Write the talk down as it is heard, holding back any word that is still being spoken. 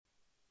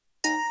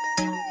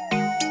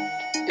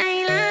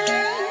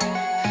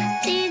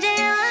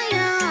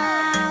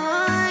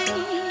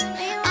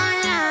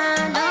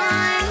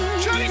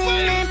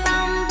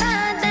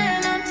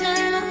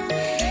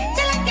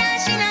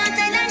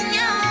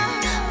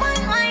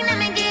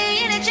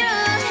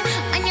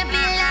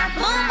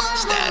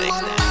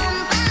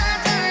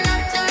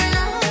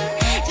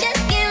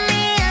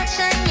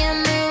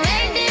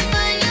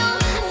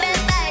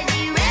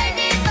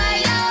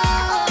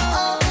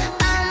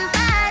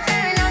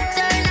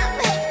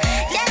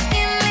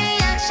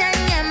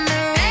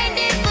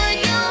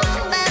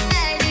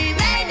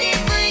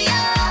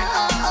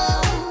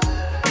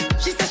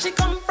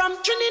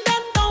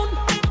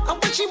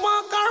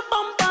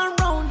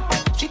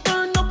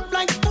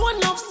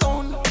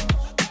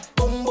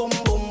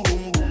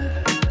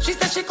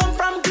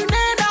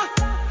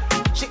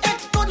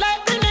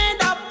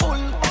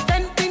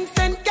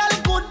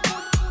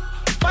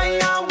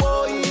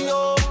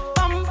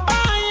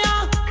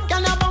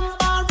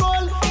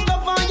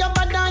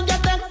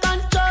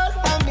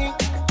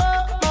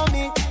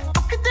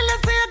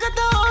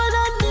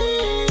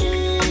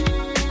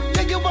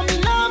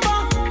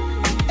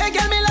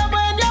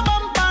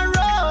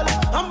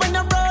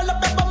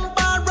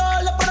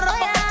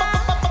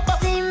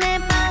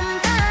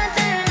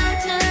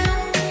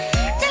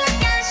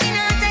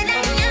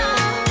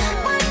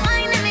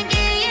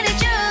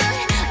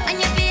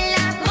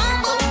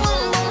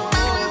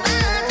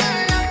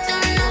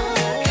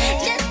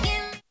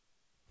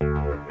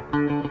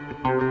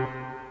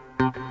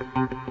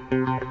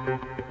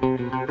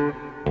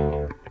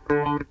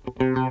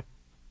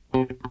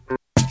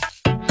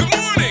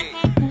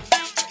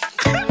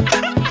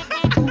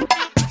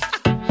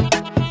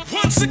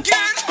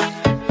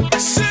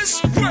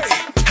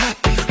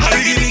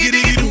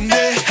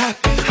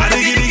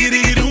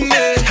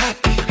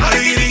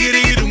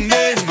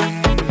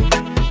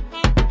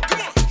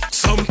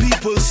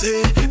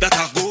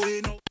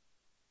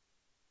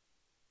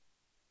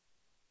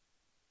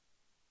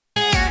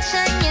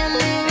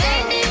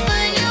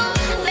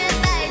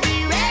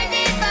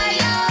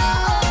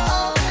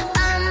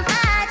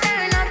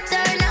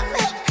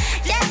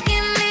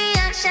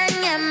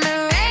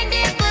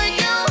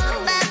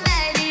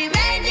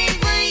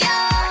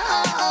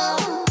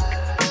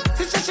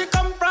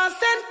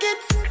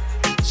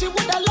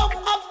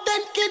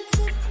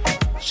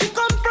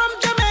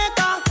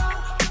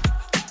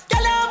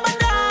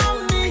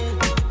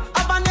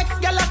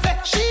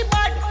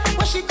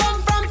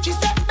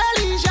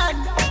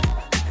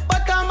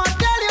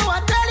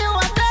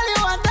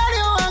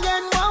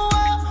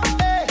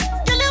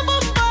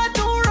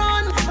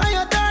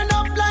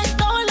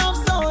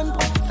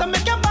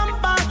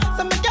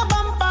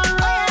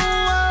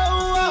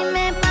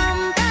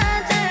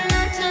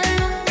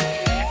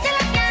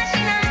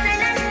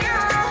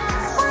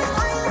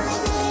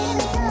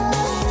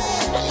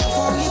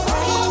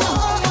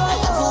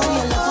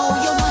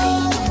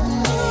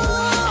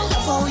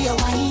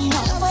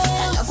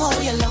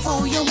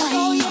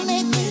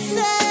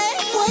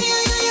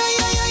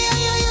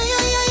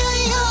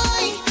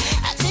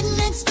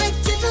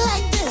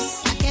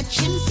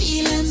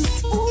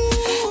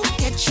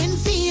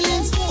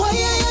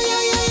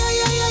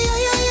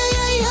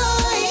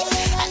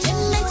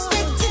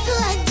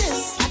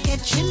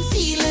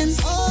feelings.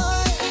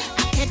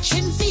 I'm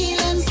catching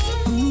feelings.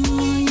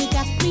 You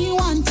got me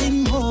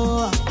wanting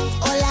more.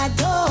 All I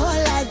do.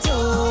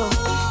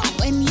 And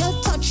when you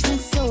touch me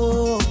so,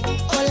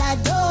 all I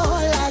do.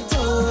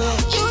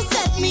 You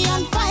set me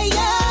on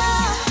fire.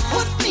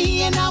 Put me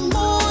in a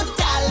mood,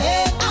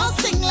 darling. I'll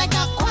sing like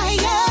a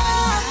choir.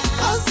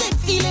 How's it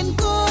feeling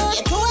good?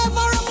 You don't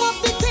ever up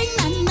the thing,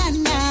 na.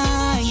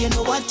 You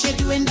know what you're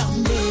doing down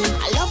there.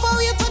 I love how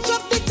you touch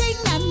up the thing,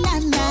 na.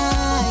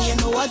 You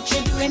know what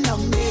you're doing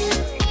down there.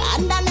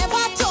 And I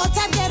never thought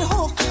I'd get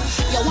hooked.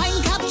 Your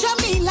wine capture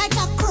me like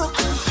a crook.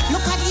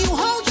 Look at you,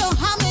 how you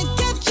have me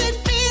catching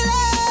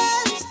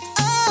feelings.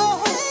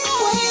 Oh,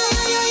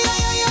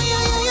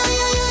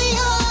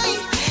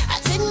 I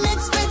didn't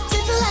expect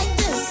it like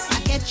this.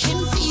 I'm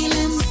catching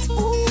feelings.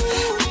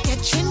 I'm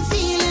catching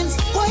feelings.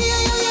 I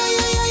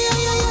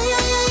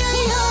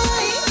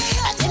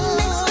didn't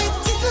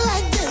expect it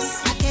like this.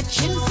 I'm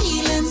catching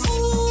feelings.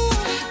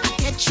 I'm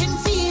catching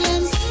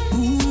feelings.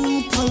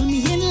 Pull me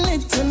in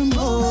little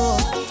more.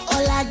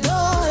 All I do.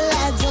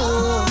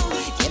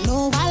 You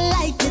know I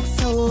like it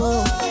so.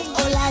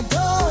 All I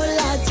do.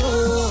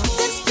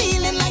 This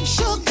feeling like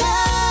sugar.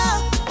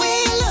 We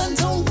learn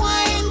to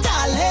wine,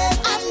 darling.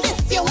 And if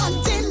you want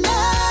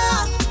dinner,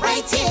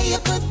 right here you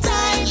could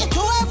dine. You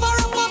don't ever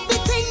up the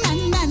thing,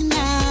 na.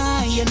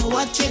 You know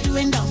what you're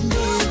doing down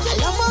there. I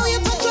love how you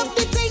touch up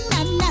the thing, na.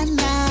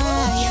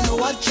 You know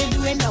what you're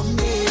doing down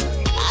there.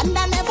 And I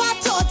never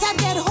thought I'd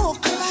get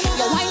hooked.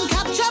 Your wine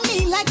capture me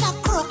like a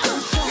crook.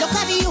 Look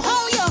at you,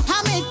 how you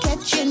have me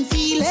catching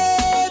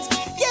feelings.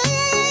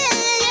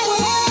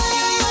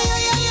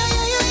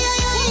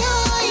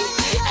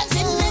 I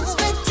didn't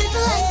expect it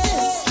like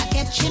this. I'm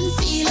catching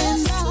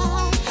feelings.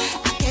 I'm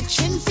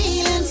catching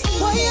feelings. I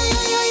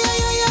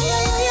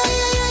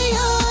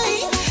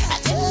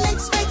didn't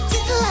expect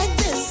it like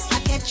this.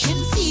 I'm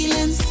catching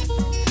feelings.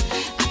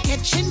 I'm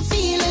catching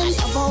feelings.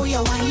 I love how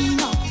you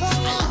wind up. I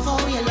love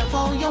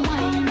how you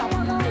wind up.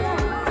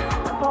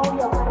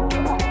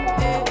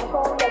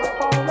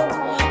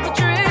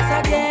 Patrice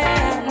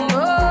again.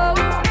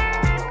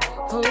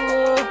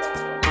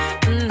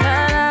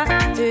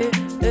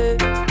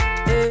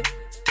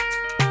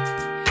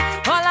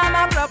 All of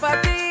my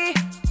property,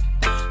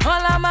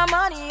 all of my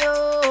money,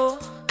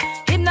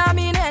 it not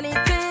mean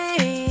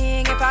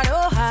anything if I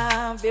don't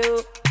have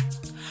you.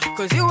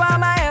 'Cause you are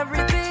my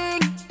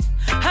everything,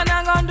 and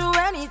I'm gonna do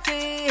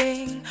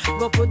anything.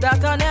 Go put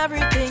that on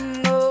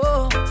everything,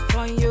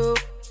 for you.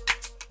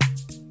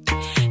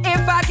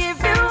 If I give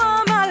you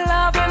all my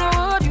love, and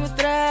would you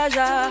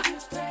treasure?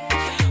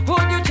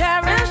 Would you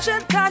cherish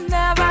it and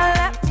never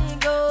let me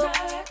go?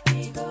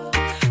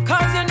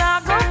 'Cause you're not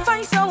gonna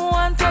find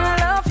someone to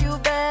love you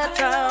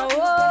better.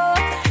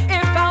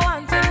 If I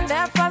want to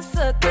there for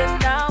certain,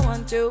 I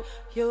want you.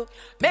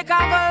 Make I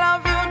go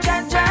love you,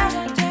 Jaja.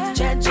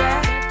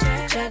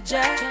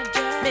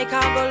 Make I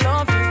go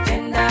love you,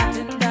 tender.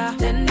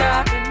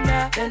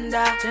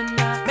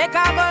 Make I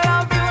go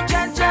love you,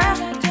 Jaja.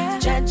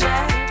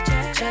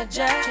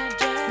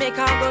 Make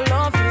I go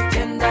love you,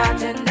 tender,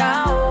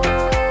 oh.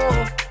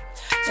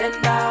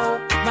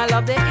 My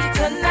love the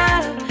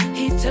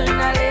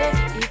eternally.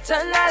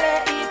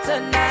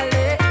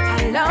 I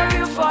love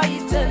you for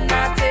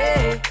eternity.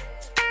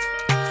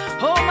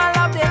 Oh, my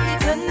love the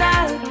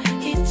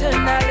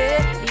eternally.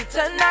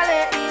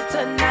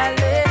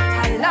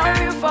 I love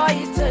you for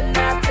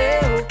eternity.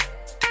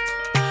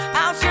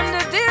 I'll swim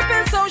the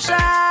deepest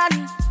ocean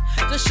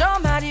to show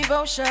my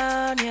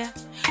devotion, yeah.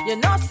 You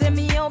know, see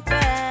me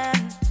open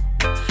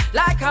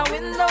like a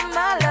window,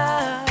 my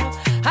love.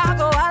 I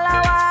go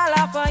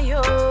walla for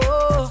you.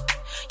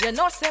 You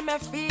know, see me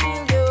feel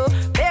you.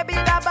 Baby,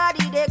 that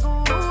body, they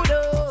good,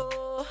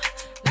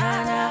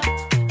 nah.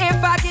 If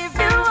I give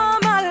you all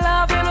my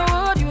love, you know,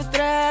 would you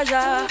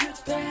treasure?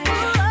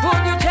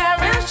 Would you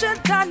cherish it?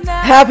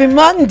 Happy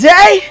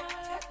Monday!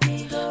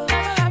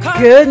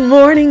 Good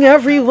morning,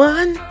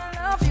 everyone.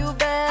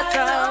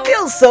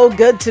 Feels so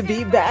good to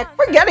be back.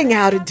 Forgetting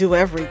how to do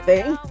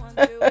everything.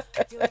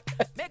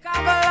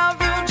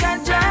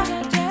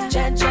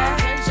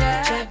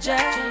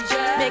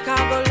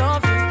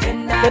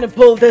 Gonna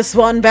pull this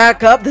one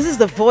back up. This is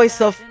the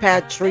voice of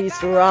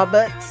Patrice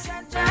Roberts.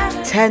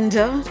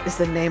 Tender is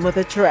the name of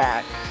the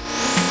track.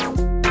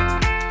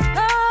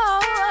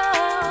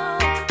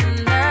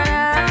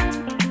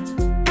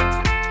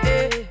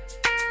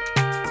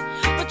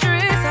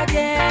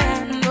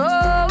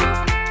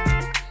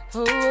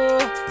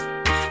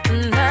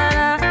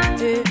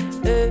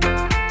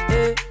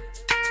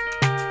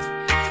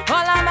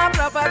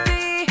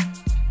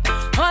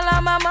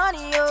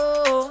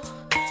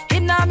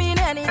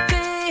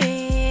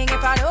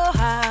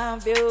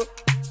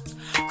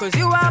 Cause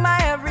you are my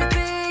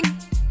everything,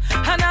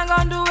 and I'm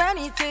gonna do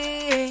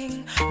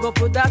anything. Go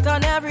put that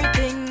on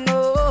everything,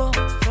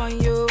 for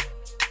you.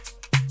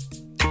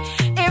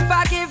 If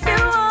I give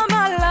you all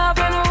my love,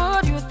 and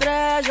would you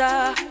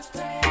treasure?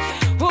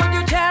 Would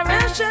you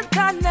cherish it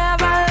and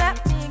never let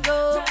me go?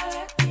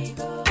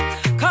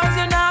 Cause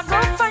you're not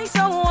gonna find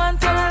someone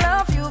to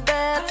love you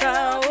better.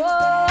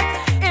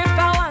 If I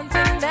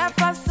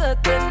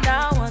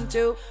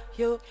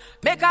you.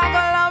 Make I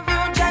go love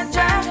you,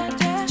 Jaja,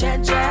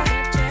 Jaja,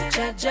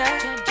 Jaja.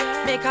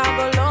 Make I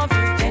go love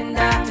you,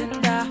 tender,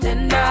 tender,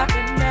 tender,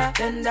 tender,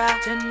 tender,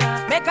 tender.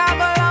 Make I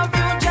go love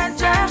you,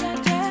 Jaja,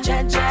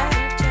 Jaja,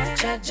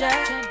 Jaja.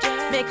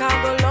 Make I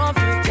go love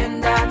you,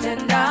 tender,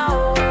 tender,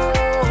 oh,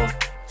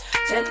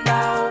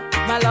 tender, oh.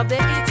 My love the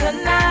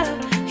eternal,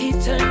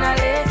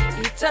 eternally,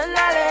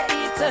 eternally,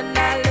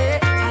 eternally.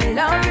 I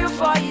love you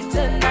for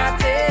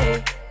eternity.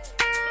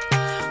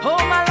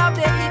 Oh, my love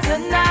the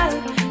eternal,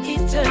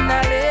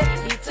 eternally,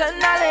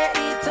 eternally,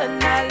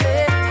 eternally.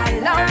 I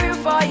love you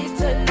for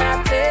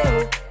eternity.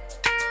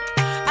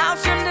 I'll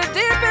swim the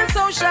deepest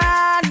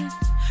ocean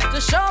to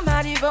show my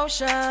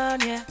devotion,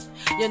 yeah.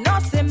 You know,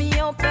 see me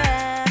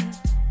open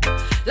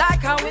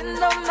like a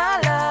window, my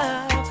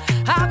love.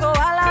 I go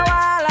walla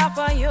walla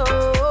for you.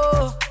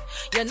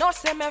 You know,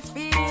 see me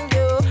feel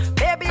you.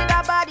 Baby,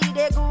 that body,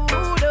 they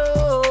good,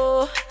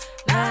 oh.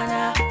 Nah,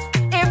 nah.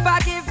 If I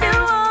give you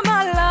all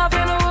my love,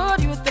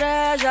 would you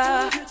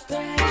treasure?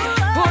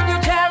 Would you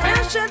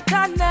cherish it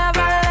and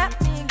never let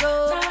me go?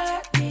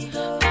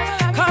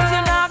 Cause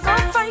you're not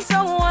gonna find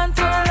someone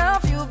to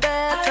love you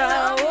better.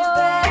 Oh,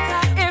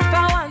 if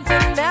I want to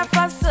there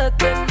for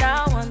certain, I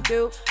want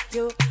you.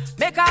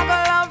 Make I go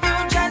love you,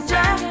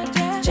 Jaja,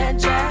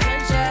 Jaja,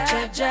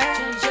 Jaja.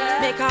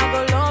 Make I go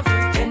love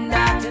you,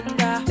 tender,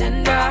 tender,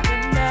 tender,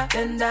 tender,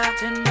 tender,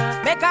 tender.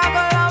 Make I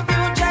go love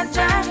you,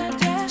 Jaja,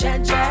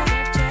 Jaja,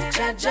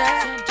 Jaja.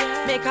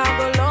 Make I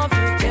go love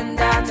you,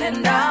 tender,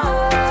 tender.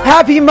 Oh.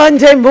 Happy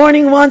Monday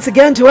morning once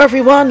again to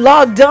everyone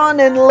logged on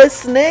and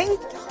listening.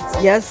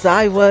 Yes,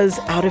 I was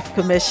out of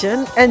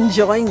commission,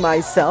 enjoying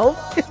myself.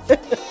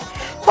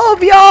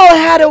 Hope y'all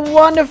had a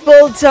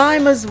wonderful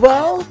time as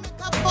well.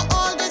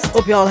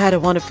 Hope y'all had a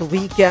wonderful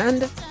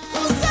weekend.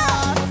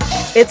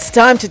 It's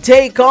time to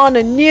take on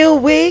a new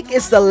week.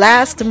 It's the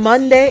last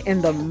Monday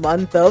in the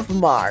month of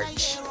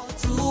March.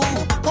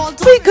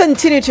 We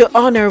continue to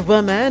honor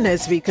women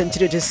as we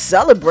continue to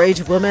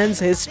celebrate Women's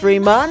History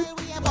Month.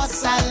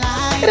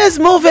 It is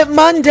Move It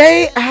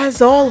Monday.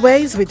 As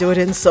always, we do it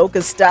in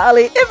soca style.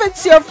 If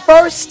it's your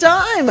first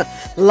time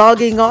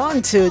logging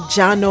on to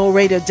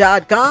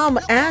janoradio.com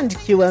and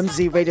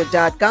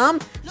qmzradio.com,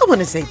 I want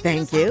to say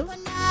thank you.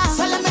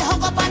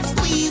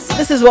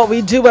 This is what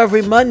we do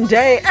every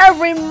Monday.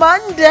 Every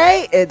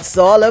Monday, it's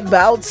all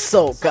about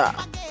soca.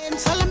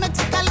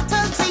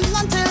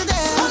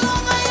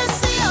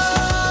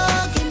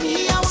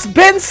 It's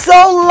been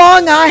so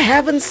long I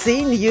haven't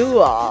seen you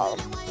all.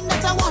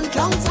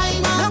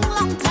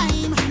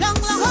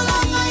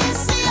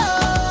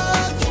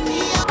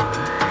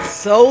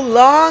 So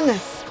long.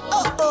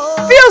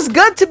 Feels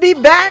good to be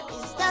back.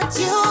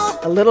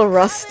 A little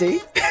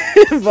rusty,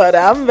 but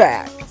I'm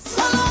back.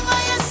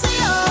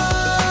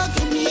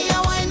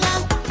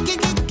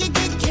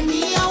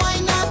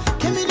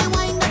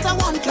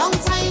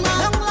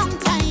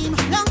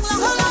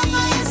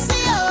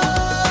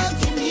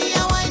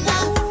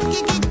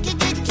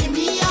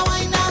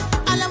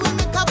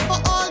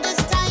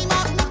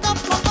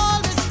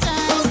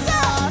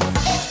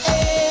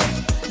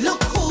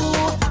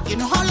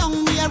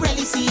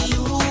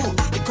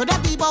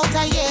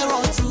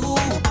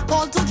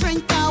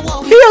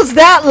 Feels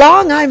that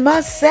long, I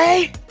must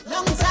say.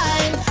 Long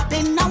time,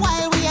 been a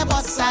while we a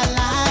bust a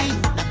line.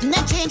 Nothing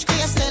that changed,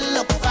 cause you still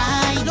look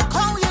fine. Look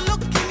how you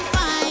looking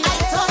fine. I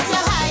thought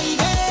you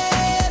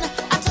hiding,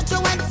 I thought you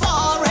went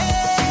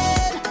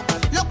foreign.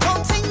 Look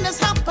how things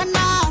happen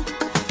now.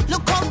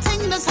 Look how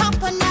things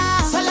happen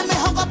now. So let me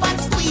hug up and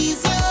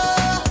squeeze you.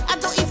 I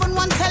don't even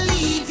want to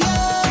leave you.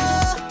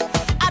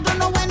 I don't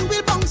know when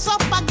we'll bounce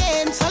up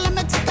again. So let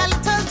me take a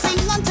little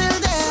thing until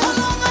then. So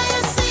long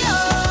I see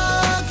you.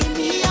 Give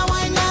me a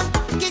wine now.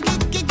 Give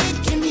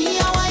me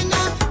a wine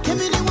now. Give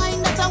me the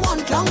wine that I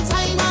want. Long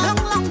time,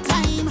 long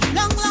time,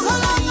 long. So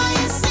long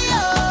I see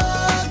you.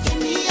 Give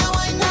me a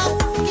wine now.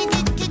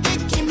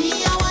 Give me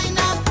a wine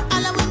now.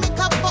 And I will make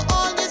up for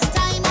all this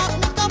time.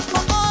 Make up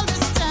for all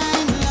this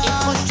time.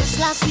 It was just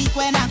last week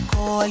when I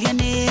called your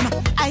name.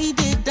 I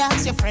did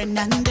ask your friend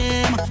and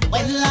them.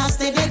 When last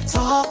did they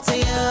talk to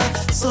you?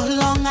 So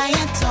long I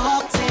ain't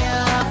talked to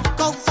you.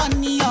 Go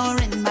funny, you're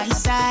in my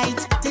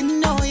sight. Didn't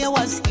know you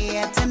was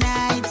here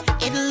tonight.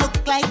 It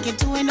looked like you're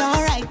doing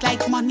alright,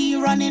 like money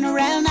running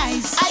real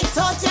nice. I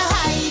thought you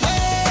hiding.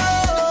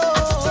 I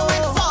thought you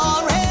went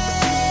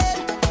foreign.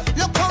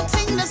 Look how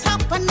things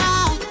happen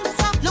now.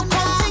 Look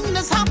how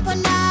things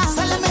happen now.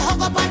 So let me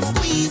hug up and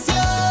squeeze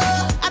you.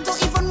 I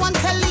don't even want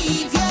to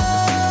leave you.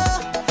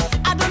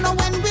 I don't know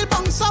when we'll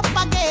bounce up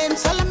again.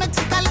 So let me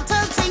take a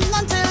little thing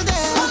until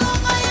then. So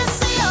long I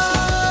see you.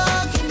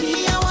 Give me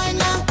a wine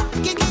now.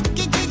 Give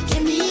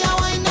me a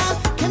wine now.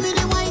 Give me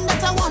the wine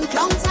that I want.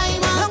 Long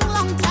time,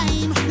 long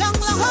time, long.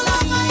 So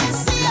long I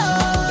see you.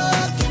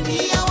 Give me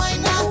a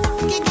wine now.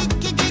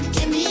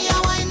 Give me a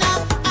wine now.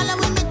 And I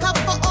will make up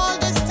for all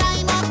this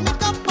time.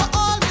 Make up for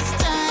all this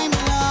time,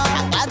 Lord.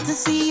 I got to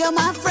see you,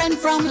 my friend,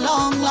 from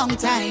long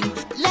time.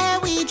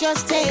 Let we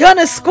just take.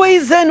 Gonna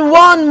squeeze in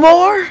one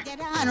more.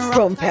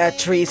 from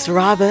Patrice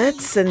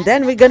Roberts. And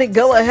then we're going to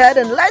go ahead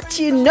and let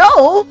you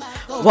know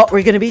what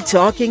we're going to be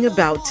talking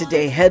about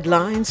today.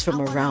 Headlines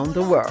from around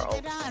the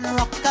world.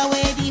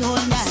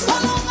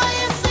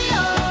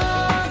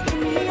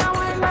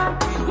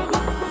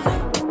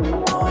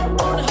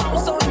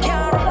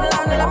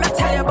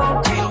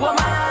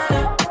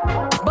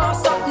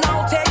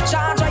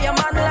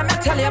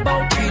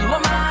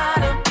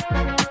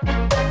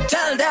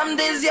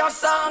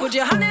 Would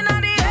you hand in the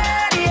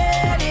air, the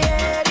air, the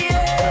air, the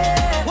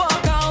air?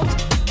 Walk out,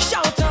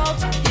 shout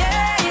out,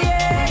 yeah,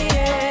 yeah,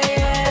 yeah,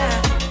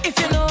 yeah. If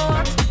you know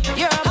what,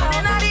 you're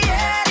hand in the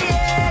air, the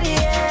air, the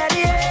air,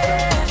 the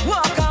air.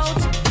 Walk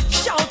out,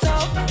 shout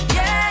out,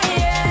 yeah,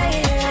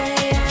 yeah,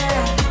 yeah,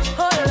 yeah.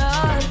 Oh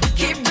Lord,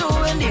 keep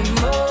doing the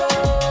most.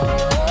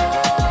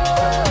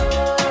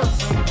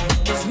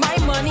 It's my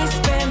money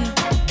spent,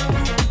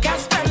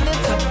 can't spend it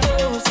to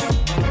boast.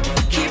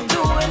 Keep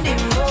doing the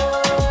most.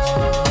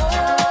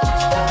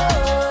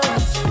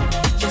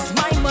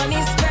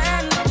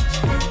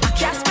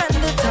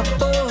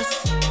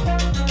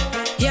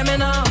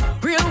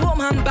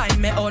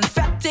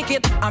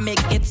 I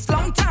make it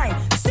long time.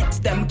 6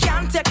 them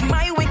can't take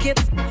my wicket.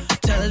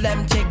 Tell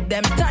them take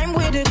them time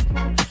with it.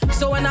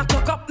 So when I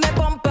cock up my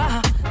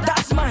bumper,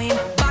 that's mine.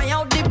 Buy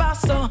out the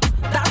basso,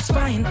 that's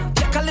fine.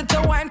 Take a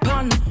little wine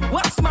pun,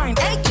 what's mine?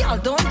 Hey girl,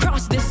 don't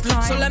cross this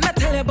line. So let me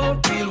tell you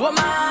about real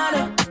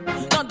woman.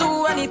 Don't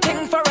do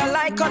anything for a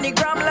like on the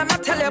gram. Let me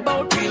tell you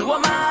about real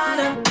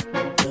woman.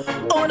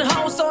 Own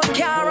house, own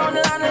car, own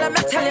land. Let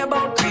me tell you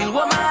about real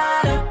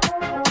woman.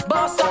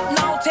 Boss up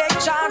now, take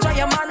charge of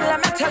your man. Let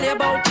me tell you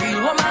about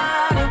real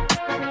woman.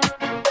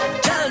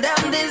 Tell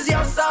them this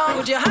your song.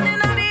 Put your hand in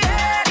the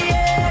air, the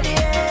air,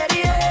 the air,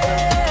 the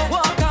air.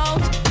 Walk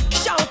out,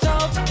 shout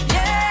out,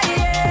 yeah,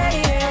 yeah,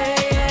 yeah,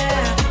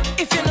 yeah.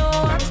 If you know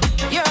what,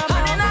 you're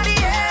hand in the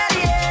air,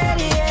 the air,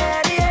 the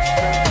air, the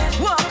air.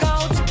 Walk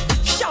out,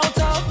 shout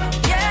out,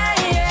 yeah,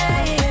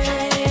 yeah,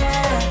 yeah,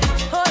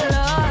 yeah. Oh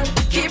Lord,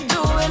 keep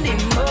doing the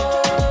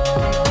most.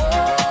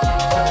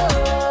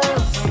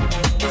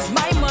 It's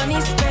my money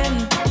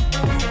spent.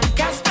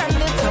 Can't spend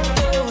it to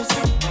boast.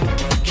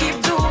 Keep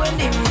doing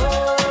the most.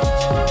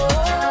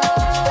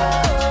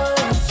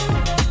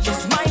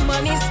 It's my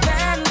money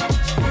spent. I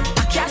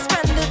can't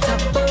spend it to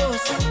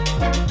boast.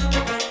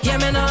 Yeah,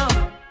 me now.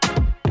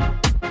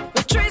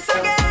 With Trace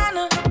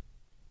again.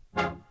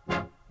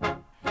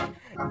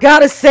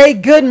 Gotta say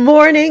good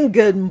morning,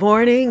 good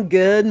morning,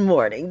 good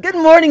morning. Good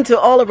morning to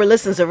all of our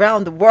listeners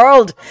around the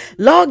world.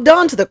 Logged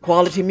on to the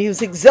Quality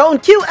Music Zone,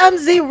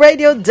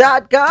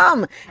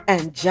 QMZRadio.com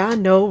and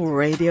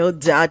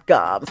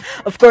JanoRadio.com.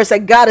 Of course, I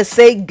gotta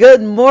say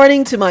good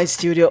morning to my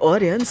studio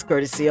audience,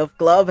 courtesy of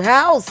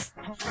Clubhouse.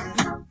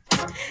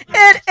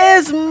 It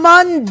is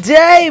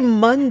Monday.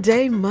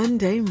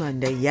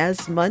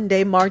 Yes,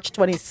 Monday, March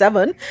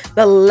 27,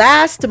 the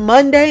last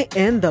Monday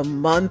in the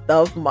month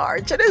of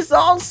March. It is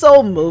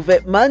also Move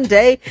It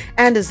Monday,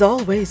 and as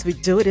always, we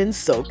do it in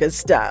soca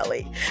style.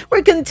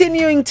 We're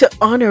continuing to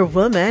honor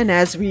women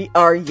as we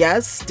are,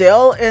 yes,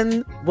 still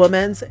in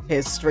Women's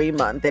History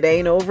Month. It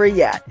ain't over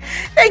yet.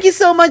 Thank you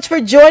so much for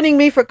joining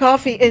me for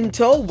Coffee in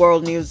Tow,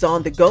 World News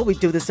on the Go. We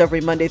do this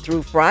every Monday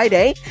through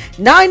Friday,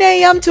 9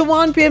 a.m. to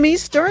 1 p.m.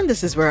 Eastern.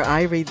 This is where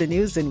I read the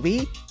news and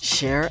we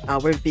share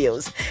our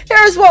views.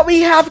 Here's what we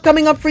have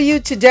coming up for you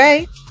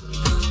today.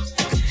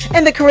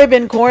 In the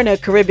Caribbean corner,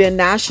 Caribbean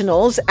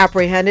nationals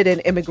apprehended in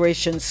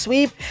immigration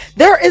sweep.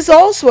 There is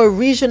also a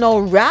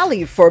regional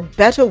rally for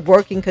better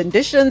working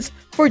conditions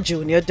for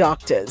junior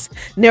doctors.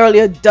 Nearly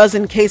a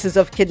dozen cases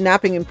of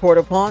kidnapping in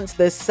Port-au-Prince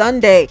this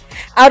Sunday.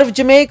 Out of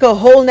Jamaica,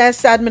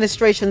 Holness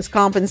Administration's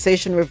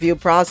compensation review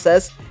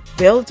process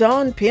built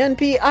on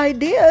PNP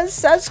ideas,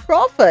 says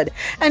Crawford.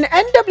 And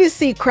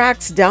NWC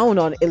cracks down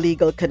on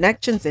illegal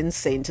connections in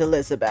St.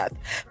 Elizabeth.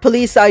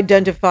 Police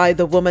identify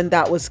the woman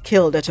that was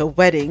killed at a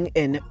wedding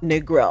in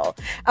Negril.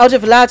 Out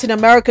of Latin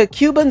America,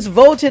 Cubans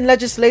vote in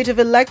legislative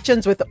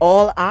elections with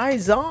all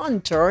eyes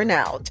on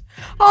turnout.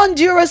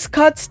 Honduras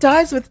cuts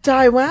ties with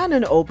Taiwan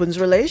and opens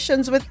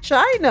relations with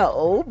China.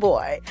 Oh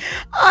boy.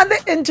 On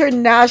the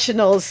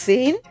international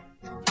scene,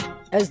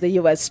 as the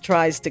U.S.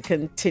 tries to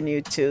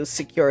continue to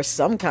secure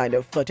some kind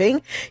of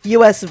footing,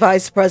 U.S.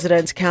 Vice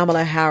President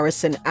Kamala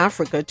Harris in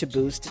Africa to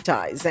boost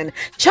ties. And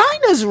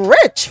China's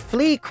rich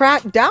flee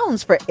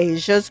crackdowns for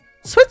Asia's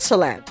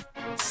Switzerland.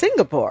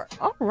 Singapore.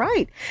 All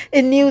right.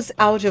 In news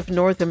out of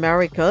North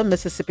America,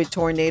 Mississippi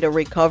tornado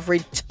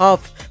recovery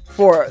tough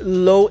for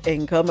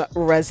low-income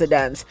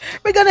residents.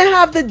 We're going to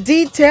have the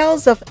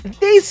details of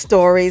these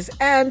stories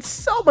and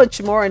so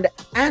much more.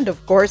 And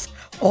of course,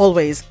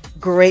 always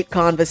great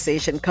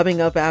conversation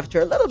coming up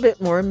after a little bit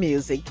more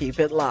music.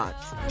 Keep it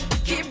locked.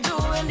 Keep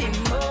doing the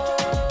most.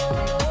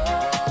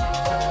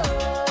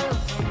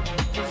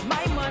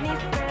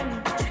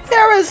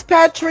 There is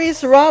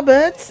Patrice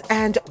Roberts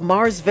and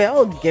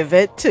Marsville. Give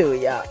it to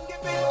ya.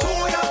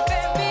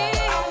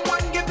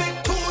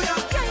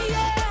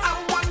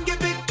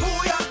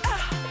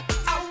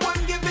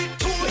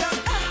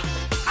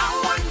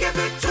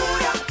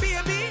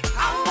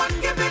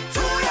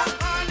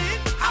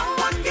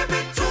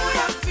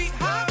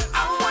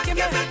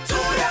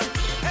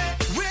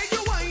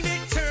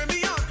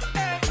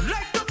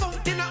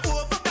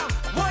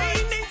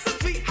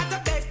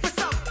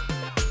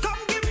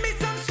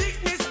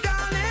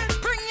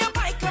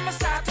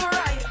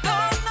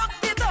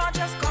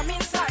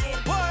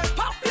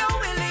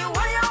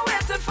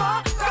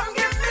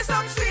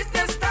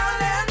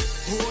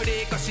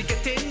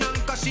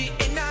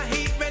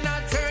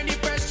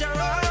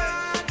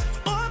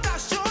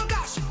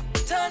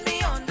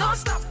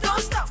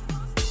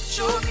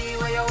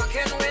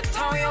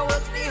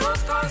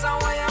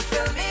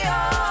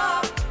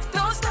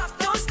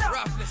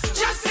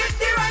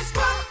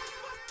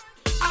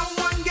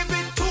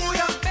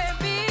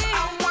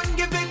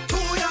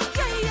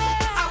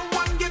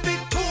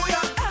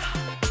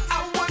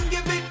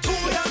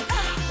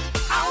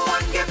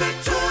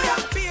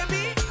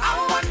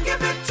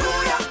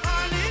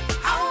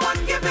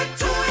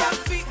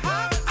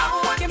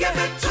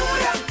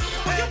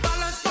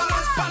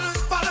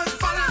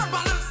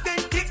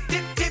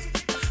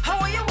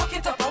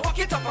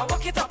 I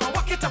walk it up, I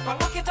walk it up, I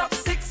walk it up.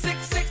 Sick, sick,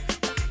 sick.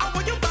 How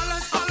will you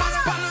balance,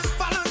 balance, balance,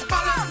 balance,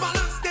 balance,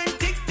 balance, then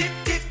tick, tick,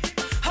 tick.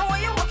 How are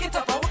you walk it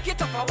up, I walk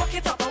it up, I walk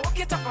it up, I walk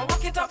it up, I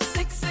walk it up.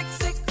 Sick, sick,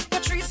 sick.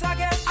 Patrice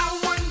again. I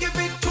want give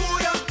it to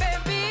ya,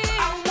 Baby.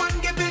 I want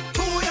give it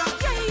to ya,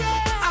 Yeah,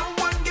 yeah. I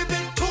want give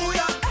it to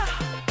ya,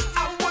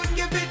 I want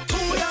give it to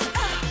ya,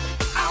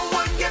 I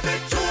want give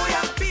it to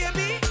ya,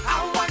 baby. I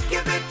want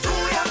give it to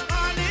ya,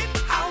 honey.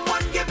 I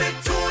want give it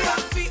to ya,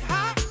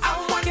 sweetheart. I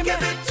want give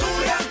it to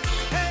ya.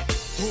 Hey,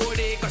 hold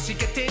it, 'cause she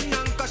getting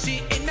on, 'cause she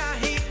in a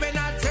heat when I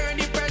turn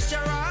the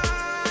pressure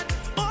on.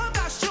 Oh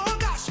gosh, oh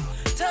gosh.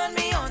 Turn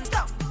me on,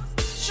 stop.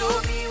 Show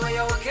me where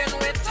you're working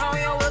with, how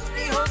you work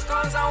the host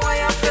calls and why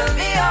you fill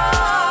me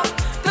up.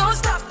 Don't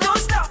stop, don't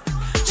stop.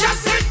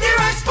 Just hit the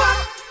right spot.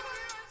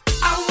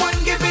 I want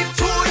give it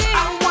to ya,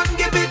 I want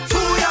give it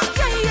to ya,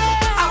 Yeah,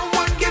 yeah. I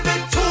want give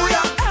it to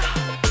ya,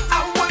 I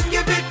want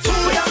give it to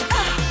ya,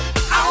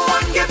 I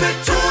want give it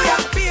to ya,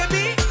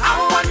 baby. I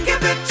want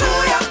give it to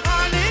ya,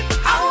 honey.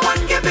 I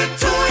want give it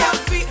to ya,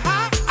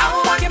 sweetheart. I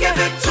want give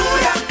it to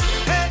ya.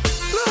 Hey,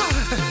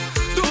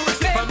 don't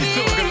step on me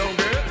so long,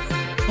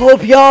 girl.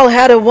 Hope y'all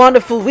had a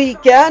wonderful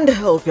weekend.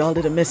 Hope y'all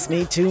didn't miss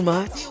me too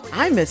much.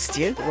 I missed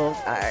you. Well,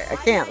 I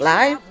can't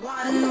lie.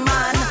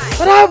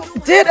 But I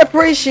did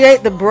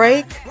appreciate the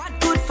break.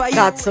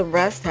 Got some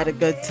rest, had a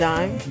good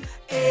time.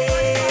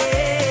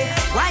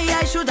 Why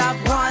I should have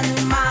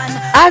one man,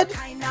 I'm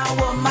kind of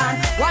woman.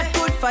 What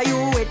good for you,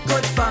 it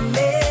good for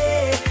me.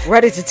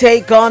 ready to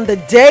take on the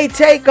day,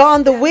 take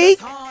on the week.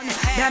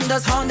 Them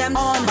does hound them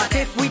on, but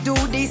if we do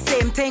the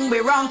same thing, we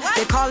wrong.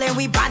 They calling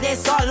we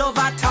baddest all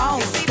over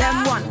town.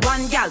 Them one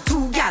gal,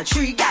 two gal,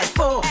 three gal,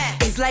 four.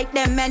 It's like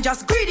them men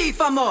just greedy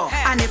for more.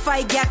 And if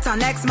I get an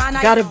next man,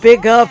 I Gotta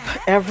big up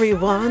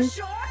everyone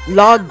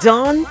logged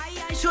on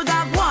should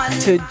have one.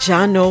 to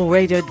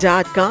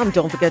JahknoRadio.com.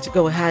 Don't forget to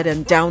go ahead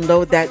and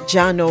download that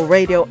Jahkno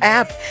Radio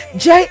app,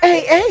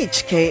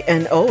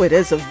 JAHKNO. It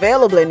is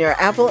available in your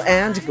Apple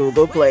and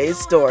Google Play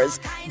stores.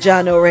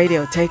 Jahkno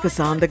Radio, take us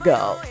on the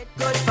go.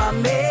 Good for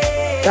me.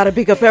 Gotta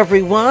big up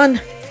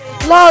everyone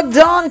logged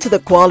on to the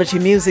Quality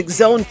Music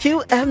Zone,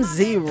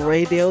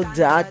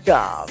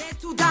 QMZRadio.com.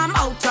 Too damn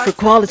out For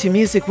quality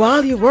music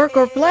while you work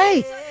or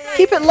play,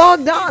 keep it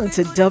logged on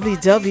to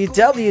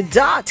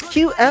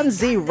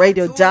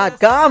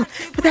www.qmzradio.com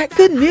for that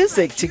good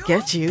music to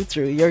get you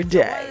through your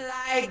day.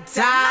 like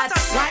that.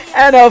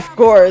 And of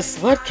course,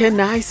 what can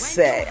I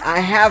say? I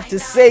have to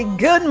say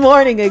good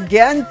morning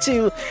again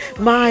to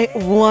my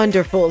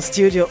wonderful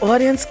studio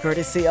audience,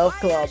 courtesy of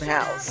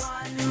Clubhouse.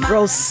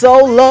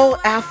 Rosolo,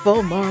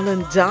 Afo,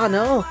 Marlon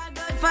Dono,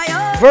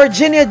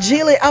 Virginia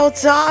Geely,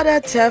 Outada,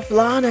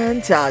 Teflon,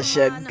 and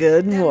Tasha.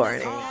 Good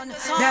morning.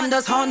 Them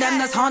does horn, them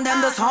does horn,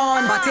 them does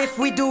horn. But if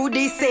we do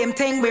the same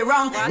thing, we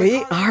wrong.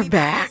 We are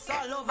back.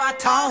 All over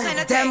town.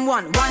 Them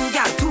one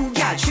gal, two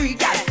gal, three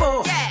gal,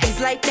 four. It's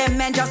like them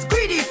men just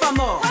greedy for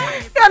more.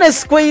 Gonna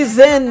squeeze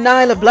in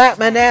Nyla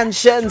Blackman and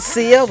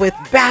Shensia with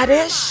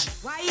Baddish.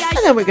 And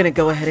then we're gonna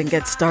go ahead and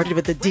get started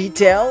with the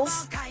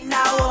details.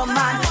 Now,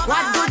 woman,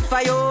 what good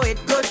for you, it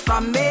good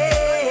for me.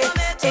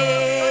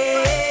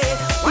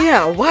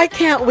 Yeah, why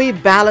can't we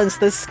balance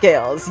the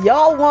scales?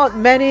 Y'all want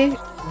many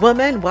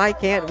women, why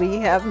can't we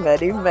have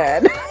many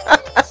men?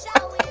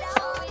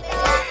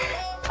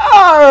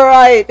 All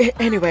right.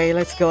 Anyway,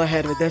 let's go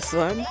ahead with this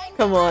one.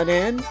 Come on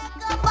in.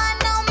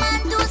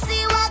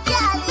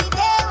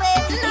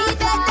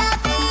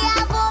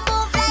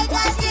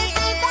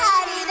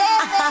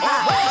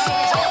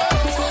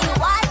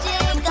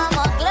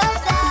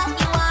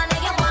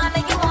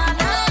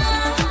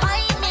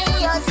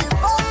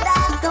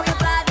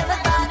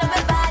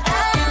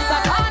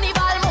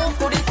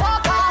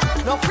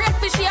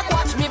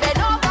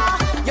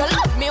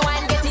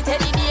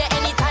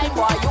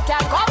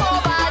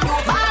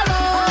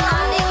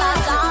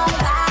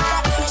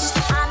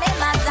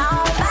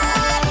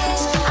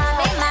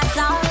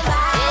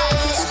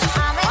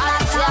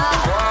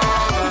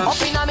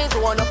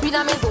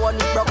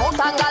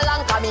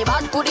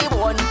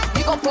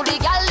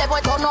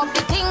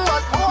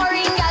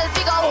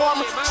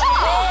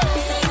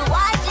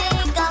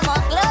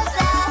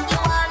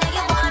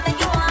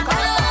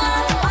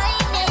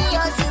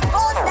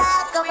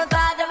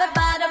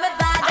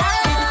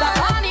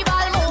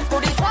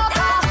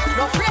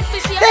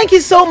 Thank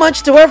you so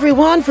much to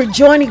everyone for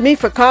joining me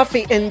for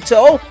Coffee in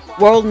Tow,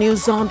 World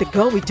News on the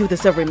Go. We do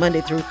this every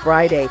Monday through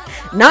Friday,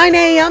 9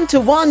 a.m. to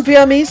 1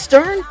 p.m.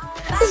 Eastern.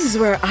 This is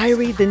where I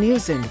read the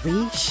news and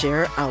we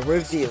share our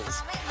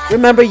views.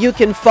 Remember, you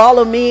can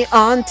follow me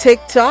on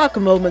TikTok,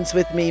 Moments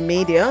with Me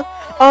Media,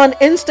 on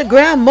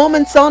Instagram,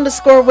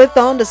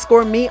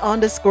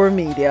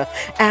 Moments_with_me_media,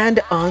 and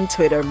on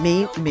Twitter,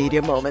 Me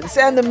Media Moments.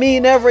 And the me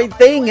in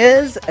everything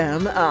is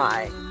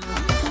MI.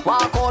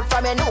 Walk out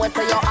from your nose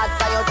so your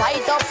hot and you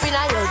tight up in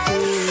your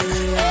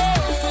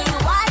jeans. See you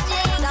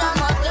watching, come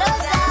on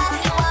closer.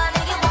 You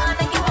wanna,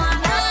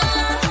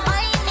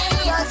 find me,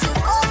 you're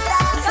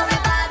superstar. So me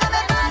bad.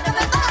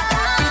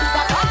 It's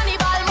a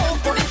carnival, move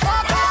to the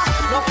soca.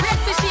 No break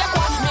to shake,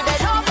 watch me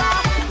bend over.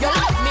 You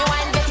love me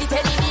when get it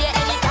any day,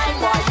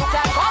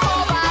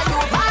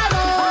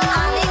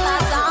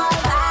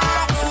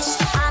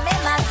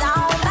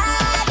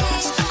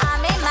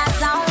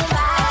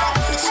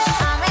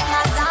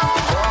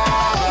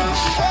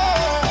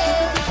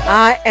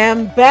 I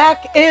am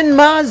back in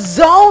my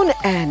zone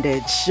and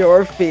it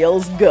sure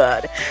feels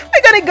good.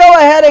 We're going to go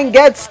ahead and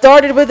get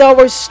started with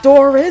our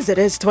stories. It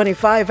is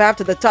 25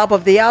 after the top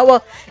of the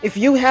hour. If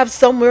you have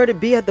somewhere to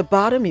be at the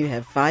bottom, you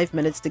have 5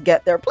 minutes to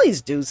get there.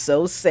 Please do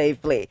so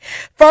safely.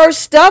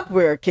 First up,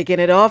 we're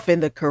kicking it off in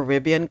the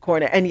Caribbean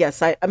corner. And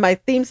yes, my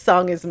theme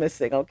song is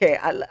missing. Okay,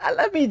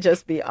 let me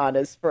just be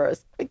honest for a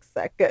quick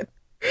second.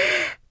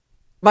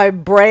 My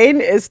brain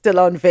is still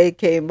on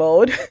vacay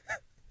mode.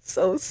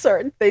 So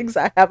certain things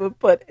I haven't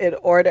put in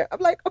order. I'm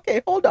like,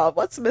 okay, hold on,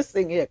 what's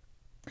missing here?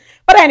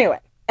 But anyway,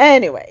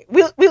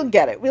 we'll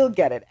get it. We'll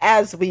get it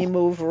as we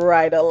move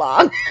right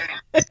along.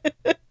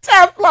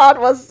 Teflon,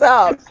 what's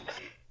up?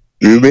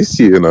 We miss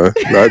you, you know.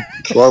 Like,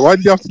 why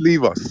did you have to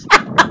leave us?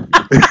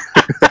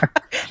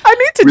 I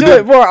need to do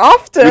it more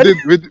often.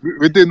 We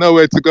didn't know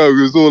where to go.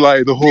 We was all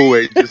like in the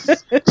hallway,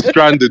 just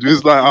stranded. We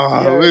was like,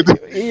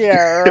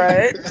 yeah,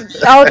 right.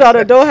 Out on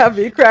it, don't have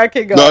me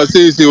cracking up. No,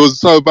 seriously, it was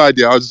so bad.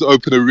 Yeah, I just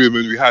opened a room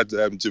and we had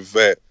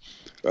Javette,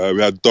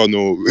 we had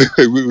Donald.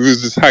 we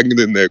was just hanging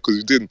in there because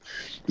we didn't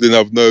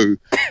have no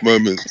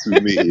moments to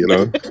meet, you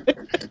know. Yeah.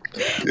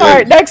 All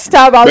right, next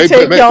time I'll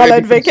take y'all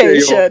on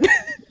vacation.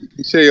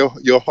 Share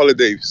your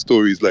holiday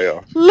stories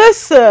later.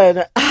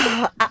 Listen,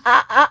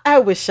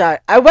 I wish I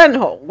went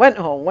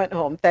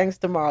home. Thanks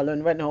to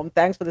Marlon. Went home.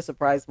 Thanks for the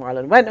surprise,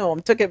 Marlon. Went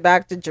home. Took it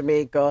back to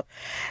Jamaica.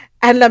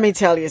 And let me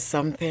tell you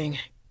something.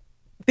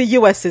 The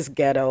U.S. is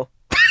ghetto.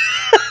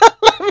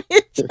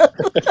 The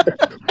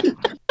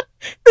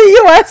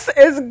U.S.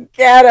 is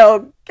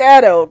ghetto.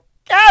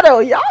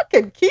 Y'all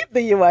can keep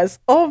the U.S.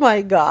 Oh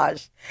my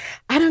gosh.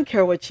 I don't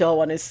care what y'all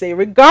want to say.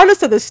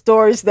 Regardless of the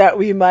stories that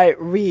we might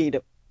read.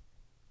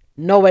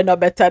 No, we're no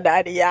better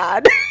than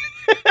yard.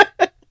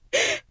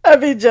 Let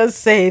me just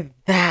say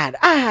that.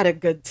 I had a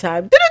good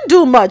time. Didn't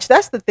do much.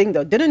 That's the thing,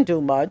 though. Didn't do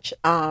much.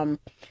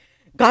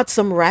 Got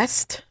some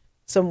rest.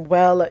 Some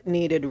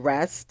well-needed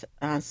rest.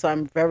 So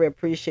I'm very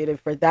appreciative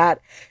for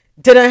that.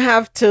 Didn't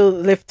have to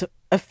lift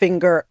a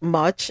finger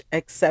much,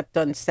 except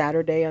on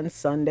Saturday and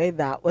Sunday.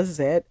 That was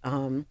it.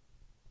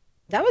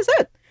 That was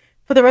it.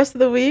 For the rest of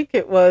the week,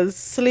 it was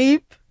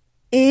sleep,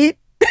 eat,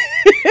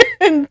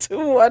 and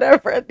do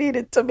whatever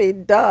needed to be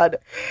done.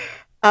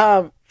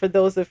 For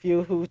those of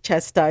you who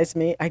chastise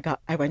me,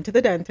 I went to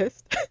the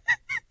dentist.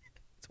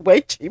 It's way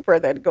cheaper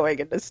than going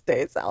in the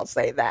States, I'll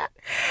say that.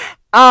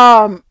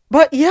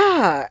 But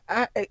yeah,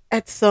 I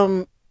ate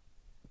some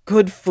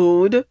good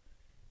food,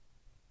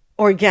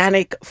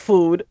 organic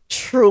food,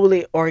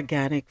 truly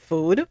organic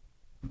food.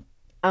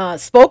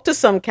 Spoke to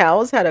some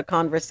cows, had a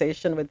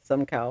conversation with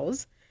some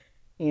cows,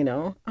 you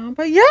know.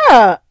 But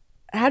yeah,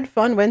 had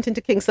fun, went into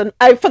Kingston.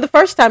 For the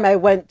first time, I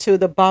went to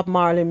the Bob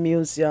Marley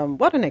Museum.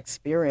 What an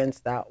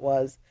experience that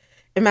was.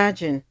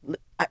 Imagine,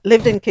 I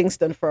lived in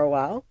Kingston for a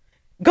while.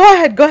 Go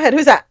ahead.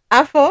 Who's that?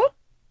 Afo?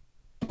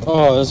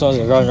 Oh, this one's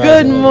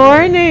Good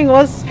morning.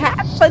 What's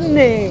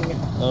happening?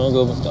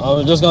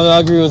 I'm just going to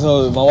agree with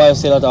her. My wife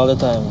say that all the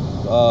time.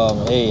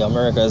 Hey,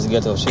 America is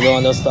ghetto. She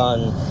don't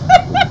understand.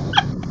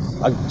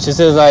 She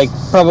says, like,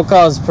 probably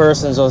because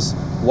persons just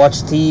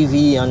watch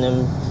TV and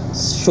them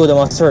show them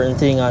a certain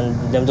thing and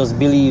them just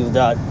believe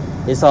that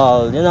it's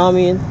all, you know what I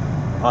mean?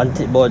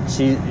 But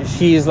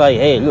she's like,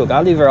 hey, look,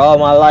 I live here all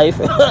my life.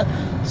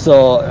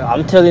 So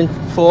I'm telling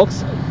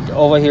folks,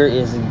 over here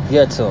is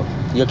ghetto.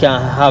 You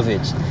can't have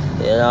it.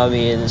 You know what I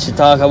mean? She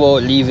talk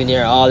about leaving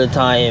here all the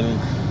time,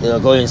 you know,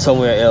 going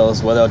somewhere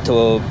else, whether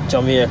to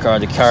Jamaica or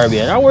the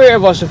Caribbean or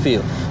wherever she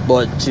feel.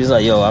 But she's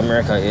like, yo,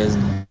 America is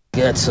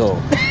ghetto.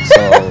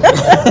 So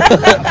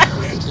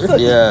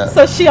yeah.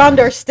 So she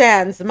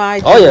understands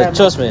my dilemma. Oh yeah,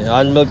 trust me.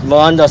 And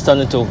my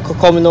understanding too.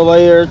 Coming over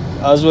here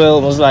as well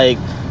was like,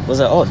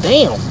 oh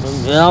damn.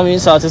 You know what I mean?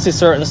 Started to see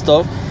certain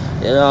stuff.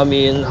 You know what I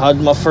mean?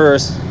 Had my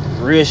first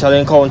racial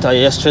encounter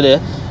yesterday.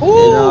 Ooh,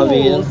 you know what I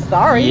mean?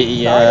 Sorry.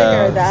 Yeah. Sorry to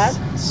hear that.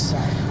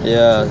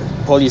 Yeah.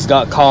 Police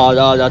got called,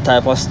 all that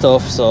type of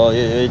stuff. So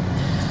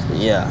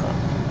yeah.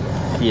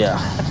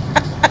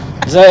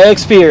 It's an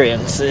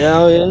experience, you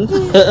know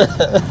what I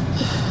mean?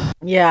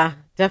 Yeah,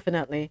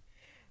 definitely.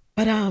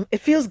 But it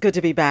feels good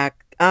to be back.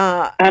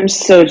 I'm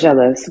so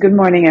jealous. Good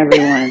morning,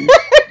 everyone.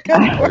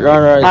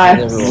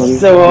 I'm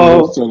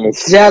so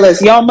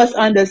jealous. Y'all must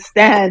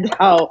understand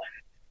how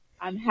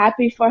I'm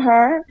happy for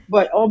her,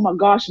 but oh my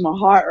gosh, my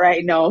heart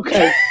right now,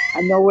 because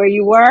I know where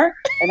you were,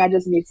 and I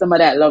just need some of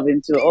that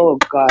loving too. Oh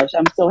gosh,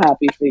 I'm so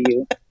happy for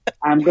you.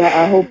 I'm glad.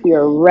 I hope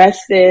you're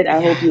rested. I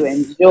hope you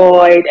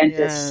enjoyed and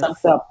just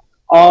sucked up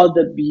all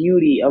the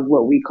beauty of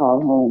what we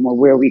call home, or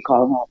where we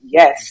call home.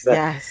 Yes.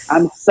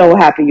 I'm so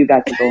happy you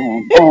got to go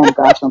home. Oh my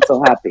gosh, I'm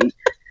so happy.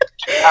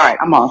 All right,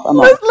 I'm off.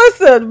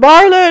 Listen,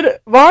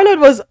 Marlon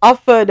was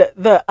offered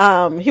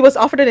he was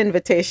offered an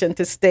invitation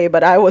to stay,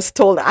 but I was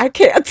told I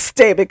can't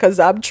stay because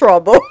I'm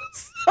trouble.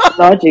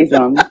 Lord Jesus.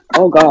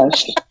 Oh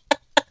gosh.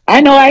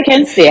 I know I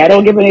can stay. I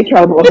don't give any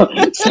trouble. So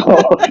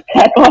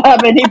I don't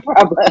have any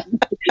problem.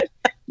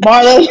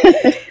 Marlon,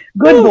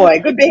 good boy,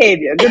 good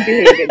behavior. Let's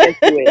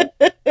do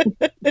it.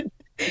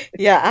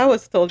 Yeah, I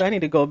was told I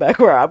need to go back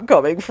where I'm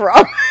coming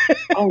from.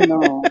 Oh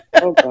no.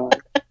 Oh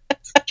God.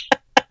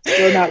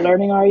 Still not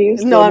learning, are you? No,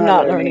 Still I'm not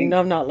not learning. learning. No,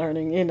 I'm not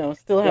learning.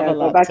 Still have Yeah, a go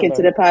lot back to into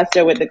the learn.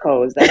 pasture with the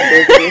cows. Those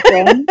are your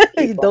friends.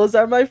 Keep on. Those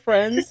are my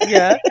friends.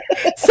 Yeah.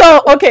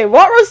 So, okay,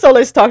 what Rosella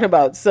is talking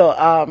about. So,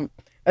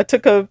 I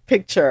took a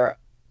picture,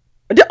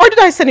 or did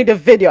I send you the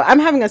video? I'm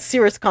having a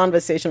serious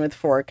conversation with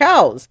four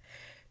cows.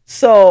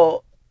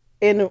 So,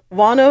 in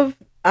one of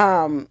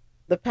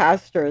the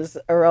pastures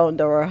around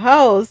our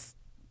house,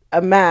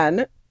 a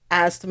man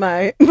asked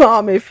my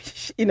mom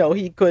if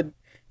he could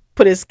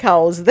put his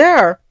cows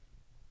there.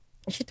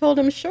 She told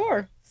him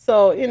sure.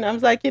 So I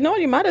was like, you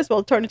might as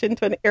well turn it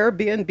into an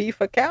Airbnb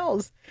for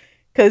cows,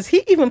 because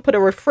he even put a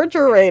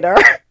refrigerator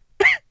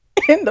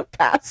in the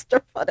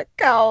pasture for the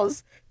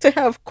cows to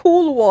have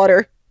cool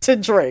water to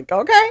drink.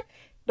 Okay,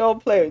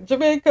 don't play.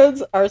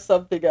 Jamaicans are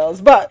something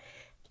else. But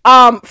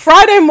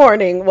Friday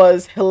morning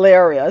was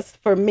hilarious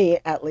for me,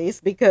 at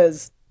least,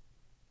 because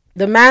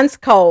the man's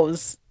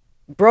cows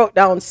broke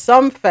down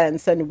some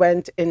fence and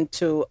went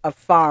into a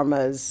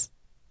farmer's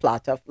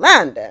plot of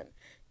land and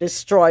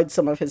destroyed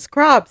some of his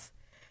crops.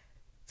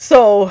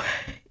 So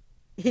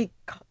he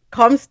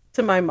comes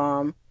to my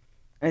mom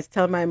and I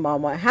tell my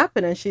mom what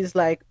happened. And she's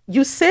like,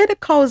 you say the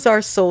cows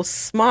are so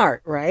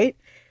smart, right?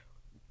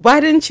 Why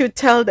didn't you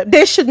tell them?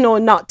 They should know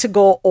not to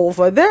go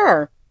over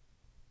there.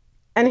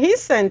 And he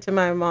said to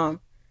my mom,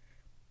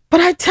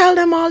 but I tell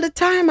them all the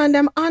time and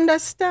them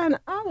understand.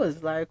 I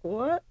was like,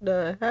 what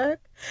the heck?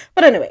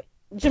 But anyway,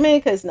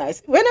 Jamaica is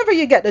nice. Whenever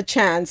you get the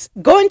chance,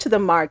 go into the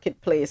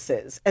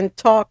marketplaces and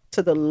talk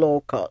to the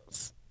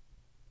locals.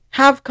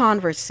 Have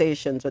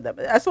conversations with them.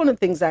 That's one of the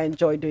things I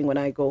enjoy doing when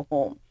I go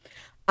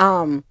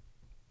home.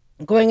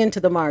 Going into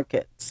the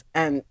markets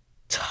and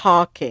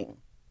talking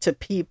to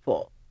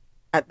people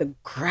at the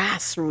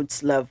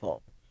grassroots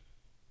level.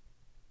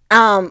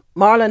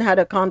 Marlon had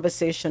a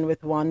conversation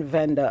with one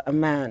vendor, a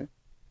man.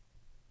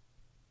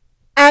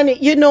 And,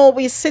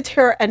 we sit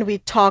here and we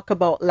talk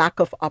about lack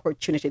of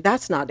opportunity.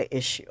 That's not the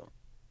issue.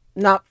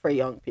 Not for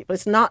young people.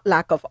 It's not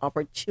lack of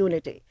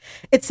opportunity.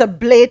 It's a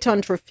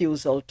blatant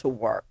refusal to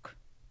work.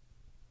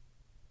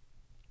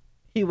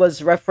 He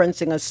was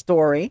referencing a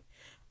story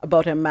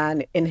about a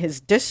man in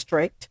his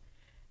district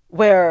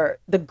where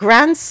the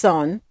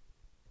grandson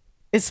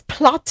is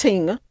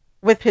plotting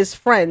with his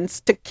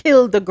friends to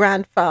kill the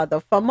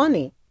grandfather for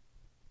money.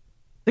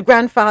 The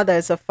grandfather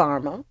is a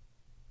farmer,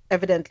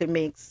 evidently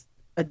makes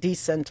a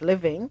decent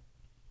living.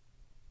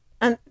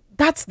 And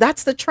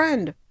that's the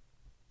trend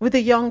with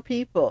the young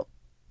people.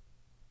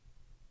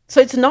 So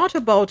it's not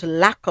about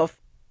lack of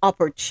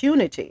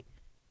opportunity.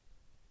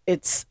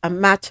 It's a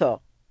matter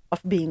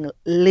of being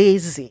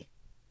lazy.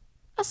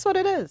 That's what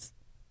it is.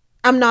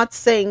 I'm not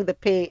saying the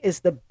pay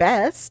is the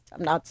best.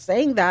 I'm not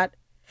saying that.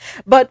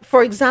 But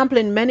for example,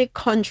 in many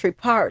country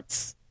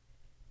parts,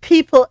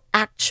 people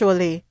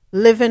actually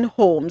live in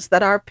homes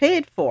that are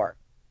paid for,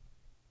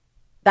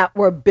 that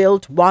were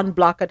built one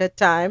block at a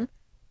time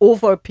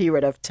over a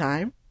period of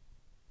time.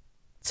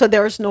 So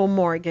there is no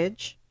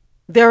mortgage.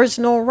 There is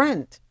no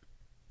rent.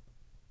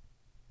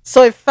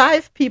 So if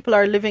 5 people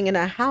are living in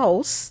a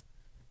house,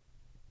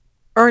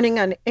 earning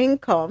an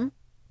income,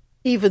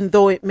 even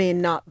though it may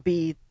not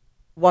be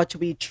what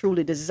we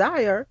truly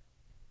desire,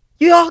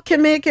 y'all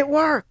can make it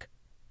work.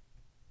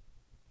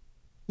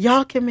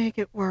 Y'all can make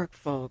it work,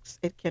 folks.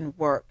 It can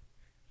work.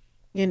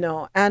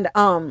 And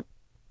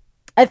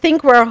I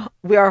think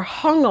we are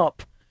hung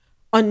up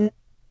on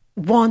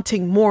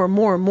wanting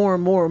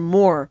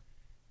more,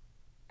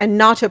 and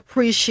not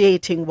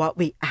appreciating what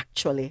we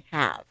actually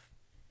have.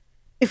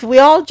 If we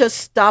all just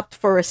stopped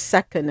for a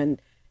second and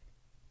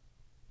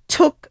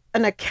took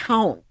an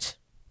account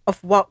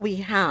of what we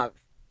have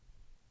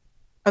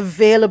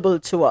available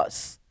to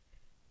us,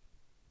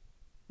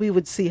 we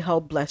would see how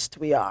blessed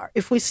we are.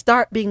 If we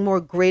start being more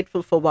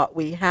grateful for what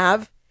we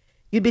have,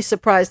 you'd be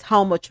surprised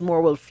how much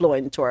more will flow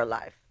into our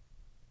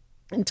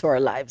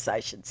lives, I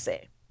should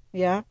say.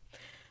 Yeah.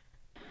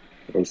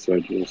 Well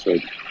said.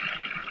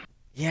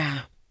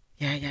 Yeah.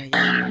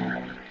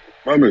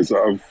 Mamas,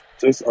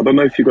 I don't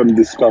know if you're going to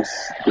discuss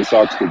this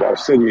article, but I'll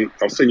send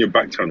you a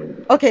back channel.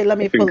 Okay, let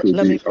me pull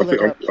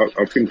it up.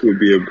 I think it would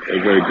be a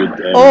very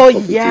good. Oh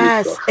topic to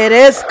yes, discuss. it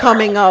is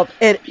coming up.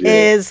 It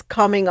is Yeah.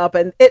 coming up,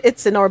 and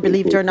it's in our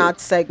Believe It or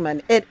Not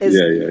segment. It is.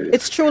 Yeah.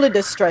 It's truly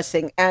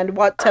distressing, and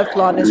what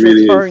Teflon is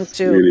Really referring is,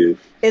 to really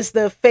is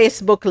the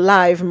Facebook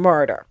Live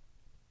murder.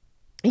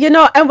 And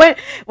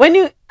when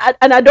you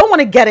and I don't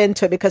want to get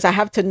into it because I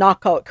have to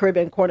knock out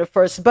Caribbean Corner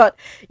first, but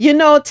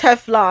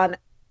Teflon,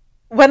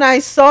 when I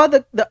saw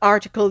the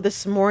article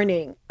this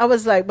morning, I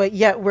was like, but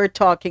yet we're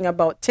talking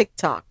about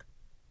TikTok.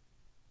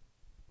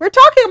 We're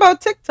talking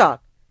about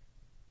TikTok.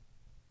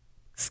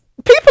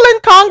 People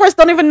in Congress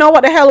don't even know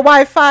what the hell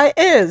Wi-Fi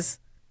is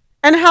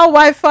and how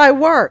Wi-Fi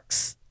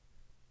works.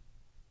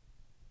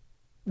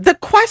 The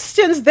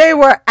questions they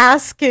were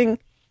asking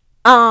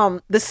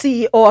the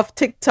CEO of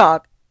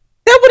TikTok,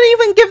 they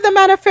wouldn't even give the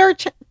man a fair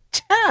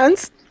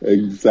chance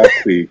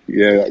Exactly.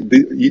 Yeah.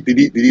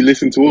 Did he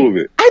listen to all of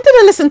it? I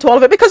didn't listen to all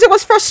of it because it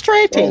was Oh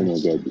frustrating. my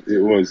god,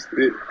 it was.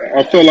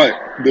 I felt like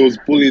they was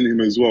bullying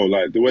him as well.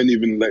 Like they weren't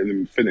even letting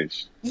him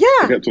finish. They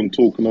Yeah. kept on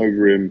talking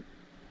over him.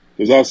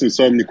 They was asking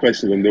so many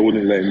questions and they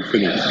wouldn't let him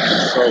finish.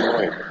 It's so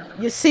annoying.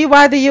 You see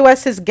why the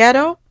US is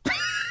ghetto?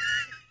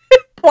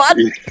 What?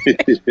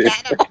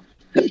 Ghetto.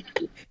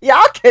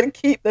 Y'all can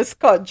keep this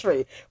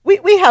country.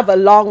 We have a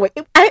long way.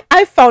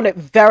 I found it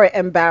very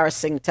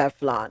embarrassing,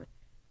 Teflon.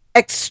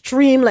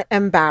 Extremely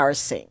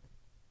embarrassing.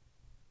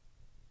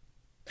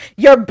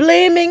 You're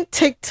blaming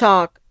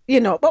TikTok.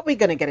 But we're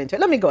going to get into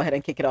it. Let me go ahead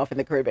and kick it off in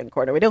the Caribbean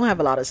corner. We don't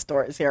have a lot of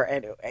stories here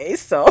anyway,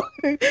 so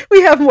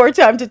we have more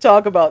time to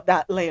talk about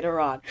that later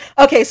on.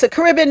 Okay, so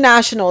Caribbean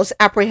nationals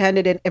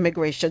apprehended in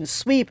immigration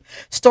sweep.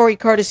 Story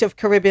courtesy of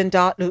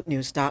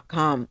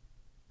Caribbean.lootnews.com.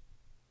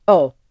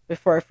 Oh,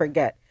 before I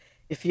forget,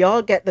 if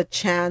y'all get the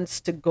chance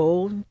to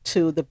go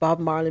to the Bob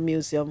Marley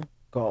Museum,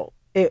 go.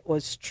 It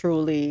was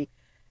truly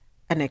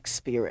an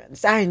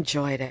experience. I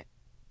enjoyed it.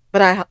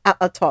 But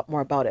I'll talk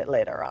more about it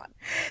later on.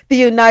 The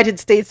United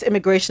States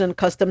Immigration and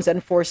Customs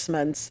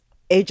Enforcement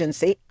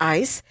Agency,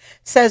 ICE,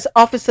 says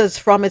officers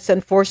from its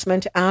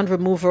enforcement and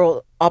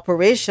removal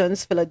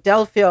operations,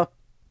 Philadelphia,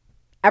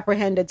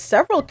 apprehended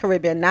several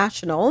Caribbean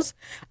nationals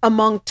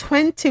among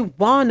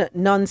 21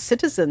 non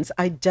citizens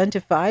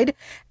identified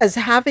as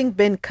having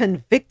been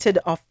convicted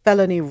of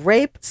felony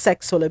rape,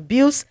 sexual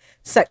abuse,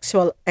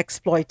 sexual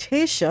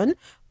exploitation,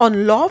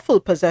 unlawful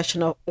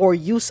possession of or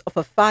use of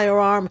a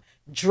firearm,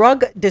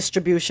 drug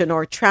distribution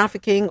or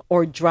trafficking,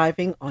 or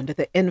driving under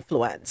the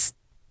influence.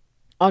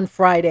 On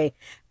Friday,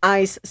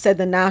 ICE said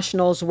the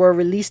nationals were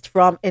released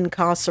from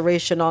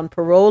incarceration on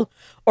parole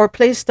or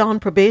placed on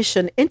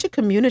probation into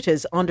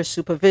communities under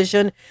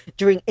supervision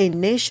during a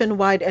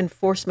nationwide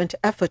enforcement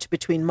effort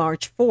between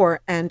March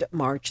 4 and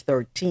March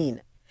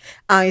 13.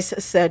 ICE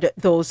said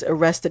those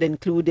arrested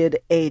included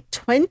a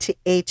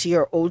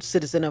 28-year-old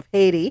citizen of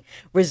Haiti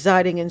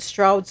residing in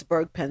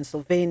Stroudsburg,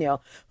 Pennsylvania,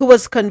 who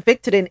was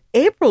convicted in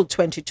April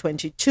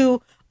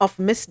 2022 of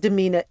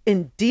misdemeanor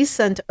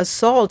indecent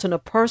assault on a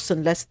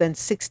person less than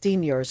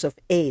 16 years of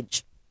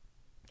age.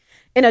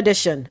 In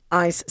addition,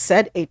 ICE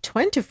said a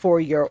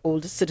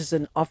 24-year-old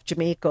citizen of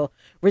Jamaica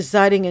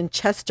residing in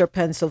Chester,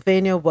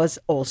 Pennsylvania, was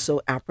also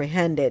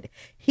apprehended.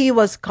 He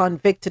was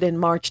convicted in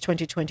March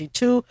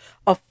 2022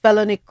 of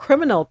felony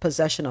criminal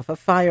possession of a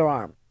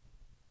firearm.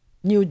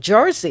 New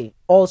Jersey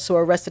also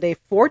arrested a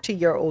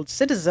 40-year-old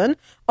citizen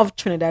of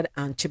Trinidad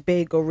and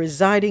Tobago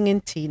residing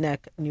in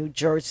Teaneck, New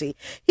Jersey.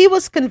 He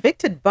was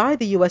convicted by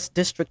the U.S.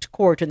 District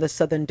Court in the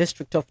Southern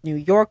District of New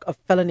York of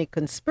felony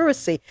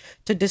conspiracy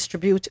to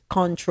distribute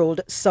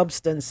controlled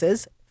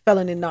substances,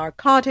 felony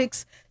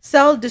narcotics,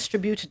 sell,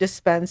 distribute,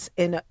 dispense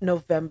in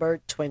November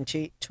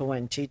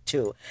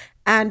 2022.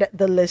 And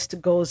the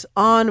list goes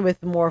on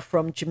with more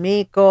from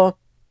Jamaica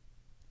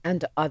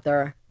and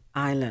other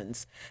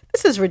islands.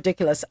 This is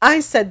ridiculous. I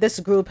said this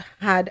group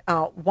had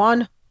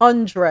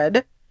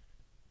 100.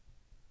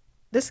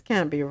 This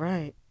can't be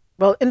right.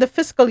 Well, in the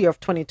fiscal year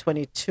of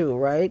 2022,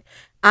 right?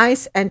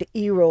 ICE and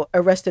ERO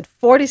arrested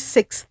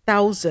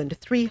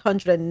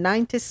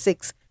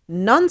 46,396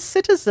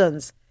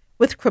 non-citizens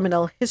with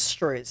criminal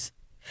histories.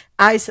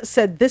 ICE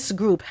said this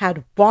group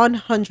had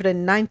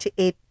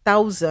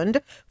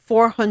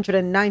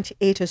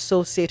 198,498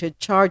 associated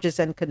charges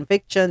and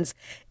convictions,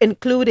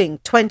 including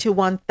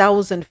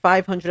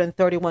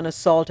 21,531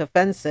 assault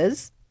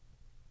offenses,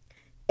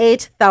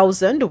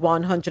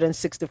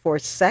 8,164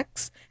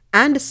 sex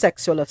and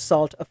sexual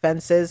assault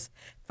offenses,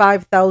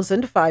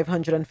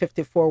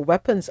 5,554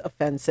 weapons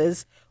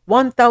offenses,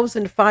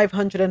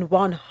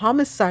 1,501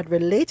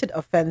 homicide-related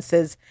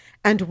offenses,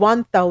 and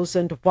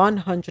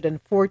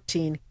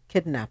 1,114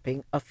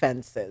 kidnapping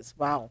offenses.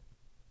 Wow.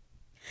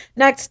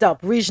 Next up,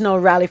 regional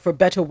rally for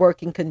better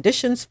working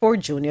conditions for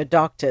junior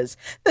doctors.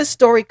 The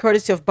story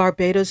courtesy of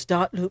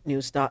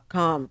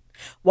barbados.loopnews.com.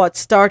 What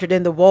started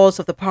in the walls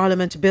of the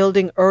Parliament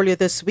building earlier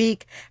this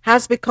week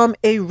has become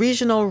a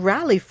regional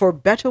rally for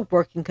better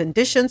working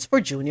conditions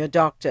for junior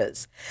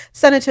doctors.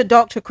 Senator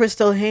Dr.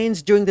 Crystal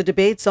Haynes, during the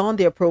debates on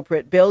the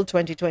appropriate bill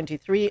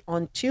 2023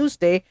 on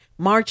Tuesday,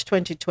 March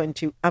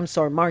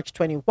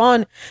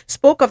 21,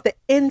 spoke of the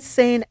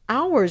insane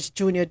hours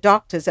junior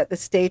doctors at the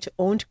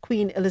state-owned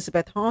Queen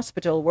Elizabeth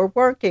Hospital were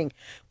working,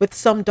 with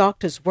some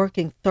doctors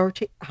working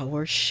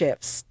 30-hour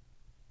shifts.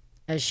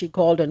 As she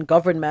called on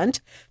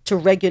government to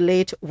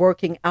regulate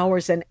working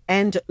hours and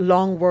end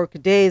long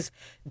work days,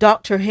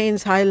 Dr.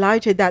 Haynes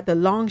highlighted that the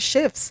long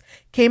shifts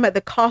came at the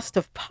cost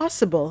of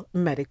possible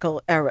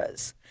medical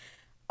errors.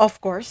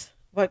 Of course,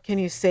 what can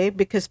you say?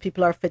 Because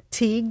people are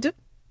fatigued?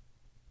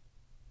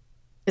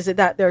 Is it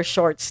that they're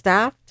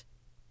short-staffed?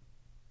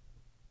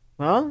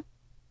 Well,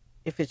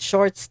 if it's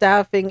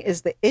short-staffing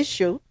is the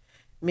issue,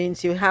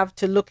 means you have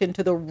to look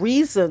into the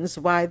reasons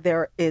why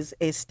there is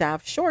a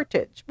staff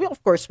shortage. Well,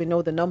 of course, we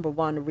know the number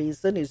one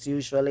reason is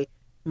usually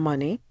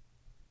money,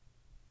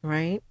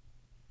 right?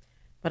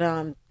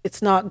 But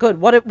it's not good.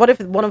 What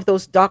if one of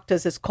those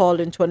doctors is called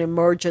into an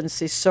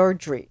emergency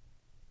surgery?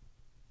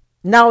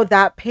 Now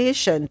that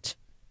patient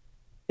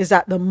is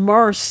at the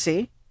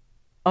mercy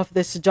of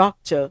this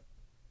doctor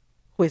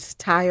who is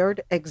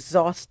tired,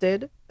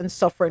 exhausted, and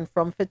suffering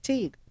from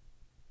fatigue.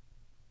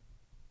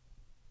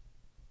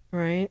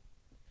 Right?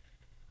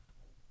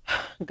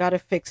 Gotta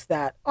fix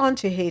that. On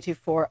to Haiti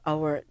for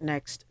our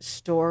next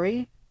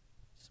story.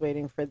 Just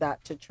waiting for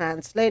that to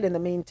translate. In the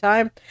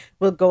meantime,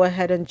 we'll go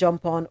ahead and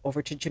jump on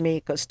over to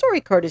Jamaica. Story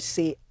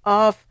courtesy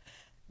of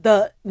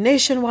the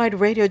nationwide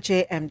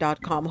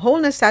radiojm.com.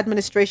 Wholeness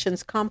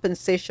Administration's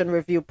compensation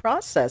review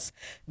process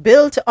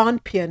built on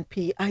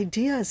PNP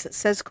ideas,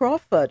 says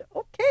Crawford.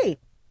 Okay.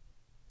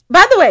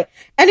 By the way,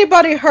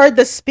 anybody heard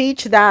the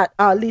speech that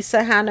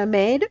Lisa Hanna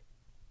made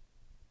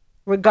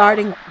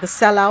regarding the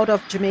sellout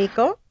of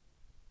Jamaica?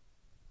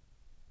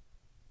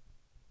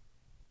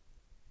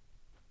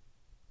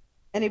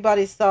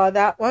 Anybody saw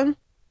that one?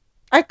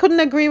 I couldn't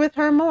agree with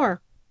her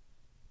more.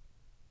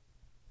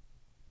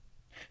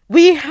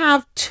 We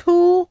have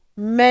too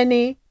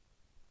many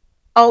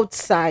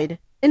outside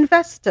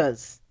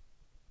investors.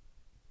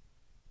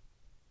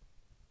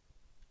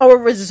 Our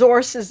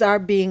resources are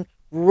being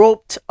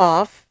roped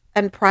off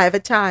and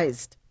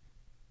privatized.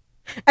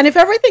 And if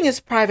everything is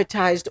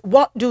privatized,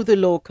 what do the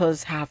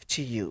locals have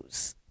to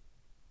use?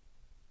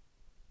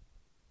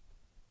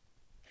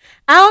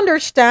 I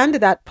understand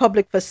that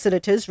public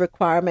facilities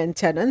require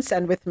maintenance,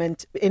 and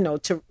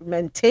to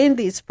maintain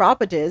these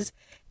properties,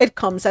 it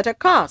comes at a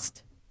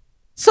cost.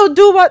 So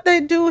do what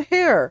they do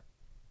here.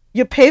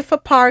 You pay for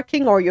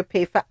parking or you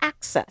pay for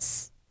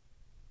access.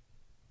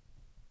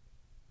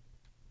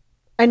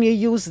 And you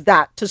use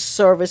that to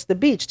service the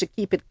beach, to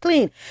keep it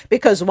clean.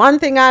 Because one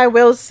thing I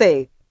will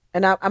say,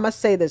 and I must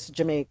say this,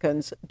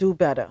 Jamaicans, do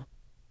better.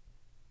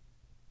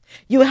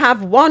 You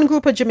have one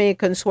group of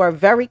Jamaicans who are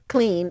very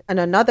clean and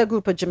another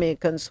group of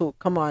Jamaicans who,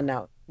 come on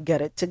now,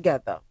 get it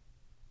together.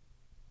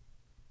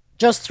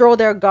 Just throw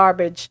their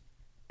garbage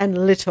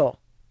and litter,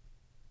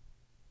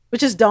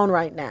 which is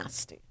downright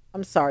nasty.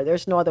 I'm sorry,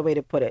 there's no other way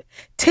to put it.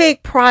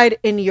 Take pride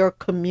in your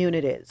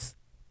communities.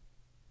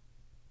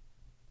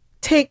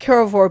 Take care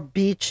of our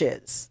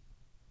beaches.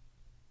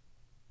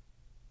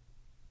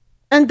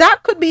 And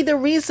that could be the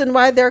reason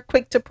why they're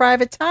quick to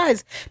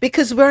privatize,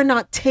 because we're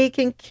not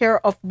taking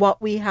care of what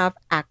we have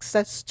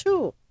access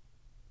to.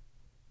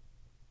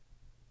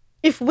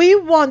 If we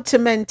want to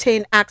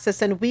maintain access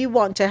and we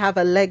want to have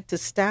a leg to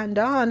stand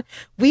on,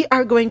 we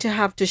are going to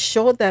have to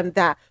show them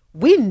that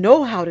we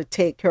know how to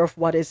take care of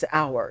what is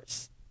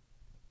ours.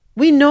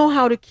 We know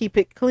how to keep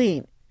it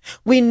clean.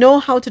 We know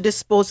how to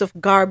dispose of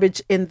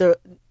garbage in the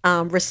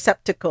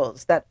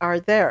receptacles that are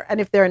there. And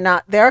if they're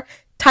not there,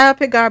 tie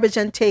up your garbage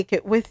and take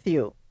it with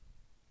you.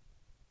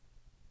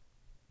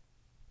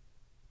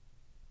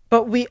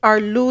 But we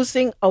are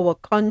losing our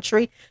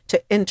country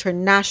to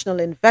international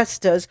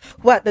investors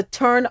who at the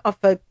turn of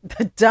the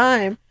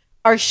dime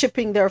are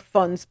shipping their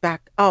funds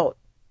back out.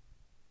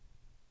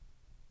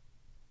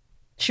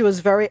 She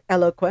was very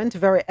eloquent,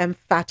 very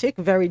emphatic,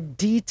 very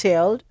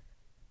detailed,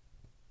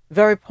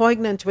 very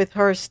poignant with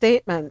her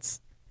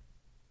statements.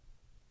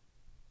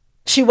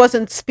 She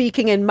wasn't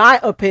speaking, in my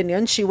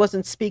opinion, she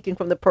wasn't speaking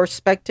from the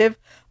perspective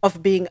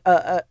of being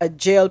a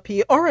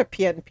JLP or a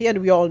PNP,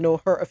 and we all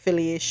know her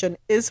affiliation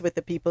is with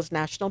the People's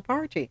National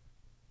Party.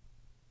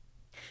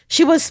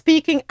 She was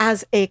speaking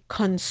as a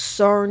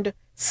concerned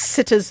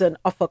citizen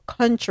of a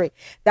country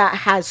that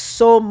has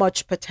so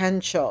much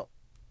potential.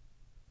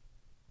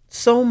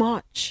 So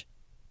much.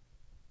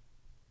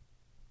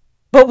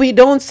 But we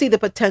don't see the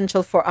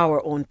potential for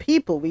our own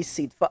people. We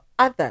see it for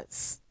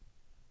others.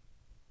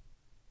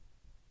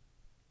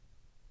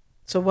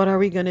 So what are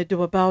we going to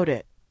do about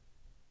it?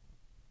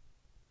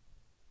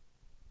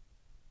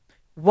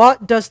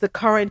 What does the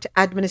current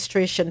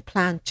administration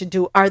plan to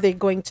do? Are they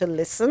going to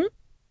listen?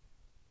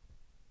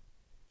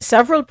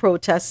 Several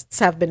protests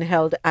have been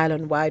held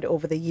island-wide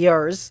over the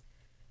years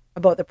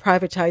about the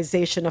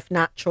privatization of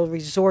natural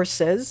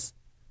resources,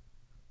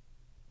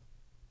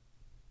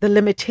 the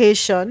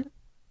limitation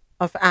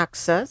of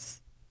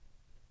access.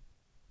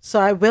 So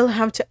I will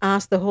have to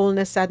ask the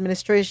Wholeness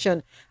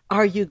Administration,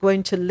 are you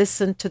going to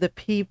listen to the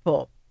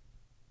people?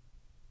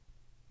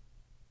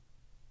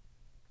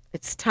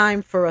 It's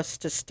time for us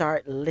to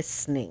start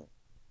listening.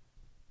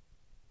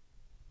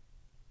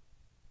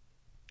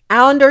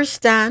 I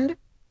understand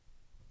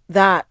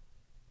that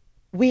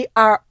we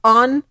are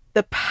on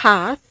the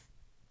path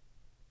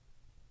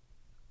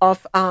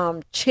of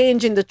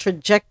changing the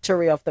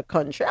trajectory of the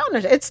country.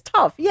 It's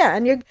tough, yeah.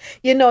 And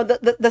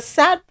the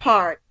sad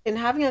part in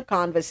having a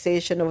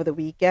conversation over the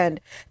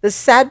weekend, the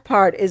sad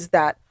part is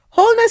that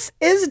Wholeness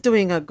is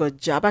doing a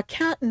good job. I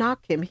can't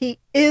knock him. He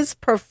is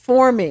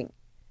performing.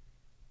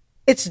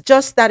 It's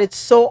just that it's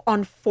so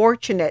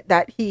unfortunate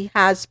that he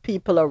has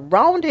people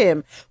around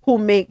him who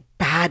make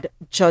bad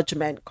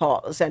judgment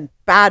calls and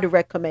bad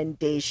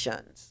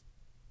recommendations.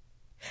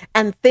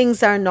 And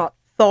things are not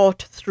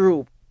thought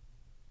through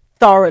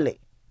thoroughly.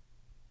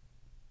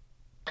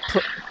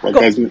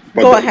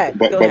 Go ahead.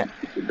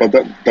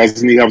 But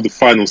doesn't he have the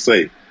final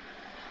say?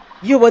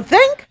 You would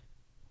think.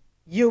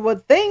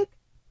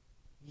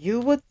 You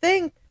would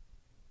think.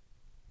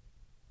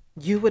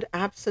 You would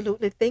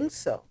absolutely think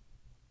so.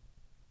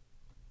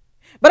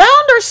 But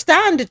I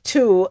understand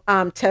too,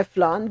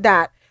 Teflon,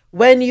 that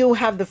when you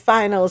have the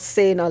final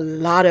say in a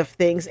lot of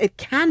things, it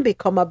can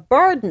become a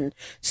burden.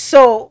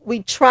 So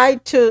we try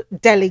to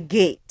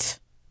delegate,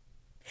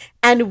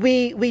 and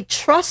we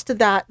trust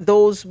that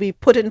those we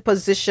put in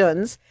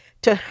positions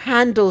to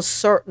handle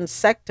certain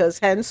sectors,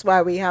 hence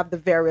why we have the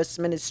various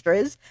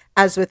ministries,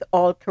 as with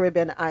all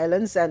Caribbean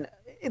islands and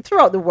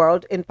throughout the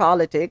world in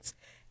politics.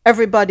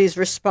 Everybody's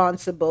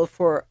responsible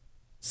for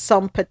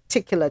some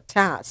particular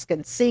task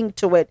and seeing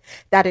to it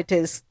that it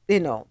is,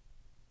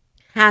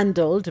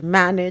 handled,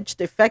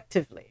 managed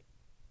effectively.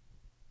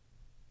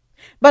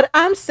 But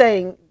I'm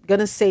saying,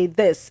 gonna say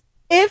this: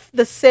 if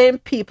the same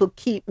people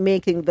keep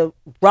making the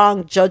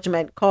wrong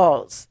judgment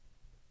calls,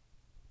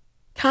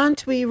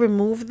 can't we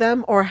remove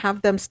them or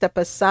have them step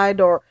aside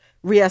or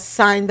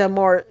reassign them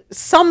or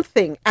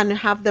something and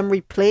have them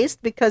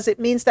replaced, because it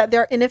means that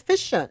they're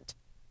inefficient?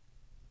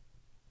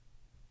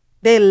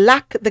 They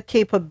lack the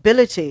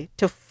capability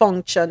to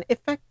function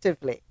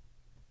effectively.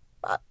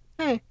 But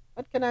hey,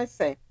 what can I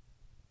say?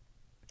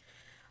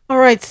 All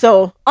right,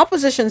 so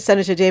opposition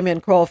Senator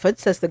Damian Crawford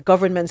says the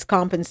government's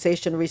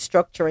compensation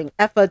restructuring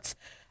efforts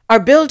are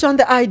built on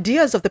the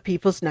ideas of the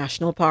People's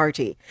National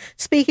Party.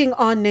 Speaking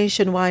on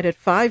Nationwide at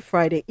 5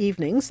 Friday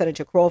evening,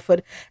 Senator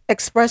Crawford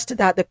expressed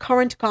that the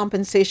current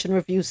compensation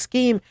review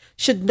scheme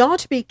should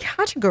not be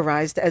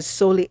categorized as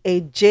solely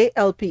a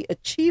JLP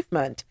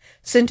achievement,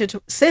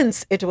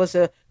 since it was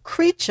a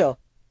creature,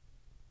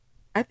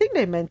 I think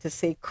they meant to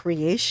say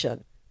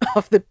creation,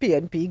 of the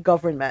PNP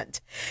government.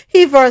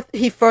 He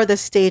further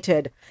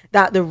stated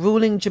that the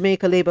ruling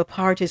Jamaica Labour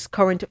Party's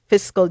current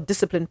fiscal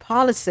discipline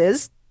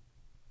policies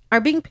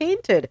are being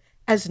painted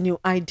as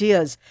new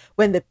ideas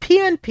when the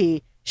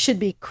PNP should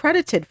be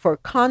credited for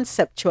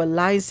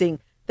conceptualizing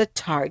the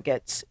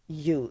targets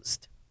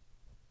used.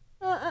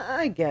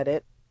 I get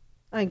it.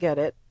 I get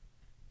it.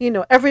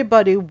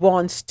 Everybody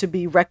wants to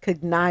be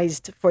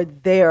recognized for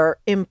their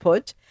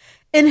input.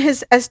 In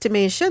his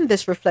estimation,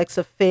 this reflects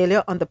a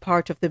failure on the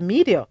part of the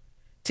media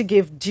to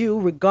give due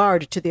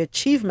regard to the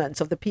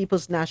achievements of the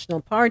People's National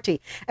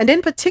Party, and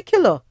in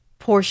particular,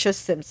 Portia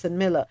Simpson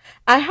Miller.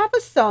 I have a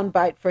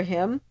soundbite for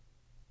him,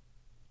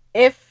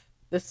 if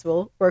this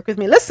will work with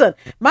me. Listen,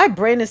 my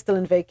brain is still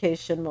in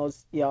vacation mode,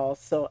 y'all,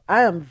 so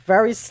I am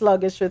very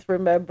sluggish with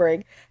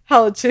remembering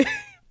how to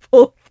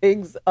pull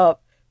things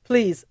up.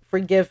 Please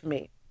forgive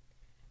me.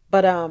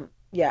 But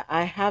yeah,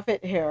 I have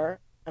it here.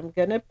 I'm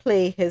gonna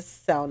play his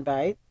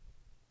soundbite.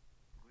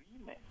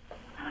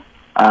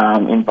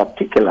 In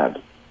particular,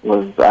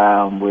 was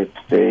with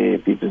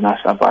the People's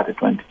National Party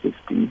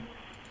 2015.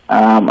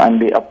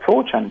 And the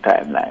approach and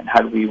timeline,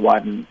 had we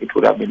won, it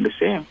would have been the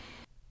same.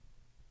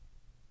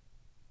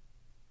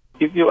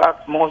 If you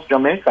ask most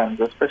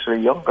Jamaicans,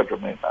 especially younger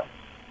Jamaicans,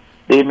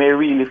 they may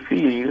really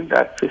feel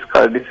that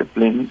fiscal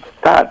discipline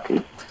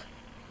started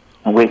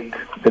with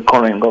the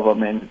current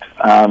government,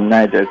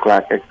 Nigel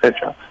Clark,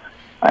 etc.,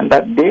 and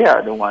that they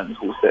are the ones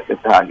who set the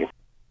target.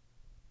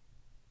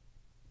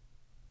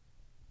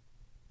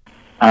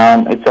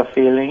 It's a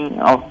feeling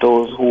of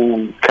those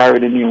who carry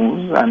the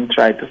news and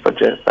try to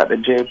suggest that the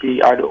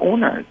JP are the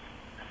owners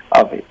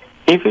of it.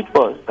 If it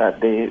was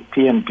that the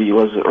PNP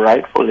was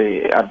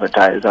rightfully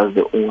advertised as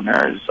the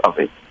owners of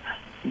it,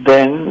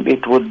 then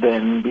it would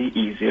then be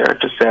easier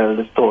to sell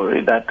the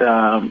story that,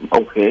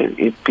 okay,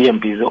 if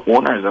PNP is the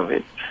owners of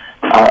it,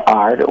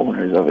 are the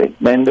owners of it,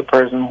 then the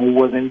person who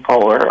was in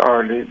power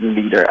or the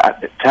leader at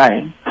the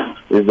time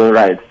is the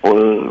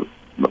rightful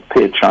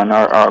patron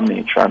or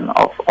matron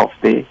of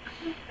the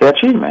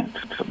achievement.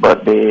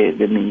 But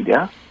the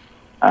media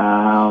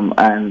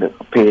and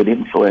paid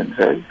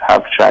influencers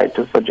have tried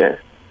to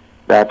suggest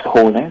that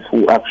Holness,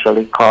 who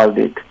actually called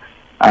it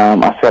a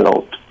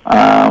sellout,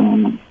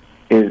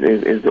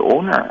 is the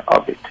owner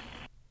of it.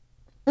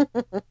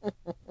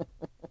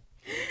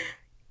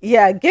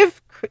 Yeah,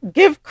 give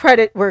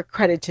credit where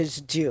credit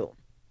is due.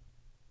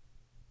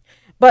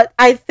 But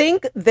I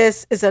think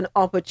this is an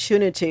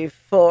opportunity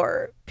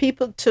for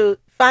people to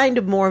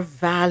find more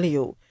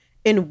value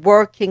in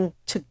working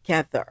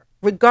together,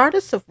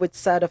 regardless of which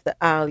side of the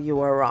aisle you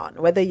are on,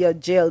 whether you're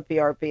JLP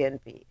or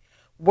PNP.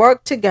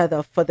 Work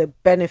together for the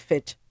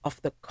benefit of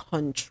the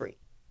country,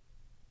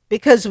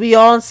 because we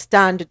all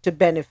stand to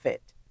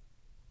benefit.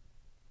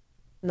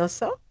 No,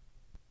 so?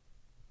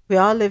 We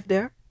all live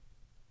there.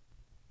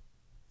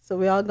 So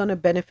we all going to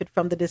benefit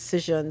from the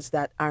decisions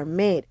that are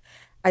made.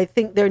 I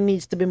think there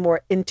needs to be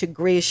more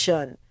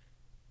integration.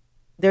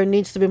 There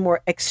needs to be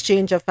more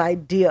exchange of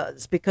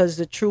ideas, because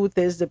the truth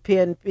is the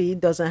PNP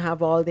doesn't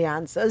have all the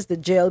answers. The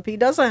JLP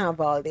doesn't have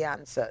all the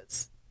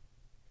answers.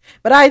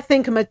 But I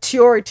think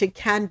maturity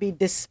can be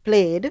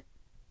displayed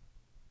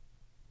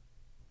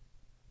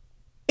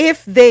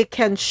if they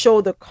can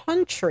show the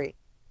country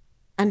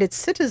and its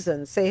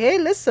citizens, say, hey,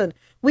 listen,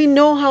 we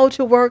know how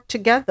to work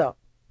together.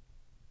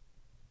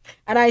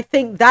 And I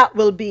think that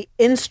will be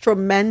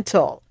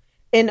instrumental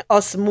in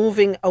us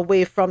moving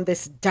away from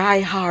this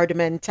die-hard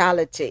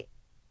mentality.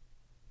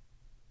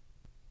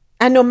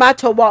 And no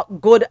matter what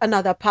good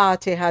another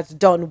party has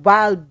done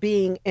while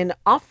being in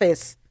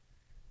office,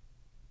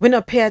 we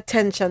don't pay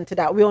attention to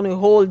that. We only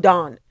hold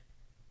on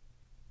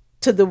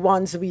to the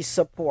ones we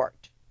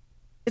support.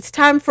 It's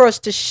time for us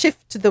to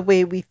shift the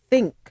way we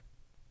think,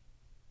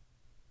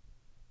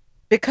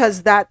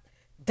 because that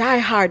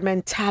diehard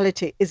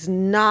mentality is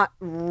not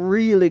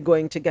really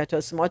going to get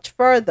us much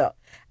further.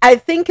 I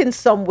think in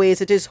some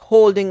ways it is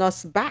holding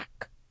us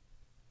back.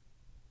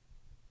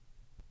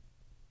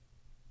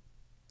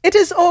 It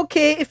is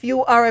okay if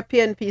you are a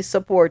PNP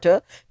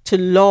supporter to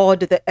laud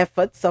the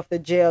efforts of the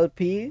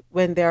JLP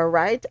when they're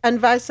right,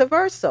 and vice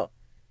versa.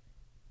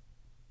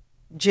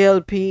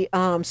 JLP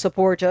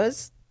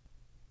supporters,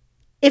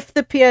 if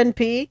the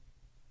PNP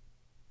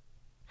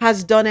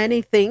has done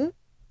anything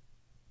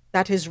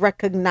that is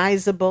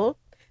recognizable,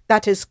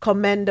 that is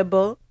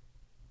commendable,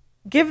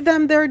 give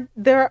them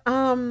their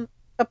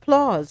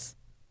applause.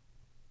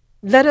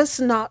 Let us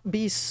not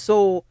be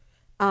so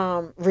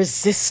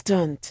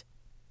resistant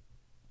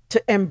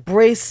to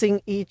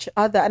embracing each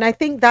other. And I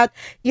think that,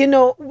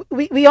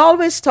 we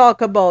always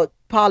talk about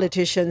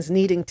politicians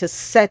needing to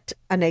set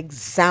an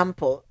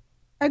example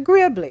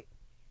agreeably.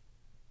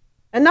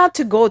 And not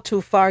to go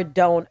too far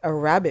down a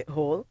rabbit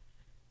hole,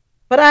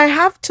 but I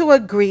have to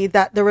agree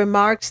that the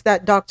remarks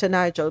that Dr.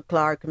 Nigel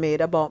Clark made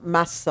about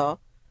Massa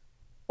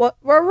were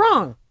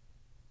wrong.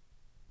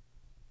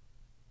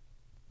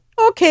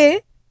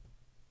 Okay.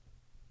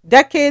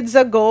 Decades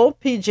ago,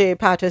 PJ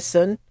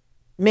Patterson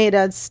made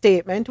a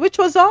statement which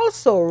was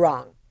also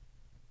wrong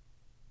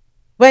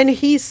when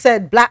he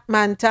said black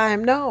man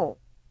time now,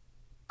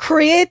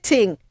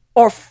 creating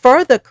or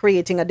further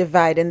creating a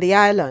divide in the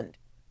island.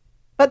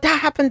 But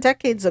that happened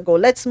decades ago.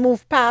 Let's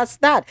move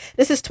past that.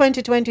 This is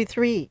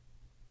 2023.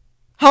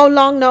 How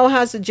long now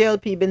has the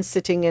JLP been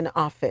sitting in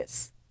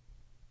office?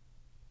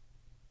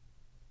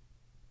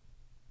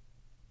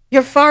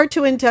 You're far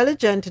too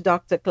intelligent,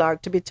 Dr.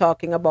 Clark, to be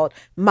talking about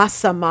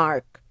Massa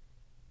Mark.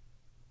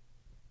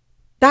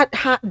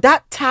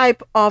 That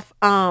type of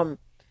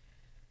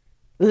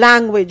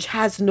language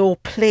has no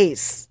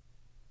place.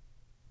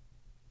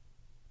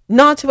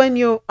 Not when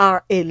you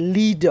are a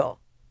leader.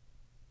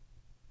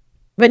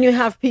 When you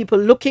have people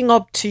looking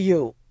up to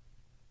you,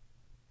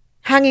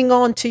 hanging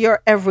on to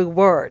your every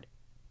word.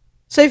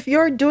 So if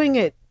you're doing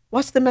it,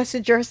 what's the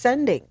message you're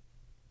sending?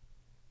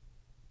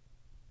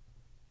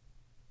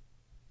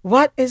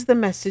 What is the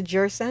message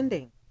you're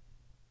sending?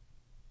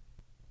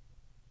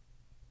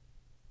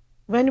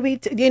 When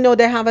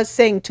they have a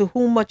saying, to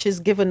whom much is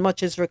given,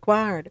 much is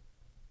required.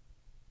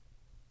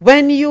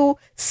 When you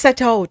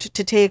set out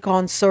to take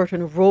on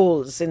certain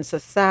roles in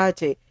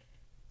society,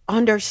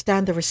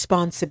 understand the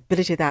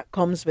responsibility that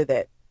comes with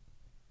it.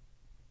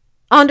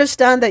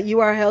 Understand that you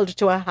are held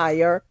to a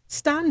higher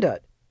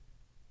standard.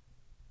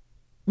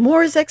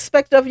 More is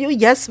expected of you.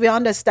 Yes, we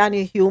understand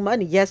you're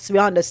human. Yes, we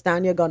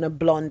understand you're going to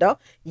blunder.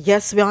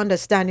 Yes, we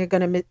understand you're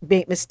going to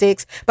make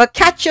mistakes. But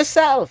catch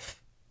yourself.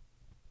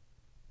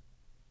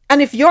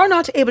 And if you're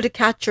not able to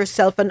catch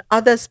yourself and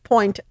others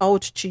point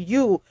out to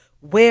you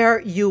where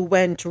you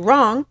went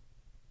wrong,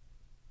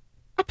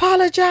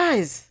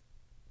 apologize.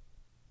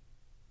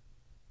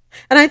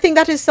 And I think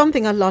that is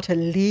something a lot of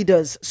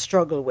leaders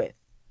struggle with.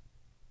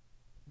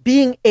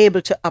 Being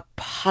able to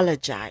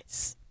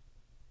apologize.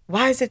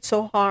 Why is it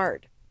so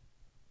hard?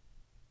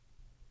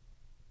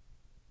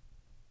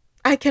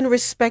 I can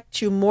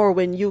respect you more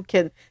when you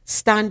can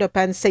stand up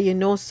and say, you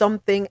know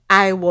something,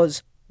 I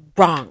was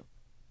wrong.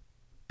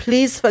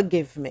 Please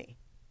forgive me.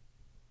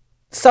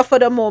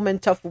 Suffered a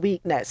moment of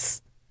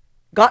weakness.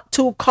 Got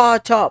too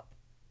caught up.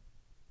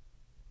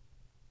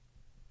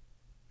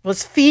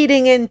 Was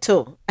feeding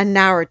into a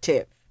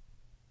narrative.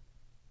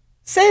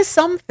 Say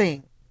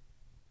something.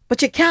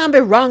 But you can't be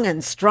wrong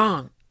and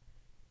strong.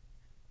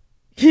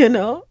 I don't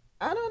know.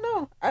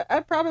 I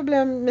probably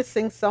am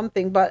missing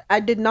something, but I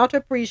did not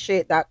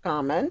appreciate that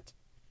comment.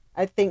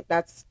 I think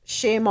that's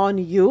shame on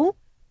you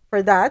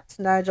for that,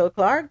 Nigel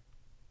Clark.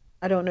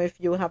 I don't know if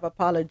you have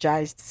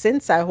apologized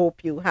since. I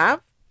hope you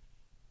have.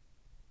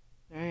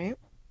 All right.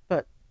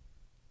 But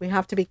we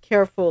have to be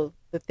careful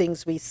the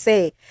things we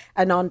say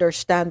and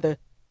understand the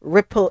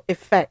ripple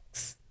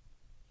effects.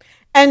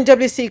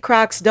 NWC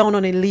cracks down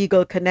on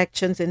illegal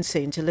connections in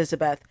St.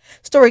 Elizabeth.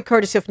 Story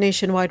courtesy of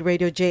Nationwide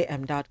Radio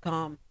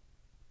JM.com.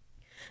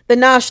 The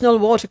National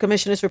Water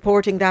Commission is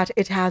reporting that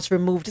it has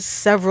removed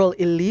several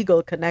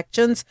illegal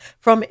connections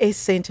from a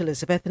St.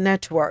 Elizabeth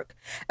network.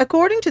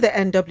 According to the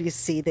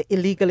NWC, the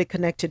illegally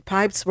connected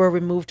pipes were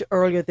removed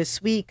earlier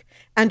this week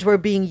and were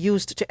being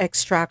used to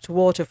extract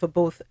water for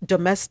both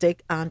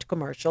domestic and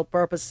commercial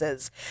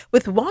purposes,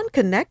 with one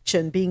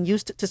connection being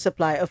used to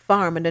supply a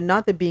farm and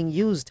another being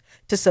used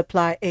to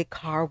supply a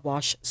car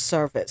wash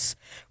service.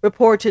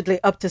 Reportedly,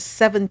 up to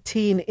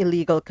 17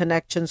 illegal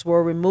connections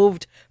were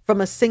removed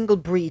from a single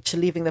breach,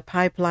 leaving the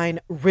pipeline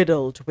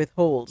riddled with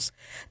holes.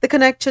 The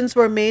connections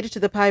were made to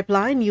the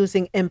pipeline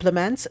using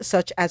implements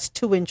such as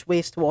 2-inch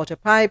wastewater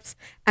pipes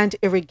and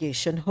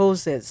irrigation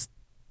hoses.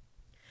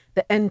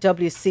 The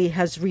NWC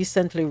has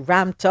recently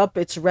ramped up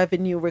its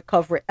revenue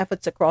recovery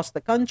efforts across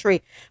the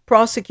country,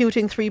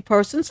 prosecuting 3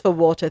 persons for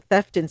water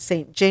theft in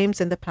St. James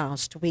in the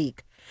past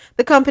week.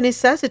 The company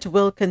says it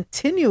will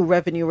continue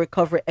revenue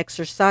recovery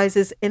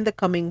exercises in the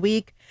coming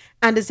week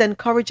and is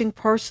encouraging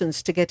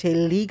persons to get a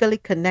legally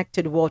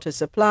connected water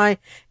supply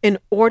in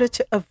order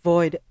to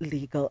avoid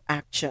legal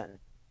action.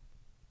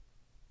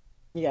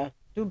 Yeah,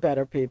 do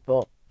better,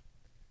 people.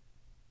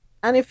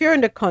 And if you're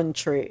in the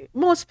country,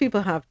 most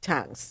people have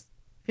tanks.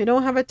 If you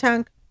don't have a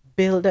tank,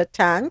 build a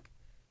tank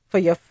for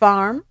your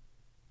farm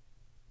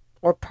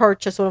or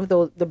purchase one of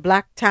the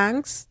black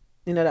tanks,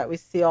 that we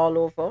see all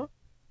over.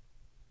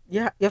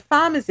 Yeah, your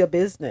farm is your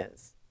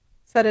business.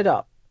 Set it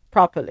up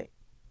properly.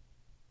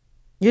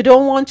 You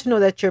don't want to know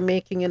that you're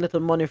making a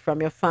little money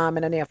from your farm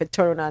and then you have to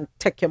turn around and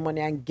take your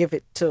money and give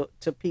it to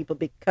people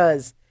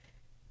because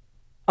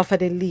of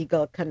an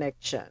illegal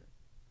connection.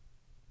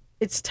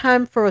 It's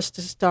time for us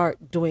to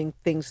start doing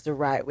things the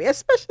right way,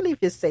 especially if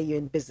you say you're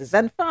in business.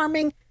 And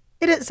farming,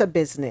 it is a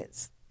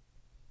business.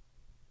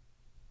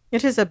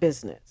 It is a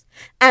business.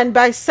 And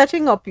by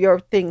setting up your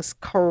things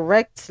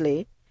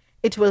correctly,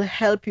 it will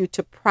help you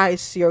to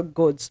price your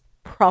goods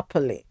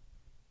properly.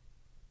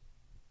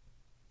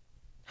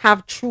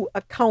 Have true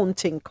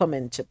accounting come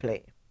into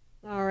play.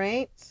 All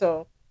right,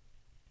 so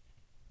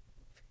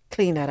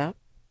clean that up.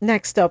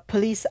 Next up,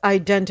 police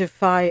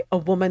identify a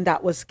woman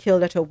that was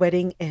killed at a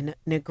wedding in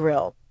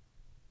Negril.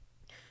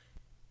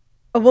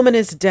 A woman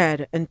is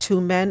dead and 2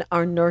 men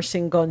are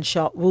nursing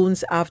gunshot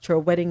wounds after a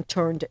wedding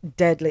turned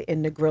deadly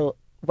in Negril,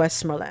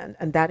 Westmoreland,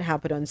 and that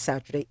happened on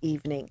Saturday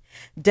evening.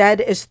 Dead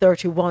is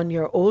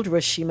 31-year-old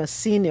Rashima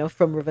Senior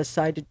from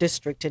Riverside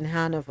District in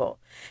Hanover.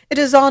 It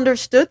is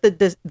understood that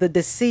the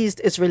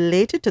deceased is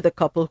related to the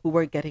couple who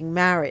were getting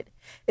married.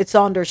 It's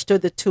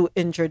understood the 2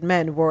 injured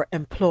men were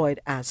employed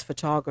as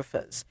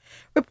photographers.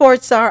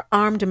 Reports are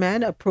armed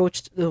men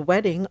approached the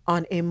wedding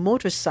on a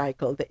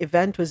motorcycle. The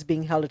event was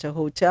being held at a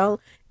hotel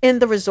in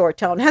the resort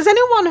town. Has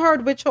anyone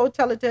heard which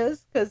hotel it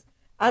is? Because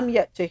I'm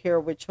yet to hear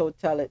which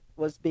hotel it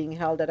was being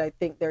held at. I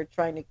think they're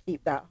trying to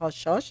keep that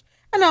hush-hush.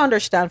 And I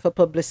understand for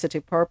publicity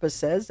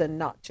purposes and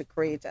not to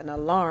create an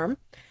alarm.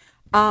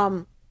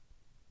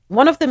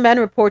 One of the men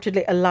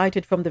reportedly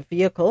alighted from the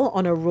vehicle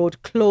on a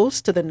road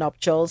close to the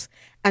nuptials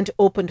and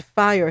opened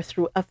fire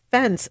through a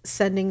fence,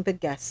 sending the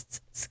guests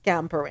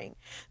scampering.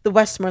 The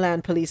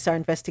Westmoreland police are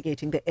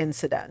investigating the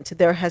incident.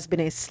 There has been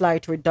a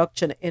slight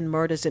reduction in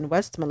murders in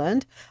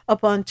Westmoreland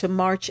up until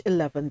March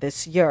 11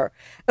 this year.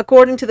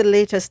 According to the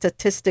latest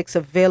statistics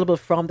available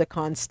from the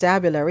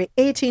constabulary,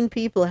 18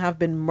 people have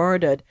been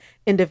murdered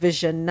in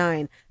Division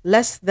 9,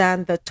 less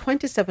than the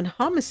 27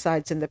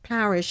 homicides in the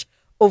parish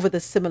over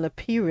the similar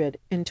period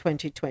in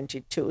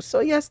 2022. So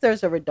yes,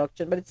 there's a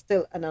reduction, but it's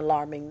still an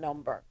alarming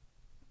number.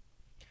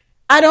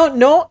 I don't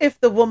know if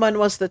the woman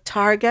was the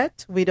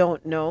target. We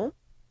don't know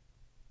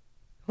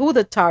who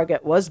the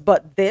target was,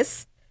 but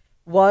this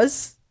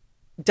was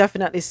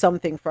definitely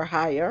something for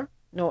hire.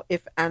 No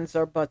ifs, ands,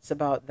 or buts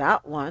about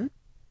that one.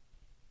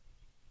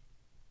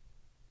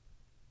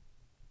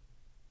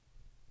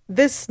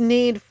 This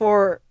need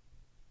for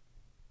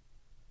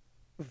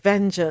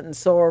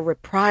vengeance or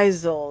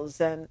reprisals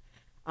and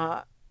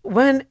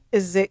when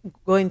is it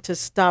going to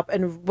stop,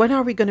 and when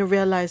are we going to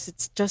realize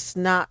it's just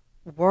not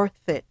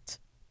worth it?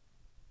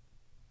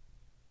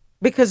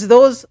 Because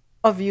those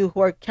of you who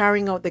are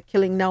carrying out the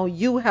killing now,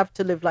 you have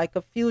to live like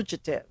a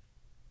fugitive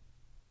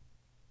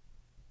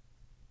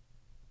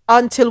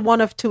until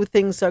one of 2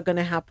 things are going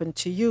to happen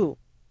to you.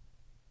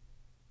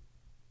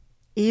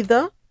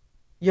 Either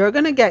you're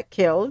going to get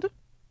killed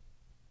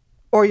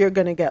or you're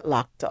going to get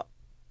locked up.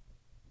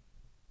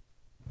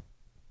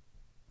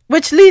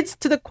 Which leads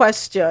to the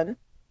question,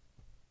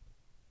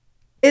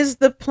 is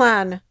the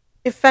plan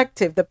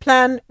effective? The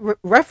plan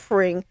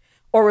referring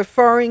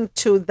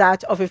to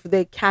that of if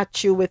they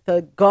catch you with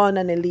a gun,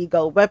 an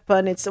illegal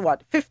weapon, it's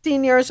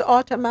 15 years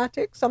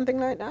automatic, something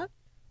like that?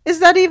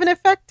 Is that even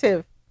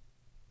effective?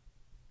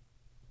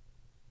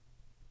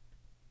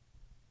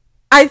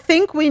 I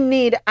think we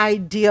need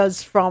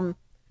ideas from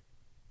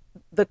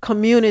the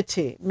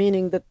community,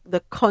 meaning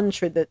the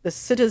country, the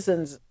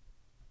citizens.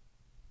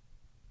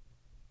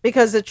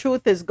 Because the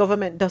truth is,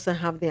 government doesn't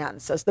have the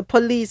answers. The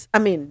police,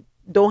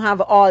 don't have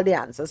all the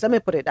answers. Let me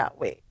put it that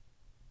way.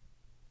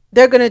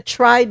 They're going to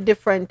try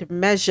different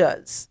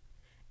measures.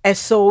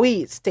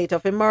 SOEs, state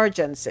of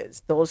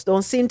emergencies. Those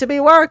don't seem to be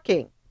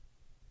working.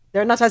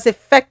 They're not as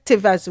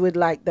effective as we'd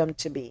like them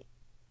to be.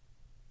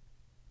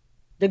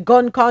 The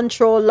gun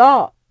control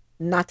law,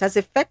 not as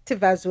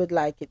effective as we'd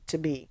like it to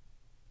be.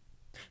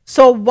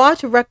 So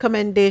what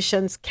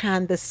recommendations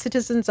can the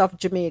citizens of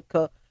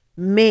Jamaica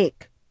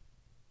make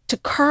to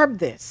curb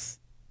this?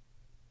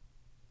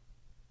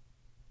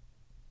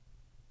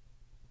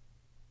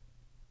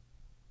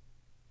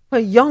 For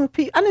young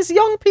people, and it's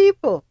young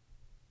people.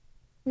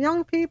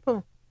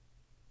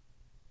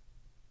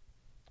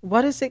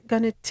 What is it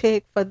going to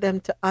take for them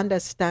to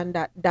understand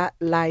that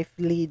life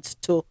leads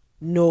to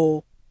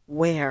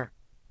nowhere?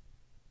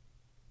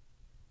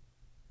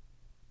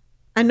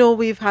 I know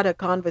we've had a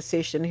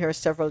conversation here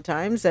several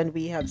times, and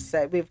we have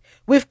said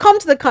we've come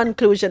to the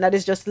conclusion that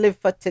it's just live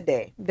for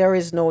today. There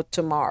is no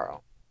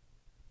tomorrow.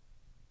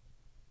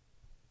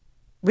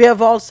 We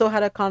have also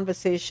had a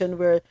conversation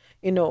where,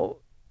 you know,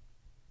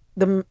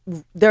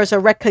 there's a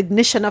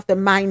recognition of the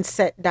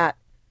mindset that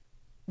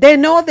they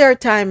know their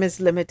time is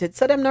limited,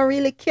 so them not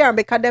really care.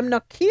 Because them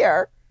not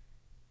care,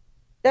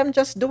 them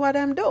just do what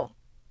them do.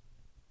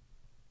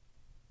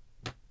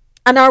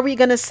 And are we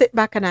gonna sit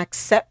back and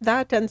accept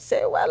that and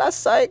say, well, I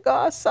saw it go,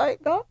 I saw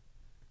it go?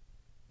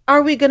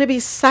 Are we gonna be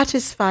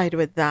satisfied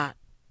with that?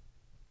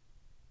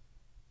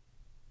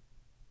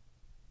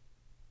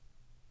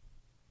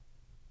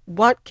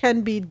 What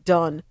can be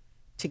done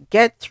to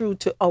get through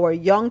to our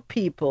young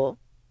people,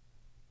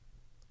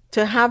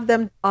 to have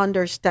them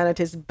understand it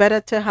is better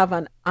to have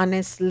an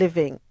honest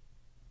living,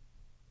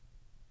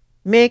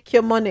 make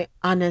your money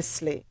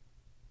honestly,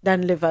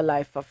 than live a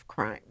life of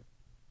crime?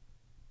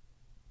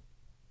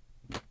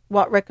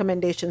 What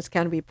recommendations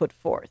can we put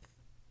forth?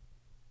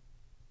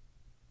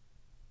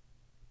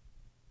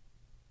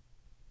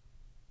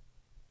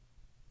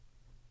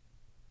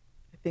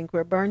 I think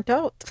we're burnt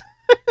out.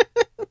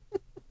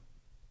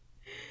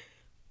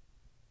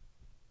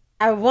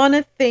 I want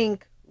to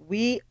think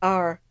we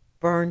are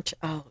burnt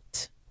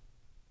out.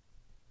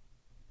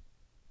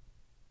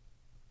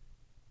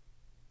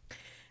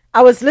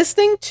 I was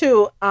listening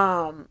to,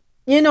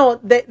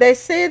 they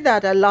say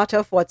that a lot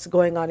of what's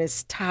going on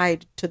is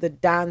tied to the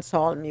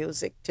dancehall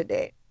music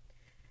today.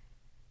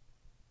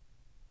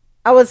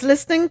 I was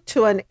listening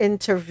to an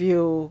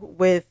interview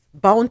with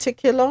Bounty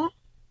Killer.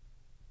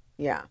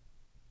 Yeah.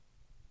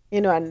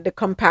 And the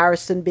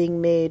comparison being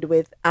made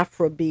with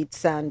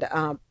Afrobeats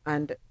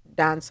and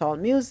dancehall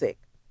music.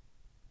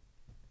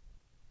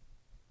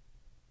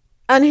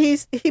 And he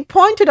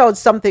pointed out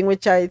something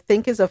which I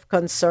think is of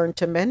concern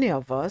to many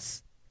of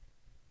us.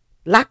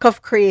 Lack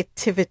of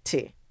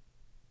creativity.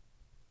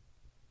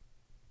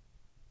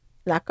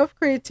 Lack of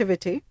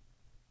creativity.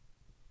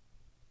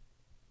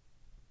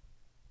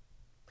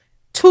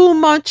 Too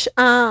much,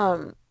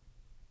 too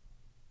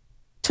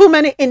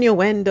many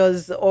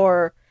innuendos,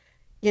 or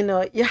you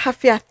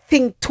have to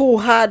think too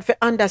hard to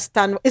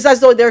understand. It's as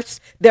though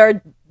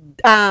they're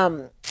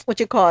what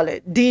you call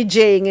it,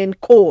 DJing in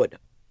code,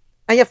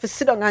 and you have to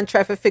sit down and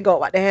try to figure out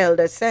what the hell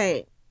they're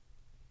saying.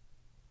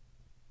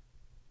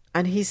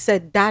 And he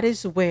said that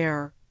is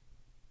where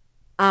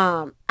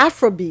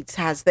Afrobeats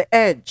has the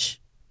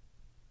edge.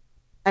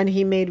 And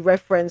he made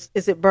reference,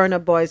 is it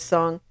Burna Boy's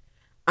song?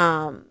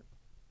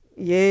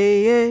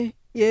 Yeah.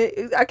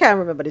 I can't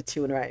remember the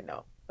tune right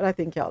now, but I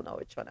think y'all know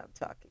which one I'm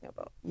talking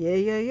about.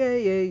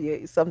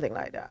 Yeah. Something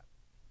like that.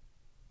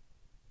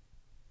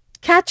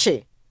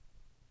 Catchy.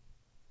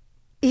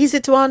 Easy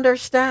to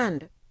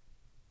understand.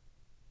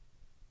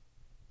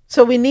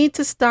 So we need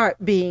to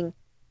start being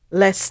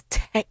less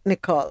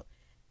technical.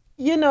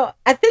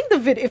 I think the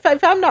video,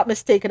 if I'm not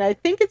mistaken, I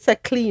think it's a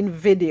clean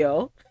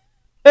video.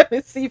 Let me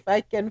see if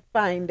I can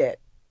find it.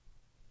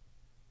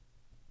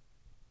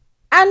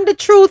 And the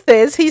truth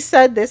is, he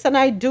said this, and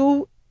I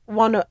do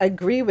want to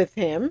agree with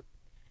him,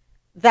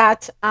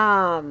 that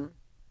there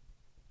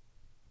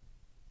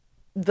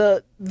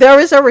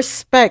is a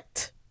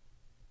respect.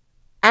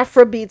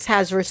 Afrobeats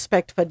has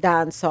respect for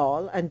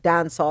dancehall, and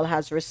dancehall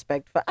has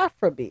respect for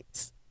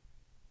Afrobeats.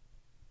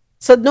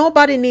 So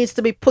nobody needs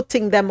to be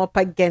putting them up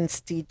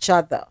against each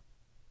other.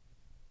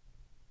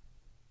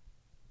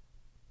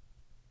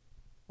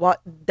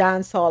 What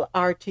dancehall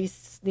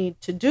artists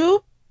need to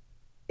do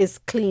is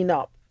clean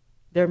up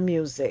their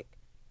music.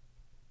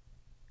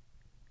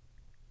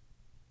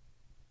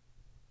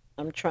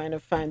 I'm trying to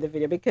find the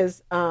video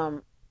because,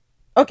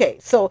 okay,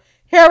 so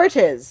here it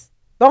is.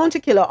 Bounty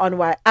Killer on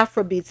why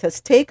Afrobeats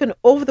has taken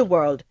over the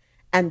world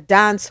and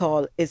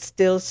dancehall is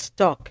still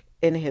stuck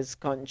in his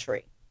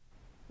country.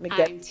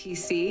 I'm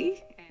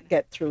TC.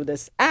 Get through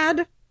this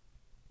ad.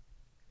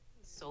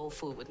 Soul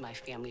food with my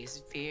family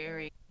is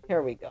very...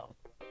 Here we go.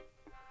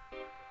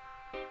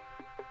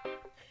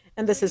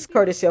 And this is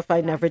courtesy of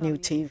I Never Knew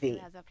TV.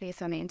 Has a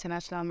place on the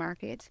international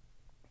market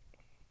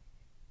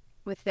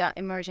with the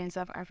emergence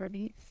of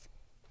Afrobeats.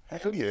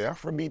 Hell yeah,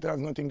 Afrobeat has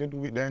nothing to do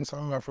with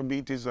dancehall.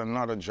 Afrobeat is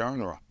another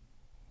genre.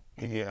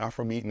 Yeah,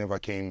 Afrobeat never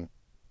came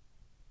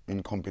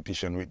in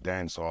competition with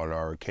dancehall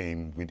or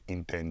came with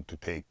intent to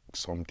take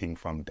something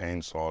from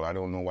dancehall. I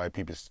don't know why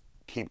people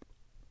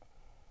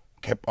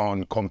kept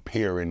on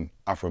comparing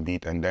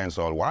Afrobeat and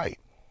dancehall. Why?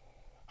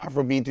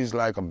 Afrobeat is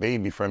like a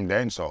baby from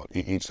dancehall.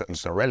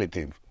 It's a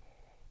relative.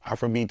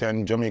 Afrobeat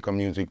and Jamaican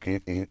music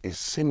is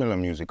similar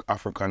music,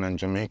 African and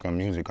Jamaican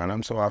music, and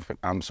I'm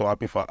so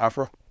happy for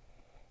Afro.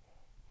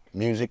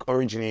 Music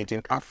originates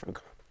in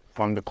Africa,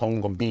 from the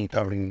Congo beat.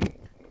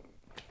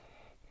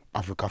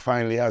 Africa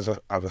finally has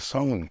a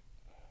sound.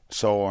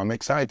 So I'm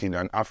excited,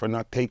 and Afro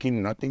not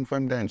taking nothing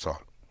from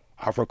dancehall.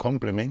 Afro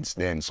complements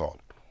dancehall.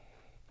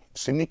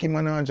 See Nicki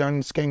Minaj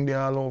and Skeng they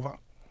all over.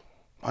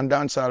 On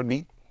dancehall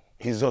beat,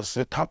 it's just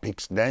the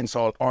topics.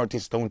 Dancehall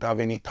artists don't have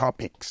any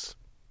topics.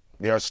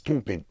 They are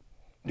stupid.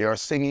 They are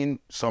singing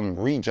some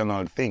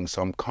regional thing,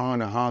 some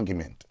corner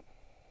argument.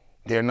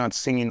 They're not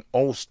singing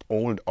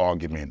household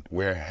argument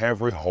where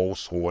every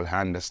household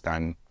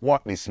understand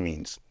what this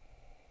means.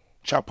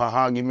 Chopper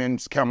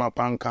arguments, come up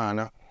and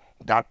corner,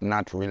 that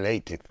not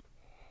related.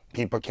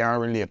 People can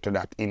relate to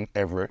that in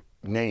every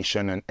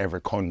nation and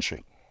every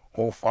country.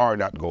 How far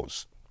that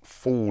goes?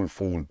 Fool.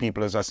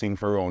 People as I sing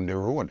for around the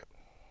road.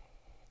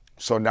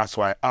 So that's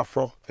why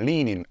Afro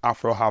leaning,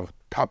 Afro have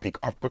topic,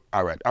 Afro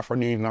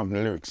don't even have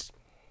no lyrics.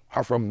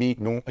 Afro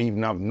beat don't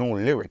even have no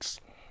lyrics.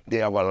 They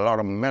have a lot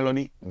of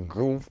melody,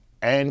 groove,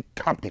 and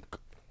topic.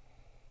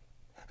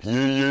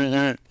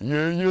 Yeah.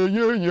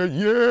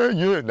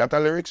 That a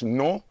lyrics?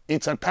 No,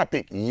 it's a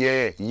topic.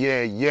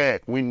 Yeah.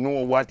 We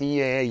know what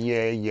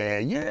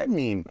yeah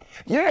mean.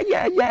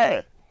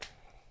 Yeah.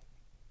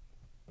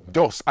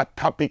 Just a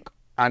topic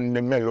and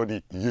the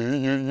melody.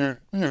 Yeah.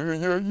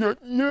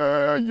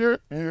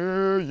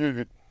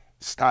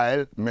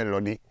 Style,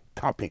 melody,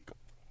 topic.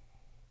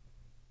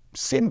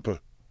 Simple.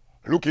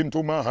 Look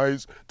into my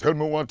eyes, tell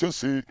me what you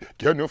see.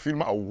 Can you feel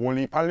my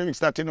only lyrics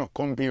that you know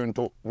comparing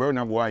to Burn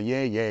a Boy,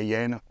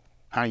 yeah, no.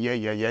 And yeah,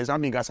 is a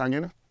bigger song, you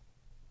know.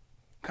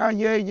 Cause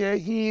yeah,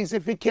 he is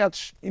if he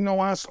catch, you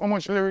know, has so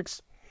much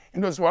lyrics.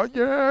 He does what,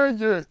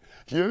 yeah.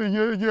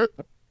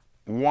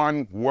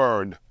 One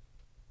word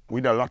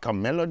with a lot of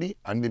melody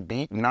and the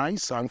beat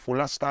nice and full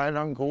of style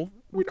and groove.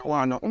 We don't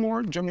want no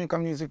more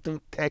Jamaican music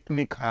too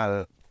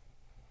technical.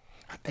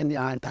 And the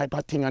all type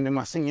of thing and them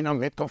are singing a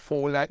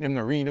metaphor like them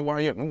not really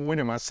what you know what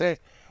them a say.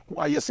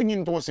 Why you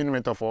singing those in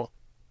metaphor?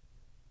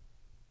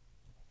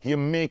 You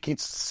make it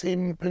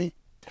simply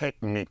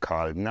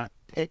technical, not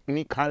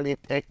technically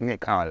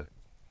technical.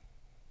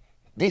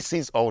 This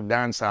is how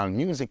dancehall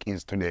music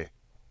is today.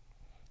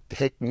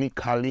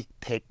 Technically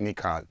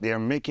technical. They are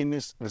making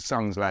the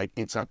songs like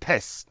it's a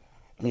test.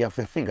 You have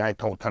to figure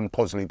it out and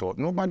puzzle it out.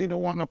 Nobody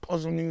don't want to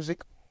puzzle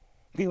music.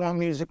 We want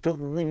music to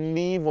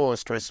relieve our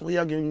stress. We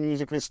are giving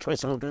music with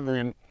stress out of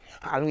it.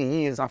 All we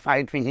hear is a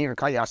fight we hear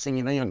because you're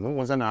singing and your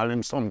nose and all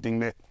them something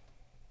there.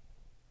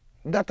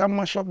 That a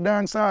mash up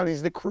dancehall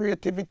is the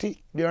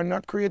creativity. They are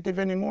not creative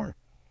anymore.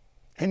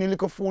 Any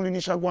little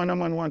foolishness a go on a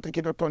man want to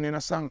take it a turn in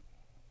a song.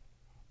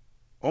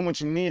 How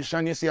much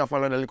nation you see a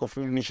follow the little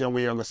foolishness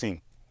way you go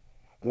sing?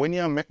 When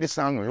you make the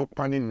song, look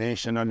on the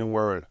nation and the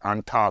world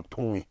and talk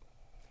to it.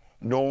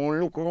 Don't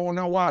look around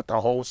a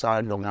waterhouse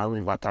or down a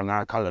river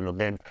or color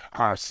bed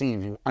or sea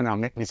view and I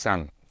make the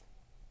song.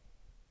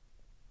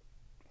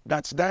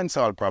 That's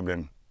dancehall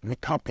problem. The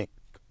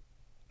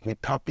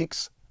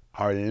topics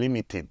are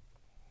limited.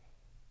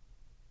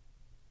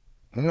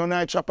 None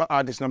of chopper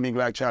artists not big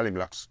like Charlie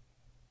Blacks.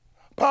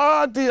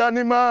 Party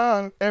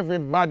animal,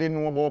 everybody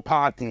know about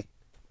party.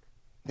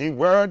 The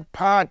word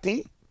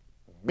party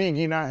big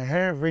in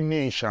every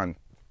nation.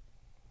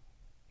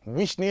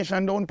 Which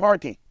nation don't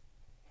party?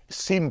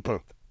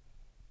 Simple.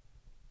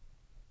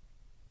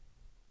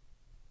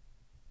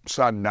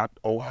 So that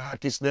our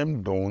artists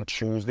them don't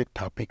choose the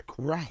topic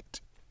right.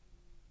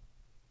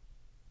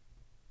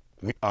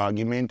 The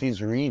argument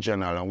is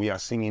regional and we are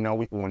singing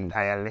our own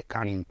dialect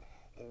and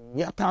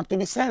we are talking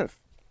to ourselves.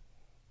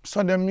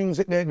 So the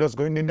music there does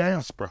go in the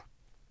diaspora.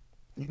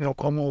 It don't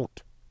come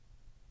out.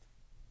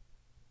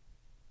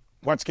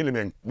 What's killing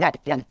them? That.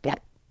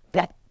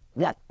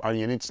 And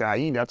you need to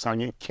say, that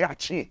song you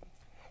catch it.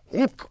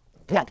 Hook.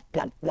 That.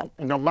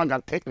 No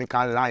bag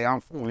technical lie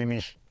and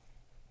foolishness.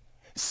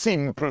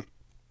 Simple.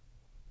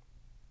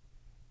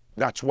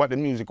 That's what the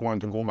music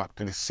want to go back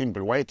to, the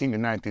simple. Why you think the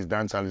 90s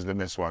dancehall is the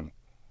best one?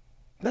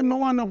 Then no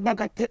one no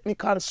bag of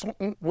technical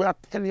something where I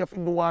tell you if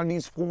you do all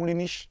these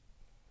foolishness.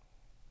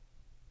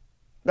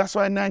 That's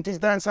why 90s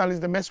dancehall is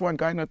the best one,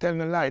 because I'm not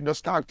telling a lie. It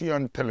just talk to you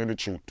and telling the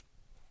truth.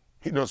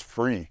 It does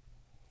free.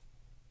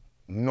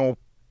 No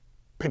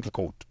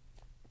petticoat.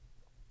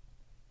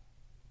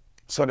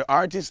 So the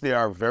artists, they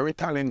are very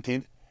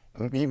talented,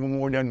 even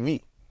more than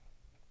we.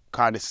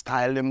 Because the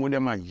style them with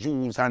them are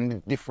used and the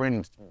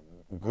different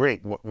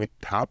great. But the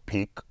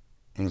topic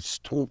is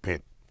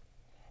stupid.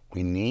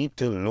 We need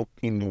to look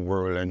in the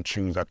world and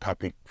choose a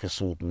topic to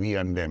suit we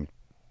and them.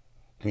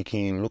 We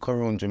can look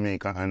around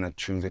Jamaica and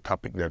choose a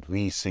topic that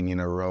we singing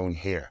around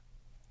here.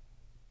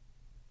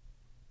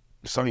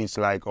 So it's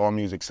like our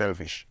music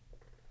selfish.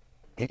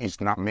 It's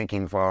not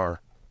making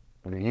for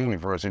the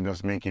universe, it's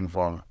just making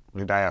for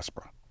the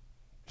diaspora.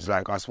 It's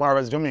like as far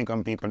as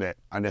Jamaican people there,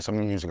 and there's some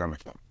music I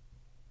make them.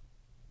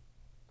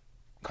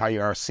 Because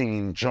you are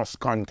singing just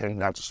content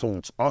that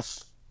suits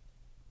us.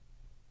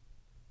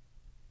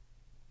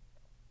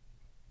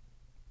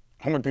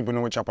 How many people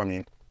know what chopper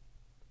mean?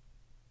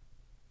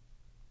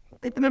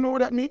 People don't know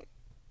what that mean.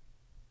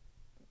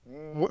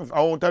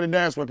 Out of the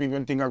dance where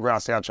people think of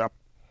grass hair chop.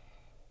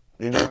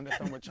 They don't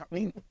understand what chop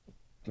mean.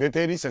 They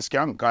tell this a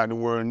scam, because the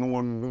word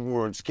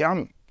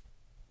scam.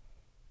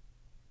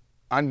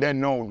 And then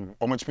now,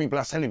 how much people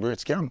are celebrate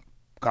scam?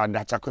 Because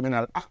that's a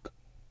criminal act.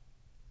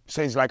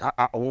 So it's like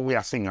what we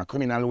are saying, a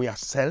criminal we are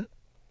sell.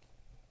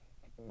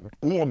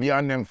 More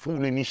beyond them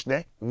foolish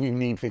there, we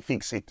need to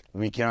fix it.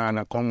 We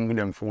can't come with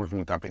them fool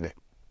from top of there.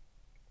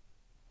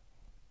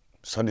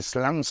 So the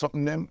slang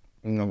something them,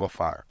 no go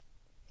far.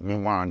 We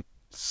want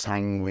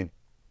song with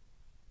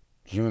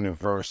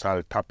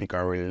universal topic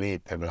or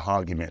related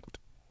argument.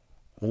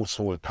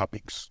 Household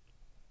topics.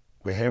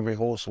 Where every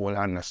household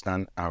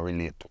understand and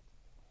relate to.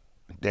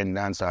 Then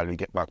dancehall we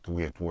get back to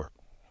where it work.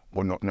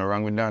 But nothing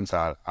wrong with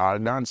dancehall. All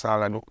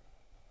dancehall I do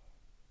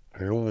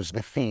lose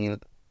the feel,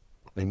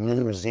 the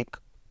music,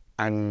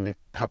 and the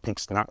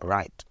topics not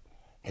right.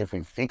 If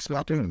we fix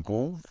that and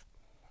groove,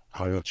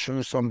 or you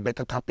choose some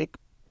better topic,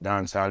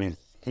 dancehall is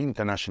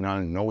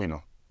international now, you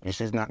know.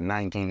 This is not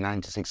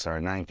 1996 or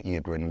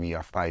 98 when we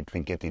are fight to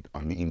get it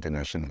on the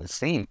international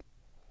scene.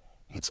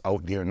 It's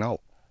out there now.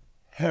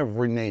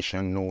 Every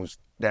nation knows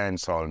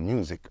dancehall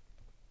music.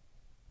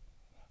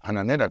 And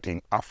another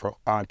thing, Afro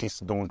artists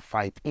don't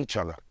fight each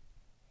other.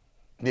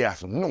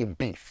 There's no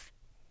beef,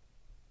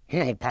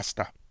 no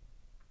pasta.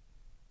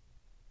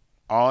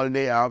 All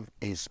they have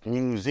is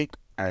music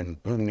and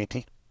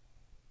unity.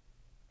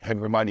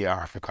 Everybody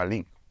Africa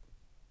link.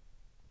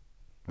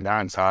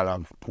 Dancehall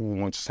have too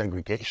much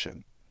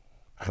segregation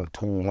and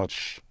too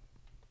much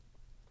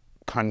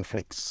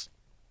conflicts.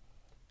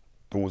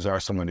 Those are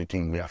some of the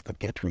things we have to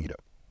get rid of.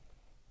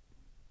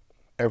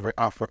 Every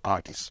Afro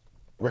artist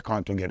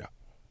reckon together,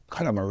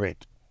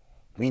 collaborate.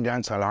 We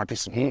dancehall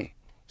artists,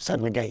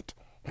 segregate,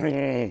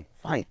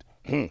 fight.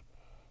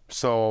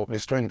 So the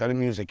strength of the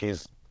music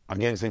is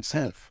against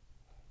itself.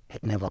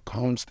 It never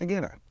comes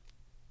together.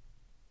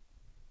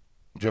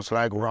 Just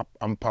like rap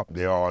and pop,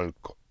 they all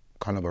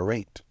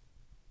collaborate.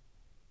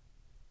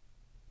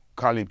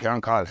 Khalid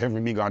can't call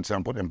every big dancer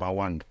and put them on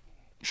one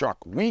track.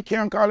 We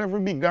can't call every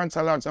big dancer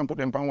and put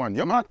them on one.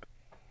 You mad?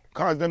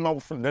 Because they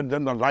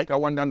don't like that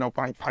one, they don't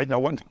fight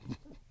that one.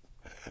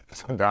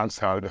 So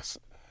dancehall does.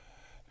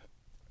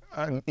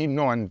 And you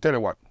know, and tell you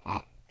what,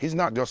 it's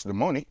not just the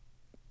money.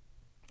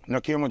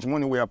 Not how much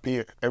money we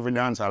pay every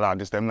dancehall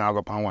artist, them now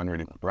go on one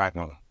rhythm right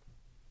now.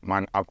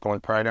 Man, I've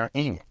called pride and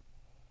ego.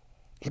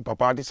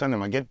 Hip-hop artists and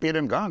them, I get paid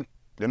them gone.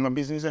 Them no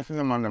business if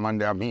them and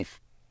they are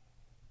beef.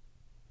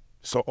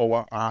 So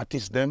our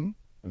artists them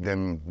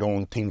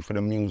don't think for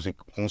the music,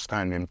 most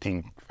time them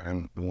think for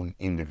them own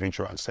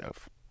individual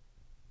self.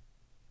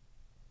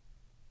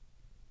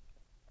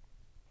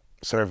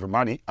 So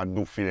everybody I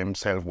do for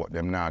themselves what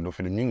them now do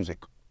for the music.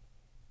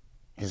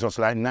 It's just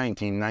like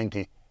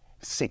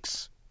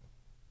 1996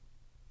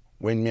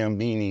 when me and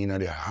Beanie in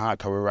the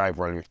heart of a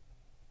rivalry.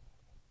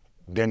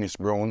 Dennis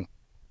Brown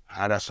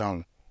had a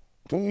song.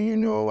 Do you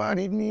know what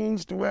it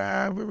means to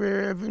have a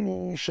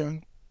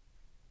revolution?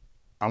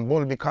 And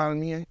Bulby called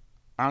me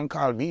and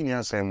called Beanie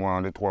and said,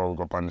 "Want the 12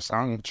 up on the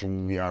song to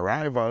we are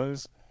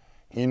rivals."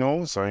 You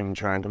know, so I'm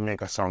trying to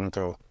make a song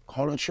to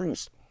call a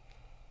truce.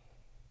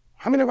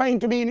 I'm never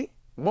into Beanie,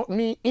 but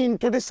me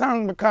into the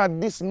song because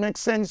this makes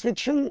sense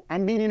with you.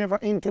 And Beanie never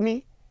into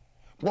me,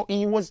 but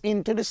he was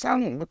into the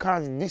song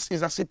because this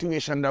is a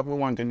situation that we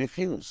want to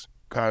diffuse.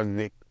 Because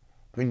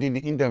we did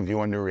the interview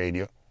on the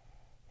radio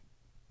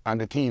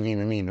and the TV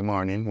with me in the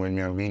morning when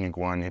me and Beanie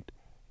go on it,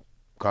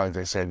 because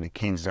they said the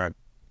kids that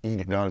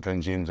Edith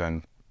Dalton James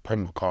and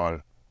Pemba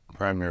Call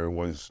primary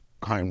was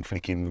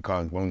conflicting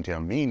because Bounty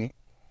and Beanie.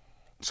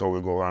 So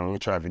we go around, we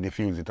try to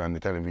diffuse it on the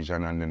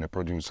television, and then the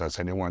producer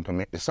said they want to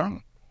make the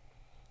song.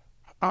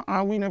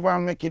 We never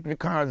make it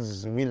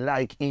because we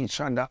like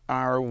each other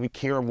or we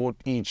care about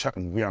each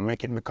other. We are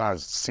making it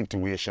because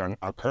situation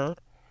occur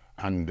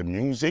and the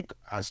music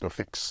has to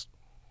fix.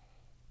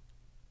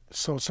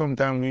 So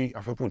sometimes we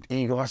have to put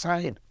ego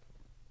aside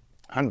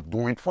and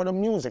do it for the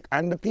music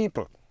and the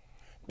people.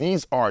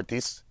 These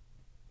artists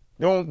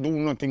don't do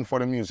nothing for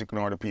the music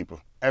nor the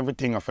people.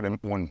 Everything for them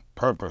own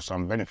purpose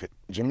and benefit.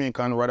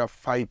 Jamaicans rather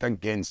fight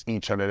against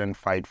each other than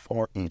fight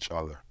for each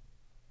other.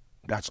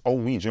 That's how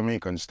we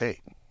Jamaicans stay.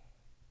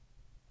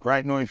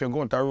 Right now, if you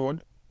go to a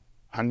road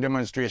and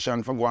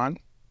demonstration for go on,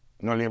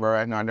 no labor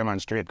right now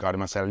demonstrate because they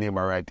must have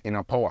labor right in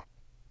a power.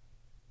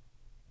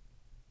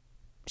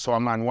 So a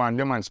man want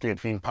demonstrate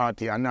for him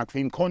party and not for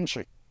him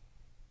country.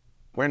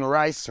 When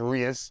rice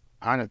raise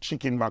and a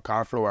chicken back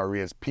or flour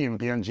raise,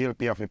 PMP and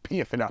GLP have to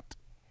pay for that.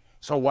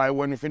 So why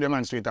when if you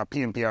demonstrate a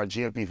PMP or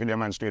GLP, if you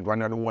demonstrate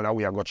one of the whole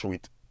way I got through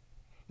it?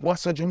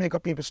 What's the Jamaica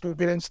people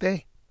stupid and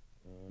stay?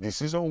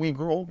 This is how we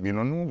grow. We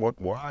don't know what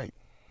why.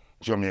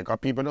 Jamaica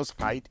people just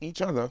fight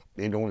each other.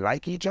 They don't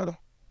like each other.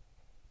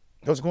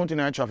 Just go into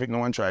the traffic, no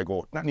one try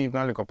go. Not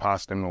even look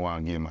past them, no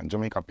one game, man.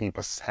 Jamaica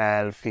people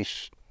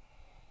selfish.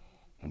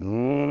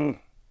 Them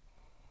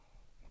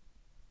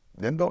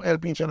don't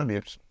help each other,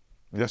 babes.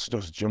 That's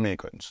just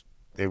Jamaicans.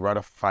 They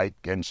rather fight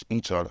against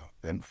each other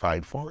than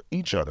fight for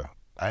each other.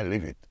 I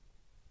live it.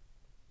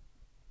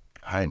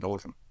 I know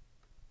them.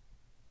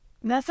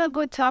 That's a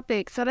good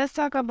topic. So let's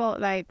talk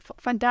about like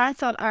for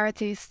dancehall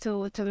artists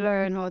to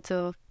learn how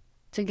to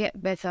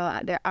get better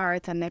at their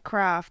art and their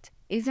craft.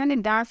 Is there any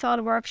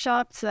dancehall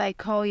workshops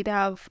like how you'd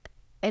have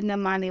in the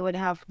money would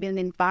have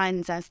building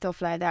bands and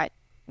stuff like that?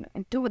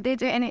 Do they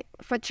do any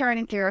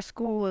fraternity or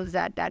schools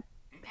that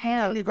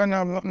help? Jamaica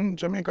have nothing.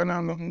 Jamaica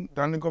have nothing.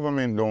 And the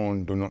government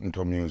don't do nothing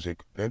to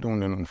music. They don't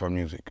do nothing for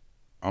music.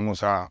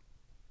 Almost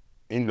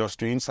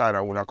industry inside,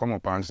 I would have come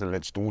up and said,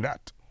 let's do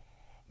that.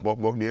 But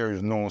there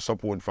is no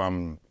support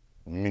from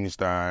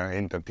Minister of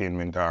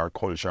Entertainment or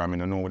Culture. I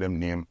mean, I know them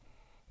name.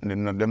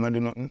 Them not do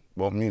nothing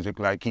about music,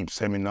 like keep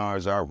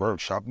seminars or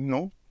workshop.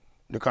 No.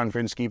 The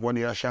conference keep what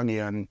they are Shaggy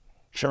and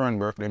Sharon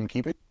work, them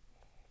keep it.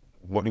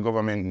 But the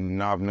government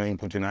not have no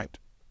input in it.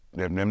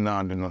 Them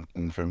not do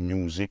nothing for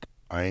music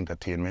or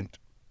entertainment.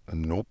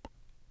 Nope.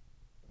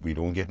 We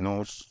don't get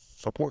no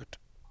support.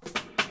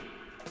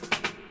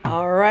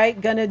 All right,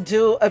 gonna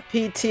do a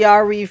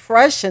PTR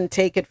refresh and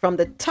take it from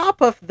the top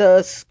of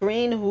the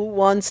screen. Who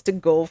wants to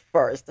go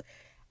first?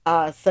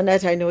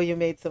 Sanette, I know you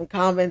made some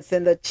comments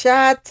in the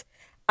chat,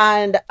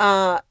 and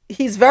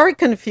he's very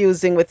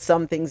confusing with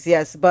some things,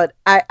 yes, but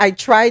I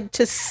tried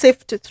to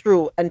sift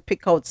through and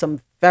pick out some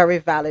very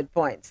valid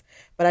points.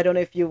 But I don't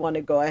know if you want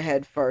to go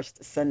ahead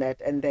first, Sanette,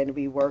 and then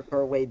we work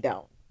our way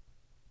down.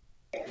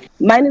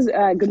 Mine is,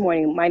 good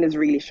morning. Mine is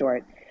really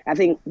short. I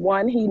think,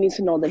 one, he needs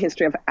to know the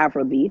history of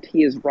Afrobeat.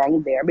 He is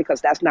wrong there because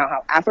that's not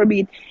how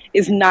Afrobeat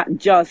is not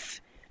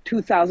just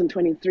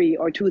 2023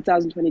 or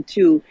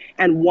 2022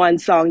 and one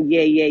song,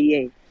 yay, yay,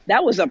 yay.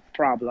 That was a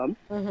problem.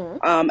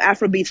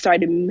 Afrobeat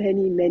started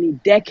many, many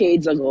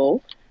decades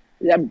ago,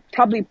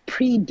 probably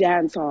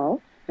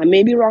pre-dancehall. I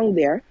may be wrong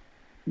there,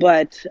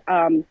 but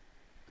Fela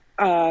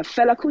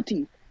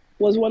Kuti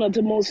was one of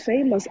the most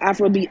famous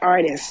Afrobeat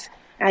artists,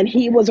 and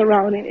he was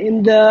around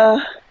in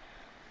the,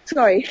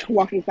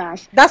 walking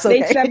fast. That's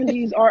okay. Late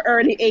 70s or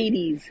early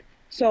 80s.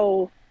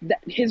 So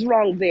he's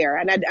wrong there.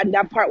 And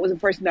that part was the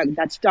first thing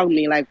that stung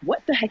me. Like,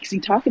 what the heck is he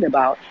talking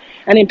about?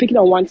 And then picking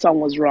on one song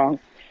was wrong.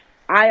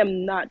 I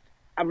am not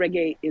a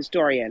reggae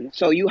historian.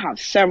 So you have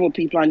several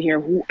people on here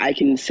who I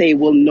can say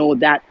will know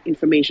that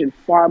information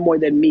far more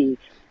than me.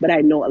 But I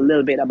know a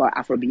little bit about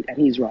Afrobeat, and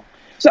he's wrong.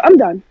 So I'm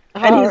done.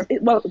 And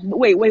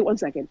wait 1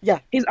 second.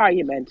 Yeah. His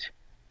argument.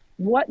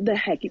 What the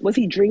heck? Was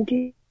he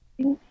drinking?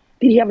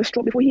 Did he have a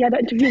stroke before he had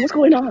that interview? What's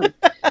going on?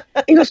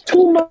 It was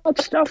too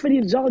much stuff, and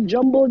it's all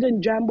jumbled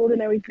and jambled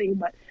and everything.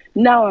 But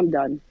now I'm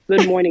done.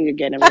 Good morning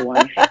again,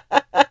 everyone.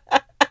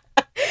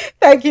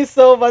 Thank you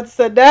so much,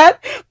 Sanette.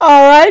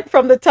 All right,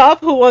 from the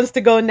top, who wants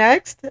to go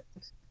next?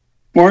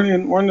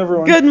 Morning,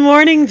 everyone. Good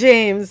morning,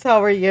 James.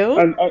 How are you?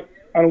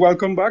 And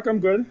welcome back. I'm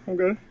good.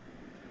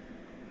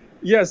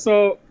 Yeah.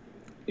 So,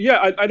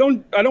 yeah, I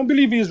don't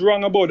believe he's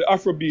wrong about the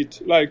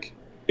Afrobeat. Like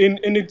in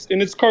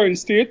its current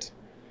state.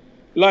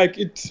 Like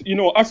it's,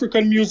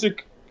 African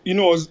music,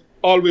 has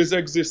always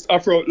exists.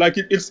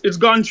 It's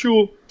gone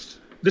through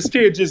the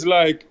stages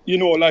like,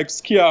 like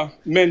Skia,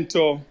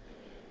 Mento,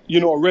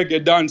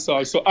 reggae,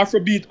 dancehall. So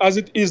Afrobeat as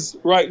it is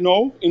right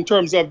now, in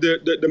terms of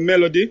the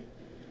melody,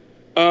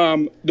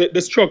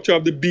 the structure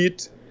of the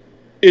beat,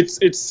 this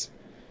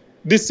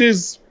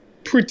is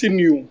pretty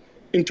new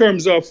in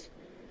terms of,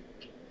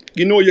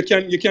 you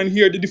can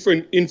hear the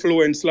different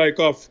influence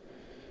like of,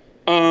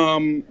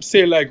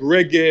 say like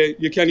reggae,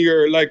 you can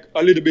hear like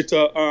a little bit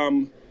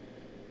of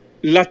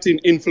Latin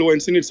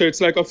influence in it. So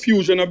it's like a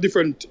fusion of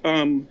different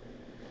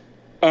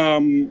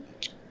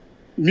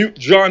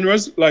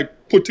genres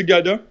like put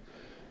together.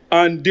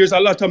 And there's a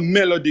lot of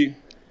melody.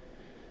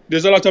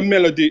 There's a lot of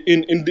melody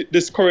in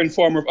this current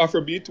form of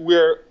Afrobeat,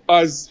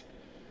 whereas,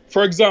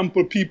 for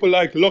example, people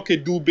like Lucky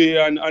Dube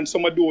and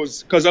some of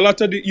those, because a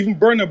lot of even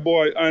Burna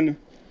Boy and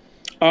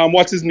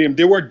what's his name,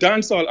 they were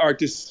dancehall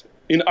artists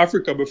in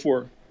Africa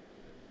before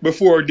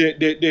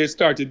they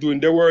started doing.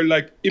 They were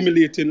like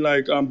emulating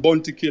like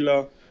Bounty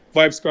Killer,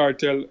 Vibes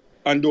Cartel,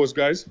 and those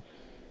guys.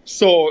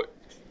 So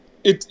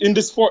in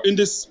this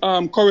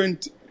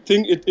current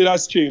thing, it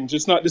has changed.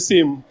 It's not the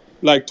same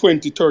like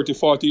 20, 30,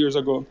 40 years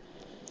ago.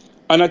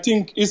 And I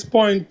think his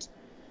point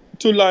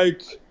to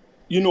like,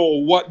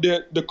 what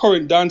the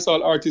current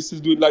dancehall artists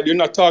is doing, like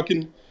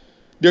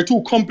they're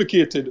too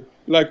complicated.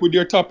 Like with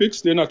their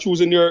topics, they're not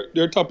choosing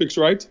their topics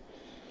right.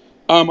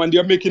 And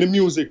they're making the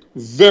music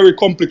very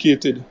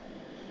complicated.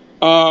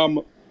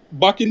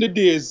 Back in the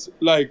days,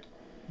 like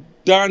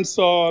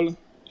dancehall,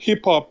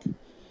 hip hop,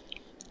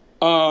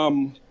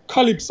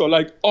 calypso,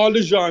 like all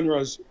the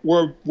genres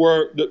were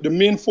the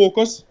main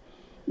focus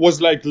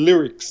was like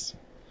lyrics.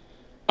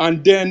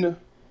 And then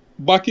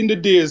back in the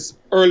days,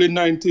 early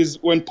 90s,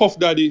 when Puff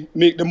Daddy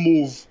made the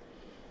move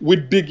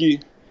with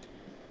Biggie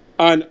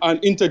and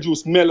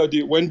introduced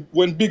melody, when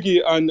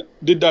Biggie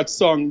did that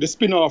song, the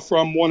spin-off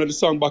from one of the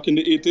songs back in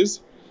the 80s,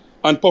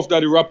 and Puff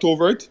Daddy rapped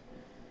over it,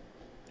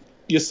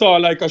 you saw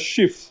like a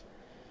shift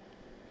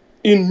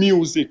in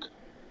music.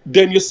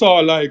 Then you saw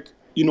like,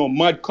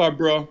 Mad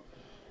Cobra,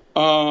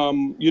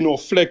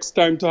 Flex,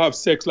 Time to Have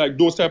Sex, like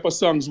those type of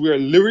songs where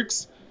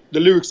the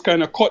lyrics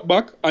kind of cut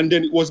back, and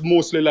then it was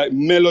mostly like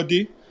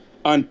melody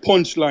and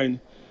punchline.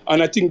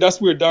 And I think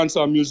that's where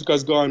dancehall music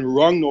has gone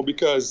wrong now,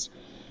 because,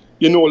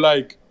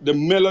 like the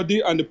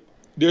melody and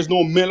there's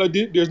no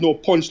melody, there's no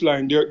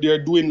punchline.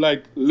 They're doing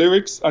like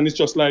lyrics, and it's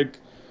just like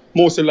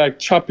mostly like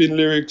chopping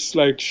lyrics,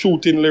 like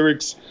shooting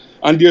lyrics,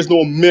 and there's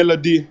no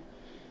melody.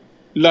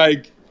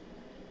 Like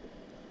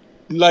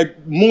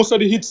most of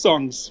the hit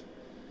songs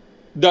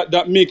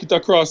that make it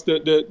across the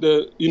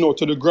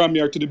to the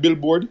Grammy or to the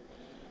Billboard,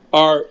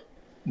 are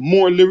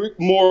more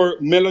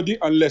melody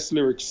and less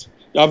lyrics.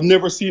 I've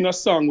never seen a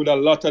song with a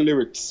lot of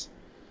lyrics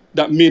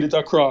that made it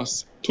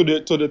across to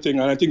the thing,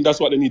 and I think that's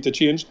what they need to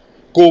change.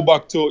 Go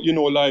back to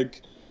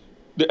like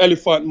the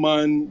Elephant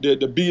Man, the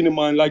Beanie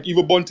Man, like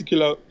even Bounty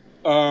Killer,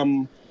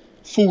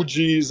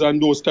 Fugees,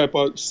 and those type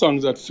of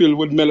songs that fill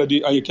with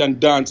melody and you can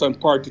dance and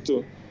party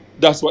to.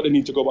 That's what they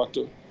need to go back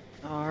to.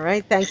 All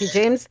right. Thank you,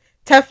 James.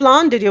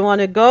 Teflon, did you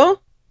want to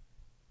go?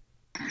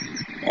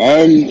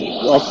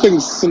 I think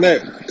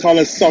Sinet kind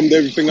of summed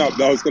everything up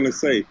that I was going to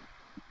say.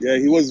 Yeah,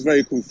 he was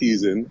very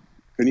confusing.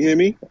 Can you hear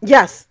me?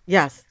 Yes.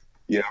 Yes.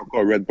 Yeah, I've got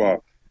a red bar.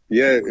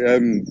 Yeah,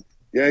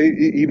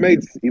 he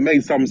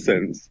made some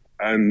sense,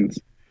 and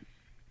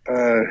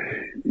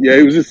yeah,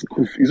 he's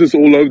just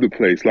all over the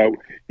place. Like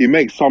he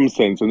makes some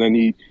sense, and then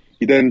he's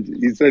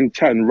then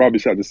chatting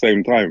rubbish at the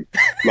same time.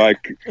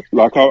 Like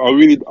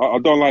I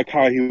don't like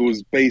how he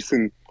was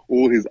basing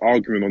all his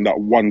argument on that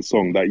one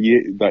song, that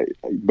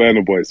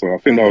Burna Boy song. I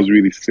think that was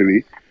really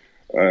silly.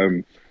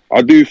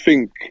 I do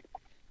think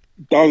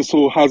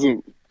dancehall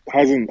hasn't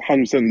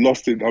 100%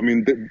 lost it. I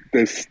mean,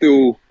 there's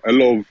still a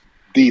lot of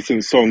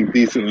decent songs,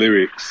 decent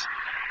lyrics,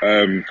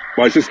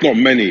 but it's just not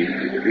many.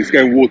 It's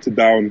getting watered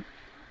down.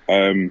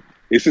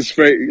 It's just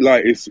very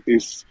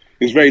it's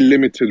very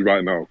limited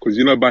right now, because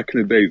back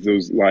in the days there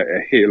was like a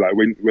hit, like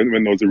when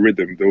there was a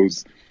rhythm, there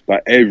was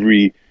like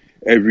every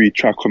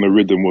track on the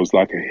rhythm was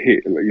like a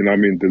hit. Like, you know what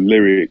I mean? The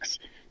lyrics,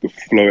 the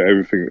flow,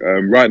 everything.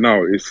 Right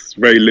now it's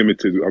very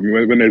limited. I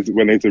mean, when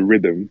there's a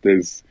rhythm,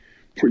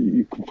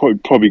 you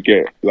could probably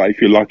get, like,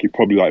 if you're lucky,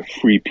 probably like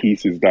 3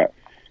 pieces that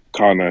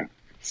kind of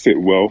sit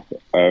well.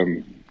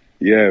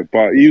 Yeah,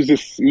 but he was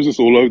just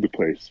all over the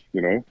place,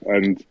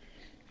 and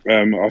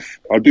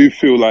I do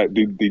feel like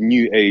the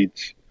new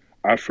age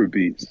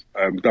Afrobeats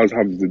does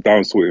have the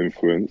dancehall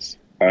influence,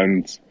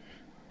 and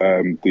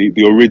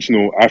the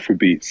original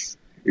Afrobeats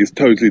is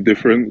totally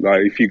different.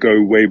 Like if you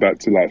go way back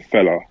to like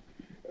Fela,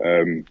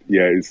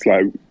 yeah, it's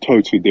like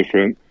totally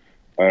different.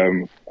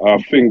 I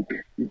think,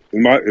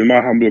 in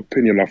my humble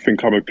opinion, I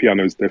think I'm a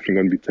Piano is definitely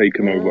going to be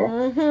taken over.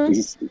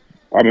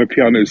 I'm a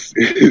Piano is,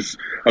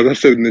 as I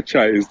said in the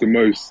chat, is the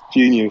most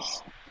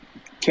genius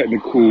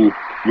technical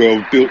way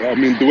of build. I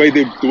mean, the way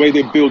they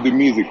build the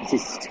music, it's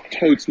just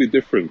totally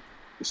different.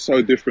 It's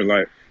so different.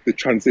 Like the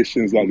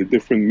transitions, like the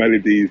different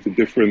melodies, the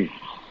different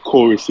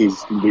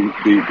choruses, the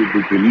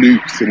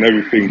loops and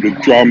everything. The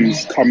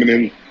drums coming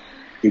in,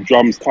 the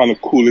drums kind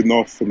of cooling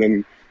off, and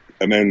then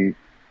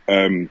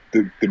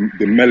the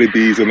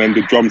melodies, and then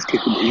the drums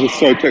kicking. It's just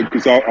so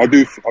technical. So I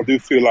do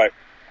feel like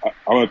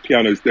I'm a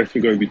Piano is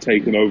definitely going to be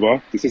taken over.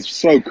 This is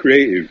so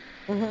creative,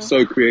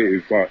 so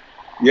creative. But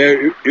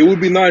yeah, it would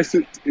be nice.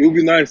 It would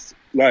be nice,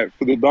 like,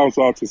 for the dance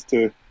artists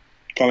to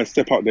kind of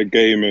step up their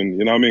game, and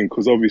you know what I mean?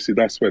 Because obviously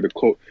that's where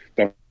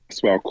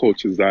that's where our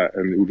culture's at,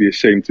 and it would be a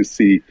shame to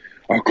see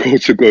our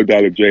culture go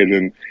down the drain.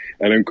 And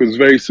then because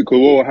what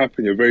will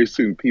happen? Very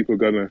soon people are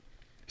gonna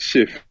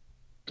shift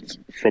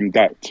from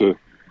that to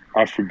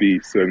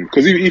Afrobeats, and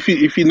because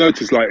if you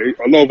notice, like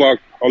a lot of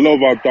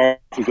our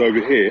dancers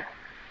over here,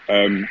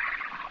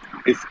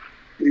 it's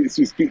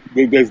just,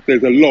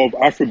 there's a lot of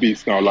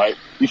Afrobeats now. Like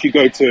if you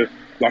go to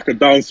like a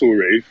dancehall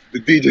rave, the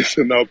DJs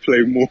are now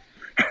playing more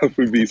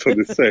Afrobeats on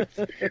the set.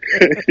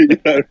 You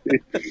know what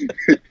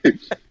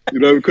I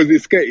mean? Because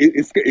it's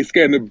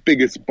getting the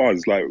biggest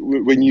buzz. Like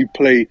when you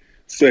play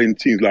certain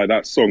tunes like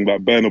that song,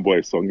 that Burna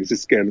Boy song, it's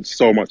just getting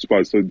so much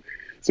buzz. So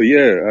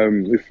yeah,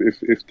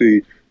 if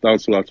the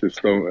dancehall artists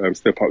don't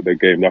step up their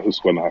game, that's what's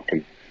going to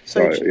happen.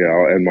 So yeah,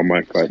 I'll end my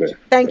mic right there.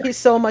 Thank you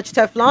so much,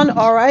 Teflon.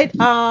 All right,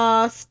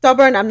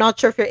 Stubborn, I'm not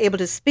sure if you're able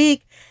to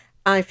speak.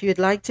 If you'd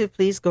like to,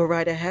 please go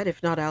right ahead.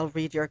 If not, I'll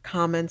read your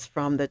comments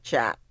from the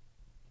chat.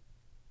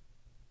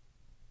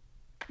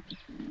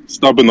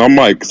 Stubborn on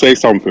mic, say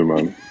something,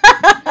 man.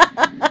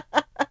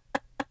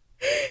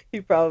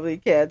 You probably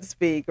can't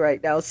speak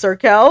right now. Sir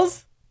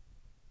Kels?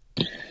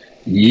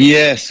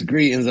 Yes,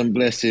 greetings and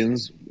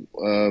blessings.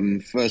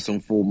 First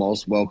and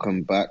foremost,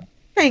 welcome back.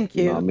 Thank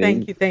you. You know what I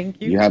mean?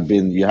 Thank you. You have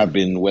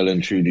been well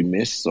and truly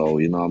missed, so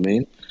you know what I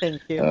mean?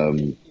 Thank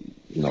you.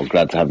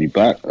 Glad to have you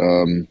back.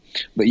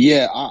 But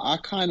yeah, I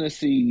kind of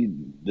see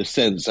the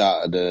sense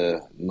out of the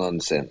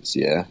nonsense,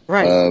 yeah?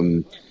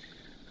 Right.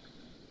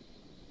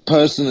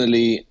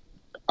 Personally,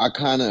 I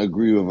kind of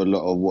agree with a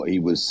lot of what he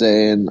was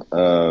saying.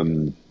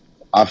 I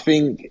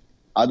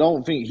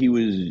don't think he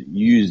was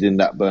using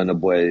that Burna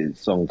Boy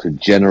song to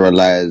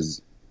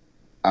generalize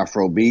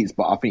Afrobeats,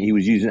 but I think he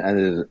was using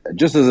it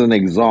just as an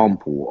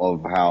example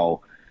of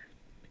how,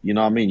 you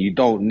know what I mean, you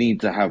don't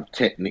need to have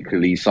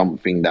technically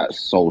something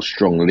that's so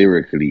strong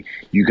lyrically.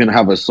 You can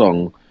have a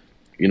song,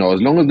 as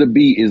long as the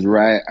beat is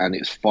right and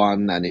it's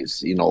fun and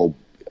it's,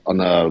 on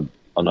a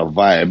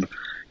vibe,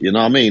 you know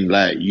what I mean?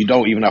 Like, you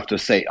don't even have to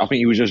say, I think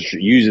he was just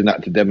using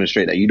that to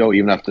demonstrate that you don't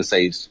even have to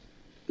say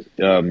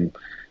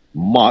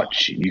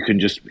much. You can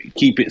just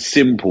keep it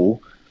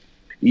simple,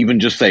 even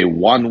just say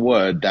one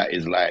word that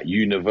is like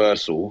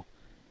universal,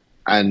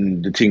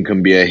 and the thing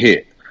can be a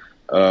hit.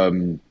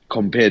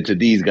 compared to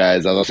these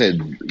guys, as I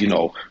said,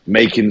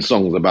 making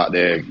songs about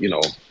their,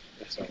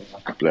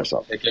 bless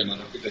up.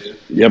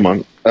 Yeah,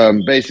 man.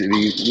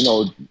 Basically,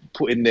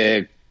 putting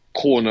their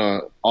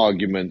corner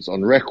arguments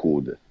on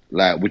record,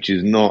 like, which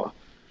is not,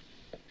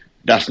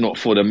 that's not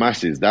for the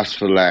masses. That's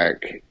for,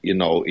 like,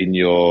 in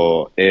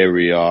your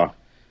area,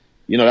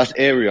 that's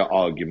area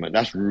argument.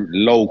 That's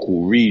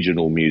local,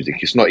 regional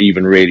music. It's not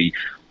even really,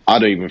 I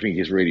don't even think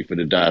it's really for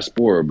the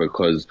diaspora,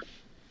 because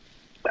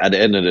at the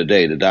end of the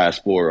day, the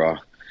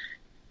diaspora,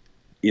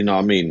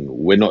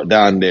 we're not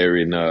down there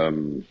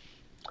in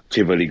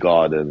Tivoli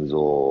Gardens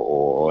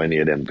or any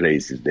of them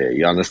places there.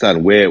 You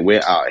understand?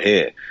 We're out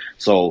here.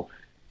 So,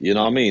 we're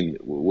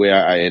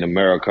out in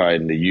America,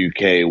 in the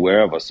UK,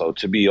 wherever. So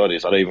to be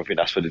honest, I don't even think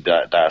that's for the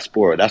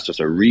diaspora. That's just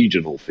a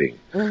regional thing.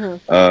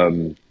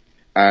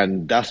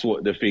 And that's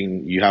what the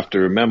thing you have to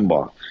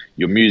remember.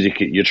 Your music,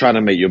 you're trying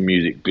to make your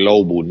music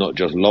global, not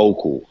just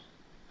local.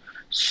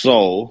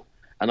 So,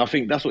 and I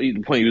think that's what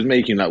the point he was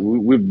making, like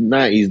with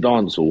 90s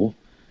dancehall,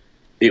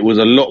 it was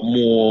a lot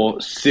more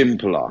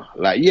simpler.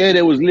 Like, yeah,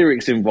 there was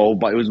lyrics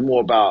involved, but it was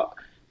more about,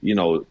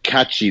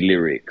 catchy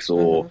lyrics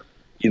or,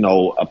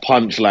 a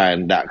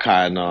punchline that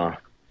kind of,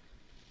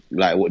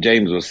 like what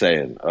James was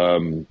saying,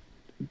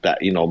 that,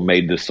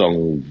 made the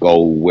song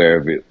go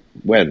wherever it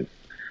went.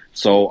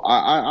 So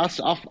I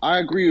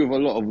agree with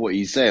a lot of what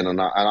he's saying, and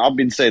I've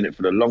been saying it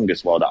for the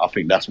longest while, that I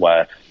think that's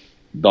why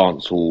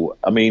dancehall,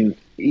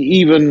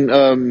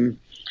 even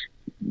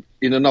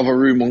in another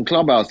room on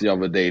Clubhouse the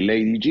other day,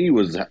 Lady G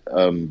was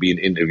being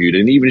interviewed,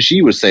 and even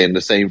she was saying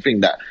the same thing,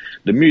 that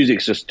the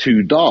music's just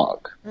too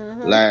dark.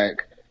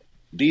 Like,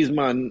 these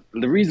man,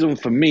 the reason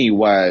for me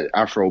why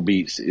Afro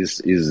beats is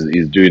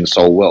doing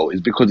so well is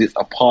because it's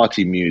a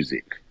party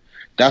music.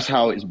 That's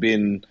how it's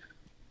been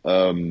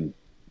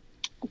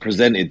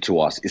presented to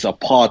us. It's a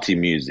party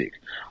music.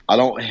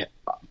 I'm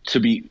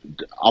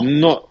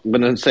not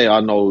gonna say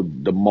I know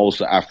the most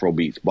of Afro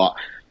beats, but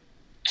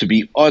to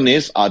be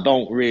honest, I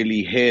don't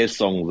really hear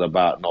songs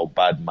about no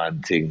bad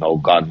man thing, no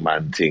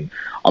gunman thing.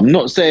 I'm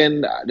not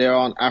saying that there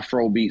aren't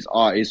Afrobeats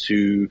artists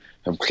who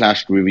have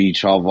clashed with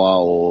each other,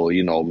 or,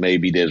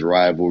 maybe there's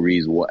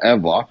rivalries,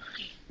 whatever,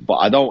 but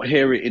I don't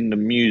hear it in the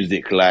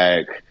music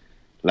like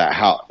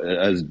how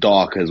as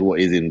dark as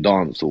what is in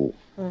dancehall,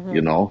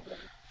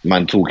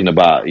 Man talking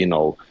about,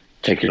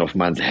 taking off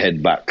man's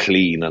head back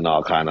clean and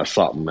all kind of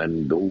something,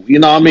 and,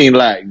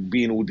 like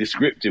being all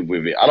descriptive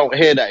with it. I don't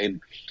hear that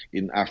in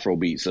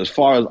Afrobeats. As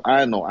far as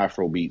I know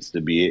Afrobeats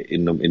to be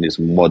in its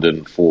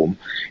modern form,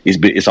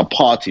 it's a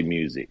party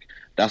music.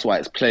 That's why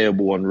it's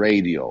playable on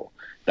radio.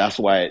 That's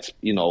why it's,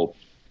 you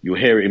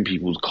hear it in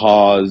people's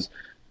cars,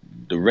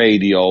 the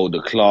radio,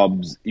 the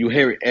clubs. You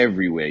hear it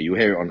everywhere. You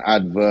hear it on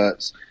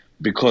adverts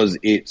because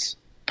it's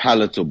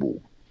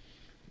palatable.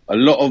 A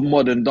lot of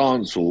modern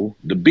dancehall,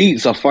 the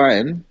beats are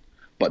fine,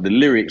 but the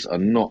lyrics are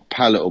not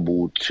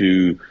palatable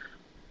to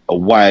a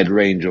wide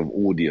range of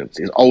audience.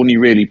 It's only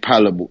really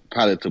palatable,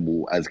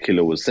 as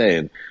Killer was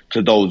saying,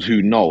 to those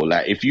who know.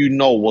 Like, if you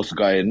know what's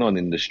going on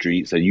in the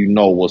streets and you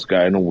know what's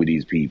going on with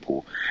these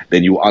people,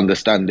 then you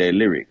understand their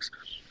lyrics.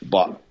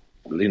 But,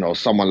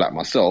 someone like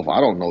myself, I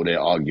don't know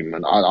their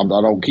argument. I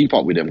don't keep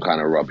up with them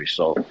kind of rubbish.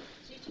 So,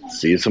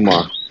 see you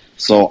tomorrow.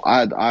 So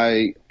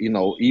I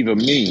even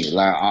me,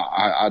 like,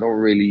 I don't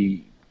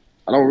really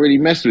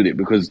mess with it,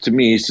 because to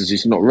me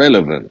it's not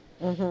relevant.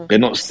 They're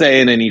not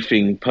saying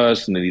anything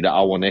personally that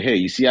I want to hear.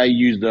 You see, I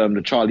used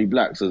the Charlie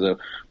Blacks as a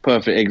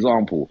perfect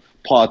example.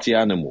 Party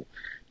Animal.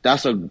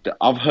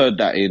 I've heard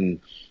that in,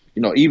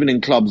 even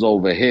in clubs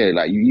over here.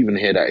 Like, you even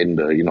hear that in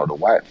the the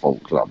white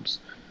folk clubs,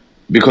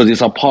 because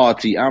it's a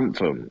party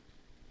anthem.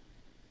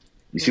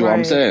 You see what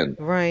I'm saying?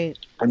 Right.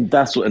 And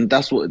that's what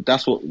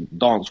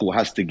dancehall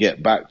has to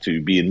get back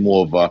to, being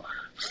more of a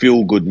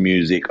feel good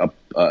music,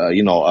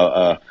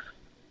 a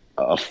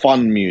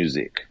fun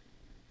music.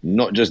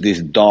 Not just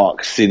this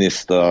dark,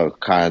 sinister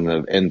kind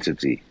of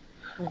entity.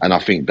 And I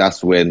think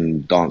that's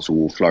when dancehall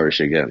will flourish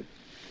again.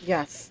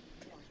 Yes.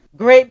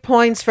 Great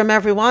points from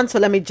everyone. So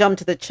let me jump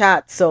to the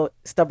chat. So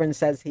Stubborn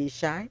says he's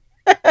shy.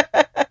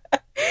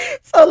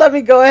 So let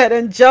me go ahead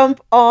and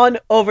jump on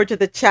over to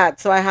the chat.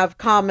 So I have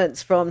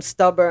comments from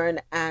Stubborn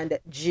and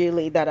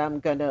Julie that I'm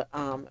going to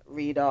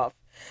read off.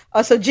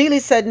 So Julie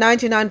said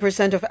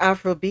 99% of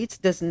Afro beats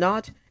does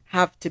not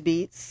have to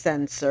be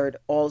censored.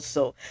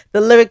 Also,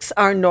 the lyrics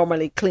are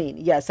normally clean.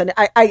 Yes, and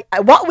I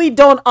what we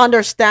don't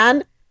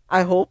understand,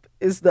 I hope,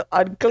 is the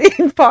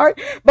unclean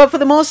part, but for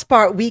the most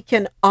part we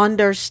can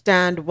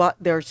understand what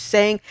they're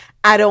saying.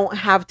 I don't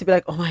have to be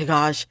like, oh my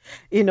gosh,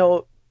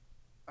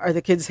 are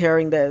the kids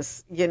hearing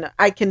this?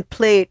 I can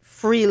play it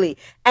freely.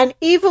 And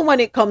even when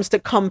it comes to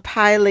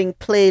compiling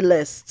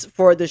playlists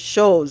for the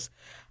shows,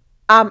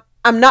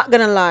 I'm not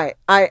gonna lie,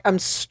 I am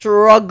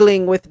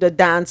struggling with the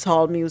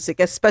dancehall music,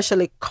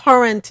 especially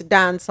current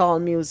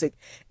dancehall music.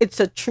 It's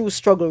a true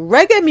struggle.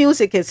 Reggae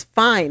music is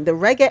fine. The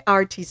reggae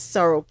artists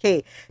are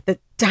okay. The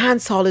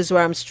dancehall is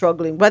where I'm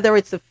struggling, whether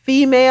it's a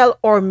female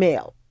or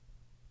male.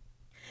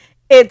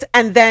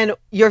 And then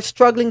you're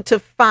struggling to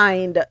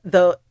find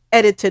the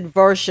edited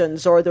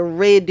versions or the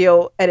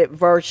radio edit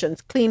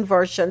versions, clean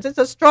versions. It's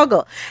a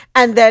struggle.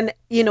 And then,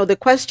 the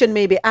question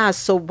may be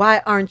asked, so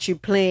why aren't you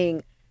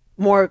playing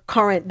more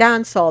current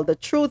dancehall? The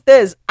truth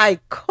is, I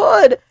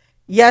could,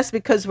 yes,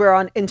 because we're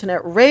on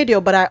internet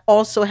radio, but I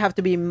also have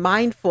to be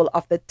mindful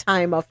of the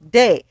time of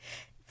day.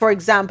 For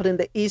example, in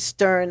the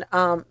Eastern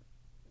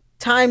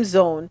time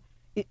zone,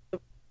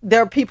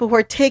 there are people who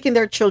are taking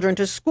their children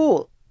to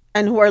school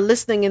and who are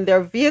listening in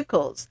their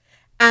vehicles,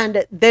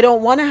 and they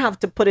don't want to have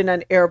to put in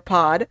an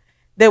AirPod.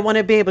 They want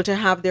to be able to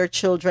have their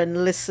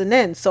children listen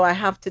in. So I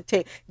have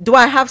to do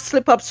I have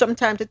slip ups from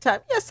time to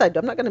time? Yes, I do.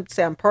 I'm not going to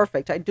say I'm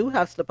perfect. I do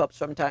have slip ups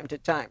from time to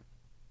time,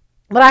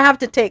 but I have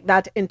to take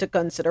that into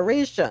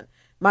consideration,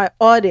 my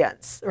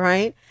audience,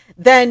 right?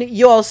 Then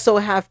you also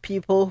have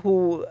people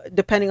who,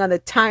 depending on the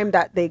time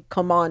that they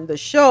come on the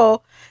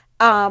show,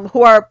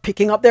 who are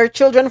picking up their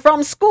children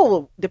from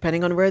school,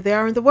 depending on where they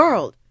are in the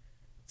world.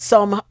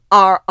 Some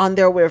are on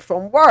their way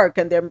from work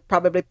and they're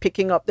probably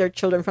picking up their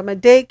children from a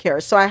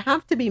daycare. So I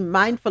have to be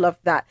mindful of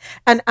that.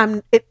 And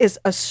it is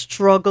a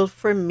struggle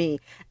for me.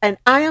 And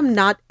I am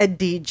not a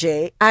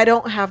DJ. I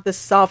don't have the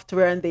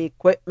software and the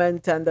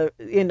equipment and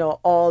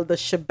all the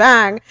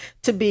shebang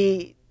to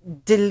be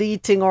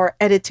deleting or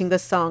editing the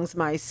songs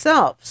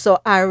myself. So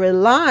I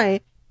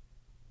rely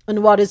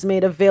on what is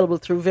made available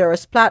through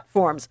various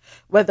platforms,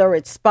 whether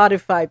it's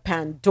Spotify,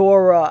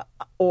 Pandora,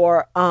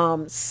 or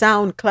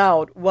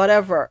SoundCloud,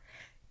 whatever.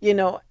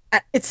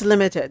 It's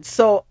limited.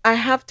 So I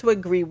have to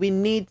agree, we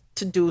need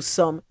to do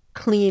some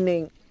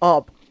cleaning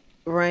up,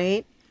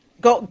 right?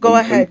 Go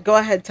ahead,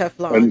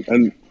 Teflon.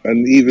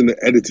 And even the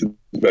edited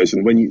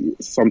version,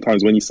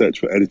 sometimes when you search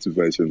for edited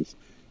versions,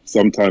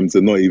 sometimes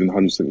they're not even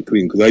 100%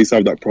 clean. Because I used to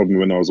have that problem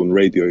when I was on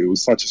radio. It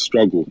was such a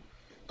struggle.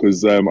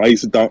 Because I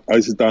used to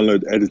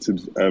download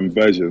edited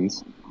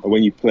versions, and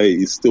when you play,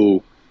 you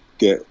still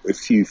get a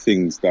few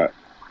things that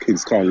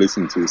kids can't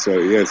listen to. So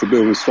yeah, it's a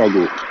bit of a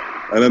struggle.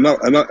 And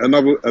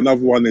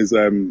another one is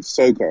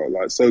soca.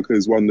 Like soca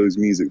is one of those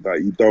music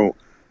that you don't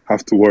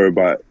have to worry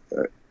about.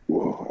 I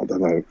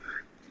don't know.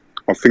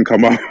 I think I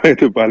might have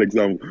made a bad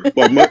example,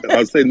 but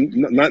I'd say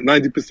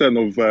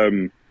 90%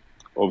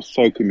 of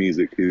soca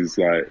music is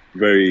like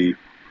very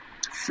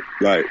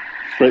like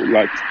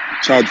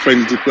child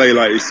friendly to play.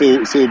 Like it's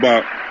all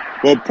about,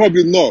 well,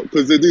 probably not,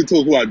 because they do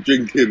talk about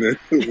drinking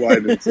and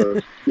wine.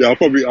 So yeah, I'll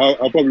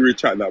probably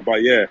retract that.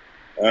 But yeah,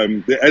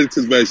 the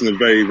editor's version is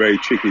very, very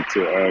tricky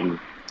to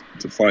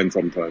find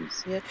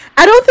sometimes. Yeah.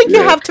 I don't think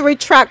you have to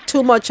retract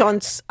too much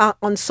on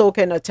soca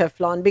and a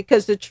Teflon,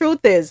 because the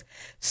truth is,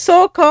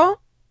 soca,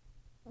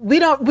 we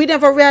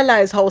never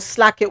realized how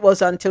slack it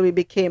was until we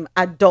became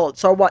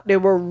adults, or what they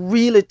were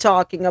really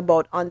talking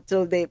about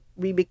until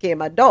we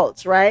became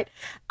adults, right?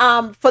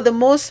 For the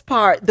most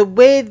part, the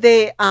way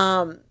they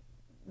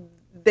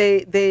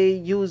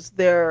use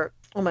their,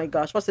 oh my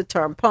gosh, what's the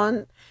term?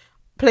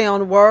 Play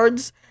on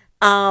words.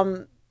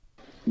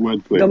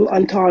 Wordplay. Double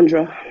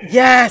entendre.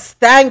 Yes,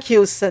 thank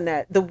you,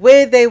 Sanette. The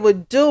way they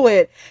would do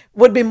it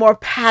would be more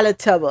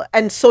palatable,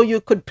 and so you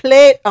could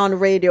play it on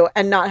radio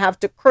and not have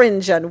to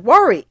cringe and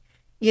worry.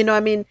 You know what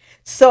I mean?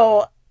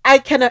 So I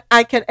can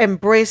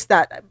embrace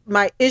that.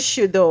 My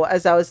issue, though,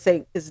 as I was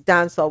saying, is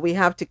dancehall. We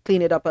have to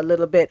clean it up a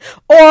little bit.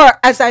 Or,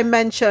 as I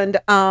mentioned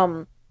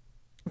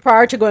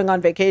prior to going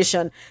on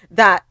vacation,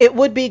 that it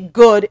would be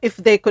good if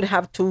they could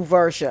have two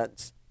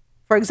versions.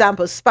 For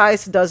example,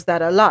 Spice does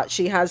that a lot.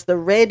 She has the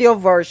radio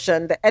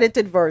version, the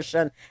edited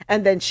version,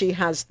 and then she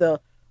has the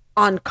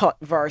uncut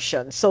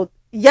version. So,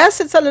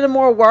 yes, it's a little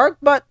more work,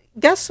 but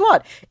guess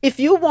what? If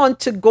you want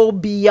to go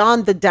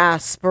beyond the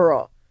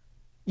diaspora,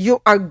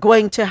 you are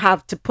going to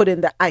have to put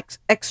in the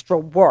extra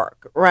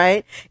work,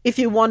 right? If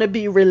you want to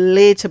be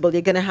relatable,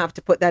 you're going to have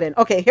to put that in.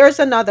 Okay, here's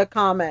another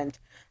comment.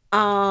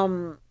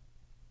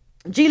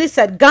 Geely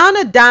said,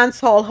 Ghana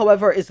dancehall,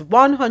 however, is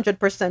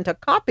 100% a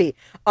copy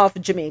of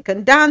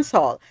Jamaican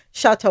dancehall.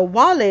 Shatta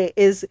Wale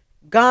is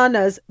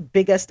Ghana's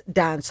biggest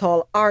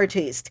dancehall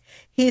artist.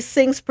 He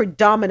sings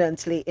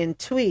predominantly in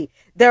Twi.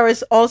 There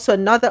is also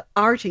another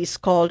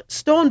artist called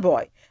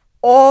Stoneboy.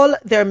 All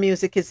their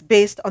music is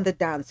based on the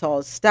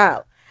dancehall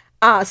style.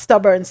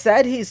 Stubborn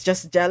said he's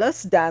just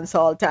jealous.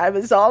 Dancehall time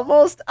is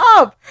almost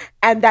up,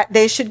 and that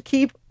they should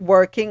keep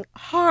working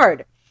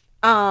hard.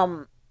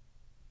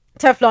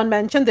 Teflon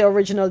mentioned the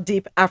original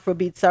deep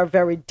Afrobeats are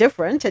very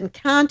different and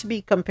can't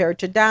be compared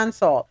to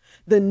dancehall.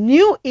 The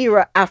new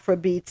era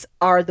Afrobeats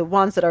are the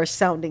ones that are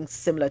sounding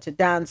similar to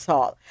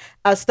dancehall.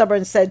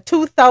 Stubborn said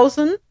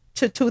 2000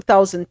 to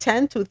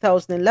 2010,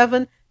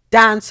 2011,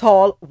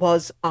 dancehall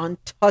was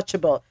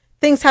untouchable.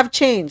 Things have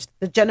changed.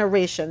 The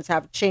generations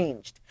have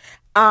changed.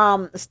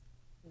 Teflon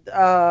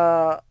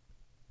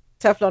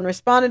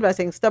responded by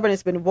saying Stubborn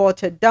has been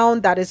watered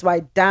down. That is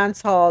why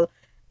dancehall,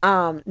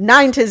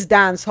 90s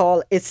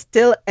dancehall is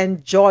still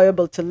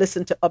enjoyable to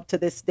listen to up to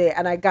this day.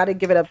 And I got to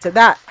give it up to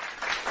that.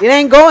 It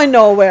ain't going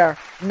nowhere.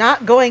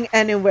 Not going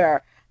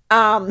anywhere.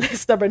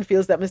 Stubborn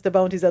feels that Mr.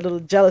 Bounty's a little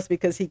jealous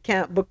because he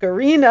can't book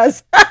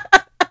arenas.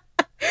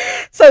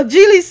 So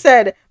Geely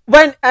said,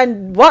 when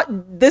and what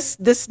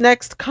this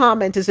next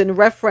comment is in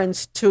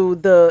reference to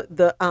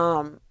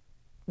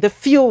the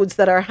feuds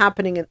that are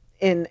happening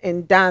in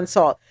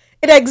dancehall.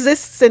 It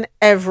exists in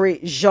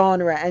every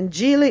genre, and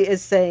Geely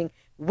is saying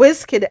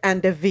Wizkid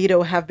and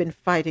Davido have been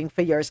fighting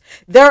for years.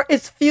 There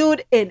is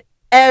feud in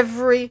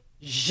every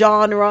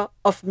genre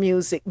of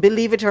music,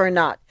 believe it or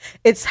not.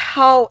 It's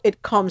how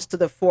it comes to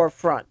the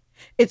forefront.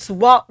 It's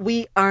what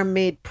we are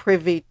made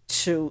privy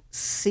to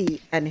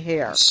see and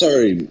hear.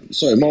 Sorry,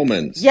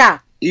 moments. Yeah.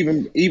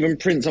 Even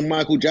Prince and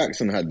Michael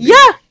Jackson had beef.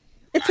 Yeah.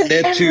 It's in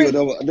They're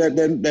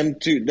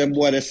every... them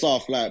boy, they're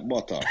soft like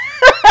butter.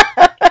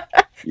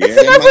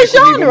 It's in every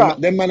genre.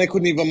 Them man, they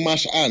couldn't even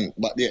mash ant,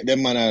 but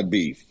them man had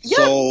beef. Yeah.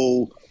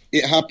 So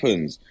it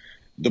happens.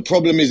 The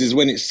problem is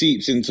when it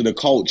seeps into the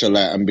culture,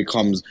 like, and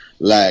becomes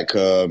like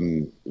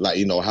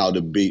you know how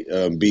the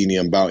Beanie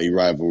and Bounty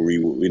rivalry,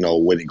 you know,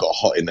 when it got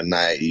hot in the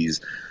 90s,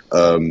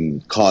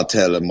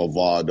 Cartel and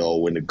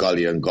Movado, when the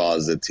Gully and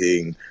Gaza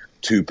thing,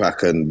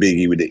 Tupac and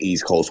Biggie with the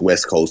East Coast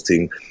West Coast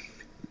thing.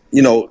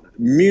 You know,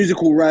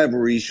 musical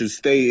rivalry should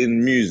stay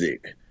in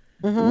music.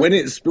 Mm-hmm. When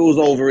it spills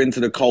over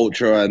into the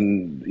culture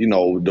and, you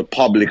know, the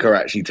public are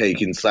actually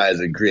taking sides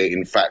and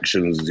creating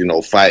factions, you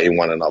know, fighting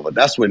one another,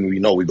 that's when we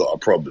know we got a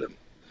problem.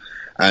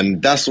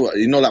 And that's what,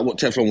 you know, like what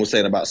Teflon was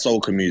saying about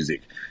soca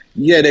music.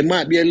 Yeah, there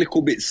might be a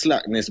little bit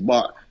slackness,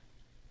 but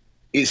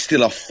it's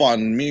still a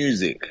fun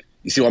music.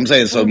 You see what I'm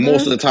saying? So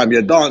most of the time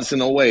you're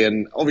dancing away,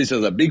 and obviously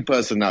as a big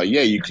person now,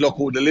 yeah, you clock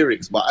all the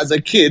lyrics. But as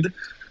a kid,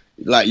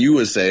 like you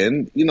were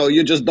saying, you know,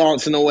 you're just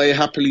dancing away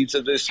happily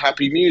to this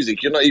happy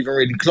music. You're not even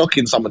really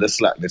clocking some of the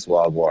slackness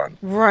Wild One.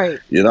 Right.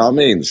 You know what I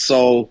mean?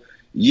 So,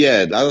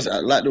 yeah,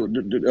 like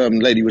the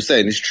lady was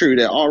saying, it's true,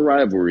 there are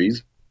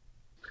rivalries,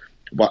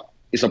 but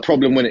it's a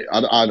problem when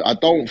I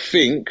don't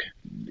think,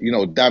 you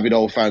know,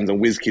 Davido fans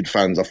and Wizkid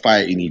fans are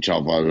fighting each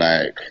other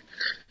like,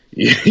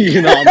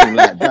 you know what I mean,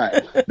 like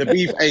that. The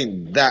beef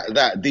ain't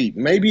that deep.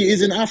 Maybe it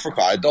is in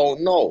Africa, I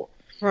don't know.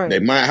 Right. They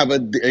might have a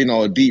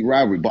deep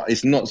rivalry, but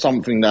it's not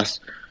something that's,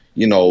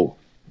 you know,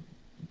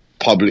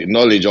 public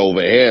knowledge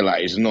over here.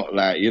 Like, it's not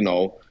like, you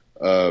know,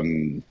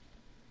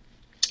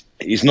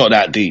 it's not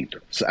that deep.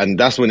 And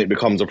that's when it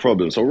becomes a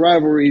problem. So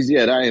rivalries,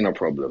 yeah, that ain't a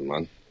problem,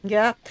 man.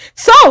 Yeah.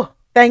 So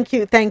thank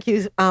you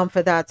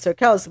for that, Sir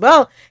Kels.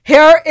 Well,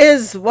 here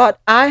is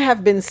what I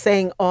have been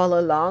saying all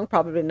along,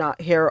 probably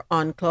not here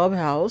on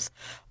Clubhouse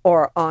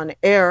or on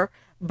air,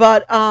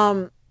 but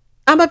I'm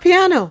a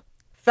piano.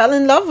 Fell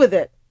in love with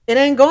it. It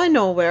ain't going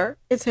nowhere.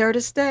 It's here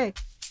to stay.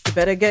 You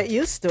better get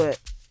used to it.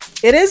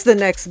 It is the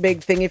next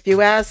big thing if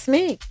you ask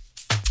me.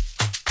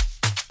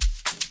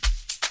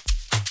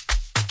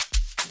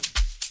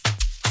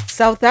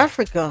 South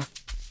Africa,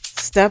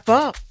 step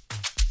up.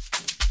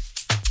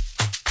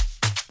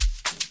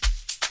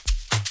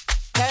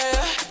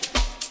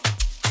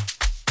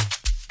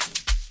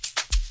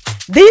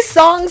 These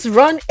songs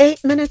run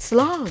 8 minutes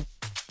long.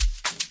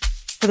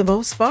 For the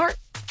most part,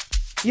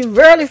 you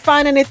rarely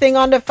find anything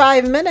under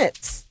 5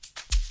 minutes.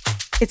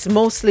 It's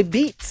mostly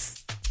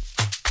beats.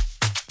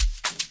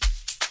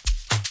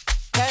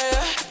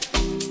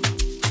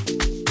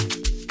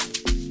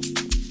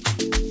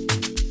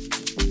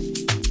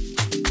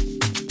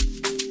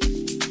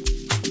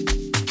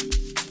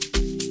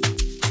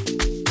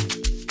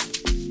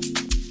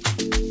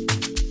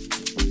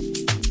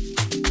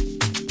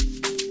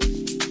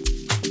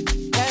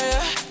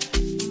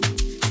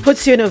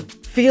 Puts you in a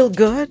feel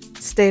good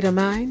state of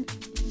mind.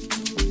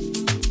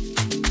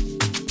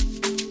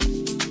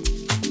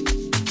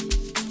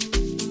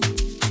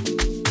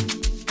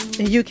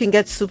 And you can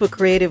get super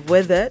creative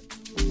with it.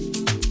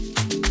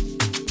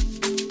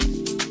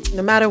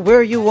 No matter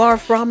where you are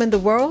from in the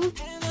world.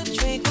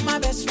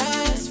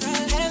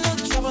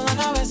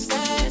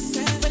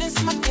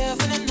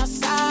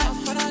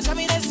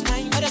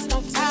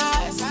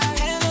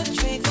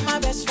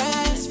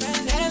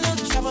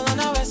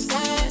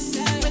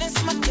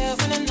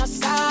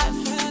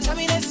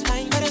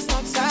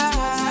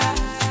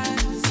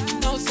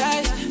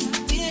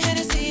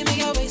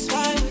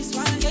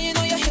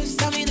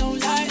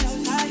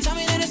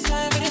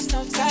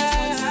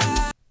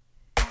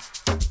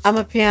 I'm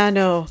a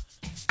Piano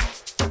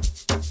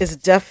is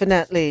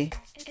definitely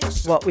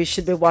what we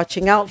should be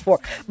watching out for.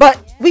 But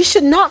we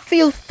should not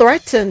feel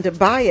threatened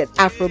by it.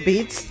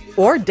 Afrobeats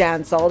or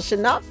dancehall should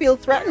not feel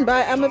threatened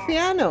by I'm a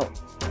Piano.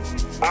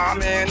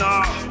 Amen.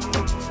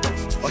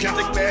 What you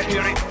think bear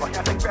hearing?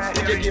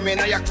 You give me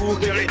now your cool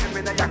hearing.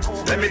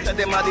 Let me tell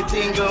them how the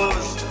thing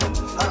goes.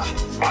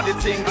 How the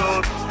thing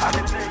goes.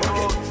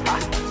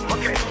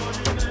 Okay.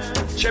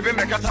 Chevy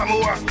make a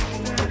tamua.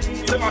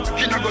 Say my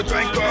kid go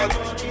join God.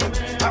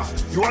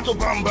 You want to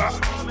bamba?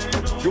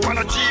 You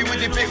wanna G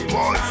with the big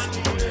boys?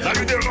 Now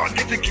you the wrong,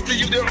 get the kitty,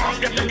 you the wrong,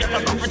 get a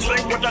coffee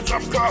drink with a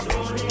drop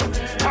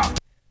cup.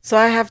 So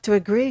I have to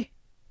agree.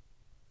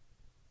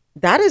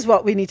 That is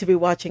what we need to be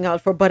watching out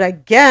for. But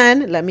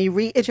again, let me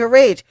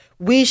reiterate,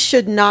 we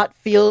should not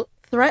feel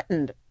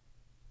threatened.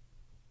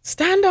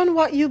 Stand on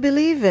what you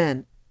believe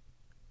in.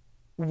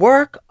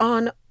 Work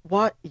on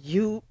what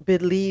you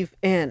believe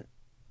in.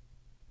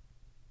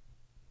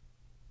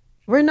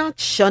 We're not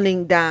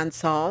shunning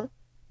dancehall.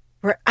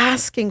 We're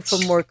asking for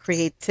more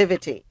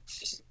creativity.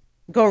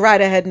 Go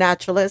right ahead,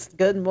 naturalist.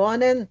 Good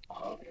morning.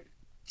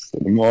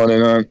 Good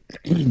morning,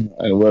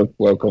 and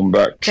welcome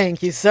back.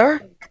 Thank you,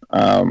 sir.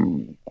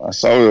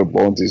 As far as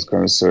Bounty is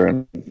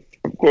concerned,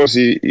 of course,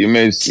 he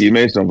made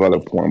some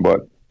valid point,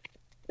 but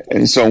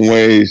in some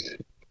ways,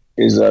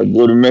 is a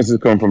good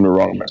message come from the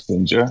wrong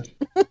messenger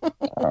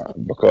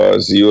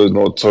because he was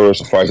notorious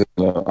for fighting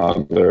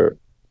other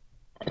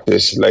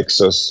artists,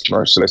 Lexus,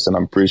 Merciless, and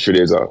I'm pretty sure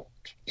there's a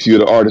few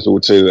of the artists who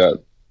would say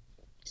that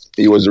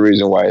he was the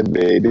reason why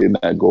they did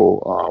not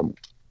go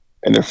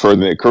any further in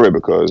their career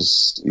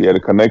because he had a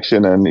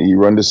connection and he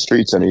run the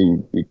streets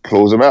and he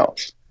closed them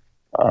out.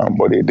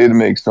 But he did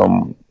make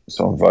some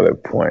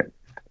valid point.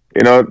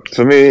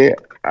 To me,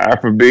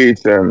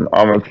 Afrobeat and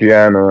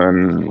Amapiano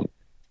and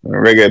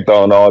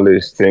reggaeton, all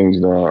these things,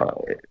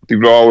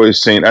 people are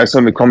always saying, as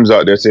something comes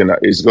out, they're saying that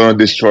it's going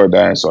to destroy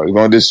dancehall, it's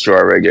going to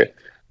destroy reggae.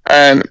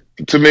 And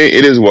to me,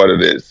 it is what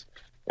it is.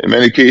 In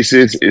many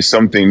cases, it's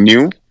something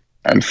new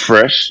and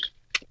fresh.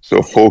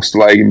 So folks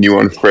like new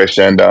and fresh,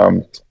 and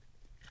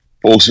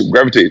folks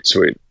gravitate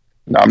to it.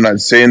 Now, I'm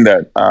not saying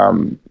that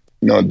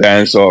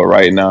dancehall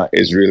right now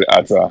is really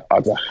at a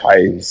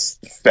high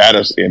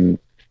status in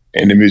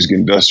the music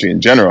industry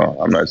in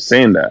general. I'm not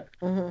saying that,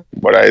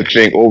 but I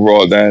think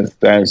overall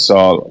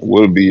dancehall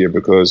will be here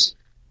because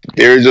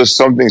there is just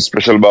something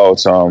special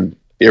about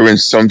hearing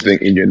something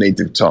in your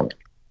native tongue,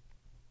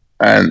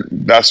 and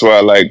that's why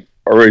I like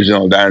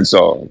original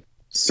dancehall.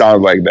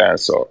 Sounds like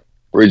dancehall.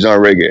 Original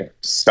reggae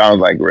sounds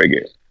like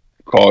reggae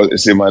because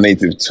it's in my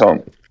native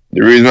tongue.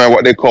 The reason why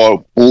what they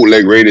call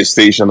bootleg radio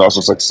station are so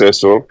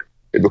successful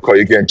is because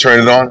you can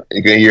turn it on,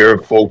 you can hear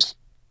folks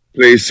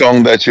play a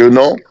song that you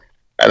know,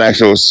 and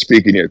actually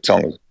speak in your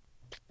tongue.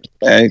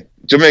 And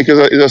Jamaica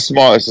is a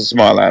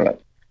small island.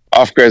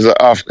 Africa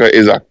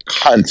is a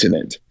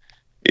continent.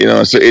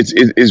 So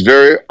it's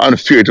very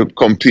unfair to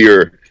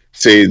compare,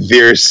 say,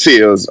 their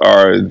sales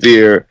or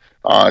their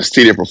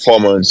stadium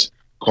performance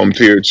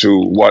compared to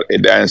what a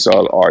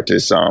dancehall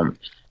artist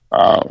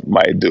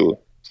might do.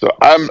 So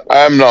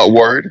I'm not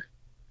worried.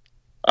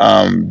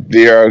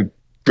 There are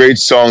great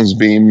songs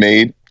being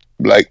made.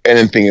 Like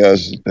anything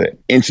else, the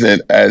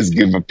internet has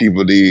given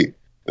people the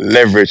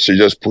leverage to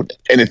just put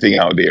anything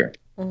out there.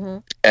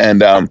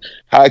 And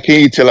how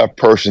can you tell a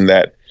person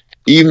that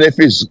even if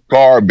it's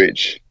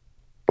garbage,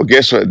 but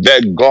guess what?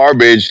 That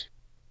garbage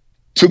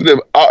took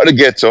them out of the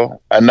ghetto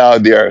and now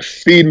they are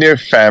feeding their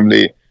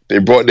family. They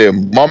brought their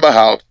mama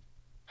out.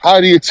 How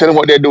do you tell them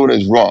what they're doing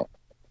is wrong?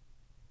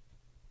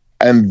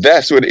 And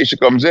that's where the issue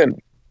comes in.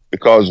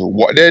 Because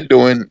what they're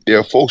doing, there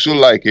are folks who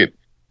like it,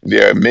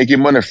 they're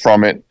making money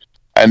from it,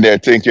 and they're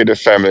taking care of the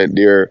family.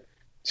 Their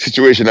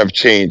situation have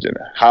changed. And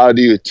how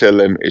do you tell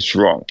them it's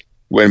wrong?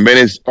 When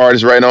many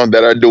artists right now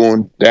that are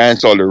doing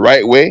dancehall the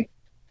right way,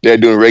 they're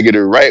doing reggae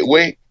the right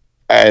way,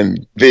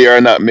 and they are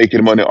not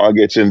making money or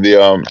getting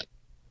the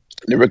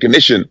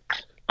recognition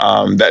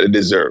that they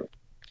deserve.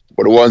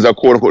 But the ones that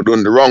quote unquote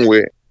doing the wrong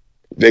way,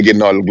 they're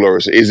getting all the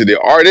glory. So is it the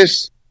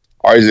artist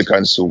or is it the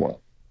consumer?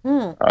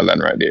 I'll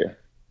land right there.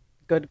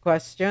 Good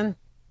question.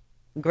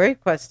 Great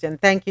question.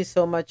 Thank you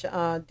so much,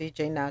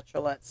 DJ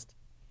Naturalist.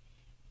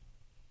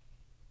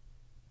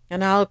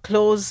 And I'll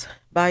close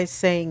by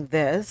saying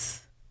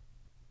this.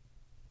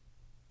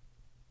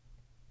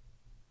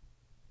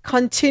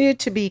 Continue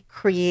to be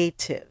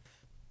creative.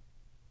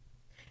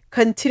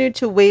 Continue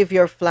to wave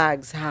your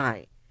flags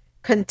high.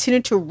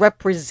 Continue to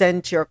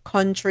represent your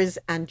countries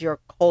and your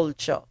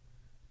culture.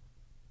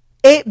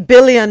 8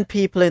 billion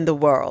people in the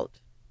world.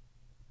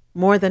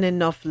 More than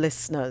enough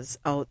listeners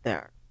out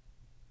there.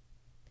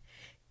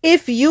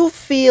 If you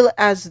feel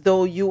as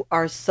though you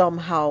are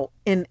somehow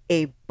in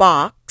a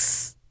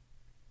box,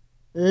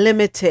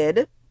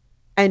 limited,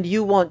 and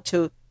you want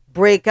to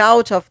break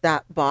out of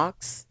that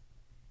box,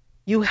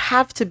 you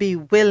have to be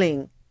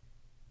willing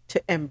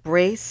to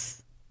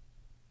embrace,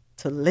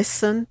 to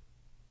listen,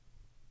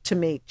 to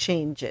make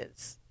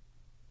changes.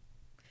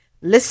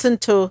 Listen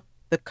to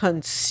the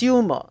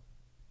consumer,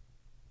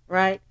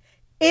 right?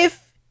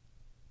 If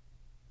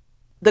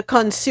the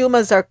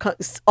consumers are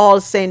all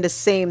saying the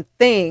same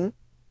thing,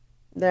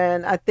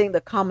 then I think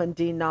the common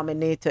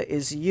denominator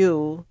is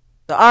you,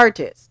 the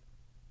artist.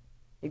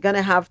 You're going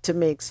to have to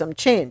make some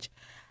change.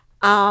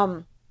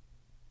 I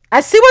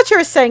see what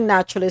you're saying,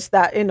 naturalist,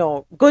 that,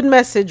 good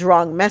message,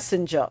 wrong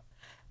messenger.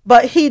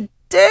 But he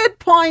did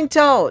point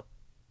out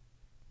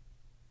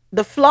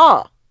the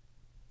flaw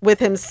with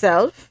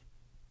himself.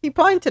 He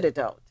pointed it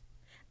out.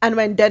 And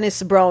when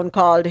Dennis Brown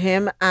called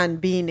him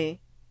and Beanie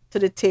to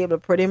the table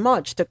pretty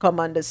much to come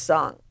on the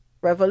song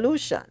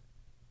Revolution.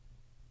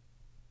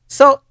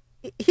 So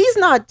he's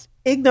not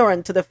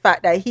ignorant to the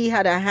fact that he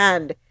had a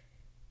hand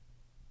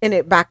in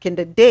it back in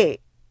the day.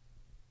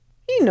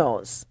 He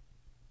knows.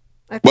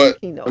 I think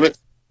he knows.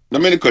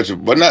 Let me cut you,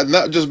 but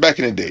not just back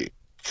in the day.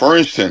 For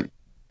instance,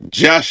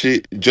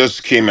 Joshy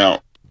just came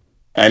out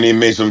and he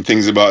made some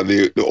things about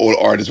the old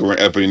artists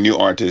weren't helping the new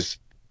artists.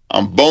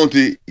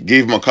 Bounty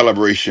gave him a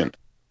collaboration.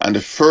 And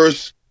the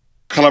first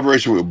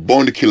collaboration with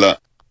Bone the Killer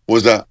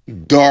was a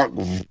dark,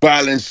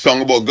 violent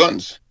song about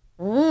guns.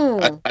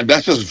 And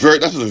that's just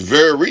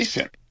very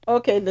recent.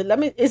 Okay, let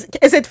me. Is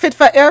it fit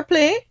for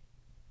airplay?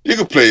 You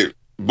can play it.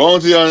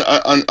 Bonesy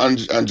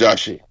and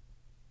Joshy.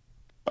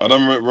 I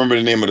don't remember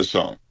the name of the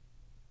song.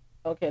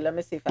 Okay, let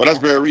me see if But that's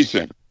very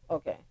recent.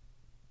 Okay.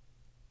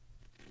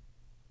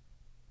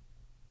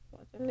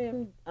 What's the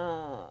name?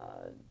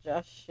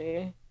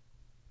 Joshy.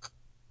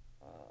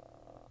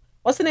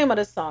 What's the name of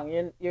the song?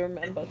 You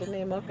remember the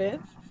name of it?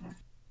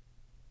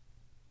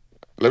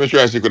 Let me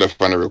try and see if I can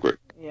find it real quick.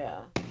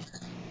 Yeah.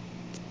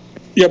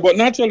 Yeah, but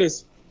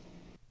naturalist.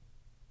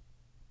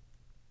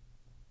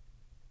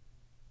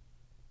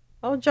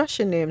 How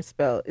Joshy name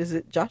spell? Is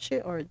it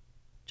Joshy or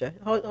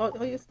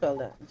how you spell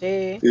that?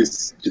 J.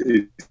 It's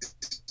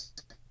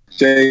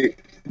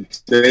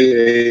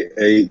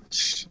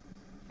JAHSHI.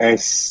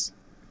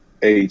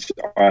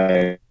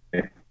 SHI.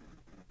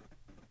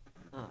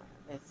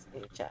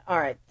 All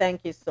right.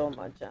 Thank you so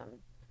much. I'm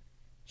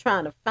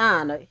trying to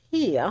find it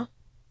here.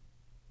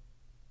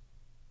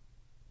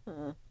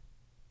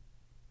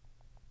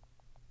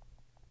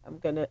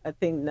 I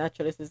think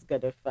Naturalist is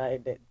gonna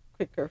find it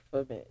quicker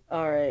for me.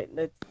 All right,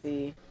 let's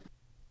see.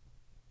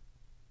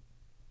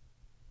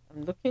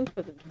 I'm looking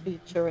for the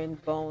featuring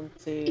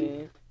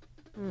Bounty.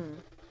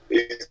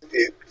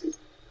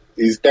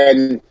 He's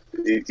done.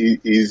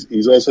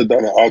 He's also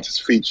done an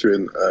artist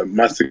featuring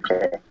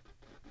Massacre.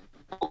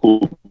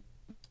 Called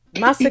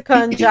Massacre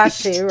and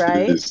Joshy,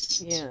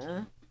 right?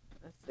 Yeah,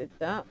 I said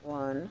that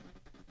one.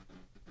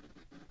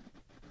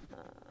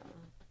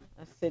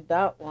 I said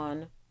that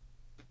one.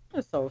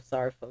 I'm so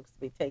sorry, folks, to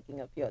be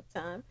taking up your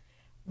time.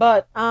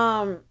 But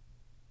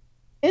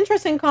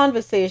interesting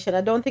conversation. I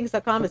don't think it's a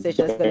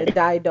conversation that's gonna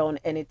die down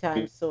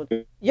anytime soon.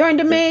 You're in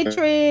the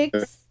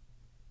Matrix.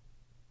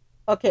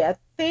 Okay, I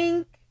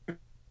think.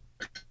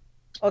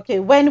 Okay,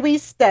 When We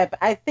Step.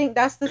 I think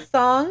that's the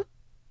song.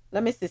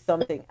 Let me see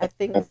something. I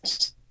think.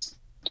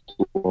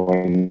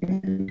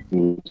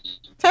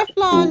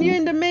 Teflon, you're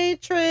in the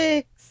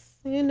Matrix.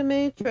 You're in the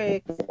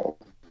Matrix.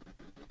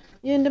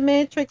 You're in the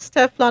Matrix,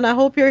 Teflon. I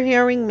hope you're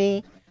hearing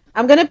me.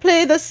 I'm going to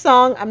play the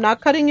song. I'm not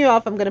cutting you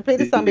off. I'm going to play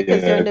the song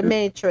because you're in the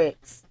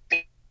Matrix.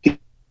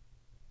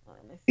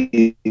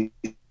 You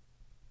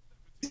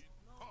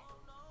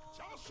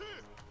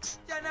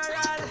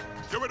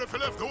ready for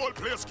left the whole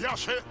place,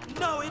 Gashi?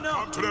 No, we know.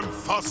 Come to them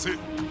fussy.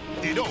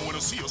 They don't want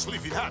to see us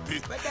live it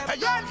happy. Hey,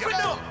 yo,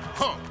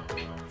 huh?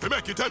 They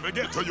make it ever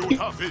get to you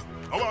happy.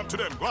 I want to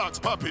them glass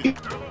pappy.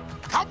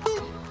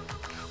 Kaboom!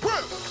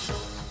 Well,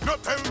 no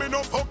tell me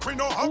no fuck me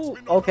no house.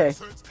 Okay.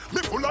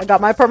 I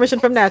got my permission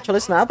from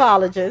Naturalist. My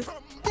apologies.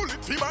 Bullet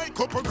for my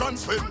couple grand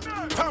spend.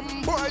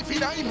 Boy for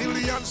 9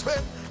 million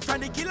spend. From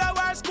the killer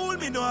war school,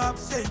 me no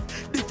absent.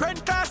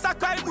 Different class of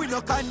crime, we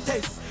no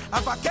contest.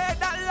 Have a care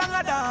that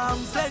longer than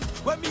arm's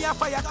length. When me a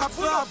fire cap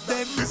full of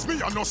them. This me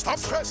a no stop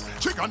stress.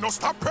 Trigger no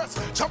stop press.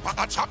 Chopper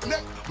a chop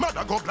neck.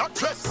 Mother go black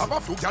dress. Have a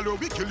few gallo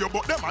we kill you,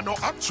 but them a no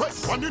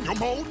actress. One in your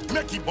mouth,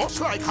 make it bust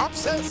like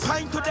abscess.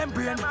 Pine to them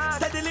brain.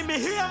 Steadily me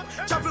here.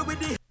 Travel with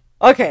the.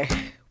 Okay.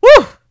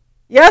 Woo!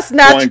 Yes,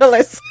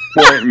 Naturalist.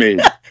 Point me.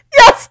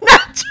 Yes,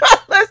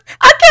 Naturalist.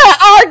 I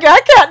can't argue.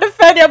 I can't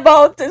defend you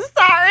about this.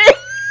 Sorry.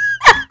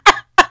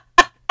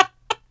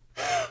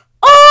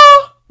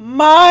 Oh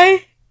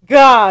my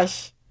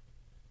gosh.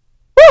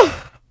 Whew.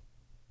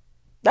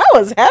 That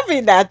was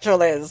heavy,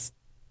 Naturalist.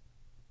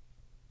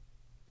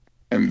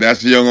 And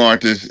that's a young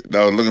artist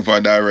that was looking for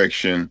a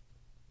direction.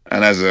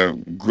 And as a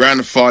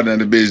grandfather in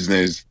the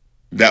business,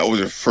 that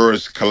was the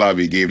first collab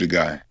he gave the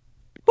guy.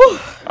 Whew.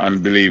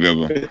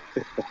 Unbelievable.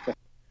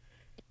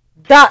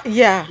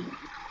 Yeah.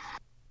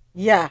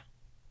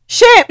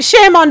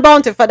 Shame on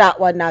Bounty for that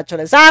one,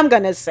 Naturalist. I'm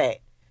gonna say.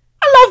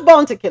 I love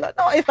Bounty Killer.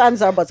 No ifs,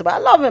 ands, or buts, but I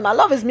love him. I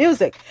love his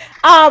music.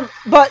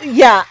 But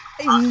yeah.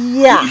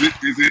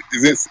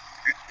 Is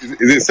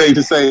it safe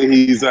to say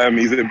he's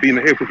being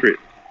a hypocrite?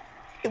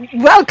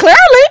 Well,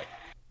 clearly.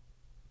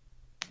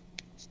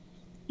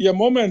 Yeah,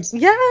 moments.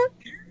 Yeah.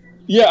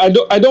 Yeah,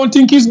 I don't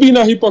think he's being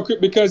a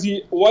hypocrite because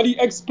he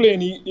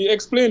explained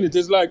it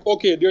is like,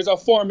 okay, there's a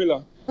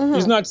formula. Mm-hmm.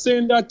 He's not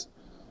saying that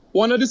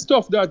one of the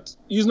stuff that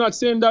he's not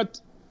saying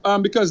that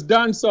because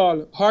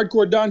dancehall,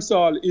 hardcore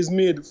dancehall is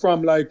made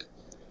from like,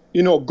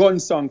 gun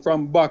song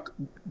from back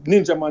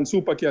Ninja Man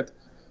Supercat.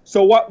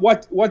 So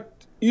what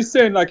he's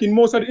saying, like in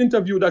most of the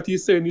interview that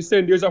he's saying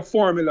there's a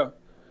formula.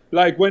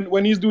 Like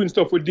when he's doing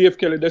stuff with Dave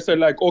Kelly, they said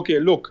like, okay,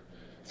 look,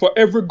 for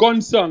every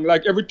gun song,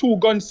 like every 2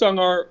 gun song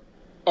or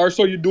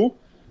so you do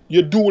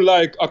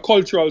like a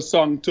cultural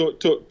song to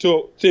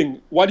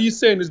thing. What he's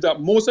saying is that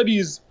most of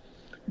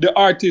the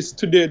artists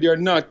today, they're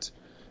not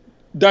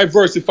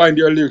diversifying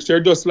their lyrics.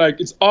 They're just like,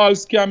 it's all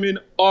scamming,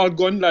 all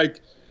gun, like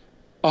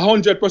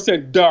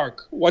 100%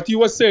 dark. What he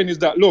was saying is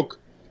that, look,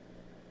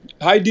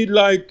 I did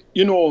like,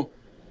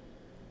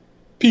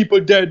 people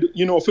dead,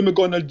 for me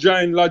gonna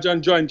join lodge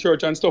and join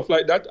church and stuff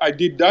like that. I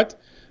did that.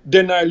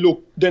 Then I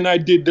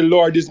did The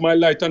Lord is my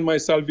light and my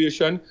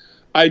salvation.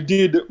 I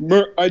did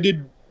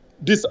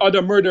this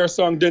other murder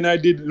song. Then I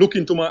did Look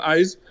Into My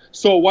Eyes.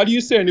 So what are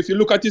you saying? If you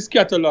look at his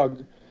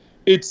catalog,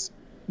 it's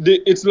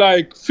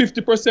like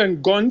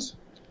 50% guns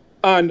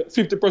and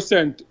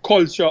 50%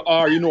 culture,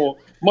 or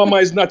mama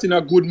is not in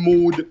a good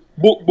mood,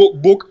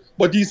 book.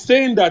 But he's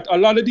saying that a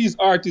lot of these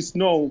artists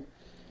now,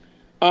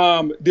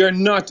 they're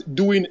not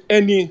doing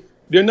any,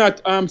 they're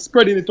not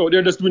spreading it out.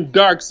 They're just doing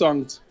dark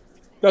songs.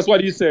 That's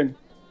what he's saying.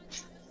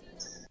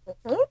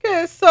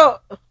 Okay, so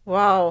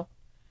wow.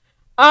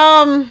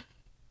 Um,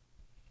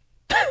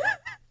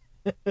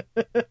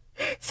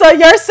 so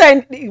you're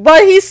saying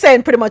what he's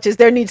saying pretty much is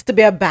there needs to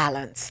be a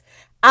balance.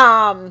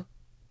 Um,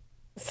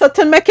 so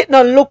to make it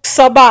not look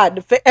so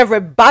bad for every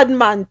bad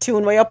man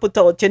tune where you put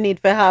out, you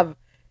need to have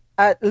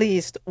at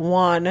least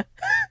one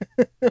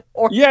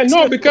or Yeah,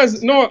 two.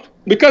 because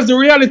the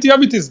reality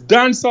of it is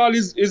dancehall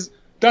is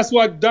that's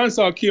what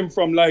dancehall came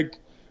from, like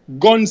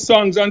gun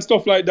songs and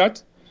stuff like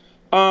that.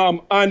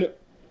 And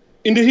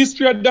in the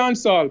history of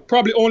dancehall,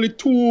 probably only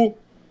two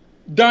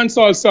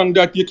dancehall songs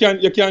that you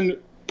can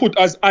put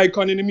as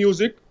icon in the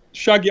music: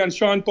 Shaggy and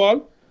Sean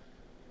Paul.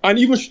 And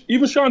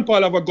even Sean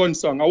Paul have a gun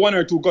song, a one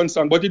or two gun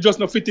song, but it just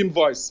not fit him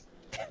voice.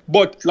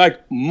 But like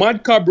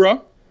Mad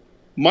Cabra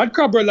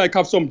like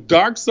have some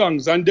dark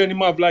songs, and then him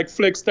have like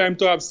Flex Time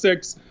to Have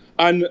Sex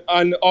and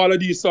all of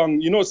these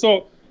songs,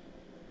 So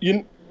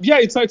yeah,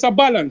 it's a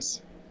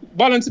balance.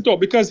 Balance it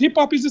up, because hip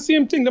hop is the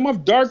same thing. Them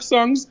have dark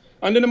songs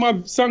and then them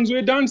have songs where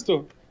you dance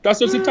to. That's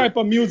just the type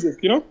of music.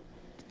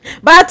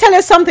 But I tell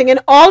you something. In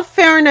all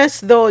fairness,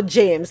 though,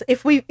 James,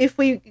 if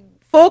we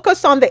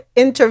focus on the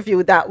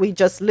interview that we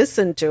just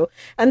listened to,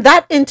 and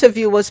that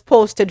interview was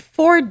posted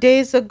 4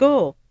 days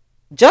ago,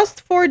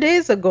 just 4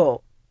 days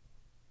ago,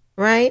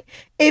 right?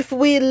 If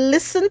we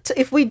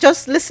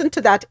just listen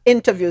to that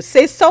interview,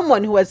 say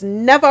someone who has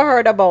never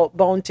heard about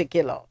Bounty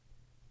Killer,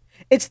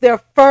 it's their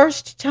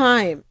first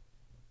time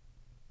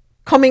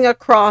coming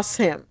across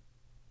him,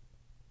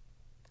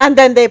 and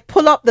then they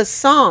pull up the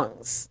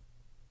songs,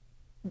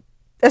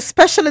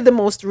 especially the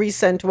most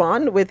recent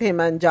one with him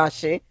and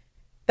Joshi,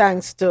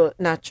 thanks to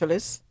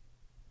Naturalist.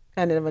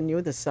 I never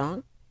knew the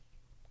song.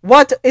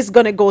 What is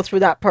going to go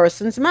through that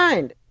person's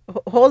mind?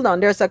 Hold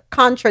on, there's a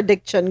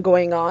contradiction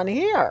going on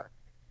here.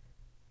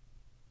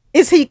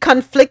 Is he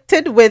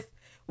conflicted with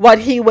what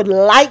he would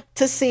like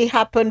to see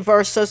happen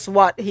versus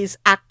what he's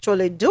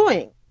actually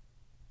doing?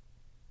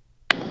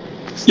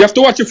 You have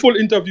to watch a full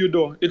interview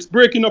though. It's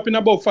breaking up in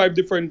about five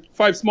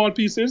small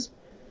pieces.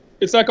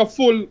 It's like a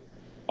full,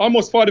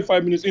 almost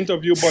 45 minutes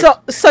interview.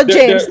 But So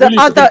James, they're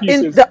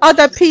the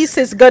other piece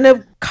is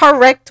gonna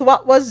correct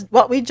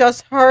what we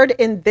just heard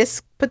in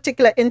this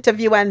particular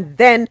interview, and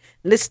then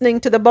listening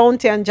to the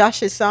Bounty and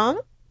Josh's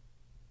song.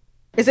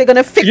 Is it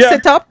gonna fix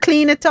it up,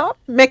 clean it up,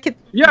 make it?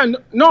 Yeah,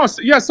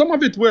 some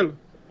of it will.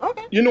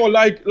 Okay.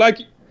 Like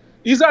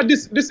is that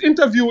this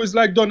interview is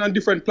like done on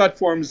different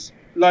platforms.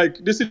 Like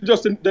this is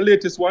just the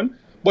latest one,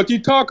 but he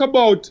talk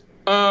about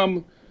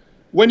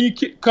when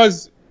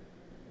because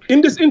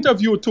in this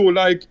interview too,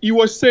 like he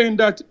was saying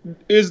that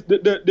his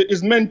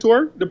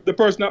mentor, the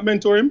person that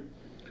mentored him,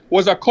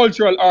 was a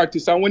cultural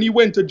artist, and when he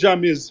went to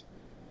jam his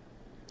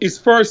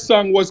first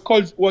song was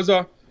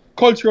a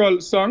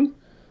cultural song,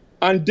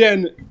 and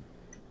then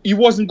he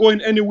wasn't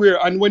going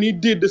anywhere. And when he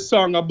did the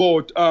song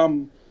about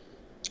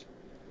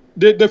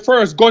the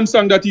first gun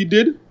song that he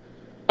did,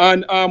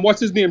 and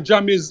what's his name,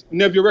 Jammy's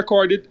nephew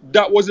recorded,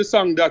 that was a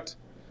song that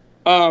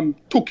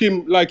took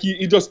him, like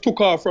he just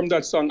took off from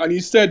that song. And he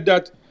said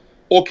that,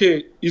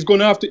 okay, he's going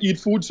to have to eat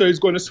food, so he's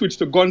going to switch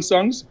to gun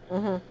songs.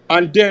 Mm-hmm.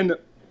 And then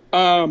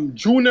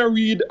Junior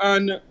Reid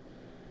and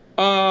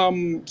I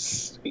think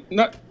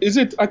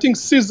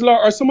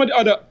Sizzler or some of the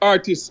other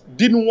artists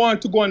didn't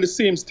want to go on the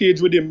same stage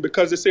with him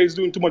because they say he's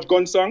doing too much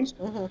gun songs.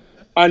 Mm-hmm.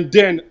 And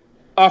then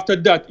after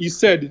that, he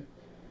said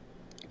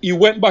he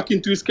went back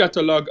into his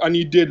catalog and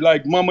he did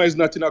like Mama Is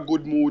Not in a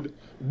Good Mood,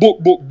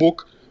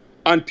 book.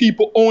 And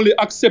people only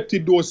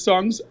accepted those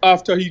songs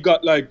after he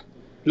got like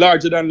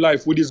larger than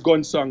life with his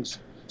gun songs.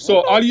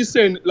 So all he's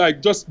saying,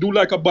 like, just do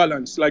like a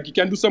balance. Like you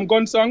can do some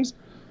gun songs,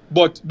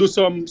 but do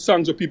some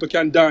songs where people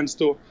can dance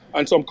to,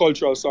 and some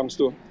cultural songs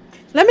too.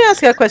 Let me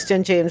ask you a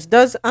question, James.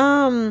 Does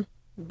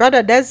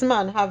Brother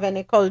Desmond have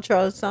any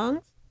cultural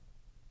songs?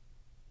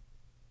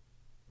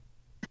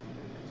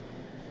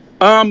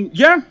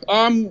 Yeah.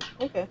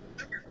 Okay.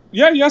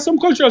 Yeah, he has some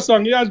cultural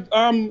song. He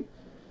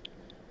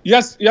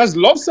has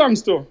love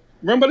songs too.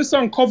 Remember the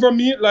song "Cover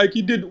Me" like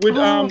he did with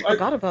I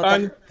forgot about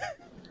that.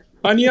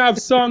 And he have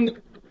song.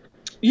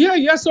 Yeah,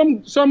 he has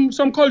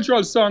some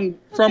cultural song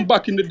from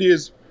back in the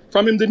days.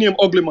 From him, the name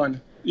Ugly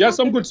Man. He has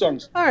some good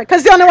songs. All right,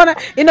 because the only one,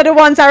 the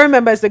ones I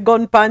remember is the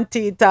gun pan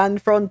teeth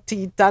and front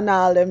teeth and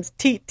all them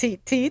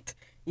teeth.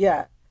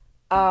 Yeah.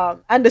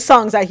 And the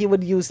songs that he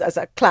would use as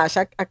a clash.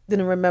 I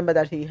didn't remember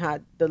that he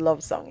had the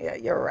love song. Yeah,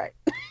 you're right.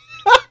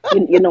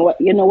 You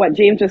know what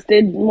James just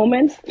did,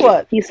 Moments?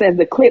 What? He says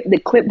the clip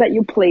that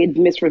you played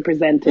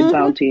misrepresented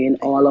Bounty in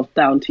all of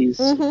Bounty's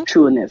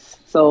trueness.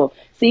 So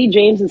see,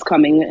 James is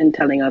coming and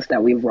telling us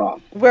that we're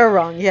wrong. We're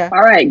wrong, yeah.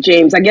 All right,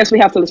 James, I guess we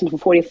have to listen to a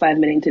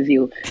 45-minute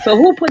interview. So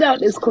who put out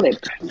this clip?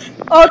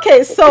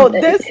 Okay, so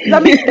this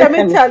let me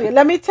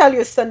tell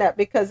you, Sanette,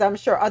 because I'm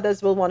sure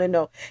others will want to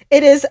know.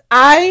 It is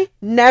I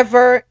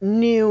Never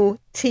Knew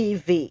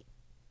TV.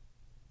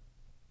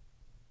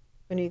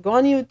 When you go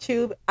on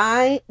YouTube,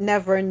 I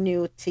Never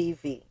Knew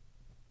TV.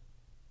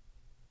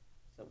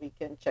 So we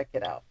can check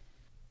it out.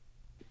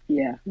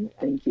 Yeah,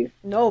 thank you.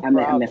 No I'm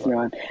problem. messing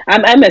around.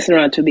 I'm messing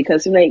around too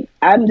because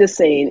I'm just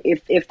saying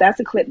if that's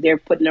a clip they're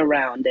putting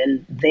around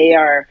and they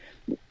are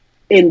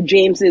in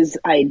James's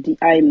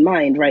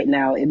mind right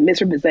now in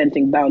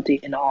misrepresenting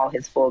Bounty in all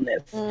his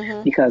fullness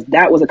because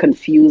that was a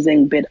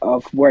confusing bit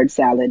of word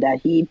salad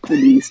that he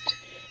produced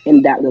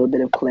in that little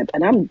bit of clip.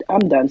 And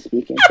I'm done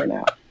speaking for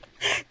now.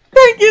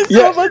 Thank you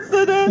so much,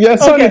 Sanette. Yeah,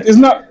 Sonnet, it's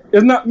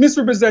not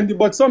misrepresenting,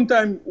 but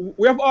sometimes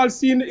we have all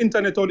seen the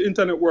internet or the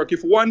internet work.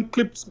 If one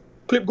clip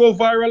go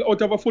viral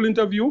out of a full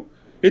interview,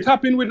 it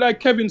happened with like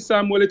Kevin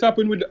Samuel, it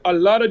happened with a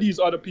lot of these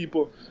other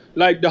people.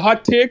 Like the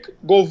hot take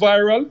go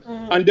viral,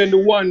 and then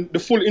the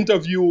full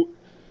interview,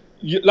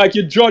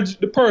 you judge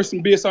the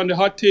person based on the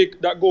hot take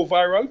that go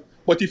viral.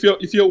 But if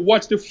you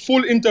watch the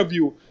full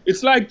interview,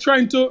 it's like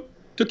trying to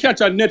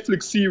catch a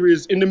Netflix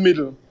series in the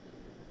middle.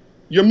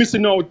 You're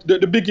missing out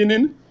the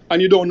beginning,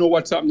 and you don't know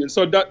what's happening.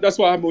 So that's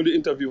what happened with the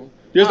interview.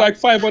 There's like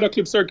 5 other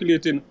clips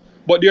circulating,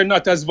 but they're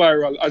not as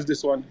viral as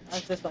this one.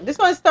 This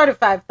one is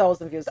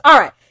 35,000 views. All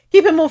right,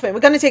 keep it moving. We're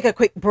going to take a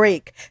quick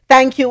break.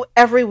 Thank you,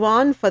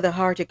 everyone, for the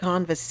hearty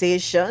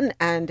conversation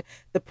and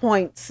the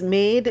points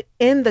made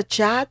in the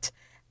chat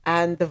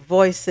and the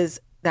voices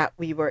that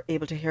we were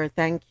able to hear.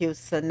 Thank you,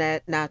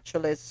 Sanette,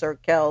 Naturalist, Sir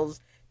Kells,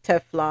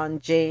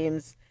 Teflon,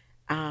 James.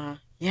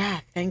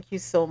 Thank you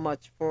so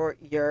much for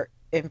your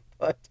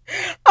input.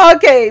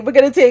 Okay, we're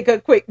going to take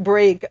a quick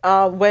break.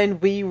 When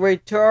we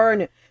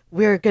return,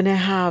 we're going to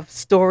have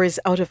stories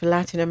out of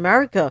Latin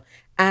America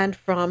and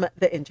from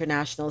the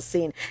international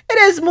scene. It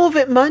is Move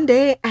It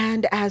Monday,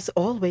 and as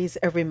always,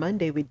 every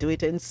Monday we do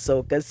it in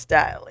soca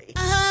style.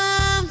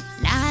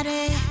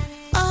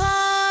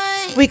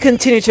 We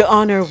continue to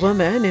honor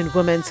women in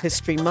Women's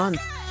History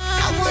Month.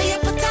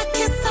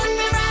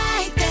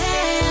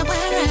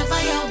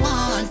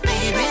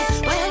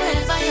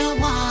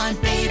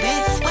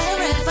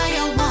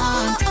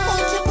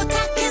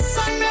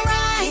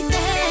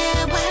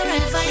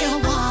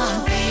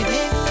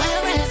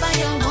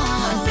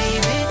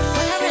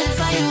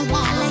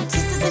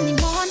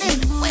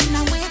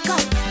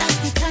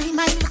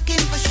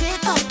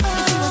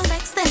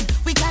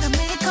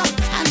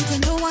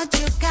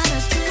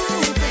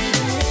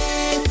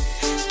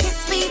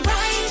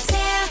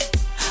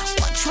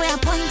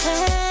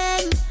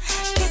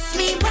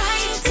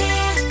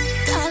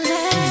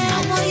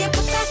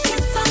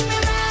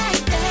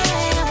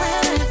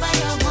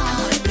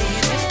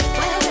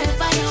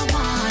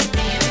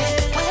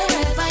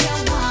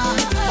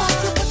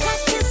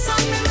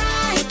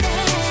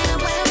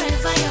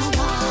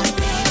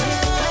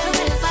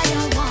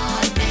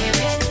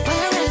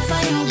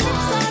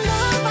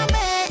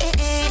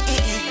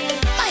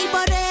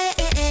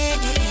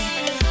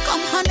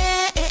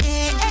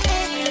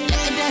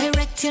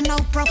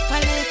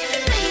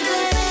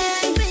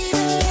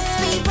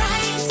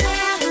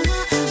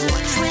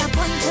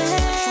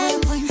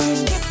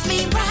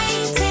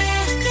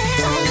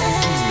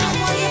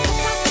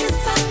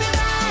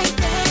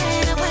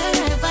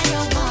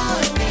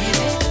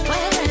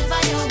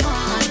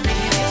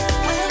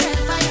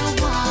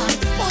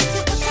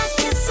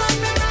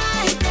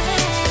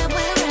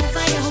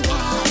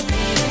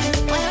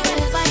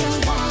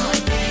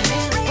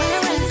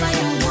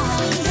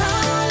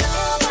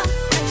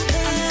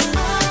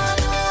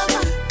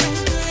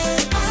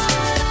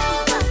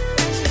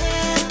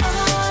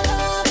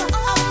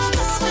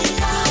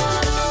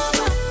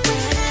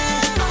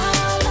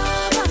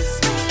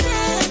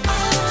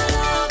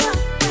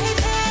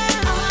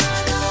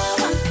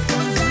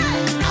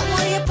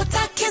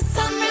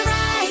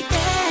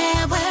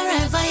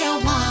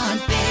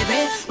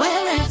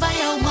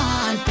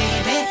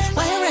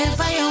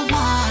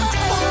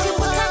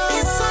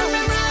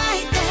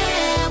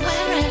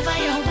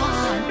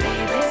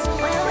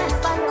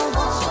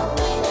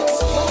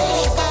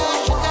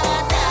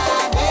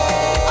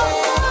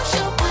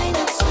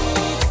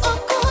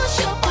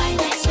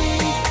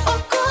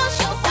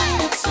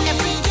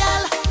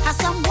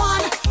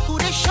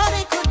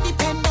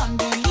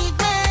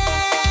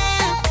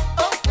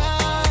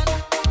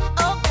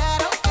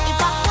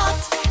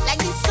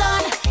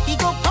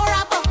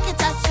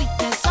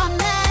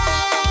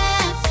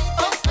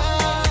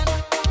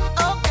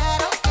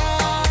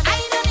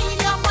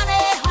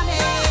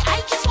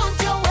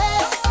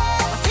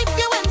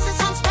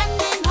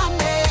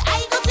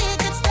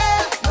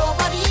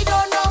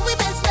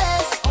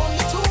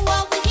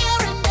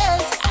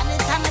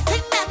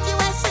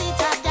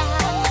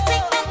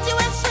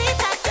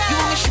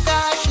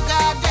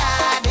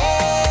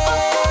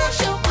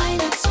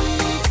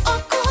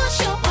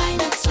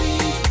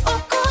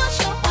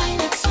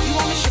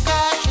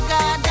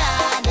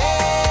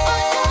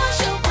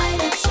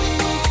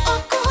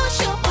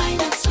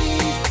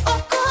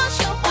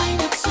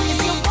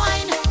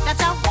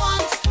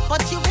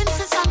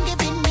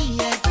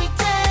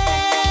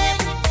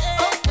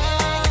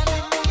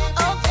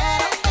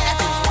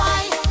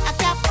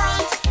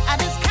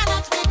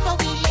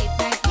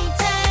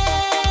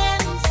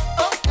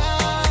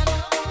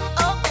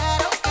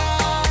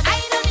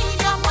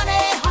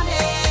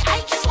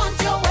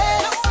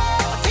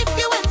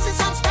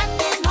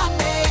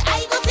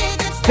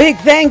 Big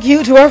thank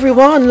you to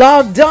everyone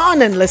logged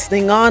on and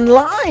listening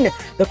online.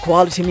 The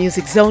Quality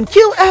Music Zone,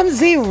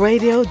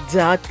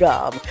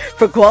 QMZRadio.com.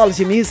 For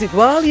quality music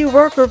while you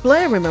work or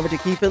play, remember to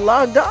keep it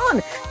logged on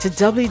to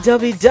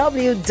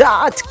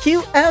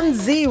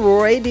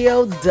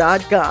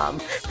www.qmzradio.com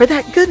for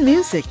that good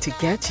music to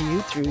get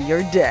you through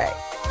your day.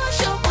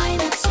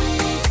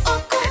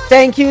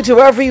 Thank you to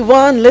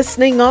everyone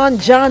listening on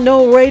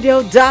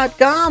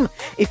JahknoRadio.com.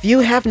 If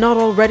you have not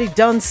already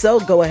done so,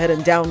 go ahead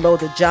and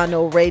download the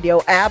Jahkno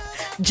Radio app,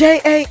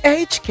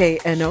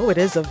 JAHKNO. It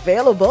is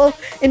available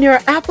in your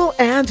Apple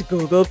and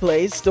Google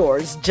Play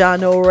stores.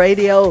 Jahkno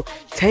Radio,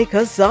 take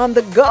us on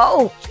the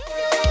go.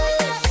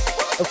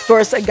 Of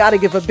course, I got to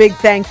give a big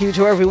thank you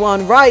to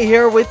everyone right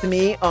here with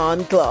me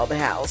on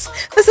Clubhouse.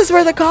 This is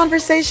where the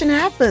conversation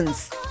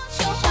happens.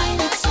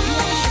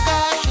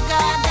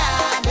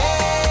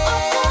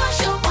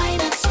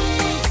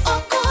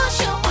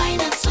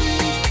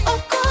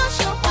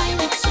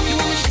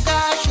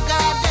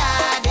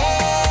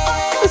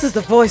 This is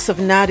the voice of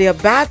Nadia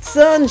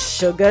Batson,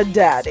 Sugar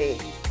Daddy.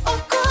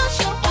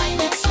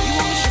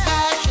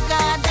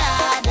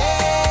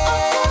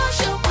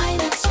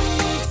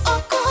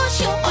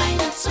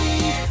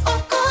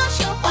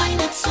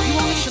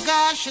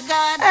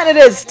 And it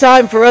is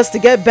time for us to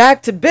get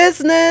back to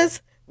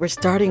business. We're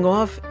starting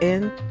off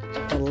in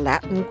the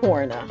Latin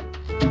corner.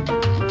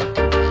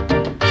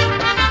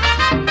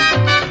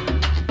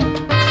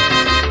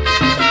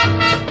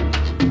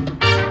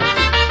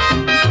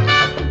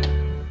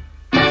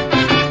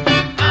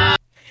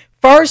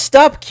 First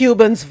up,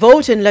 Cubans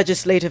vote in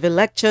legislative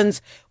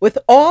elections with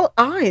all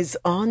eyes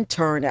on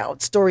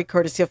turnout. Story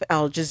courtesy of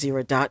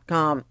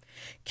AlJazeera.com.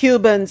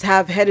 Cubans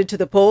have headed to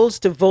the polls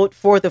to vote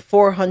for the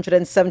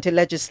 470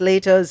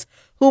 legislators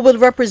who will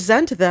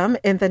represent them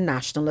in the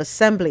National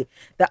Assembly,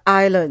 the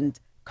island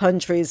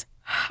country's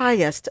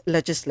highest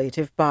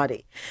legislative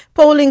body.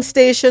 Polling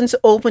stations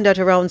opened at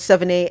around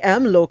 7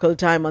 a.m. local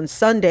time on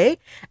Sunday,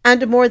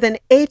 and more than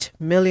 8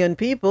 million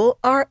people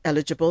are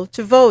eligible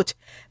to vote.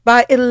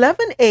 By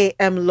 11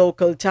 a.m.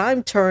 local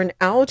time,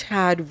 turnout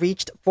had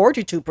reached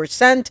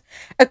 42%,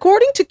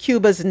 according to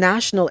Cuba's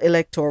National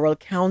Electoral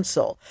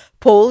Council.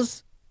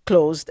 Polls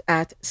closed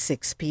at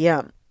 6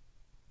 p.m.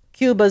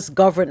 Cuba's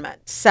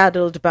government,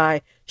 saddled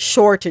by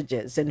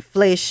shortages,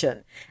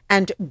 inflation,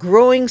 and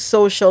growing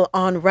social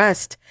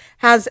unrest,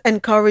 has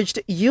encouraged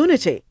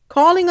unity,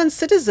 calling on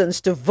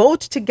citizens to vote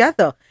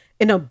together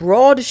in a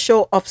broad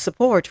show of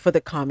support for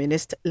the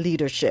communist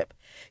leadership.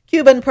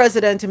 Cuban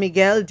President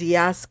Miguel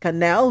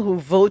Diaz-Canel, who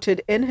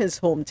voted in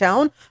his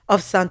hometown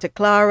of Santa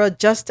Clara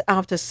just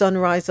after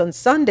sunrise on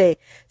Sunday,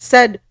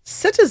 said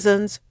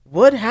citizens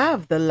would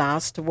have the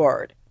last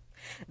word.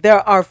 There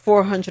are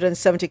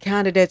 470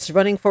 candidates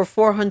running for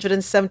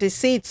 470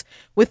 seats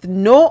with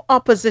no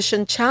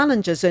opposition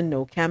challenges and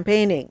no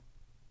campaigning.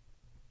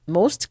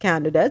 Most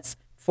candidates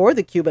for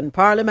the Cuban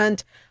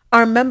parliament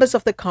are members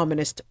of the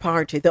Communist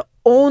Party, the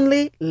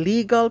only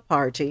legal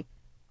party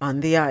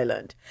on the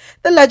island.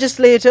 The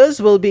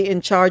legislators will be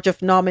in charge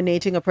of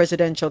nominating a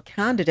presidential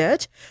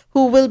candidate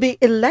who will be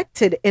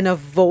elected in a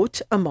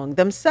vote among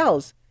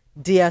themselves.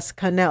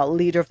 Diaz-Canel,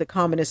 leader of the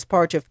Communist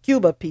Party of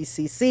Cuba,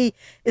 PCC,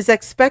 is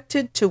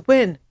expected to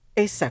win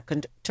a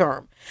second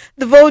term.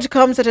 The vote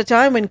comes at a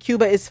time when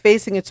Cuba is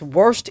facing its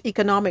worst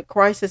economic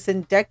crisis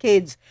in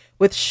decades,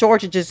 with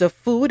shortages of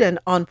food, an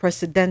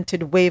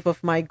unprecedented wave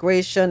of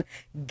migration,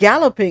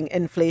 galloping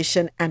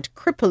inflation, and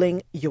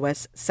crippling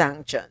U.S.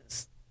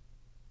 sanctions.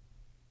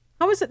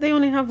 How is it they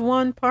only have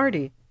one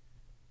party?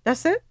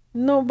 That's it?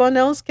 No one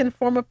else can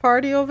form a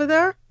party over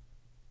there?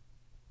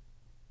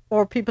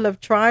 Or people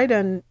have tried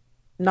and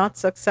not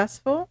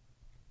successful?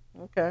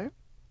 Okay.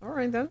 All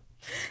right then.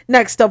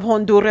 Next up,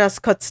 Honduras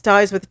cuts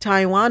ties with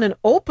Taiwan and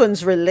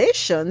opens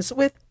relations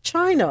with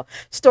China.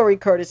 Story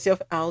courtesy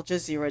of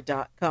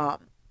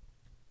AlJazeera.com.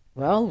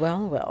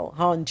 Well.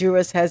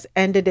 Honduras has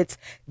ended its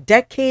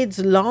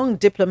decades-long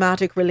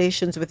diplomatic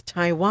relations with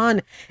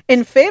Taiwan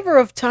in favor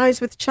of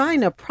ties with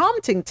China,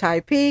 prompting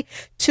Taipei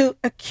to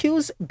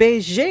accuse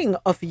Beijing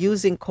of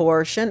using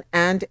coercion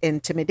and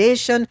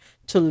intimidation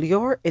to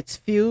lure its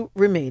few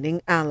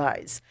remaining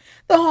allies.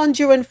 The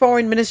Honduran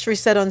Foreign Ministry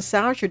said on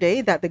Saturday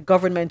that the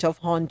government of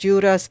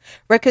Honduras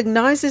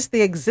recognizes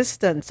the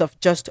existence of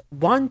just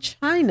one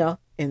China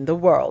in the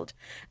world,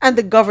 and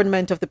the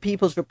government of the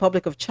People's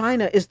Republic of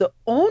China is the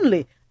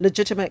only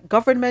legitimate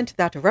government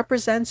that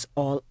represents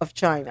all of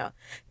China.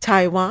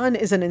 Taiwan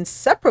is an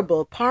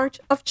inseparable part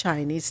of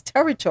Chinese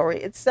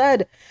territory, it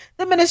said.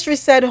 The ministry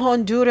said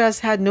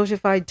Honduras had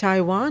notified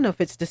Taiwan of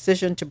its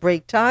decision to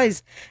break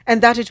ties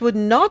and that it would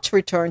not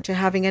return to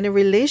having any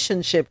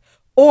relationship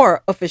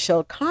or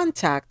official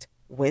contact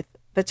with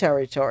the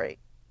territory.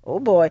 Oh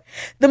boy.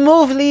 The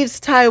move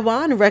leaves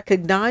Taiwan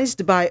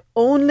recognized by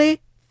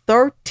only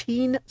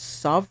 13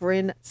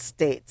 sovereign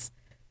states.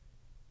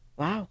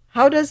 Wow.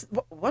 What is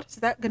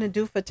that going to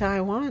do for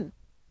Taiwan?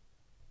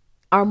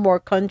 Are more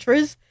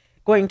countries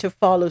going to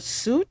follow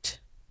suit?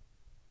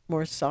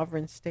 More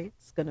sovereign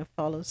states going to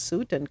follow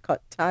suit and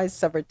cut ties,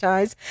 sever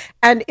ties?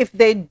 And if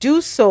they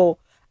do so,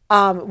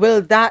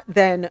 will that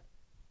then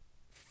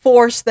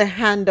force the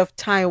hand of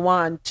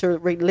Taiwan to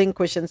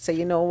relinquish and say,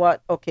 you know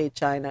what? Okay,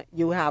 China,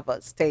 you have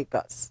us, take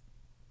us.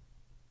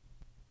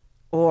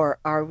 Or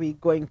are we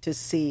going to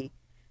see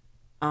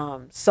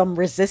some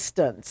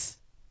resistance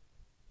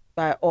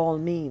by all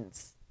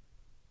means?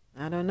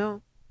 I don't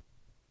know.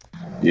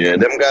 Yeah,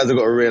 them guys have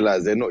got to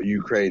realize they're not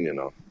Ukraine, you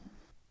know.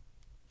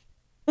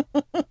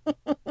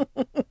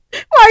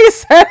 Why you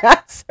say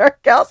that, Sir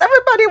Kels?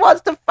 Everybody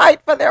wants to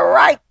fight for their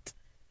right.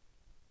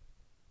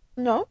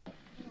 No?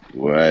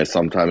 Well,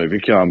 sometimes if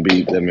you can't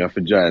beat them, you have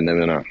to join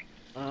them, you know.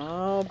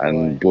 Oh,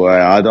 and boy,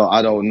 I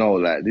don't know.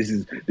 Like this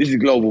is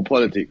global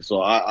politics,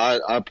 so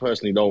I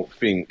personally don't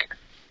think.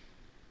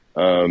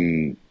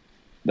 That's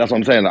what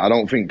I'm saying. I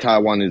don't think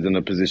Taiwan is in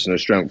a position of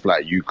strength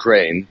like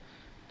Ukraine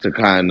to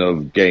kind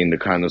of gain the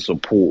kind of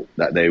support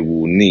that they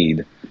will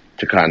need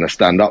to kind of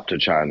stand up to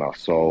China.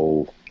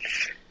 So,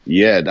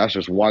 yeah, that's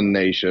just one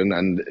nation.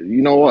 And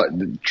you know what?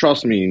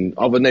 Trust me,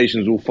 other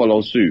nations will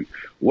follow suit.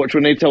 Watch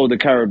when they tell the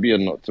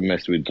Caribbean not to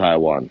mess with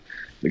Taiwan.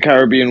 The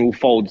Caribbean will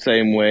fold the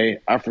same way.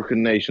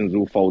 African nations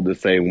will fold the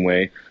same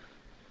way.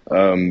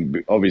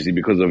 Obviously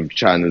because of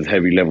China's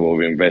heavy level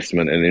of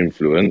investment and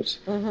influence.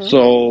 Mm-hmm.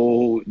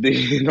 So,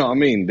 you know what I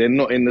mean? They're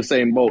not in the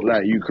same boat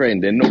like Ukraine.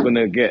 They're not going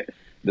to get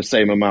the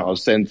same amount of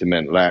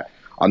sentiment. Like,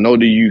 I know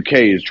the UK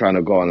is trying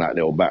to go on like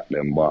they'll back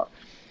them, but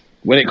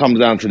when it comes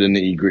down to the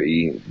nitty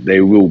gritty, they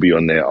will be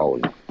on their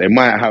own. They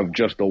might have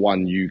just the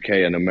one UK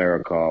and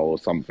America or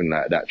something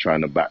like that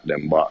trying to back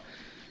them, but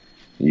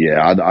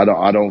yeah,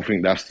 I don't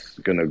think that's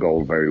going to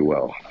go very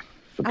well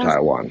for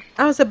Taiwan.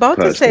 I was about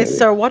to say, personally.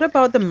 sir, what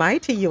about the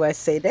mighty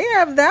USA? They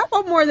have that.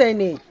 What more they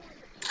need?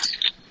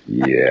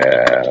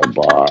 Yeah,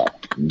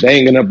 but they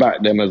ain't gonna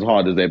back them as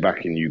hard as they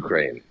back in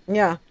Ukraine.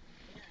 Yeah.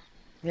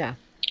 Yeah.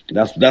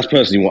 That's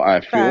personally what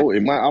I feel.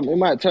 It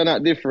might turn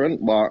out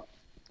different, but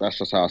that's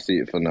just how I see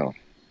it for now.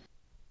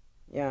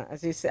 Yeah,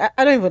 as you say,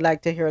 I don't even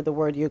like to hear the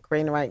word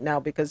Ukraine right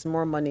now because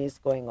more money is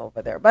going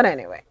over there. But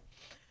anyway,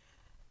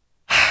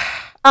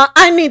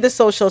 I need the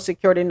social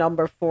security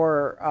number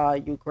for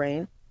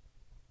Ukraine.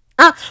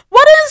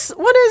 What is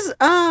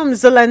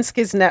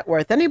Zelensky's net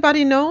worth?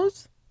 Anybody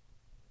knows?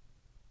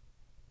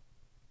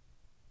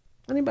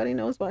 Anybody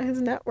knows what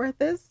his net worth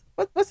is?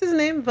 What's his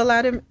name?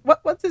 Vladimir.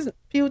 What's his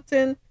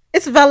Putin?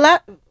 It's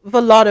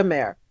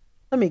Volodymyr.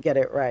 Let me get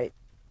it right.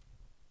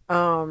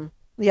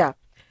 Yeah.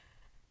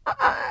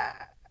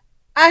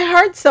 I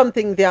heard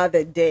something the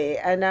other day,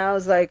 and I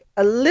was like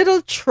a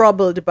little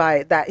troubled by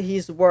it, that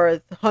he's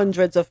worth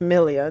hundreds of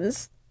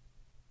millions.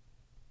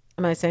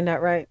 Am I saying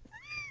that right?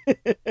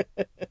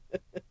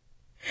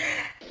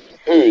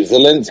 Who,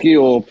 Zelensky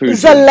or Putin?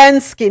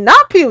 Zelensky,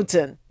 not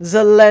Putin.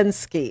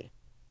 Zelensky.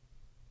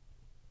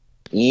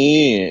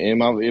 Yeah, in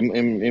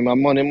my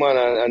money, man,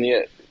 and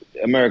yet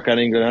America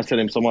ain't gonna sell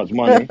him so much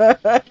money.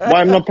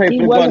 Why not pay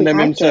for the gun them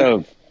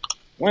himself?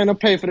 Why not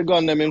pay for the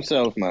gun them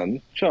himself,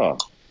 man? Sure.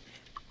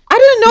 I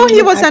didn't know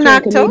he was an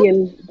actor.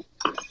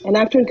 An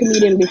actor and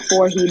comedian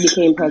before he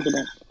became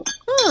president.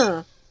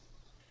 Huh.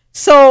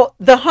 So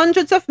the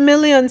hundreds of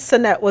millions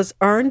Sinette was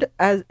earned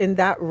as in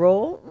that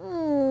role.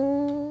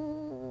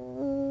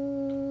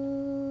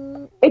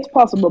 It's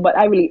possible, but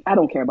I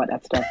don't care about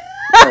that stuff.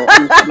 So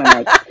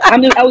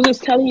I was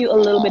just telling you a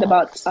little bit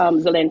about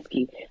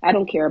Zelensky. I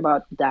don't care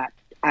about that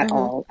at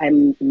all.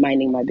 I'm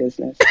minding my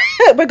business.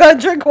 We're gonna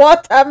drink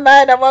water and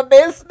mind our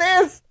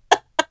business.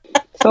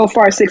 So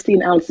far,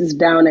 16 ounces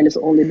down, and it's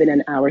only been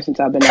an hour since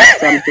I've been up,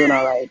 so I'm doing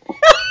all right.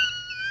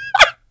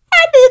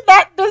 I need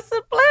that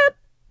discipline.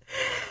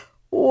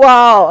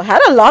 Wow,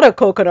 had a lot of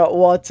coconut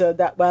water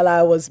that while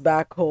I was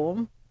back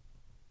home.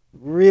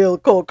 Real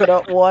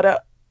coconut water.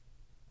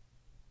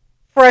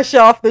 Fresh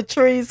off the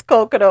trees,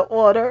 coconut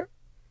water.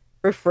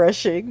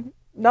 Refreshing.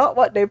 Not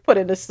what they put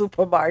in the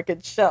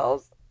supermarket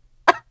shelves.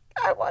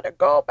 I want to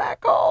go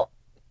back home.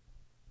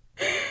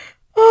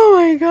 Oh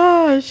my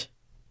gosh.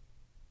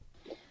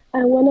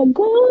 I want to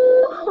go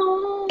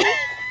home.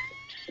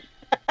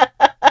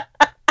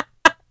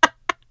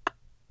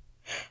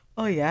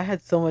 Oh yeah, I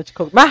had so much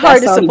coke. My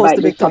heart is supposed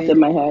to be clean. In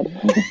my head.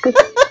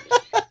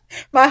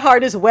 My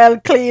heart is well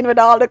clean with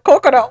all the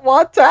coconut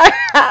water I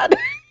had.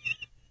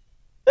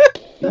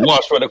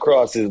 Wash for the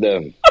crosses,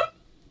 then.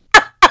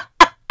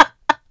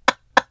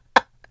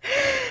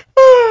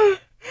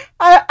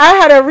 I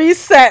had a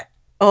reset.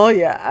 Oh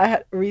yeah, I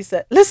had a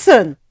reset.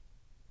 Listen,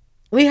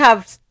 we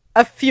have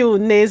a few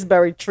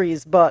naseberry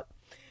trees, but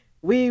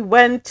we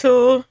went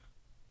to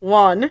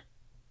one.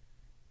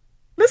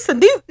 Listen,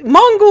 these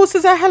mongoose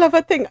is a hell of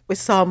a thing. We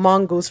saw a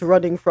mongoose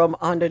running from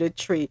under the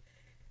tree.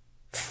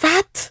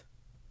 Fat.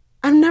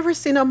 I've never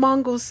seen a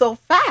mongoose so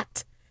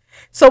fat.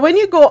 So when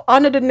you go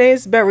under the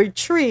naseberry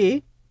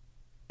tree,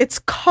 it's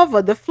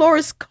covered. The floor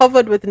is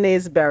covered with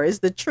naseberries.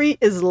 The tree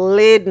is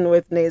laden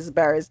with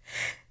naseberries.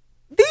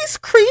 These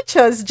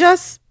creatures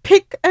just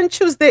pick and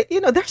choose.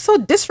 They're so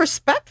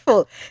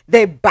disrespectful.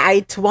 They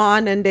bite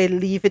one and they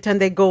leave it and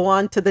they go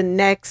on to the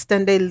next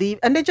and they leave.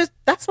 And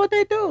that's what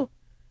they do.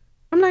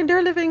 I'm like,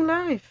 they're living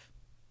life.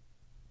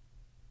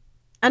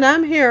 And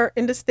I'm here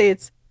in the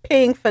States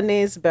paying for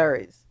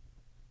naseberries.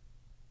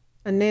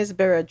 A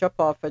naseberry drop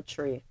off a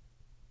tree.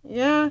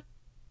 Yeah.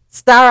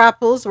 Star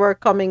apples were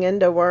coming in.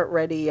 They weren't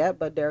ready yet,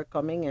 but they're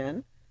coming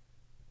in.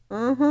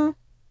 Mm-hmm.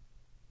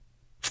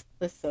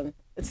 Listen,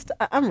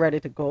 I'm ready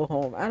to go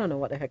home. I don't know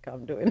what the heck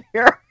I'm doing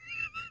here.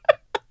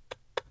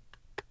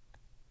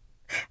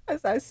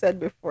 As I said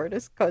before,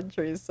 this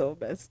country is so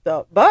messed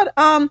up. But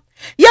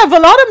yeah,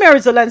 Volodymyr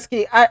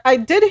Zelensky, I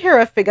did hear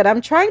a figure.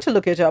 I'm trying to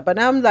look it up, and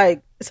I'm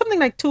like something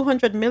like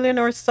 200 million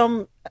or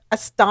some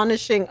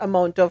astonishing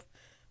amount of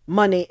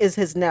money is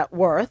his net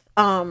worth.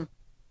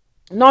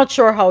 Not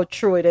sure how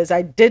true it is.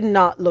 I did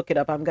not look it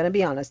up. I'm gonna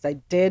be honest. I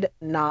did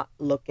not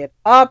look it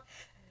up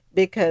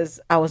because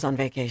I was on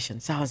vacation,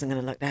 so I wasn't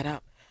gonna look that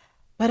up.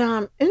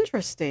 But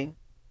interesting.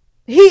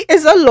 He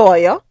is a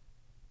lawyer.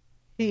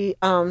 He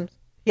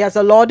has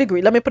a law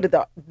degree. Let me put it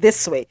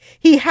this way.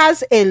 He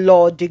has a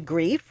law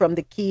degree from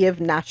the Kiev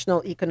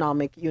National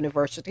Economic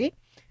University,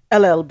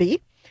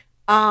 LLB.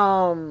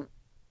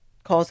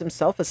 Calls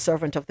himself a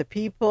servant of the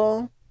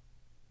people.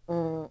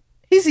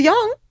 He's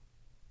young.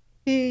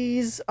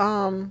 He's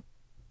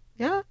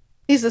yeah,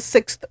 he's the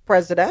sixth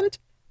president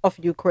of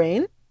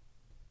Ukraine.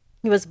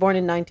 He was born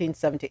in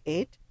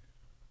 1978.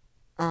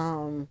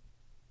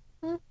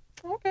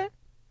 Okay.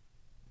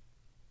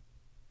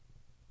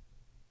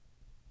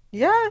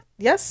 Yeah,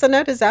 yes,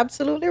 Sanette is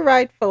absolutely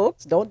right,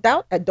 folks. Don't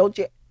doubt, and don't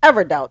you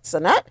ever doubt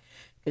Sanette,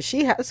 because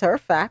she has her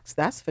facts,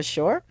 that's for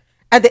sure.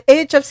 At the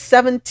age of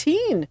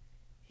 17,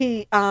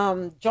 he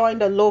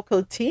joined a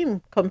local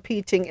team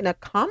competing in a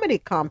comedy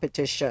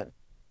competition.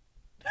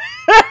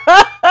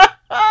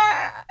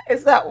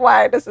 Is that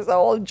why this is a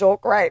whole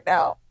joke right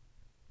now?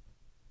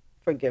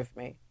 Forgive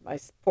me, my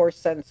poor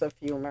sense of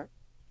humor.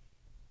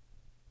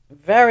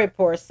 Very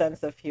poor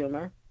sense of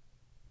humor.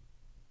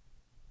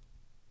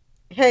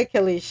 Hey,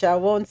 Kalisha, I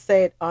won't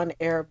say it on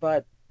air,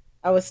 but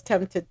I was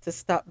tempted to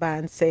stop by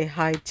and say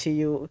hi to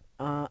you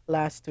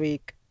last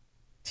week,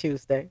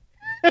 Tuesday.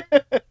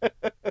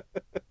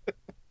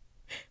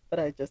 But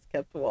I just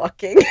kept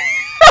walking.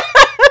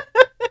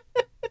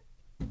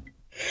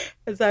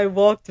 As I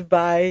walked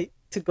by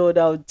to go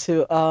down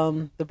to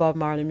the Bob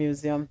Marley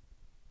Museum.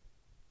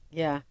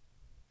 Yeah.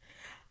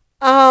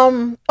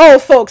 Oh,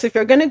 folks, if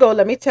you're going to go,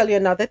 let me tell you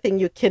another thing.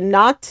 You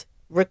cannot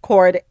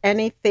record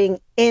anything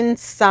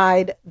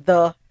inside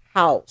the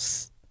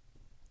house.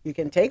 You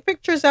can take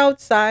pictures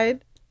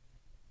outside,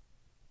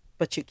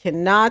 but you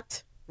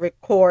cannot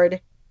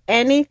record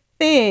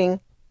anything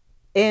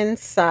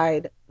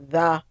inside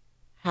the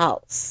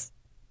house.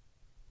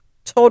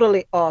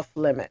 Totally off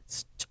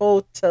limits.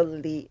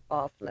 Totally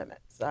off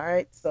limits. All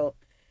right. So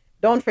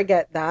don't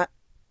forget that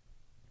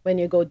when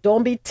you go.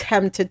 Don't be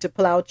tempted to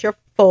pull out your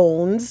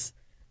phones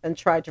and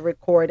try to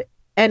record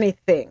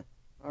anything.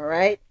 All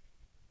right.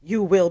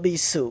 You will be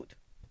sued.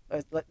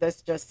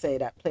 Let's just say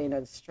that plain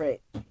and straight.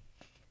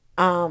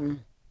 I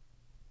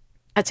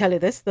tell you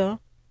this though,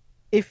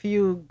 if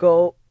you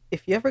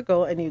ever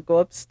go and you go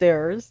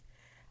upstairs,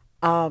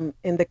 in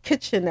the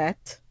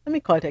kitchenette, let me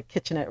call it a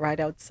kitchenette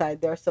right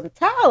outside, there are some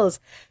towels.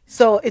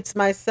 So it's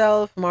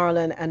myself,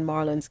 Marlon, and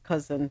Marlon's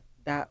cousin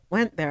that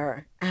went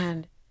there,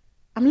 and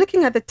I'm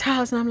looking at the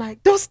towels and I'm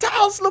like, those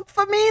towels look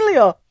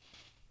familiar.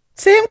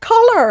 Same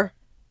color.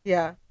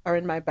 Yeah, are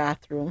in my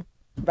bathroom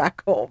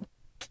back home.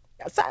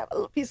 Yes, I have a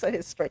little piece of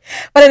history.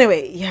 But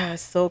anyway, yeah,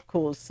 so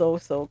cool. So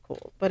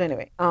cool. But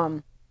anyway,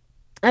 and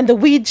the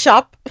weed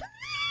shop,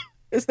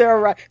 is there a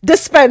right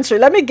dispensary?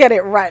 Let me get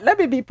it right. Let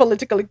me be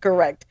politically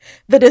correct.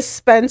 The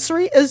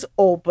dispensary is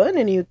open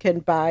and you can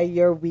buy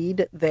your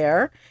weed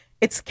there.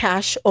 It's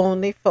cash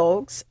only,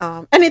 folks.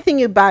 Anything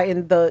you buy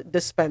in the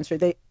dispensary,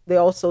 they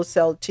also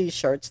sell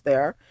t-shirts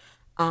there,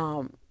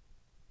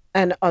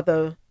 and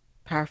other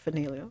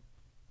paraphernalia.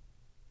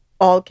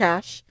 All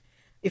cash.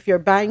 If you're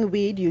buying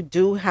weed, you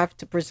do have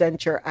to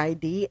present your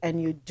ID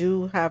and you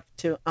do have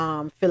to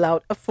fill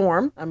out a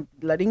form. I'm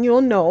letting you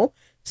all know.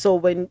 So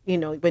when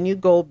you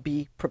go,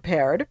 be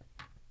prepared.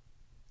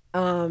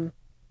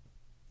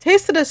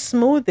 Tasted a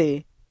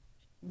smoothie.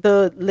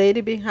 The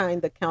lady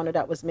behind the counter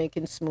that was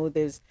making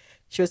smoothies,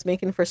 she was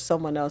making for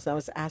someone else. I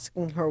was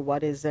asking her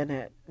what is in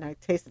it, and I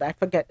tasted. I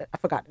forgot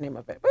the name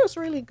of it, but it was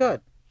really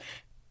good.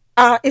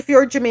 If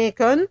you're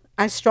Jamaican,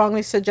 I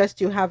strongly suggest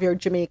you have your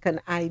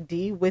Jamaican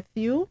ID with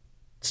you.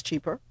 It's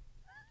cheaper.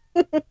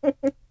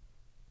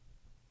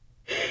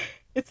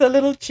 It's a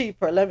little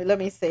cheaper. Let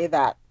me say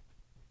that.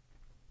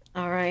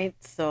 All right.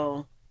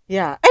 So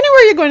yeah,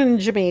 anywhere you're going in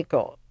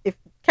Jamaica, if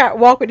can't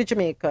walk with the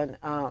Jamaican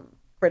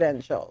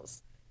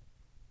credentials,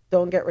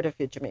 don't get rid of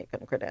your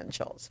Jamaican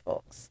credentials,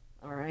 folks.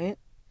 All right.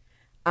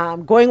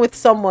 Going with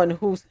someone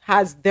who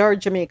has their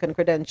Jamaican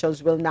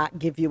credentials will not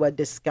give you a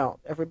discount.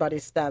 Everybody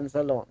stands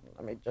alone.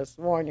 Let me just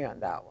warn you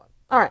on that one.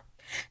 All right.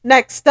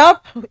 Next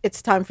up,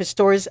 it's time for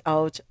stories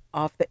out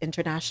of the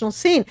international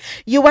scene.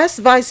 U.S.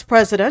 Vice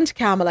President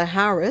Kamala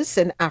Harris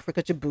in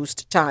Africa to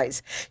boost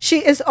ties.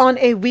 She is on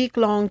a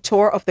week-long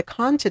tour of the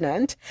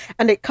continent,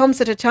 and it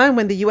comes at a time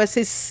when the U.S.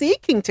 is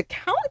seeking to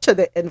counter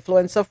the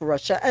influence of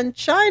Russia and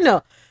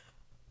China.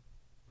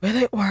 Will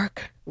it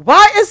work?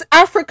 Why is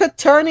Africa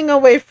turning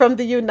away from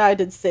the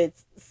United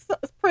States?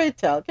 Pray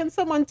tell. Can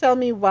someone tell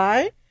me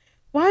why?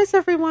 Why is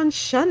everyone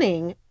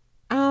shunning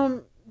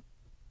um,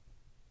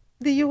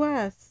 the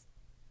U.S.?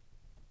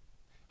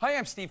 Hi,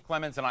 I'm Steve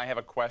Clemens, and I have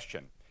a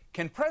question.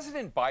 Can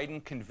President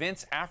Biden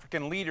convince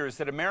African leaders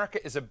that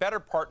America is a better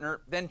partner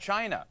than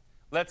China?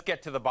 Let's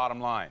get to the bottom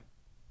line.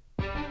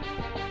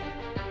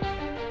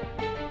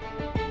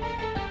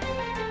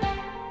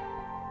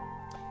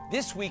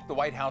 This week, the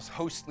White House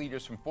hosts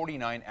leaders from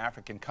 49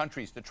 African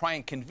countries to try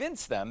and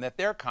convince them that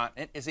their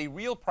continent is a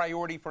real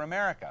priority for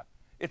America.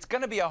 It's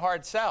going to be a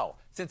hard sell,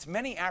 since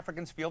many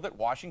Africans feel that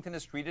Washington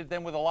has treated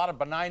them with a lot of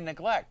benign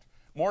neglect,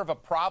 more of a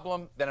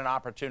problem than an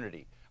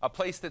opportunity. A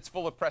place that's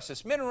full of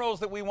precious minerals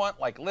that we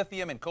want, like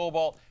lithium and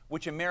cobalt,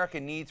 which America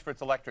needs for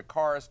its electric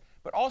cars,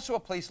 but also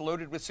a place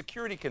loaded with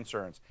security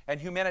concerns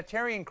and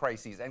humanitarian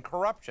crises and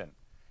corruption.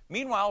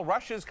 Meanwhile,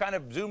 Russia's kind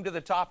of zoomed to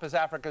the top as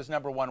Africa's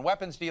 #1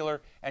 weapons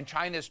dealer, and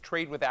China's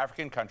trade with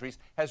African countries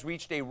has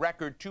reached a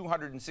record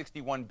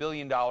 $261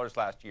 billion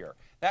last year.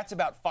 That's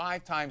about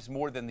 5 times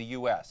more than the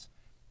U.S.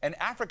 An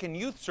African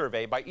youth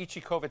survey by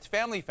Ichikovitz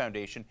Family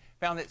Foundation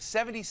found that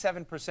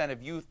 77%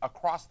 of youth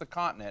across the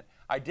continent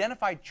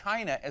identified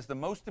China as the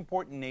most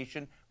important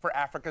nation for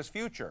Africa's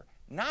future,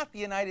 not the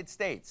United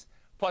States.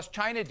 Plus,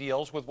 China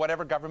deals with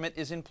whatever government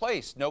is in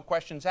place, no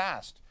questions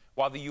asked,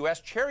 while the U.S.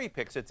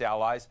 cherry-picks its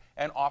allies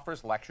and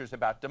offers lectures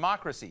about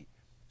democracy.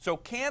 So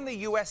can the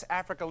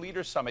U.S.-Africa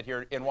Leaders Summit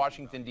here in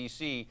Washington,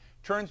 D.C.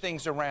 turn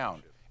things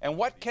around? And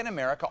what can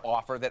America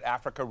offer that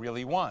Africa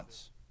really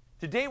wants?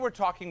 Today we're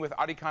talking with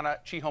Arikana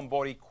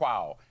Chihombori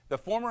Kwao, the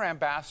former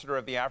ambassador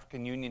of the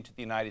African Union to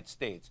the United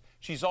States.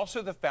 She's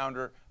also the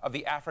founder of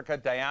the Africa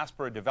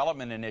Diaspora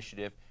Development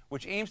Initiative,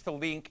 which aims to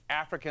link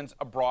Africans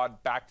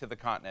abroad back to the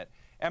continent.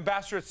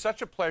 Ambassador, it's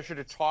such a pleasure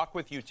to talk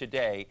with you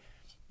today.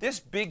 This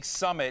big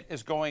summit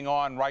is going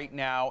on right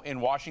now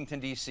in Washington,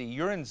 D.C.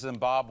 You're in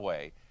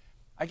Zimbabwe.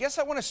 I guess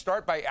I want to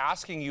start by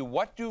asking you,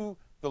 what do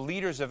the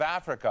leaders of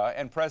Africa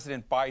and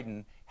President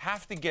Biden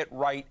have to get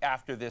right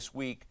after this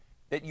week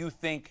that you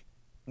think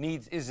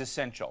is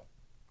essential?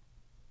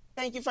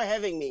 Thank you for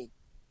having me.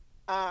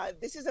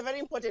 This is a very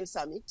important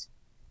summit.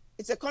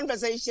 It's a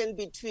conversation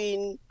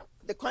between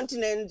the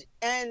continent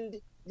and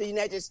the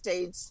United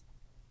States,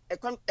 a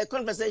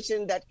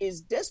conversation that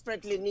is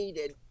desperately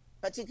needed,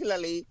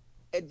 particularly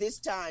at this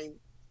time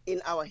in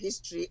our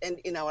history and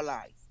in our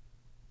life.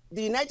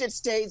 The United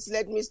States,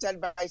 let me start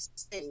by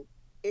saying,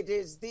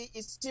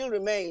 it still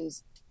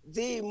remains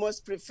the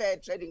most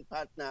preferred trading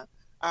partner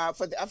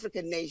for the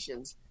African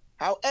nations.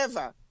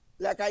 However,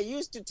 like I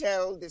used to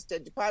tell the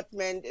State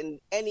Department and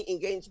any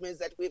engagements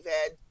that we've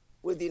had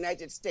with the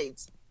United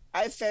States,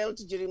 I felt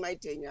during my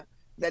tenure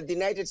that the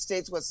United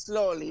States was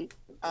slowly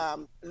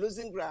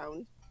losing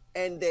ground,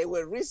 and they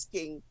were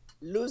risking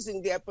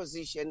losing their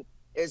position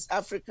as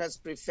Africa's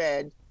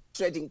preferred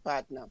trading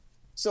partner.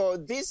 So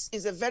this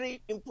is a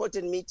very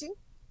important meeting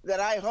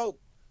that I hope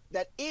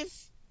that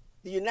if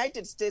the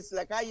United States,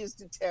 like I used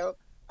to tell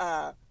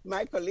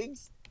my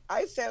colleagues,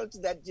 I felt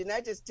that the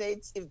United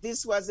States, if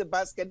this was a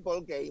basketball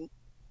game,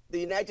 the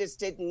United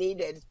States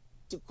needed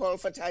to call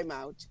for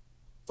timeout.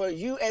 For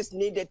U.S.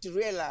 needed to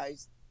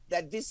realize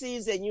that this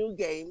is a new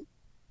game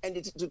and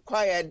it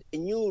required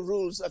new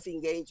rules of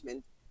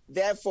engagement.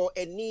 Therefore,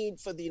 a need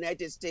for the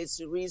United States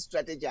to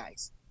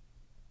re-strategize.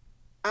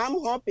 I'm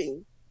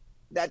hoping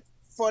that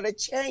for a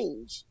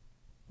change,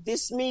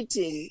 this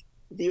meeting,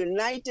 the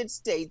United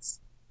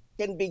States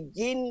can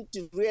begin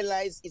to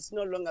realize it's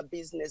no longer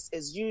business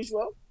as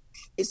usual.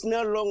 It's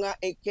no longer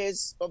a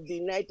case of the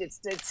United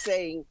States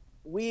saying,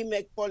 we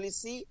make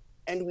policy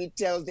and we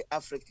tell the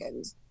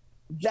Africans.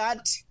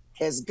 That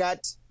has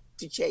got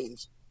to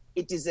change.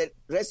 It is a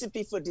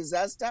recipe for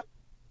disaster.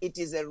 It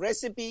is a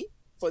recipe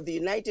for the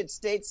United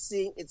States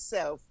seeing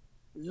itself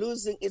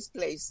losing its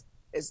place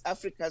as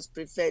Africa's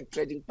preferred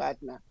trading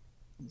partner.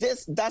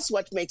 That's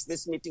what makes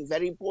this meeting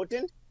very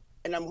important,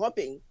 and I'm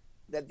hoping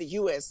that the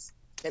U.S.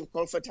 can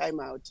call for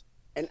timeout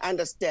and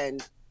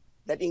understand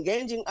that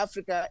engaging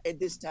Africa at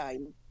this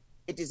time,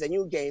 it is a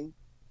new game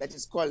that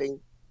is calling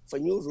for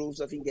new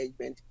rules of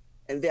engagement,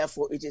 and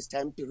therefore it is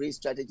time to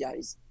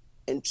re-strategize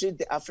and treat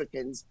the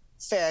Africans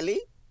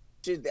fairly,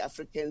 treat the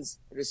Africans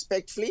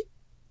respectfully,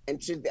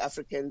 and treat the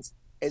Africans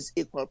as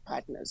equal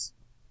partners.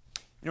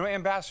 You know,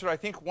 Ambassador, I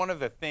think one of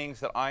the things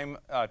that I'm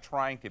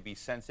trying to be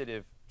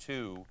sensitive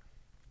to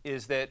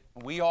is that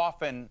we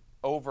often,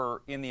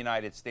 over in the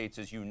United States,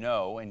 as you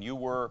know, and you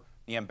were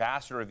the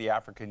ambassador of the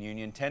African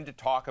Union, tend to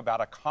talk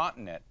about a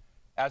continent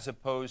as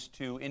opposed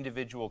to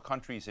individual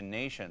countries and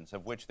nations,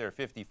 of which there are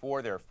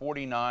 54. There are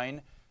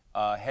 49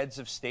 heads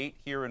of state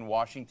here in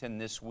Washington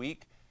this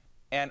week.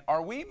 And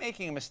are we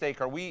making a mistake?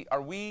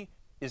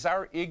 Is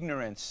our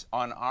ignorance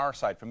on our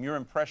side, from your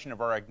impression of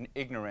our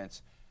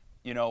ignorance,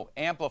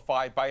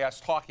 amplified by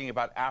us talking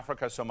about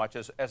Africa so much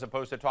as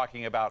opposed to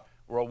talking about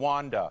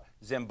Rwanda,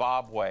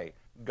 Zimbabwe,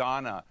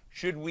 Ghana?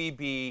 Should we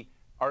be,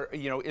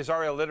 is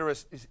our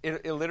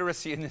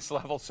illiteracy in this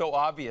level so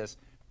obvious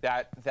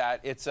that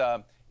it's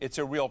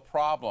a real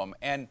problem?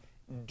 And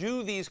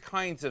do these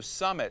kinds of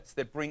summits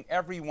that bring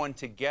everyone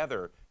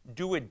together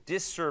do a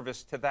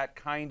disservice to that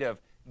kind of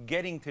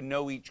getting to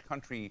know each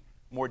country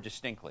more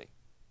distinctly?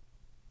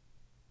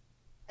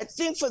 I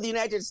think for the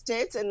United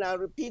States, and I'll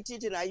repeat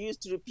it, and I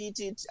used to repeat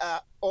it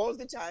all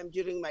the time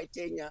during my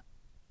tenure,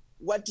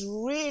 what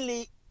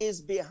really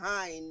is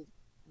behind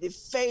the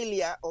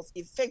failure of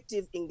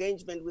effective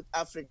engagement with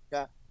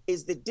Africa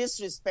is the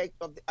disrespect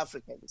of the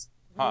Africans.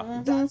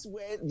 That's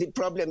where the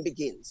problem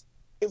begins.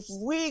 If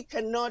we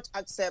cannot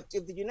accept,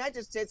 if the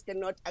United States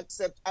cannot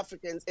accept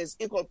Africans as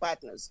equal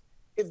partners,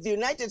 if the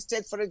United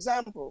States, for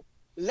example,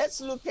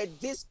 let's look at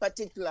this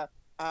particular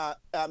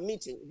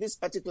meeting, this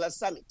particular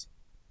summit.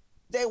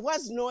 There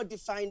was no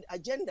defined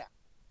agenda.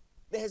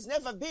 There has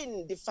never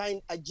been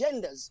defined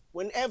agendas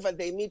whenever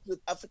they meet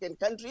with African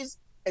countries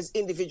as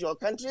individual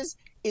countries.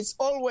 It's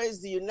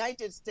always the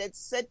United States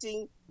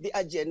setting the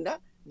agenda,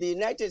 the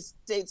United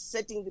States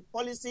setting the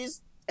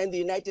policies, and the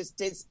United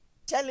States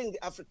telling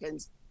the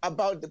Africans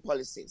about the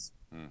policies.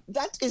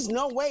 That is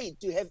no way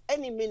to have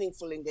any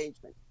meaningful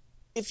engagement.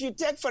 If you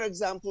take, for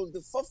example,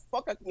 the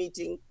FOCAC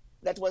meeting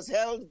that was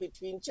held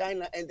between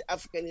China and the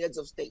African heads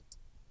of state,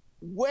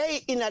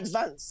 way in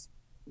advance,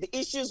 the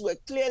issues were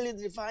clearly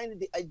defined.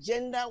 The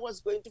agenda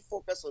was going to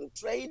focus on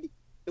trade.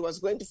 It was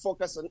going to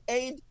focus on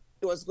aid.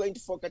 It was going to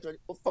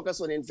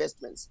focus on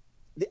investments.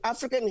 The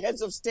African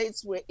heads of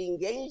states were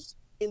engaged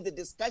in the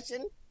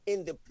discussion,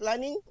 in the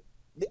planning.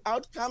 The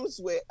outcomes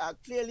were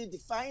clearly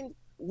defined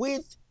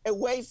with a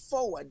way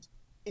forward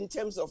in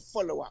terms of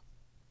follow-up.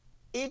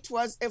 It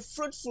was a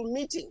fruitful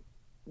meeting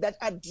that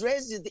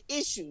addressed the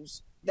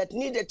issues that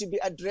needed to be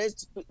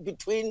addressed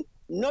between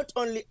not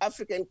only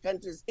African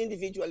countries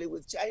individually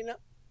with China,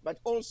 but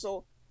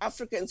also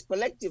Africans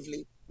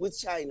collectively with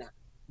China.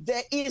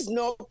 There is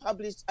no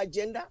published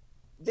agenda.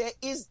 There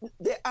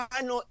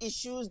are no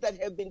issues that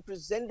have been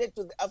presented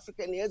to the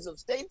African heads of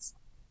states.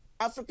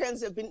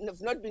 Africans have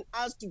not been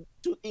asked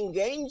to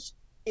engage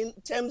in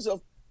terms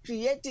of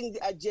creating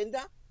the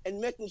agenda and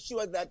making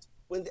sure that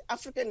when the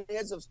African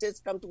heads of states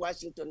come to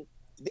Washington,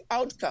 the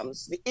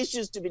outcomes, the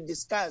issues to be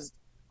discussed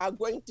are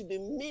going to be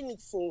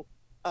meaningful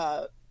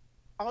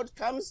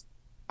outcomes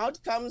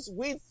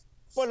with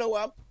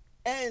follow-up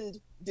and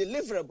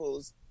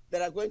deliverables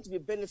that are going to be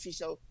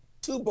beneficial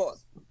to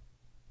both.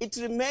 It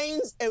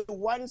remains a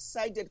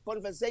one-sided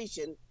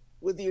conversation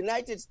with the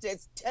United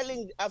States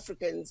telling the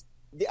Africans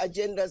the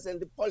agendas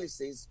and the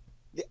policies.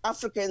 The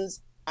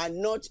Africans are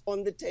not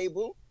on the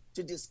table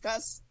to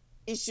discuss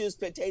issues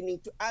pertaining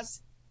to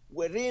us,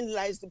 wherein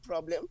lies the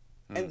problem.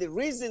 And the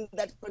reason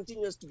that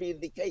continues to be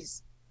the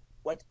case,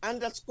 what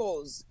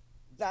underscores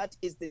that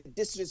is the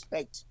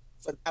disrespect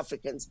for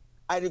Africans.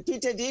 I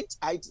repeated it,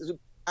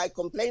 I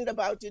complained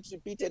about it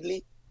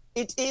repeatedly.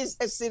 It is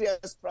a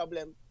serious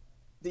problem.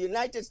 The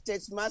United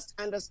States must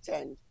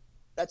understand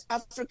that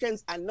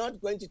Africans are not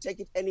going to take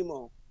it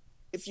anymore.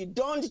 If you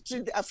don't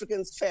treat the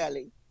Africans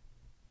fairly,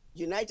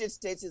 United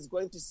States is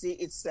going to see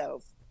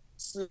itself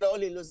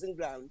slowly losing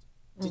ground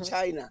to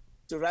China,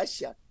 to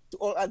Russia, to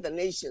all other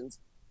nations,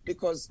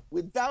 because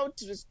without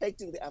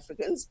respecting the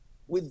Africans,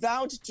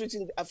 without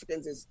treating the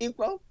Africans as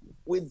equal,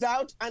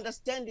 without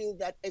understanding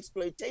that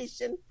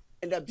exploitation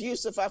and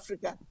abuse of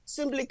Africa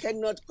simply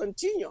cannot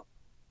continue,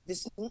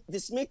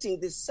 this meeting,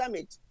 this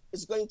summit,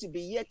 is going to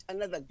be yet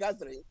another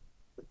gathering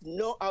with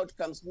no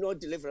outcomes, no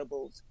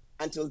deliverables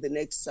until the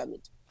next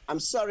summit. I'm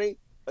sorry,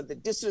 but the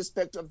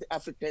disrespect of the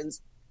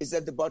Africans is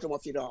at the bottom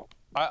of it all.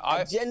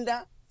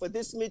 Agenda for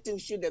this meeting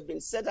should have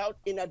been set out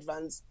in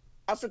advance.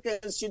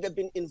 Africans should have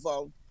been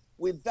involved.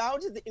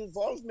 Without the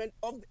involvement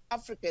of the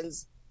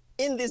Africans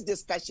in these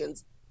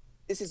discussions,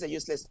 this is a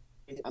useless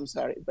meeting. I'm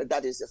sorry, but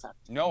that is a fact.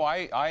 No,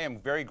 I am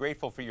very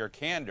grateful for your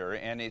candor,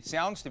 and it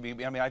sounds to me,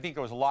 I think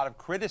there was a lot of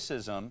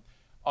criticism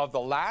of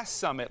the last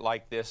summit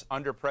like this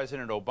under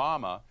President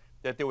Obama,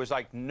 that there was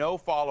like no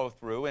follow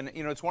through. And,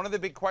 it's one of the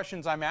big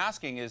questions I'm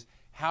asking is,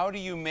 how do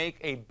you make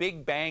a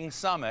big bang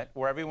summit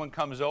where everyone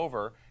comes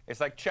over? It's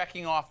like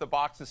checking off the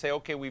box and say,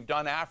 okay, we've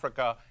done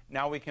Africa,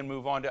 now we can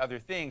move on to other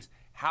things.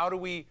 How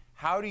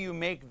do you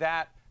make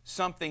that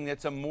something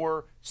that's a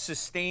more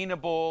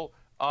sustainable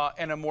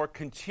and a more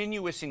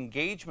continuous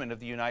engagement of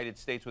the United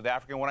States with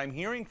Africa? And what I'm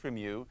hearing from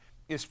you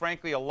is,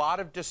 frankly, a lot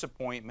of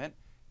disappointment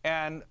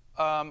and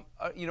a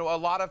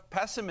lot of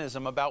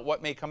pessimism about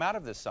what may come out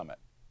of this summit.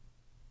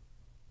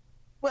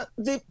 Well,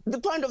 the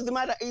point of the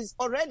matter is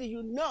already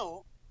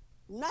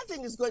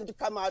nothing is going to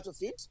come out of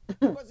it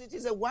because it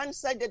is a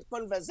one-sided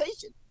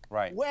conversation.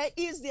 Right. Where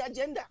is the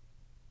agenda?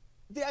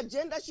 The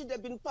agenda should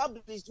have been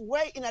published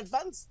way in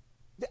advance.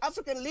 The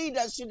African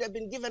leaders should have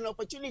been given an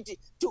opportunity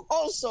to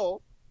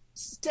also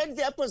state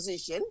their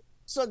position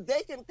so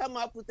they can come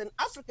up with an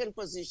African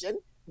position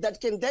that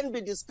can then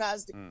be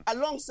discussed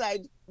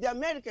alongside the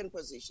American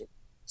position.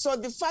 So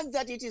the fact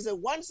that it is a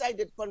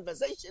one-sided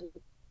conversation,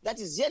 that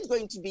is yet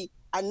going to be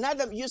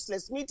another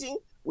useless meeting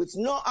with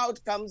no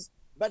outcomes.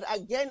 But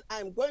again,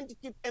 I'm going to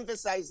keep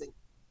emphasizing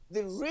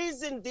the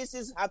reason this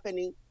is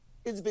happening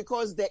is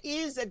because there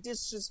is a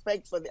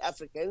disrespect for the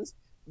Africans.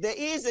 there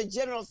is a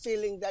general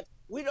feeling that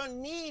we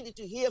don't need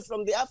to hear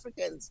from the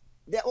Africans.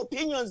 Their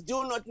opinions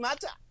do not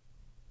matter.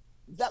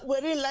 That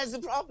wherein lies the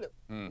problem.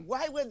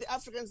 Why were the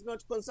Africans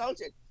not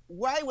consulted?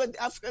 Why were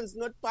the Africans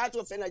not part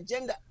of an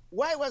agenda?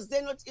 Why was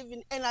there not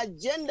even an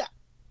agenda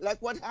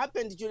like what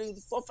happened during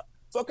the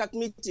FOCAC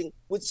meeting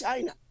with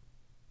China?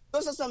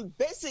 Those are some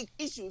basic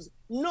issues.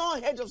 No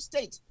head of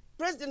state.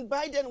 President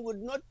Biden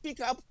would not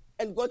pick up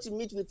and go to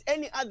meet with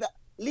any other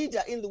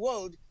leader in the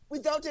world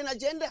without an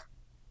agenda.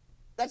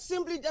 That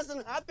simply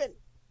doesn't happen.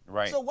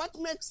 Right. So what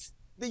makes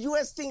the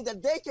U.S. think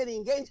that they can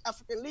engage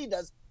African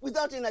leaders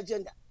without an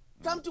agenda?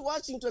 Come to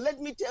Washington, let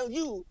me tell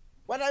you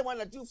what I want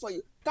to do for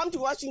you. Come to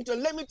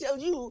Washington, let me tell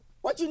you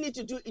what you need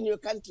to do in your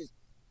countries.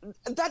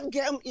 That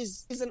game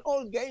is an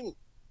old game.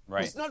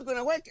 Right. It's not going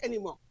to work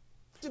anymore.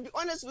 To be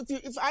honest with you,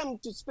 if I'm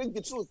to speak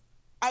the truth,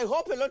 I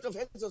hope a lot of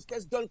heads of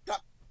states don't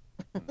come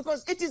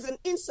because it is an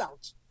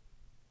insult.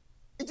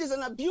 It is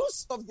an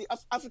abuse of the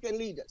African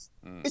leaders.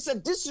 It's a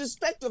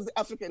disrespect of the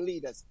African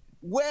leaders.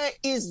 Where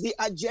is the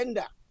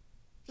agenda?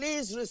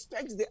 Please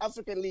respect the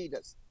African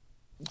leaders.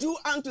 Do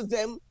unto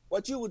them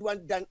what you would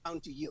want done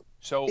unto you.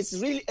 So it's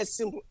really a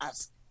simple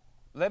ask.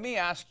 Let me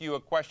ask you a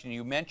question.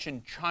 You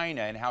mentioned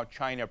China and how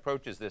China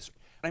approaches this.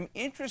 I'm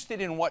interested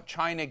in what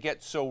China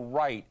gets so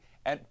right.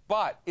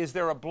 But is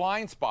there a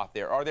blind spot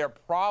there? Are there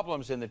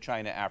problems in the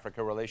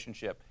China-Africa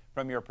relationship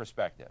from your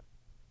perspective?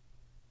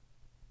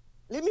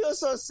 Let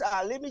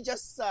me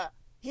just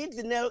hit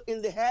the nail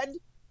in the head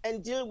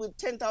and deal with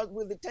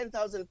the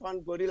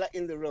 10,000-pound gorilla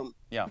in the room.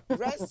 Yeah.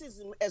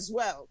 Racism as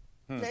well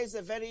plays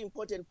a very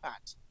important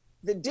part.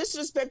 The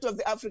disrespect of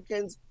the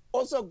Africans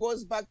also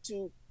goes back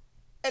to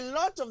a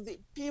lot of the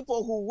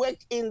people who work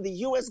in the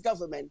U.S.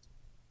 government,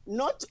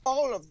 not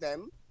all of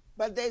them,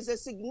 but there's a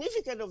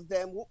significant of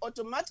them who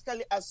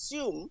automatically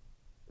assume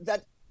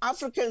that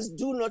Africans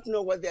do not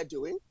know what they're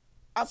doing.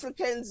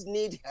 Africans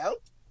need help.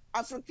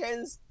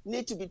 Africans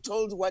need to be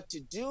told what to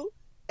do.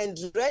 And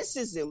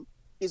racism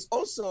is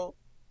also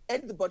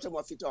at the bottom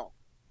of it all.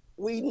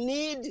 We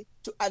need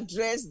to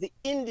address the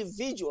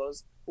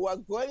individuals who are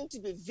going to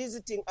be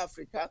visiting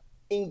Africa,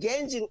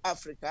 engaging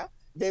Africa.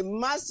 They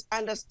must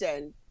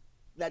understand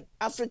that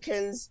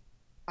Africans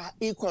are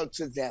equal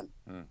to them.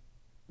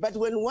 But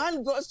when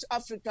one goes to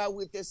Africa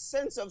with a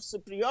sense of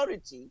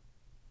superiority,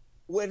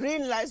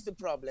 wherein lies the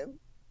problem,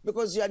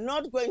 because you are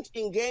not going to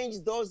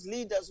engage those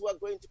leaders who are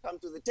going to come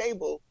to the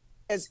table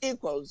as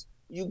equals.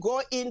 You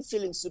go in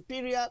feeling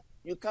superior,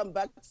 you come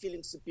back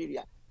feeling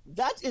superior.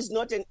 That is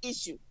not an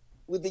issue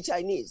with the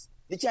Chinese.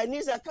 The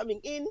Chinese are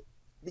coming in.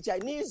 The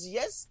Chinese,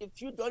 yes,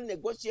 if you don't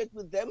negotiate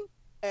with them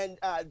and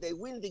they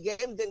win the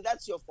game, then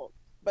that's your fault.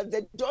 But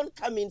they don't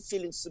come in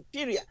feeling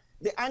superior.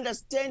 They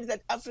understand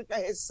that Africa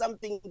has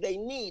something they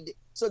need.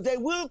 So they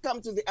will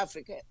come to the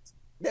Africans.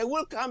 They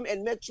will come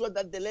and make sure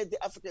that they let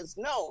the Africans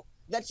know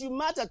that you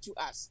matter to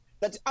us,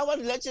 that our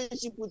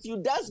relationship with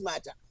you does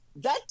matter.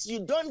 That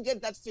you don't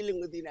get that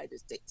feeling with the United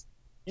States.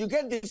 You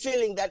get the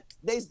feeling that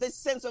there's this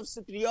sense of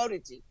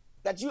superiority,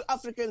 that you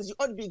Africans, you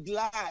ought to be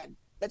glad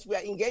that we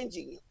are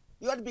engaging you.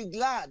 You ought to be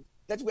glad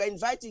that we are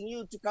inviting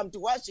you to come to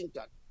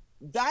Washington.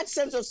 That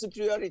sense of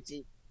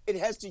superiority, it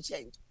has to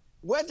change.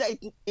 Whether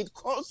it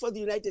calls for the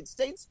United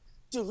States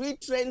to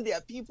retrain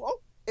their people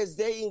as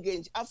they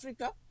engage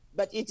Africa,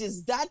 but it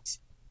is that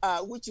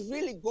which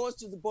really goes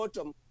to the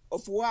bottom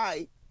of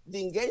why the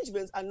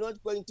engagements are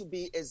not going to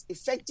be as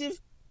effective.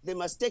 They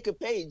must take a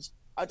page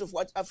out of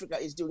what Africa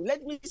is doing.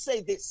 Let me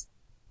say this.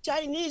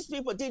 Chinese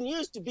people didn't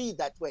used to be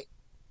that way,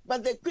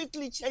 but they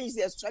quickly changed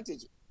their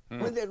strategy.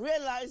 When they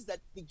realized that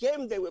the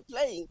game they were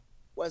playing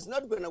was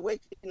not going to work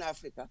in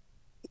Africa,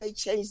 they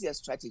changed their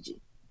strategy.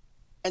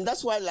 And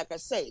that's why, like I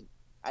said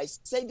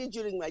it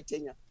during my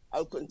tenure,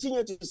 I'll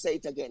continue to say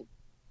it again.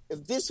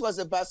 If this was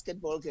a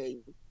basketball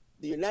game,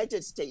 the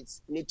United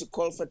States need to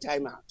call for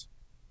timeout.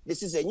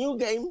 This is a new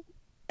game,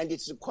 and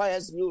it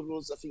requires new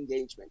rules of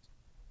engagement.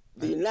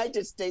 The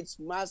United States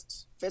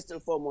must, first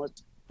and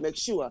foremost, make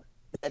sure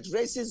that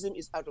racism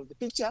is out of the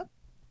picture.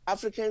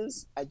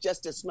 Africans are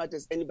just as smart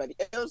as anybody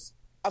else.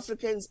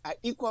 Africans are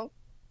equal.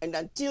 And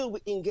until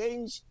we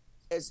engage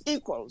as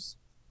equals,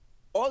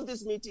 all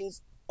these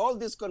meetings, all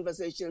these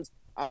conversations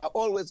are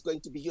always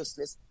going to be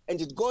useless. And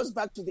it goes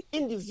back to the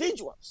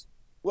individuals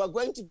who are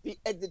going to be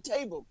at the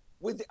table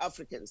with the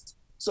Africans.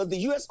 So the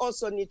U.S.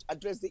 also need to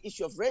address the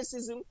issue of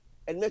racism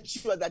and make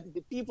sure that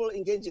the people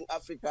engaging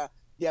Africa,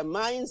 their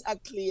minds are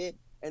clear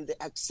and they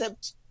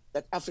accept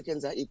that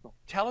Africans are equal.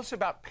 Tell us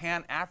about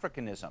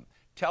Pan-Africanism.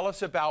 Tell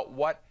us about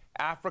what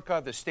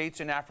Africa, the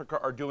states in Africa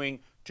are doing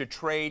to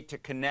trade, to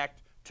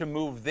connect, to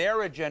move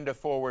their agenda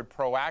forward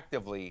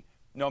proactively,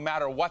 no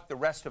matter what the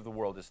rest of the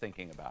world is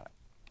thinking about it.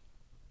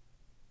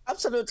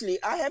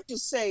 Absolutely. I have to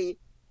say,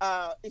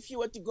 if you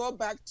were to go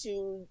back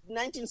to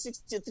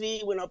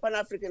 1963, when our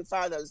Pan-African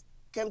fathers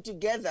came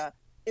together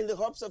in the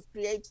hopes of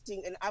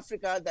creating an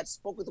Africa that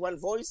spoke with one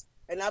voice,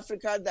 an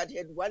Africa that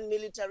had one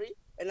military,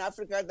 an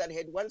Africa that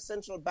had one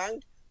central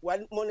bank,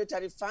 one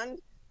monetary fund,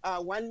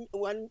 one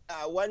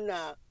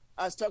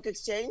stock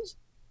exchange,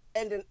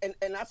 and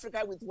an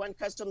Africa with one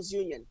customs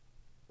union.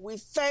 We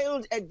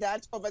failed at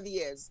that over the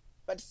years.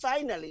 But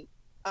finally,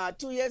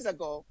 2 years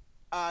ago,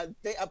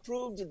 they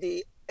approved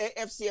the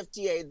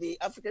AfCFTA, the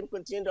African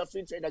Continental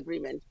Free Trade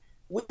Agreement,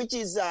 which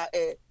is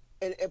a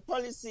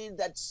policy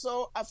that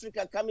saw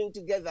Africa coming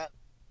together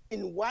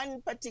in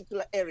one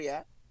particular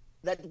area,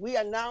 that we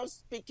are now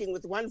speaking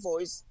with one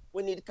voice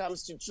when it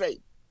comes to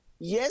trade.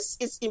 Yes,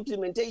 its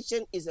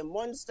implementation is a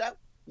monster.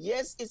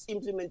 Yes, its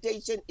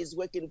implementation is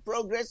work in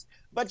progress.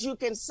 But you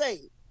can say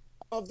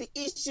of the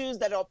issues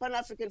that our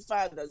Pan-African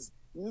fathers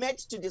met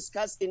to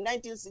discuss in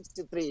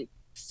 1963,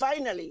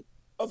 finally,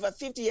 over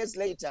 50 years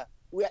later,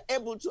 we are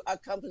able to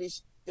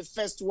accomplish the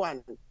first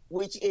one,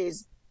 which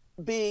is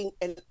being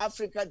an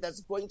Africa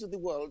that's going to the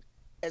world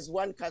as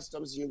one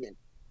customs union.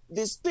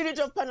 The spirit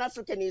of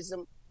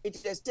Pan-Africanism, it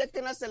has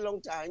taken us a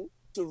long time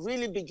to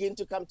really begin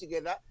to come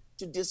together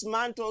to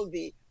dismantle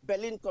the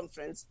Berlin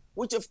Conference,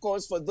 which, of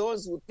course, for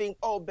those who think,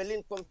 oh,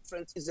 Berlin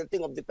Conference is a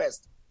thing of the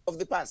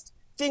past,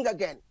 think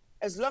again.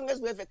 As long as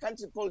we have a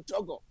country called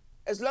Togo,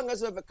 as long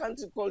as we have a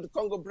country called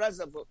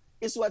Congo-Brazzaville,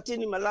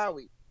 Eswatini,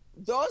 Malawi,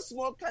 those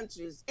small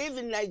countries,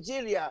 even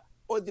Nigeria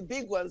or the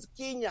big ones,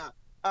 Kenya,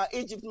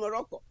 Egypt,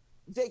 Morocco,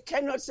 they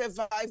cannot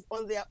survive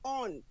on their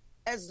own.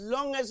 As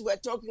long as we're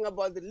talking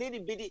about the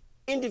little-bitty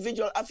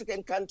individual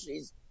African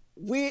countries,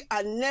 we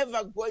are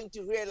never going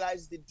to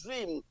realize the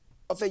dream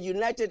of a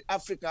united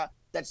Africa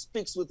that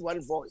speaks with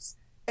one voice.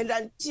 And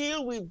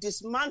until we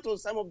dismantle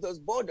some of those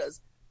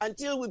borders,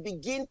 until we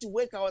begin to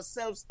wake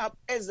ourselves up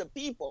as a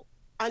people,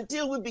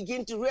 until we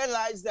begin to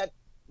realize that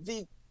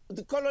the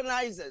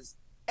colonizers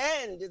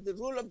and the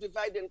rule of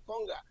divide and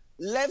conquer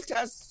left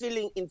us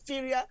feeling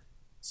inferior.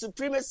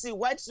 Supremacy,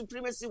 white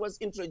supremacy was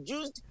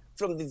introduced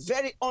from the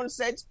very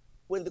onset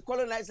when the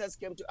colonizers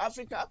came to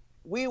Africa.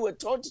 We were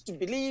taught to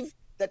believe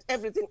that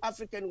everything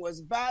African was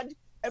bad,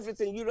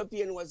 everything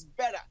European was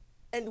better.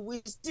 And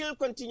we still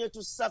continue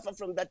to suffer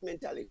from that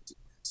mentality.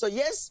 So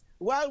yes,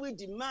 while we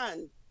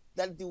demand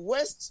that the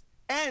West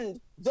and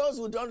those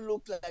who don't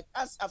look like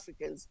us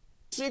Africans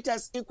treat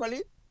us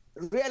equally,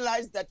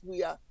 realize that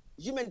we are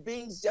human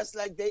beings just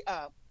like they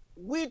are,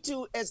 we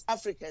too as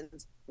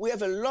Africans, we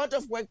have a lot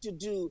of work to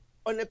do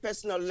on a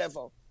personal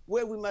level,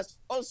 where we must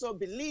also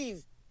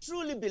believe,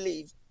 truly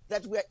believe,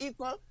 that we are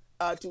equal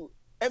to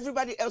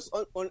everybody else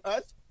on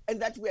earth,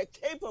 and that we are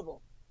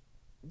capable.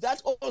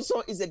 That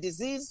also is a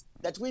disease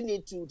that we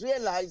need to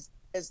realize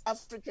as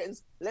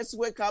Africans. Let's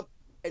wake up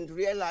and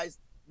realize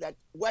that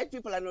white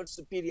people are not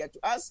superior to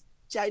us.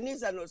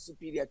 Chinese are not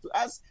superior to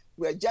us.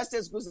 We are just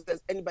as good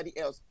as anybody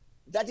else.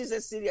 That is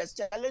a serious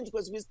challenge,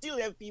 because we still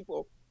have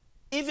people,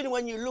 even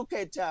when you look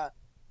at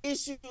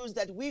issues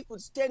that we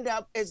could stand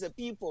up as a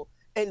people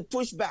and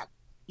push back.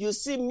 You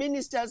see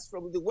ministers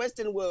from the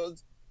Western world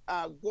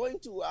going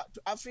to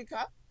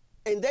Africa,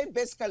 and they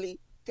basically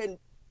can,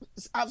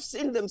 I've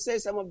seen them say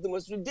some of the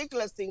most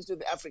ridiculous things to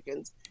the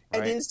Africans.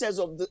 Right. And instead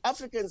of the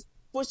Africans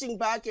pushing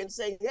back and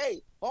saying,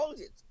 hey, hold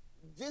it,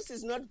 this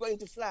is not going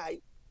to fly,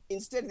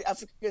 instead the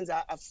Africans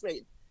are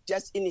afraid,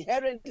 just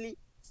inherently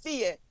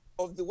fear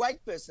of the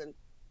white person,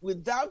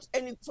 without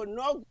any, for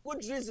no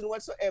good reason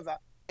whatsoever,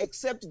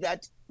 except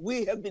that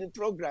we have been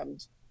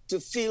programmed to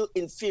feel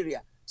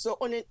inferior. So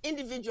on an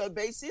individual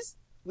basis,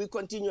 we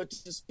continue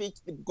to speak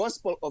the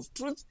gospel of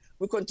truth.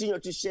 We continue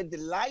to shed the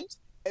light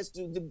as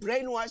to the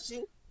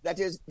brainwashing that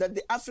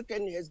the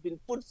African has been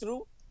put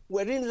through,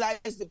 wherein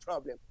lies the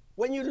problem.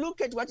 When you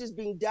look at what is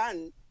being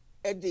done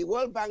at the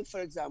World Bank,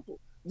 for example,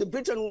 the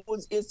Bretton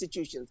Woods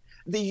institutions,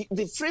 the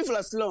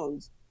frivolous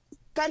loans,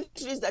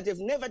 countries that have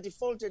never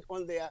defaulted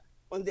on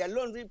their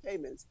loan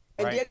repayments,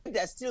 and right. Yet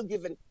they're still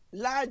given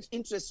large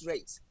interest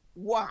rates.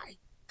 Why?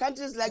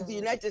 Countries like the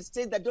United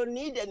States that don't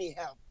need any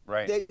help,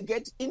 right. They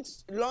get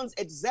loans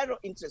at zero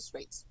interest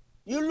rates.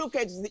 You look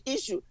at the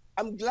issue.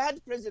 I'm glad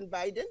President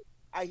Biden,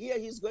 I hear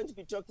he's going to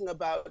be talking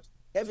about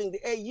having the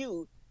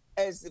AU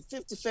as the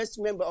 51st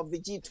member of the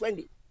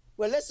G20.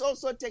 Well, let's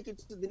also take it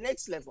to the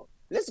next level.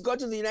 Let's go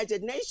to the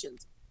United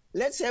Nations.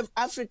 Let's have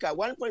Africa,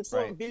 1.4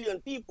 right.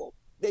 billion people.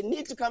 They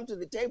need to come to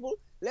the table.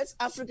 Let's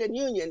African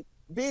Union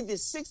be the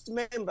 6th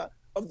member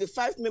of the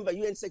 5-member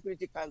UN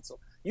Security Council.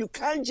 You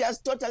can't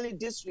just totally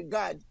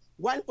disregard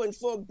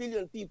 1.4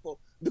 billion people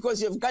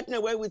because you've gotten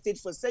away with it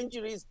for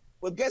centuries.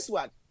 Well, guess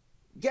what?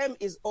 Game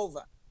is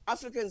over.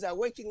 Africans are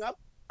waking up.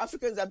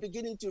 Africans are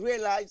beginning to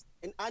realize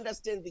and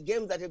understand the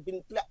game that have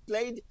been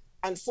played.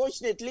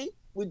 Unfortunately,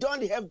 we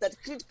don't have that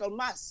critical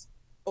mass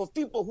of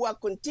people who are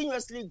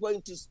continuously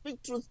going to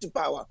speak truth to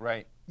power.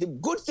 Right. The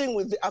good thing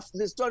with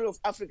the story of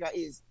Africa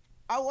is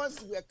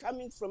ours, we are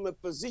coming from a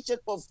position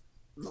of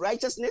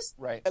righteousness,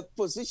 right. A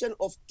position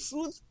of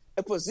truth,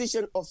 a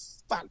position of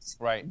facts.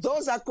 Right.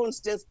 Those are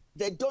constants.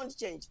 They don't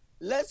change.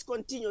 Let's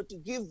continue to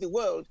give the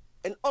world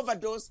an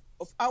overdose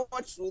of our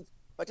truth,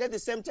 but at the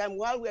same time,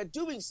 while we are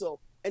doing so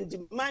and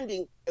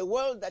demanding a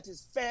world that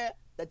is fair,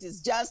 that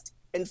is just,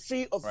 and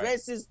free of right.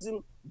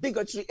 racism,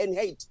 bigotry, and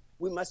hate,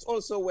 we must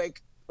also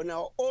work on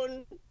our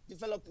own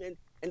development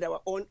and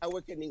our own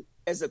awakening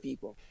as a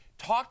people.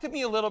 Talk to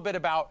me a little bit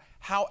about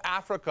how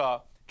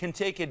Africa can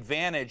take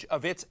advantage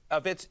of its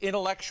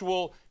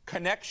intellectual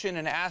connection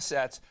and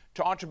assets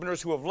to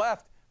entrepreneurs who have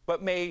left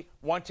but may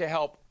want to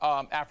help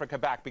Africa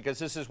back, because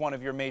this is one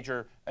of your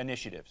major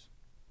initiatives?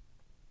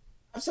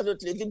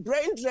 Absolutely. The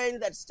brain drain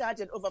that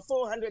started over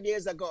 400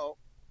 years ago,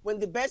 when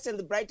the best and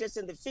the brightest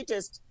and the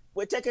fittest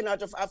were taken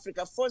out of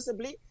Africa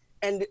forcibly,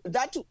 and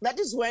that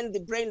is when the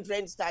brain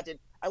drain started.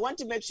 I want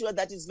to make sure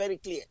that is very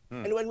clear.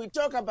 And when we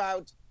talk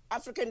about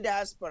African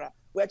diaspora,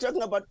 we're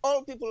talking about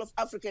all people of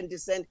African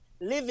descent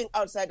living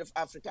outside of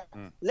Africa.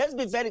 Let's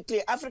be very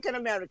clear. African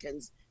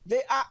Americans,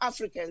 they are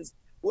Africans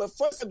who were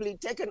forcibly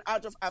taken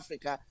out of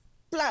Africa,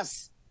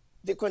 plus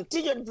the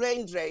continued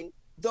brain drain,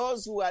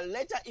 those who are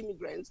later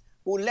immigrants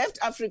who left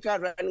Africa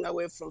running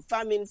away from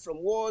famine,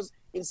 from wars,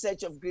 in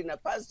search of greener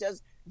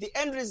pastures. The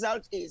end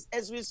result is,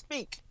 as we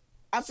speak,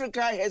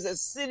 Africa has a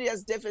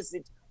serious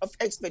deficit of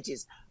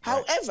expertise.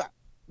 Right. However,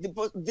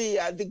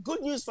 the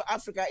good news for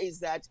Africa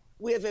is that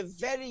we have a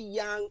very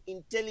young,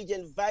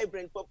 intelligent,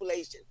 vibrant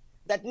population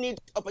that need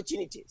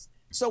opportunities.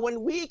 So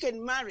when we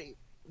can marry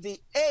the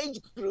age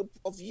group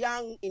of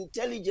young,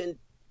 intelligent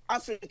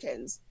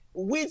Africans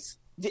with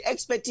the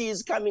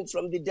expertise coming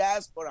from the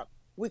diaspora,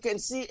 we can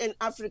see an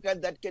Africa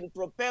that can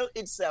propel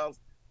itself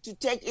to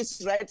take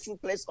its rightful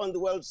place on the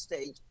world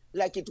stage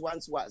like it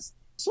once was.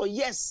 So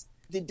yes,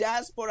 the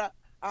diaspora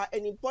are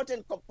an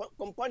important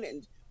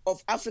component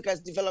of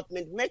Africa's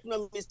development. Make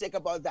no mistake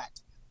about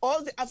that.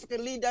 All the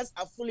African leaders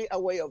are fully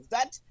aware of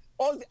that.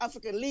 All the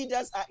African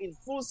leaders are in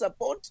full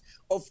support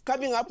of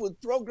coming up with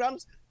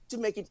programs to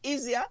make it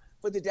easier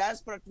for the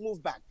diaspora to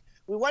move back.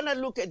 We want to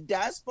look at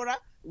diaspora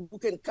who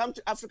can come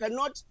to Africa,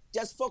 not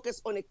just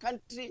focus on a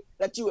country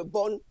that you were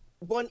born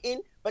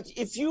in, but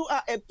if you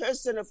are a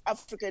person of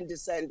African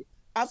descent,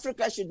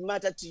 Africa should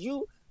matter to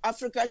you.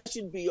 Africa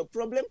should be your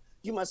problem.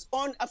 You must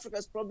own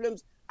Africa's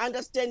problems,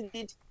 understand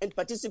it, and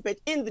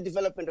participate in the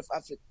development of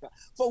Africa.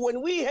 For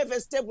when we have a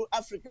stable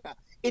Africa,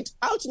 it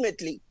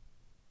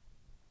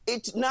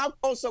now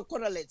also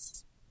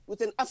correlates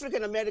with an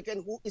African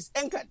American who is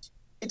anchored.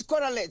 It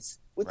correlates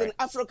with an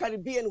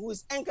Afro-Caribbean who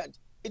is anchored.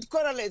 It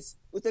correlates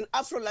with an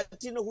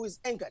Afro-Latino who is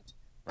anchored.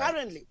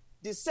 Currently,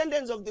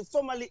 descendants of the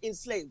formerly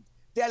enslaved,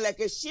 they are like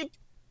a ship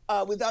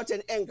without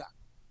an anchor.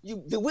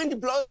 The wind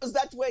blows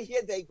that way,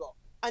 here they go.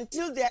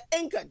 Until they are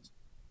anchored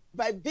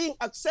by being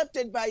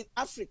accepted by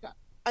Africa,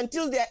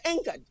 until they are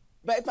anchored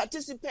by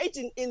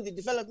participating in the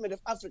development of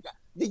Africa.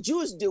 The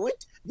Jews do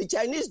it, the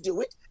Chinese do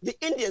it, the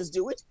Indians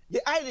do it,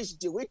 the Irish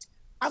do it,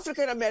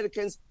 African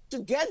Americans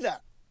together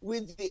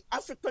with the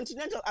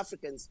continental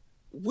Africans.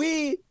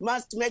 We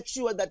must make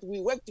sure that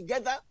we work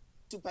together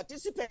to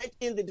participate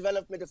in the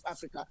development of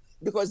Africa,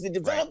 because the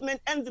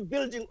development and the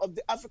building of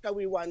the Africa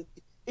we want,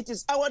 it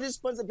is our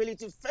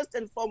responsibility first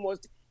and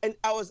foremost, and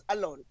ours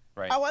alone.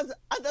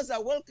 Others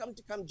are welcome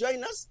to come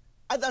join us.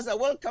 Others are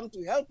welcome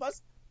to help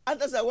us.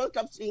 Others are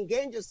welcome to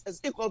engage us as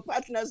equal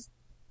partners,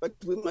 but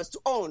we must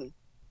own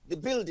the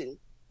building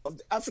of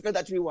the Africa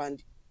that we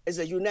want as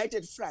a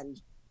united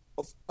front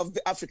of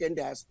the African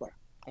diaspora.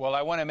 Well,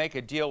 I want to make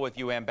a deal with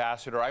you,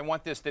 Ambassador. I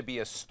want this to be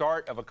a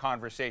start of a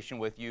conversation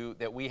with you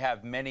that we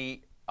have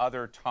many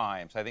other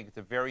times. I think it's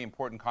a very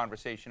important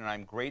conversation, and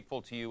I'm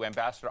grateful to you,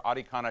 Ambassador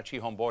Adikana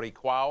Chihombori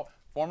Kwao,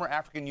 former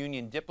African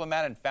Union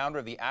diplomat and founder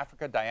of the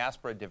Africa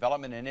Diaspora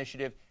Development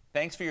Initiative.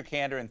 Thanks for your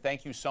candor, and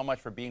thank you so much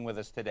for being with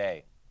us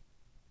today.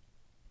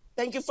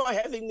 Thank you for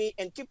having me,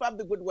 and keep up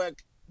the good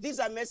work. These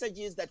are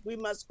messages that we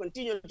must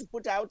continue to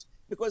put out,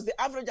 because the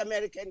average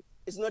American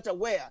is not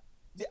aware.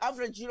 The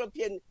average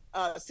European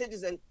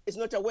citizen is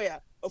not aware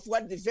of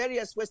what the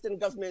various Western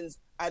governments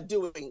are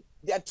doing.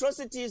 The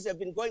atrocities have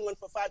been going on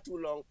for far too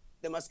long.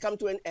 They must come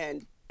to an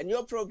end. And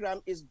your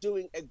program is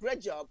doing a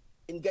great job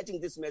in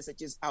getting these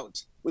messages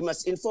out. We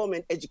must inform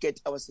and educate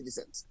our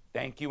citizens.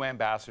 Thank you,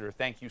 Ambassador.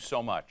 Thank you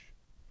so much.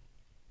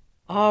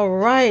 All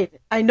right.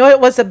 I know it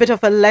was a bit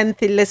of a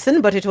lengthy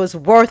listen, but it was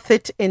worth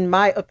it in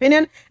my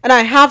opinion. And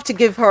I have to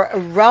give her a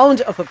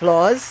round of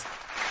applause.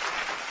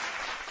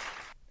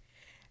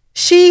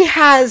 She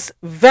has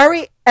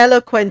very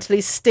eloquently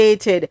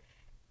stated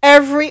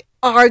every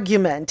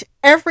argument,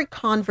 every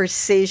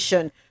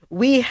conversation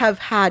we have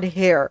had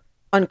here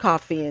on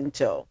Coffee and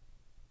Toe.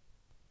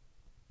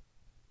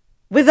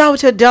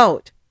 Without a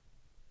doubt,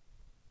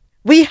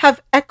 we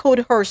have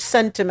echoed her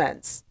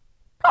sentiments.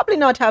 Probably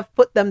not have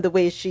put them the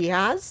way she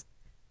has.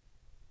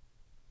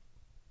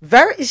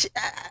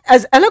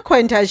 As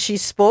eloquent as she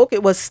spoke,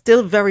 it was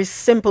still very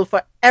simple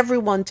for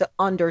everyone to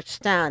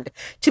understand,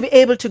 to be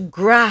able to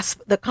grasp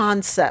the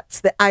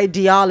concepts, the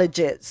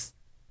ideologies,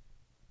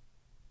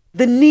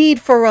 the need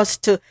for us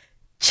to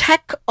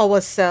check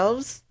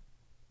ourselves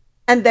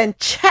and then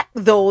check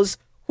those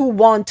who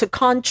want to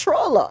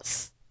control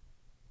us.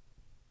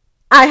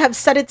 I have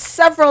said it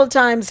several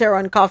times here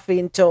on Coffee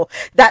and Toe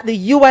that the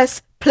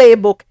U.S.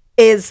 playbook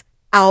is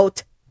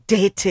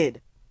outdated.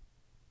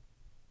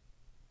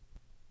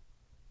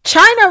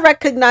 China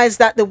recognized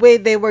that the way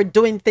they were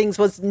doing things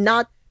was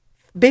not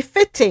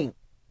befitting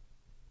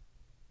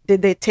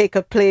Did they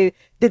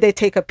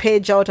take a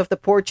page out of the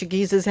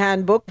Portuguese's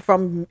handbook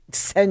from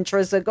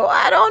centuries ago?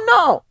 I don't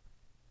know.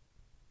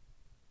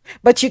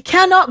 But you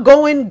cannot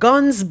go in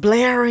guns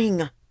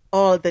blaring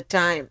all the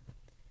time.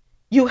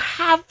 You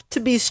have to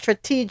be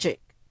strategic.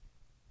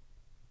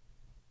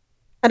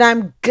 And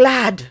I'm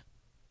glad,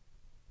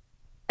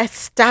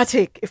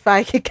 ecstatic, if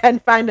I can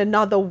find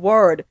another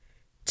word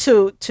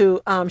to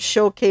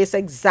showcase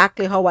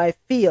exactly how I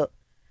feel.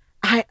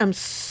 I am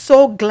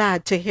so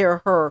glad to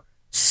hear her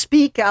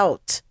speak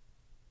out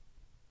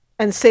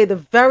and say the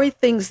very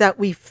things that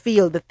we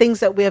feel, the things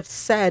that we have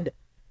said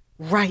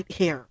right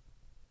here.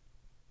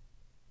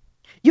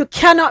 You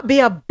cannot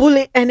be a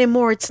bully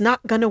anymore. It's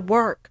not going to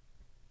work.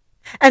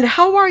 And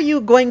how are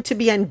you going to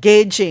be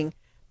engaging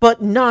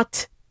but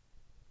not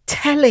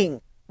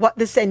telling what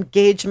this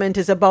engagement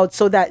is about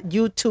so that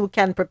you too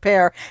can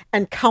prepare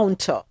and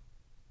counter?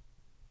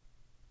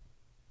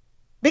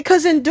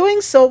 Because in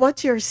doing so,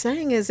 what you're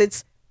saying is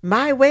it's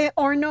my way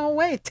or no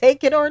way.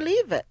 Take it or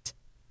leave it.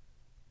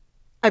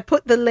 I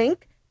put the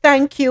link.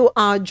 Thank you,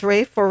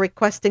 Audrey, for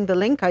requesting the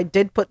link. I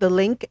did put the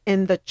link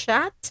in the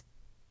chat.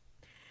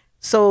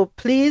 So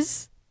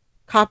please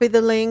copy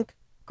the link,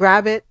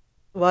 grab it,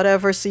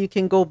 whatever, so you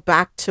can go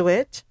back to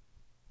it.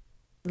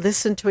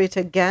 Listen to it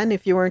again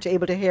if you weren't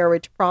able to hear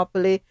it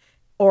properly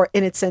or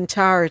in its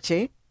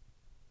entirety.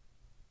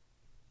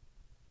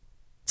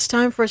 It's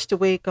time for us to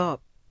wake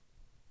up.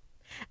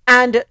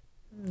 And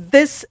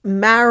this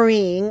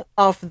marrying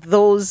of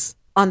those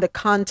on the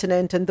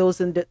continent and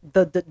those in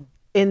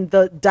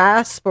the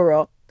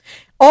diaspora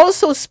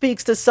also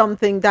speaks to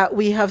something that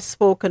we have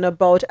spoken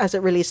about as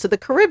it relates to the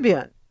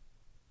Caribbean.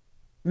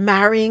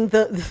 Marrying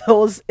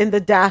those in the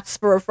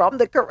diaspora from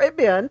the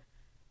Caribbean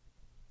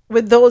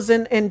with those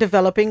in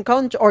developing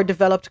or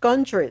developed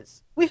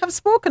countries. We have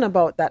spoken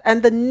about that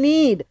and the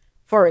need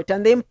for it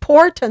and the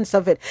importance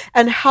of it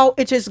and how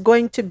it is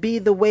going to be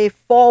the way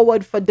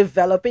forward for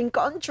developing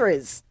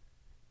countries.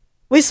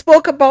 We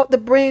spoke about the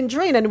brain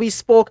drain and we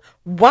spoke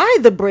about why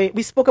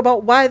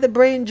the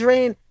brain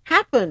drain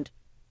happened.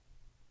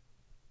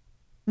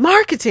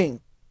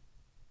 Marketing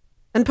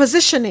and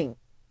positioning.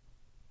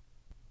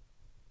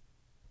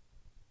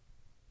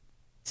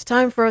 It's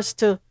time for us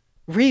to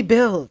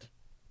rebuild.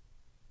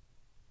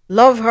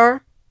 Love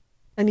her.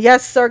 And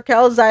yes, Sir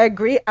Kels, I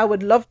agree. I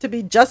would love to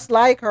be just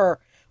like her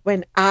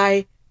when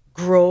I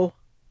grow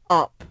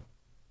up.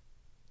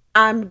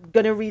 I'm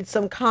going to read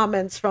some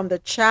comments from the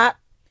chat.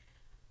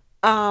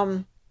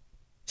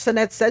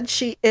 Sanette said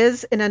she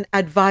is in an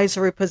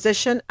advisory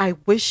position. I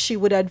wish she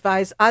would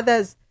advise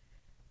others.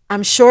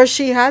 I'm sure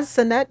she has,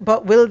 Sanette,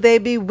 but will they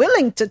be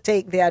willing to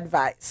take the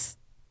advice?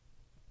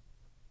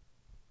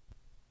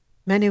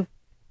 Many,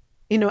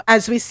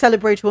 as we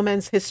celebrate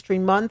Women's History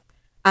Month,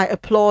 I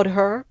applaud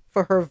her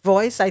for her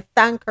voice. I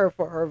thank her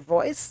for her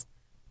voice.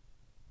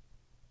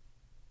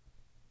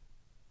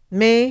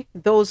 May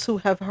those who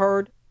have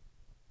heard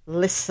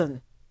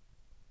listen.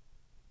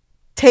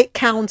 Take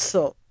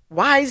counsel,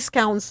 wise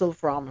counsel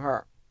from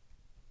her.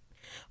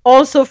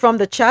 Also from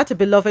the chat,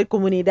 beloved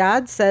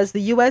Comunidad says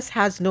the U.S.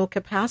 has no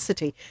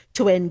capacity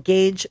to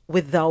engage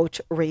without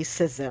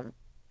racism.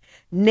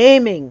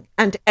 Naming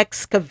and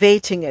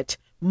excavating it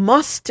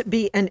must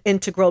be an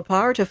integral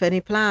part of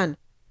any plan.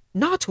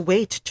 Not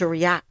wait to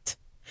react.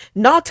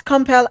 Not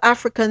compel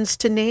Africans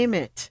to name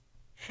it.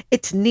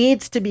 It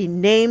needs to be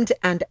named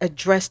and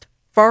addressed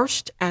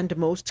first and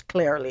most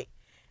clearly.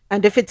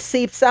 And if it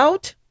seeps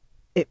out,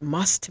 it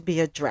must be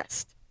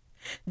addressed.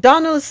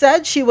 Donald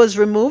said she was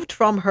removed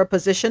from her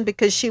position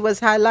because she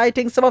was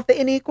highlighting some of the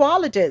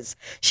inequalities.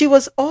 She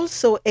was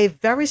also a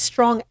very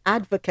strong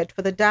advocate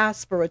for the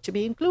diaspora to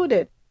be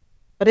included.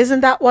 But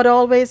isn't that what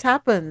always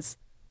happens?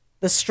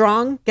 The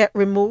strong get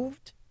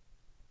removed.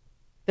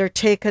 They're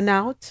taken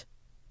out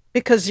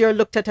because you're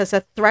looked at as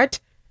a threat.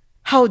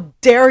 How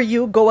dare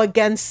you go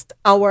against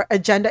our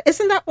agenda?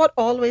 Isn't that what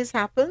always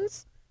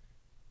happens?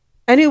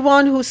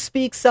 Anyone who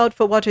speaks out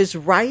for what is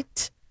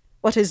right,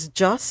 what is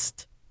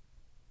just,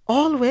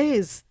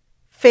 always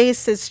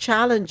faces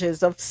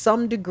challenges of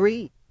some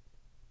degree.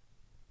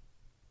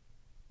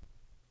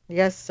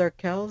 Yes, Sir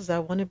Kels, I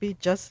want to be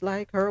just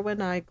like her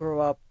when I grow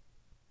up.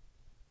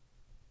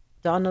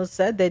 Donald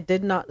said they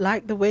did not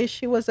like the way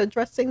she was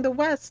addressing the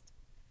West,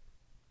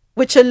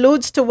 which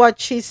alludes to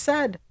what she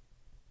said.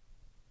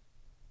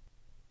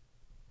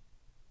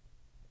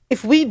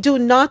 If we do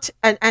not,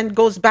 and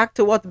goes back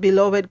to what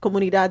beloved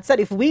Comunidad said,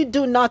 if we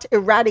do not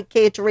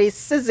eradicate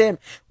racism,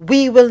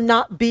 we will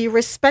not be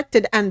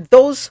respected. And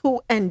those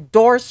who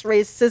endorse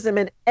racism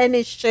in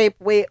any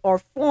shape, way, or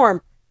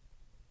form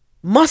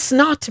must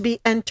not be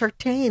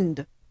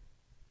entertained.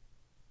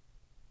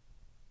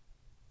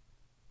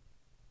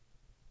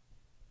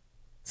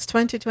 It's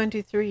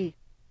 2023.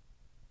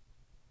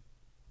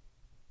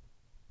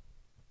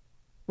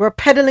 We're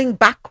pedaling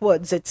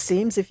backwards, it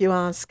seems, if you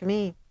ask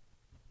me.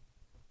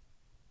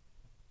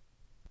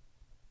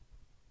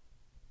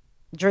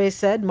 Dre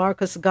said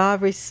Marcus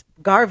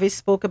Garvey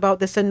spoke about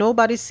this, and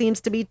nobody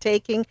seems to be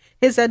taking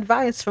his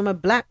advice from a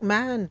black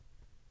man.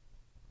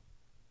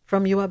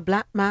 From you, a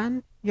black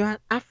man? You're an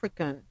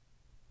African.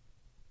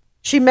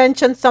 She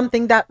mentioned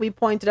something that we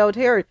pointed out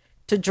here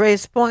to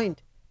Dre's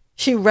point.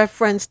 She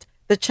referenced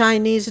the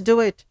Chinese do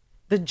it,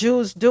 the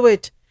Jews do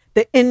it,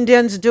 the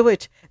Indians do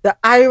it, the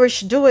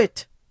Irish do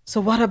it. So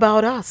what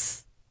about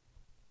us?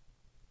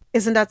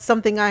 Isn't that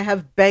something I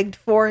have begged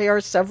for here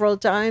several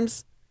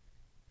times?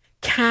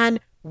 Can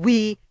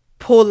we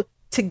pull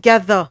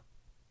together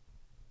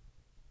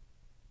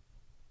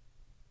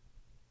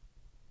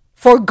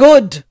for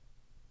good?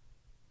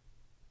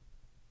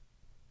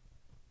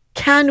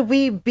 Can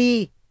we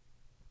be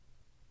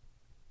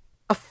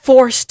a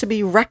force to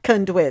be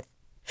reckoned with?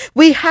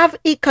 We have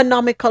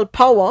economical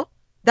power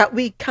that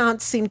we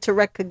can't seem to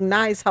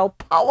recognize how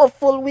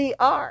powerful we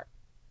are.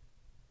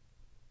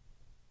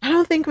 I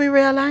don't think we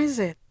realize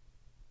it.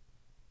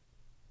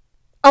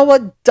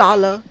 Our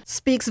dollar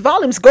speaks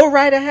volumes. Go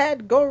right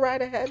ahead. Go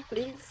right ahead,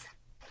 please.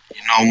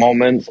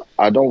 Moments.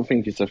 I don't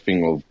think it's a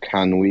thing of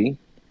can we.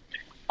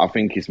 I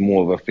think it's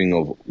more of a thing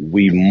of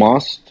we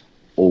must,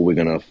 or we're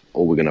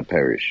gonna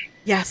perish.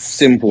 Yes.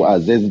 Simple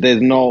as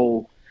there's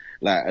no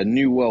like a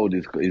new world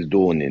is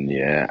dawning,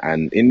 yeah,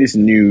 and in this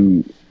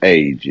new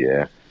age,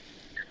 yeah,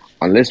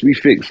 unless we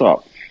fix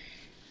up,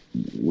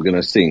 we're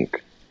gonna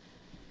sink.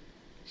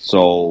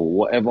 So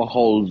whatever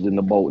holes in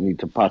the boat need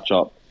to patch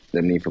up,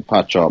 they need to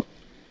patch up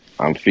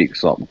and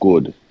fix up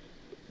good,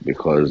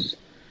 because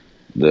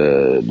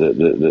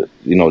the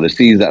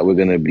seas that we're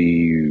gonna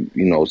be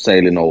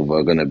sailing over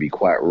are gonna be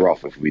quite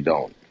rough if we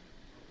don't.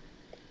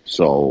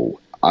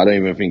 So I don't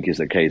even think it's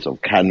a case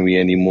of can we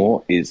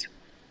anymore. It's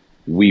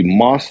we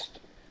must.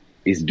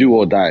 It's do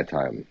or die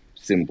time.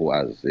 Simple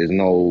as.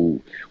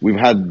 We've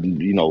had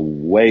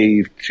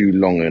way too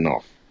long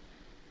enough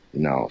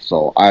now.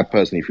 So I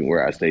personally think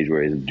we're at a stage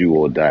where it's do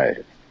or die.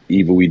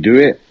 Either we do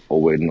it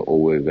or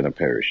we're gonna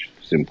perish.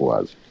 Simple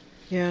as.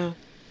 Yeah.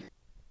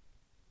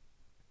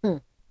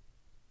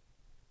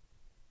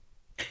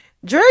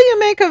 Dre, you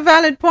make a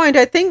valid point.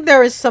 I think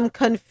there is some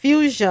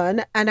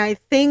confusion, and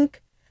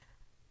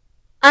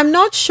I'm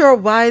not sure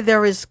why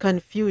there is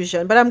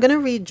confusion, but I'm going to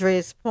read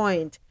Dre's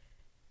point.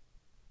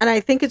 And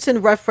I think it's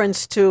in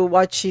reference to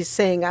what she's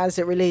saying as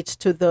it relates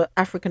to the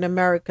African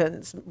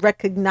Americans,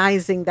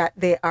 recognizing that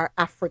they are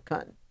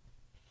African.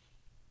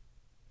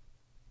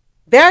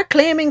 They're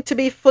claiming to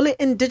be fully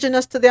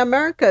indigenous to the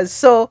Americas.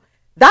 So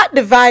that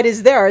divide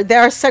is there.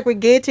 They're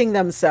segregating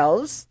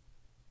themselves.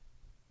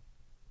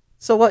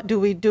 So what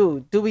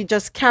do? Do we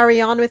just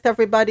carry on with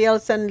everybody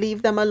else and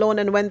leave them alone?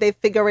 And when they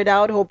figure it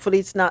out, hopefully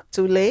it's not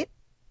too late?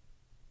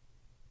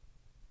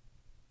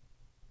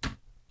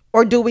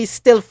 Or do we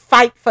still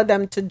fight for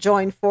them to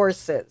join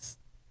forces?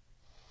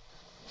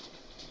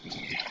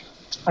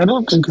 I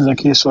don't think it's a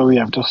case where we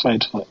have to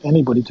fight for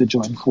anybody to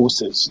join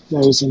forces.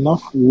 There is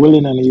enough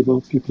willing and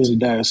able people in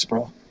the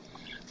diaspora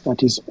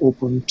that is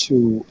open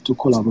to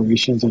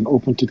collaborations and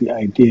open to the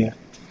idea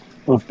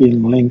of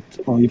being linked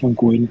or even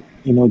going,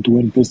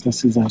 doing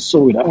businesses and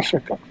so with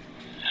Africa.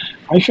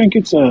 I think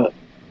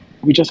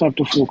we just have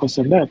to focus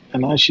on that.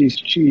 And as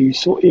she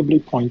so ably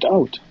pointed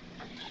out,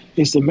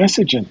 is the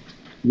messaging.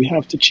 We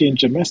have to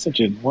change the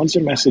messaging. Once the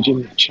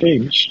messaging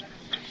changed,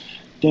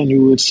 then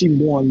you would see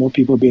more and more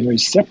people being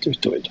receptive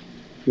to it.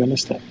 You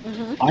understand?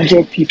 Mm-hmm. I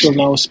hear people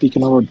now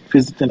speaking about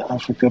visiting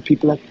Africa.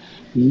 People that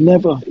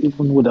never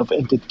even would have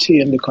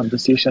entertained the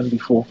conversation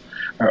before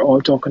are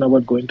all talking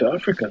about going to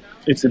Africa.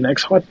 It's the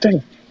next hot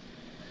thing.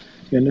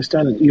 You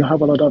understand? You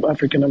have a lot of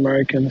African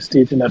Americans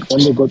stating that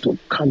when they go to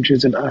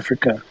countries in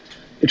Africa,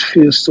 it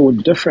feels so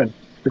different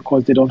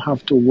because they don't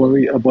have to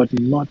worry about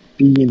not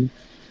being,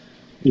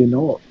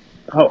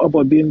 how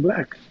about being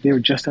black? They're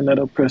just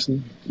another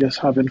person just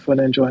having fun,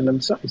 enjoying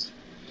themselves.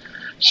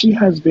 She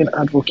has been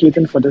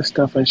advocating for this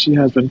stuff, and she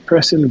has been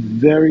pressing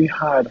very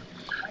hard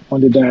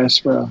on the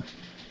diaspora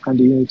and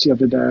the unity of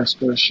the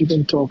diaspora. She's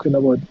been talking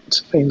about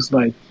things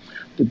like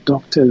the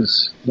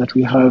doctors that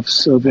we have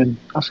serving,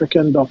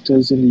 African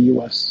doctors in the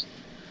U.S.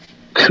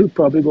 Could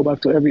probably go back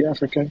to every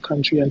African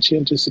country and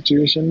change the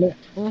situation there.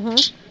 Mm-hmm.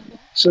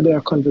 So there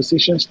are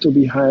conversations to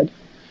be had.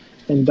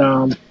 And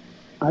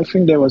I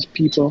think there was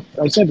people,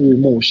 I said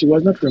removed. She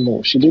was not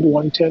removed. She did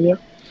one tenure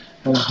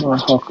and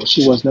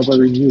she was never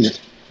renewed.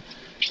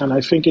 And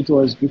I think it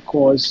was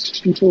because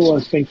people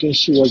were thinking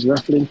she was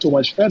ruffling too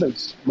much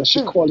feathers. But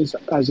she called it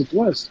as it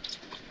was.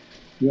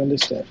 You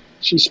understand?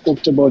 She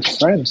spoke about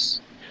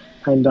France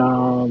and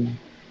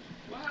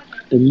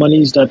the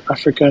monies that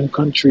African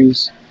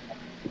countries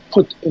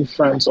put in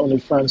France on the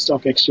France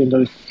stock exchange,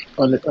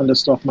 on the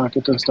stock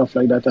market and stuff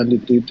like that, and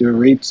the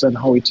rates and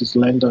how it is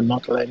lend or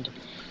not lend,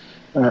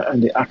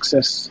 and the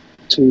access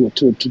to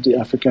the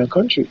African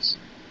countries.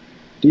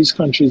 These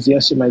countries,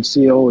 yes, you might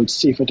say, oh, it's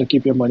safer to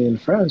keep your money in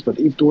France, but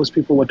if those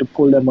people were to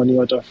pull their money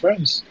out of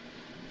France,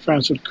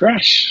 France would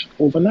crash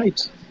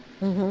overnight.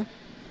 Mm-hmm.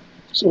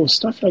 So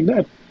stuff like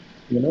that,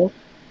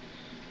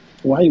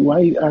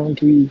 Why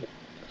aren't we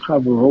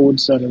have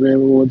roads and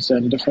railroads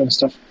and different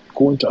stuff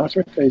going to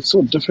Africa? It's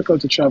so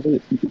difficult to travel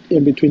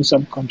in between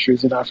some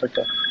countries in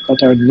Africa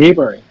that are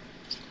neighboring.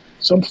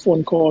 Some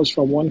phone calls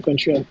from one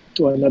country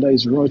to another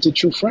is routed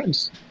through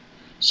France.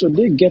 So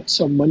they get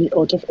some money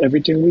out of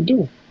everything we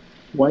do.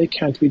 Why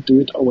can't we do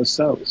it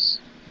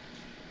ourselves?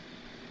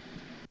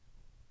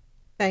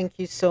 Thank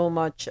you so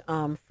much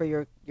for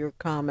your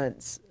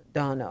comments,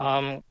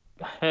 Donna.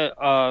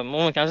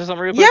 Moment, can I say something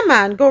real Yeah, quick?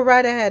 man, go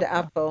right ahead,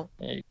 Afo.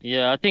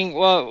 Yeah, I think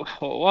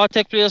what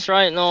take place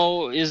right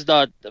now is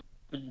that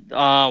with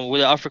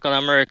the African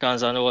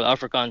Americans and the whole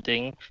African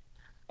thing,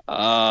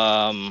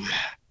 more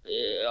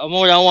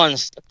than one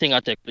thing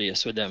that take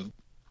place with them.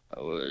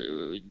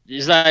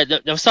 It's like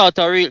them start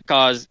to real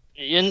cause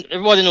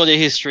everybody know the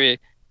history.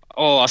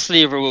 Oh, a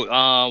slavery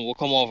will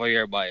come over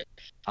here by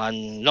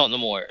and not no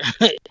more.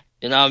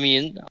 You know what I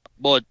mean?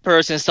 But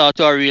persons start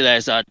to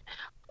realize that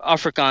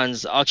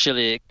Africans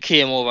actually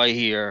came over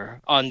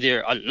here on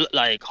their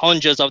like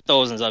hundreds of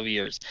thousands of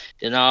years.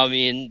 You know what I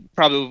mean?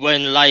 Probably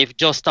when life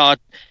just start.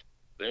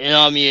 You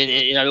know what I mean?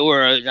 In the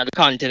world, in the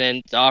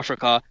continent,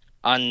 Africa,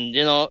 and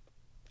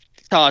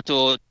start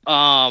to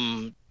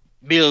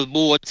build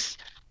boats,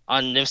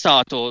 and them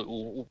start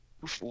to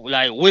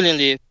like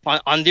willingly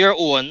on their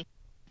own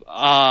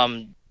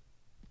um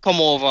come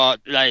over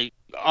like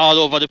all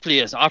over the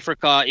place,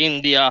 Africa,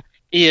 India,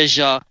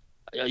 Asia,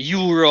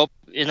 Europe.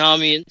 You know what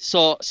I mean?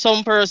 So some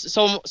of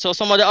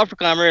the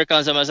African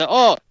Americans them say,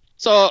 oh,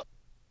 so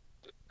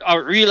I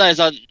realize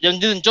that them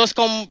didn't just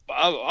come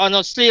on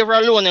a slavery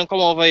alone and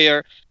come over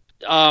here.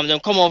 Them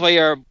come over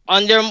here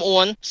on their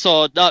own.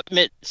 So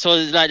so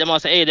it's like they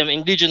must say, hey, them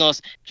indigenous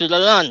to the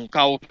land.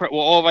 Cause we're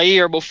over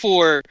here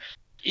before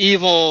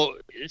even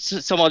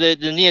some of the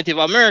Native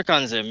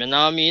Americans, them, you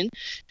know what I mean?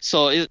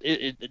 So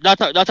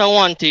that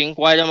one thing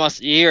why they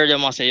must hear they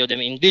must say yo,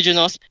 them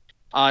indigenous,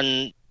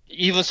 and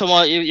even some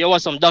of you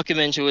watch some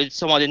documentary with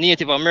some of the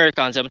Native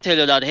Americans, them tell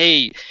you that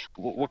hey,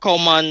 we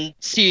come and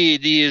see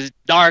these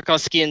darker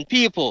skinned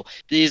people,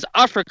 these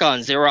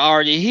Africans, they were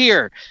already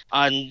here,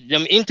 and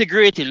them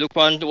integrated. Look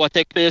on what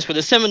took place with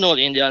the Seminole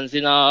Indians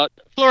in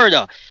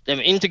Florida. Them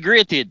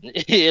integrated,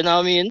 you know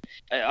what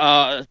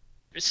I mean?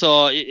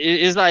 So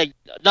it's like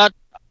that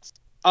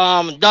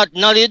that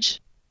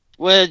knowledge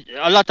where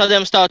a lot of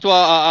them start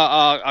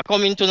to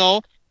coming to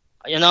know.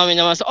 You know what I mean?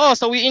 They must say, oh,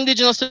 so we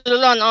indigenous to the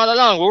land all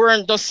along. We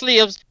weren't just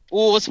slaves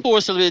who was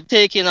forcibly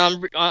taken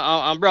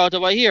and brought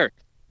over here.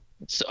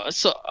 So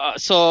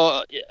that's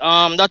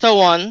a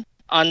one,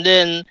 and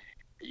then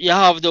you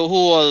have the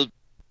whole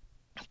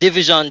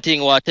division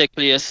thing what take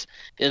place.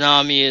 You know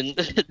what I mean?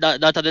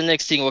 That are the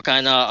next thing we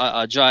kind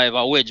of drive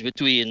a wedge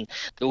between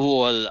the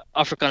whole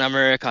African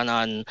American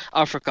and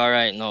Africa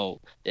right now.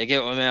 You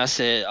get what I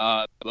say?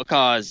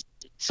 Because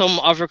some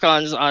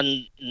Africans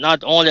and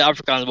not only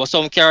Africans but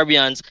some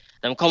Caribbeans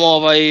them come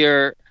over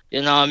here.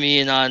 You know what I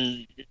mean?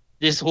 And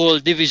this whole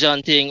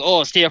division thing.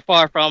 Oh, stay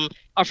far from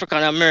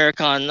African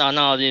American and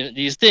all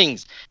these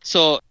things.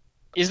 So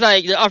it's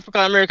like the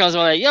African Americans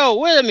were like, yo,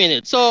 wait a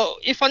minute. So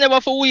if I never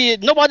for we,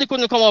 nobody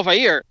couldn't come over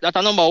here. That's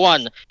a number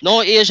one.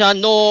 No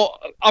Asian, no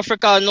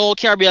Africa, no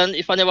Caribbean.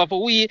 If I never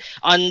for we,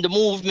 and the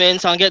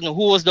movements and getting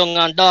hose down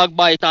and dog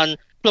bite and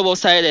club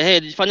outside the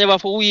head. If I never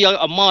for we,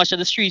 a march on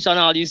the streets and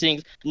all these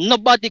things,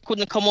 nobody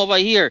couldn't come over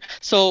here.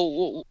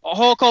 So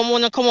how come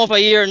we not come over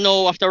here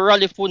now after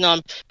rally food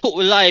and put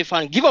with life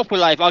and give up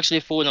with life actually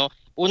for now?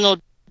 We not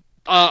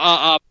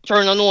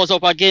turn our nose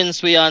up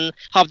against we and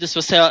have this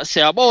to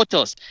say about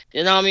us.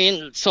 You know what I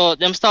mean? So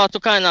them start to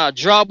kind of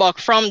draw back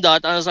from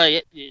that, and it's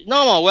like,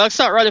 no man, we'll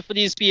start ready for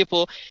these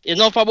people.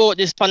 Enough about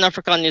this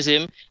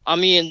Pan-Africanism. I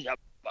mean,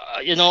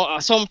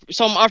 some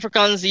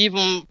Africans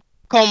even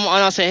come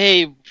and I say,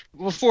 hey,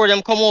 before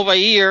them come over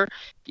here,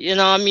 you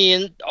know what I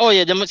mean? Oh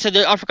yeah, they say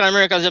the African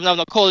Americans them have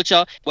no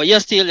culture, but you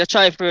still you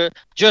try to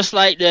dress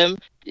like them.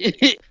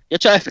 You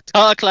try to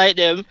talk like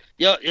them.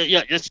 You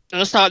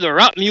start the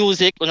rap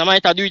music. When I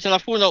might do it in a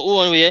full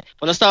own way.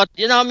 When I start,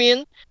 you know what I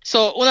mean?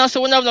 So when I say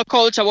we have no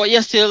culture, but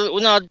you still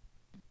we not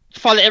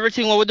follow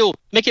everything what we do.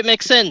 Make it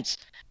make sense.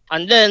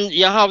 And then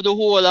you have the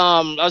whole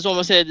as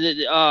Oma said,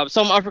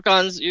 some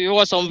Africans, you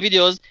watch some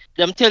videos,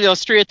 them tell you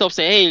straight up,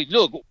 say, hey,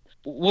 look,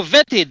 we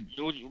vetted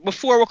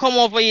before we come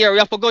over here. We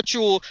have to go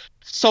through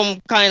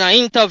some kind of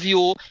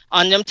interview,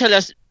 and them tell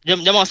us. They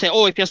must say,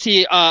 oh, if you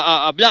see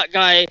a black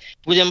guy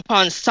with him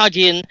pants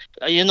sagging,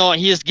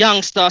 he's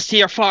gangster,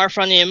 stay far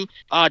from him,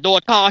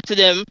 don't talk to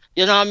them,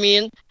 you know what I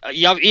mean?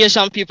 You have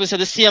Asian people say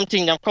the same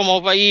thing, them come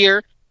over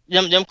here,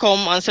 them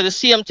come and say the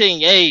same thing,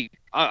 hey,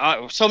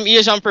 some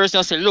Asian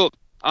person say, look,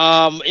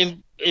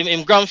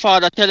 him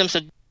grandfather tell him,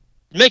 say,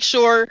 make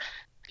sure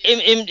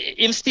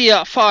him stay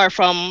far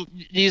from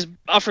these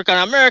African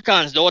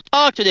Americans. Don't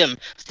talk to them.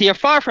 Stay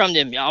far from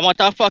them. Yeah,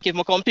 matter of fact, if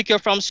I come pick you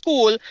from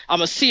school,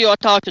 I'ma see you or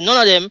talk to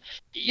none of them.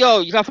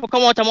 Yo, you have to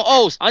come out of my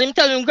house. And him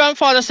tell him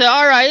grandfather say,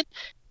 all right.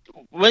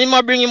 When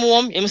him bring him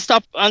home, him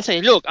stop and say,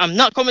 look, I'm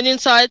not coming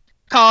inside.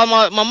 Call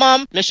my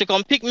mom. Make she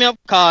come pick me up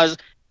because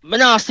I'm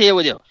not stay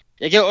with you.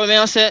 You get what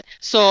I say?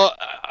 So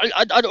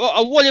a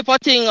whole heap of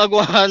thing I go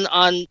on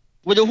and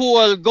with the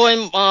whole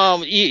going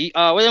what do you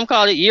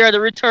call it, year of the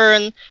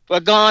return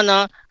with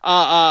Ghana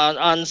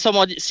and some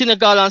of the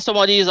Senegal and some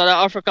of these other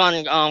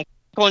African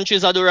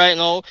countries I do right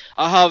now.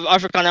 I have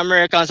African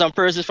Americans and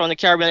persons from the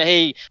Caribbean.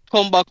 Hey,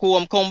 come back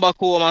home,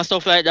 and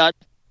stuff like that.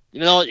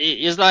 You know,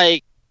 it's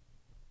like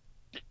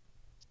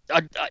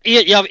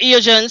you have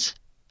Asians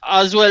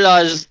as well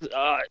as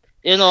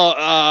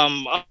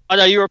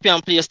other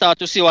European players start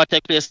to see what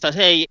take place. That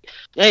hey,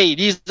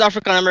 these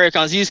African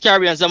Americans, these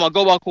Caribbeans, them a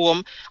go back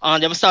home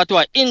and them start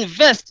to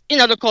invest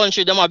in other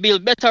country. Them a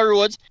build better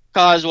roads.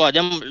 Cause what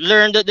them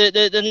learn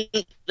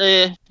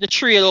the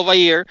trade over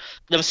here,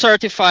 them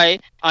certify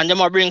and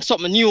them a bring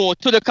something new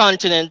to the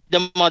continent.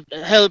 Them a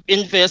help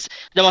invest.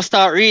 Them a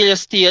start real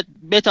estate,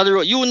 better the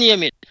road. You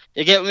name it.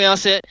 You get me? I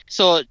say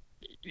so.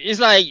 It's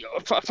like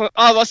for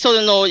all of a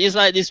sudden now, it's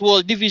like this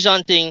whole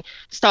division thing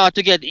start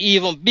to get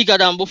even bigger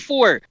than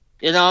before.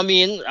 You know what I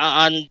mean?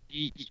 And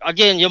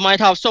again, you might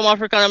have some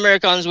African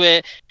Americans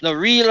where they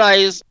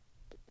realize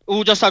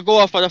who just go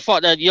off for the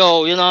fact that you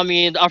know what I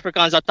mean, the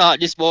Africans are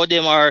taught this about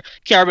them or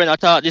Caribbean are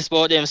taught this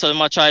about them, so they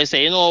might try to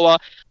say, you know what,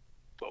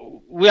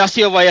 we are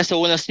stay over here, so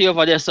we wanna stay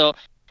over there. So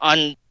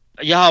and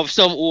you have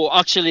some who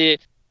actually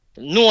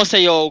know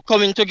say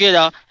coming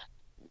together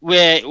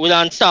where we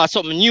don't start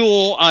something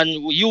new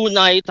and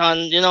unite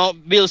and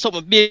build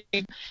something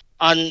big,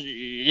 and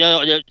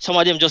some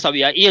of them just have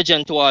be an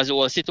agent towards the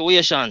whole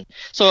situation.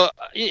 So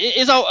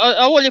it's a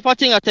whole heap of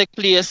thing that take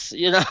place,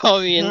 you know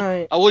what I mean?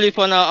 Right. A whole heap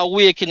of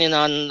awakening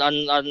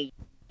and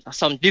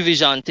some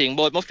division thing.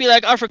 But I feel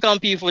like African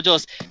people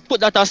just put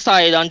that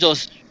aside and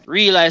just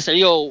realize that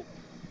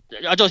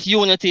just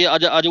unity are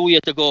the way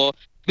to go.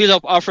 Build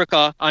up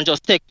Africa and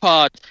just take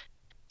part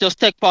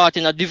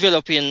in a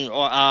developing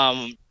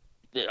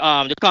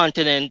the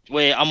continent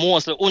where I'm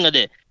mostly under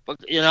there. But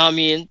you know what I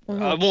mean?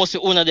 Mostly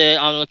under there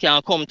and we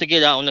can come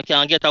together and we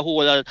can get a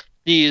hold of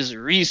these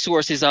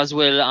resources as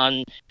well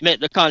and make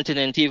the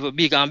continent even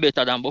bigger and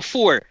better than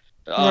before.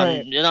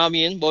 Right. You know what I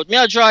mean? But me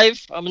I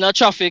drive, I'm in a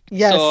traffic.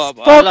 Yes. So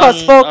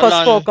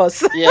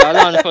Focus. Yeah, I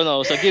land for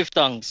now. So give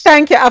thanks.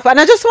 Thank you, Alpha. And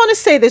I just want to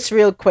say this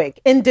real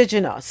quick.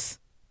 Indigenous.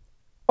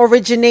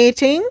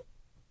 Originating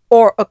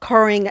or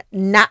occurring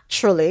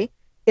naturally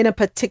in a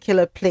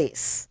particular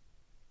place.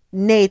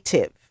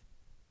 Native.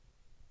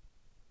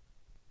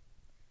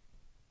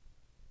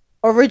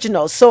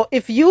 Original. So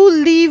if you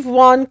leave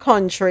one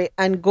country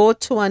and go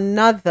to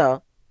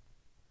another,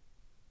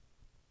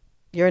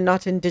 you're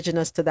not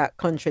indigenous to that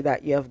country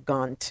that you have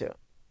gone to.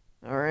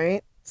 All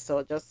right.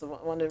 So just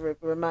want to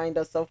remind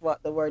us of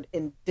what the word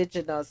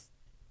indigenous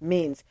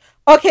means.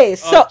 Okay.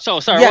 So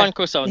sorry, one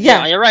question.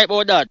 Yeah, you're right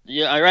about that.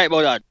 Yeah, you're right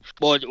about that.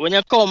 But when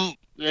you come,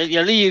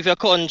 you leave your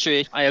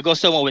country and you go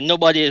somewhere with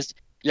nobody is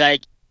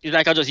like, it's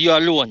like just you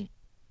alone.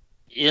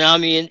 You know what I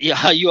mean?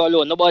 Yeah, you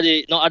alone.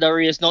 Nobody, no other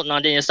race, nothing.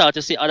 And then you start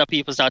to see other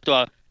people start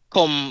to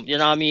come. You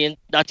know what I mean?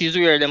 That is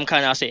where them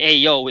kind of say,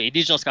 hey, we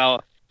indigenous guy,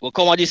 we'll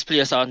come at this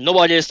place and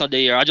nobody else not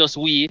there. I just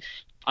we.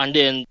 And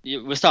then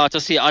we start to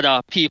see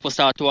other people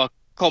start to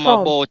come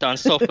about and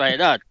stuff like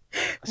that.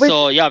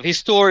 So you have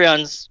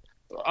historians.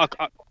 You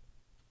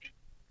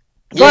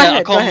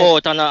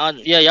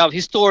have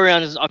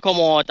historians come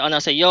out and I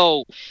say,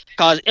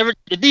 because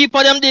the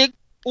deeper them dig,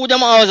 who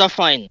them always are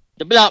fine?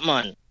 The black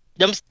man.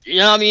 Them, you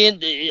know what I mean?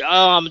 The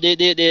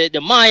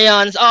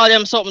Mayans, all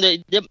them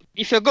something.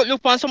 If you go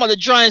look on some of the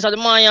drawings of the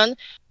Mayan,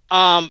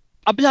 a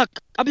black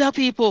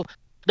people,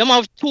 them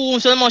have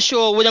tombs. So them are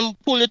show where them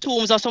pull the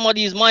tombs of some of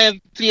these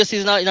Mayan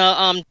places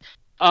in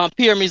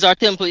pyramids or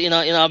temple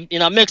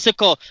in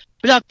Mexico.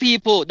 Black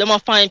people, them are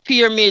find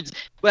pyramids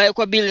where you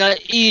could build in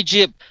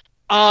Egypt.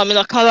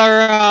 In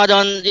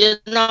Colorado and you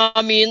know what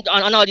I mean,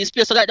 and all these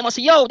places, so like they must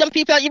say, them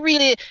people are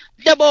really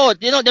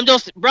about, them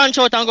just branch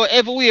out and go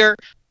everywhere,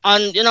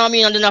 and you know what I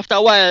mean, and then after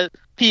a while,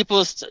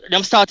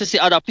 them start to see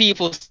other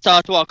people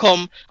start to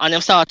come and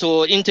them start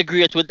to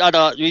integrate with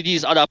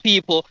these other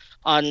people,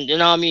 and you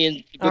know what I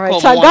mean. All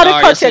right, so I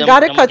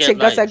gotta cut you,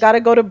 Gus. I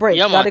gotta go to break.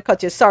 Gotta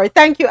cut you. Sorry,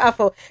 thank you,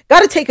 Afo.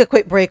 Gotta take a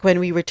quick break. When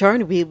we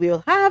return, we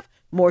will have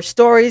more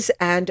stories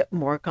and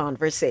more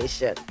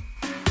conversation.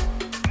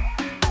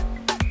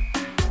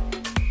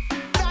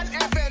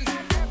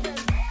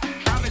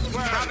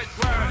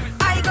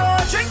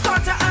 Drink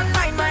water and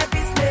mind my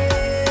business.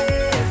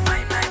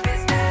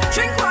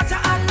 Drink water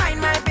and mind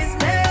my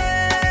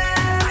business.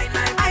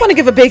 I want to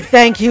give a big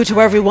thank you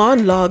to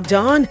everyone logged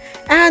on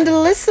and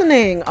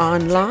listening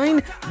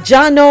online.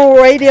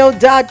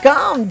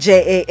 JahknoRadio.com,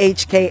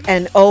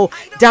 JAHKNO.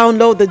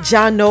 Download the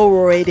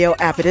Jahkno Radio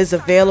app. It is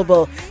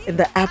available in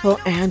the Apple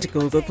and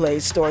Google Play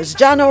stores.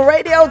 Jahkno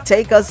Radio,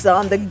 take us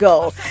on the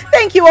go.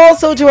 Thank you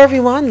also to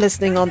everyone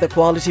listening on the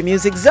Quality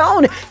Music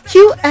Zone,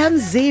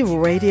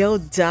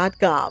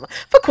 QMZRadio.com.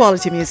 For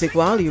quality music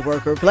while you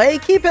work or play,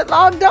 keep it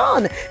logged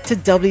on to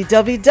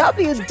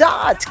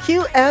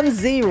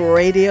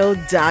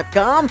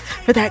www.QMZRadio.com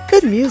for that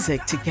good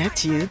music to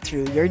get you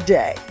through your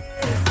day.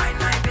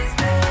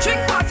 Drink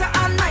water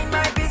and mind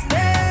my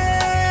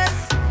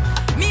business.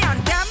 Me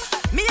and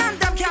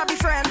them can't be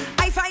friends.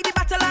 I fight the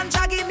battle and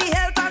Jah give me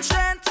health and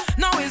strength.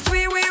 Now it's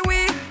we.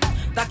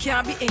 That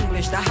can't be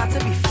English, that had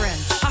to be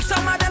French. And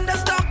some of them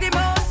just talk the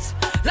most,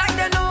 like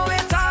they know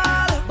it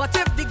all. But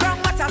if the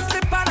ground water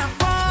slip and I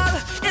fall,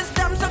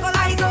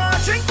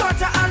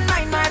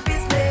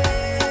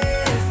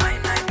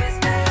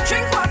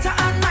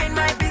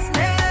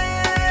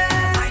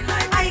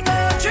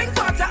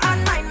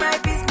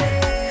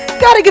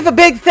 Gotta give a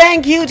big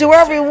thank you to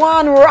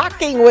everyone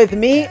rocking with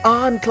me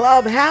on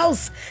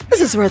Clubhouse. This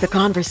is where the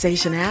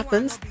conversation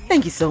happens.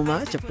 Thank you so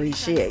much.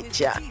 Appreciate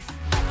ya.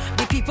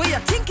 The people you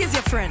think is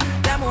your friend,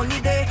 them only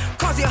they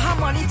cause you have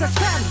money to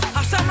spend.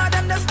 Have some of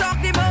them that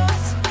talk the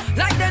most,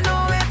 like they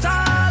know it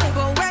all.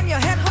 But when your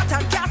head hot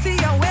and can't see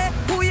your way,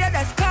 who you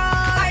that's call?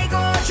 I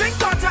go drink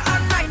water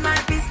and mind my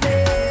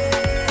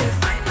business.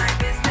 Mind my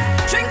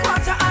business. Drink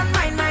water and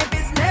mind my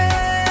business.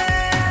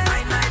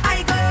 Mind my business.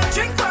 I go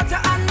drink water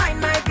and mind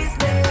my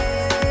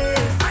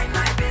business. Mind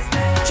my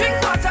business.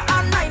 Drink water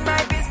and mind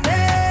my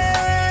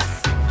business.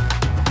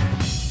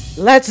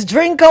 Let's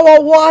drink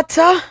our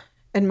water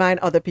and mind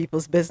other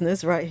people's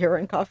business right here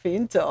in Coffee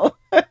and Toe.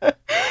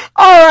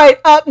 All right,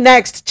 up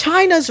next,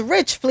 China's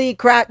rich fleet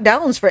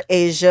crackdowns for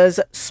Asia's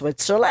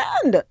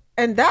Switzerland.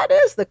 And that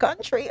is the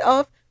country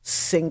of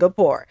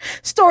Singapore.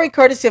 Story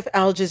courtesy of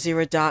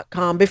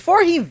AlJazeera.com.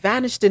 Before he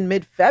vanished in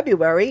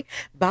mid-February,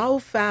 Bao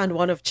Fan,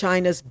 one of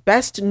China's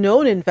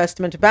best-known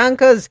investment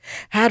bankers,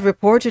 had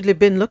reportedly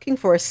been looking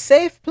for a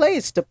safe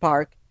place to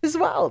park his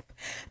wealth.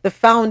 The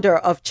founder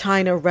of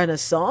China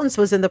Renaissance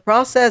was in the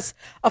process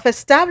of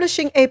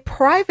establishing a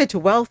private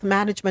wealth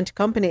management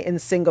company in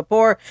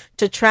Singapore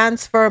to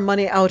transfer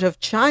money out of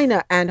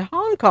China and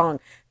Hong Kong.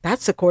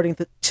 That's according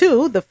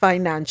to the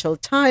Financial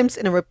Times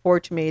in a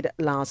report made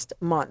last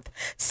month,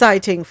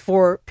 citing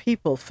 4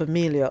 people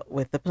familiar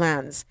with the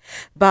plans.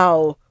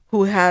 Bao,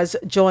 who has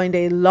joined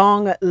a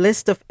long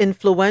list of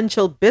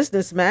influential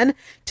businessmen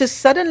to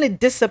suddenly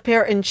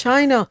disappear in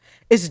China,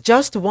 is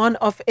just one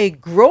of a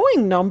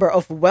growing number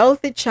of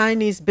wealthy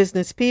Chinese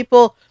business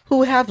people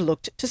who have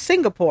looked to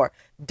Singapore,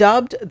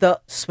 dubbed the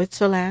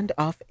Switzerland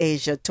of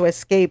Asia, to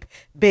escape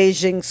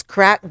Beijing's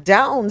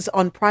crackdowns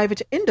on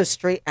private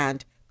industry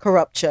and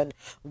corruption.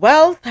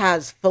 Wealth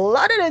has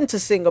flooded into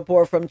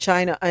Singapore from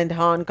China and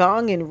Hong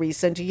Kong in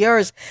recent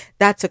years.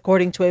 That's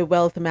according to a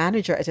wealth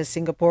manager at a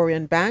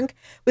Singaporean bank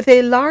with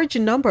a large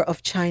number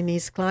of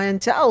Chinese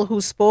clientele who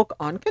spoke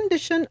on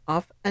condition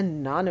of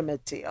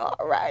anonymity.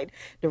 All right.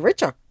 The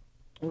rich are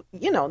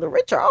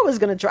always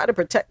going to try to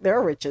protect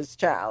their riches,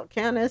 child.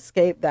 Can't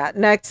escape that.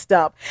 Next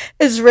up,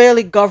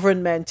 Israeli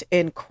government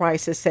in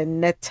crisis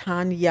and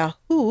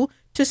Netanyahu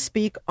to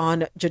speak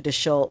on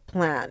judicial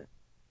plan.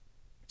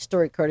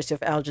 Story courtesy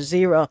of Al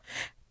Jazeera.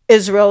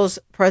 Israel's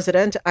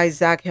President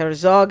Isaac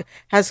Herzog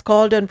has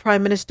called on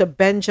Prime Minister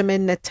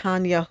Benjamin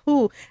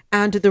Netanyahu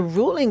and the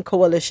ruling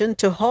coalition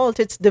to halt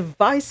its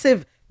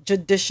divisive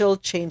judicial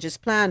changes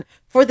plan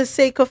for the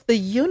sake of the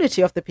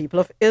unity of the people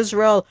of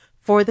Israel,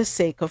 for the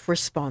sake of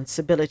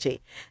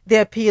responsibility. The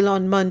appeal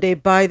on Monday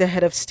by the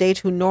head of state,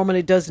 who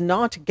normally does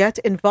not get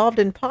involved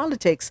in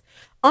politics,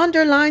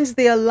 underlines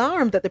the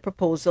alarm that the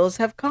proposals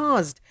have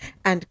caused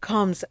and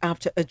comes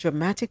after a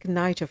dramatic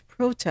night of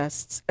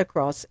protests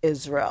across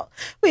Israel.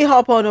 We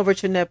hop on over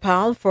to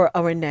Nepal for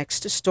our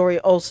next story,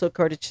 also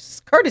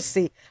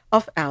courtesy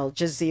of Al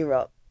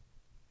Jazeera.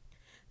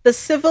 The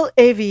Civil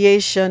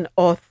Aviation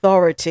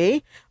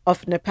Authority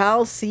of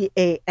Nepal,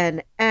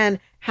 CANN,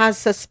 has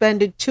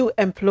suspended 2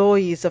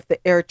 employees of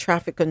the Air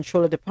Traffic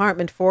Controller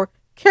Department for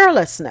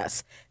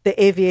carelessness. The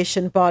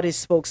aviation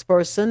body's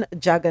spokesperson,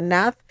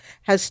 Jagannath,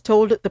 has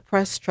told the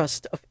Press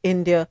Trust of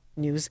India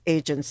news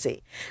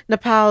agency.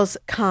 Nepal's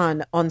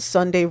Khan on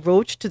Sunday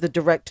wrote to the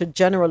Director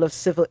General of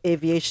Civil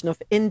Aviation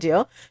of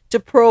India to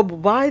probe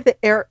why the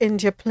Air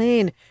India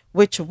plane,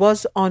 which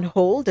was on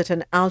hold at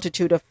an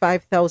altitude of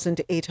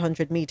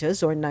 5,800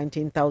 meters or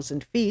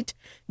 19,000 feet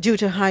due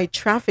to high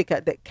traffic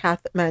at the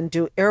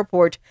Kathmandu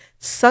airport,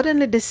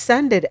 suddenly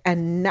descended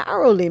and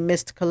narrowly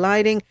missed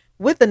colliding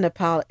with the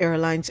Nepal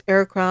Airlines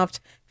aircraft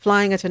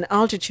flying at an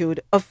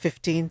altitude of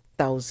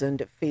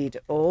 15,000 feet.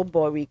 Oh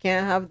boy, we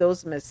can't have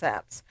those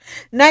mishaps.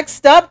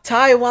 Next up,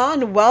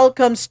 Taiwan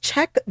welcomes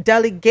Czech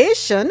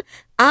delegation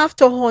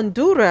after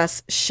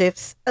Honduras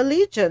shifts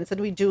allegiance.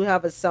 And we do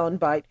have a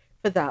soundbite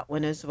for that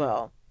one as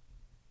well.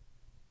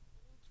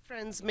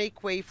 Friends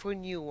make way for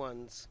new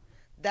ones.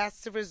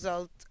 That's the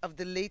result of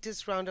the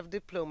latest round of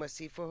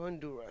diplomacy for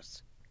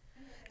Honduras,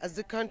 as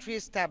the country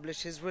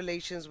establishes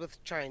relations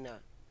with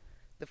China.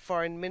 The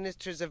foreign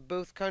ministers of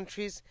both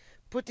countries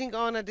putting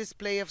on a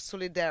display of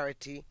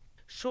solidarity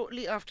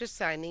shortly after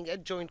signing a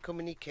joint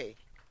communique.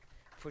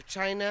 For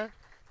China,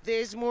 there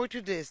is more to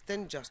this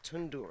than just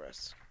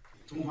Honduras.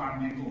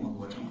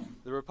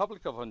 The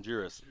Republic of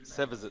Honduras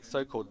severs its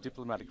so-called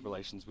diplomatic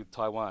relations with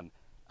Taiwan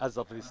as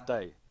of this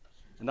day,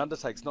 and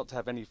undertakes not to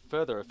have any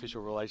further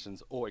official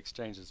relations or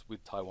exchanges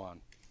with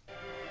Taiwan.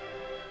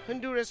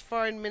 Honduras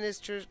foreign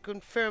minister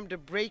confirmed a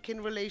break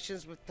in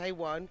relations with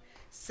Taiwan,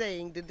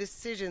 saying the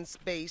decisions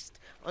based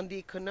on the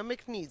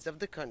economic needs of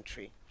the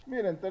country.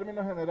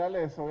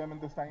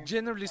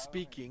 Generally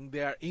speaking,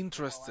 they are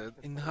interested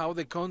in how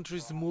the country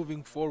is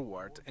moving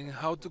forward and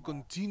how to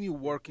continue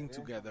working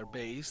together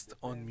based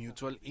on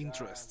mutual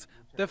interests,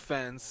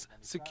 defense,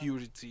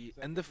 security,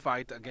 and the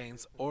fight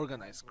against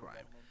organized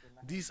crime.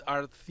 These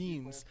are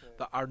themes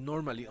that are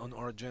normally on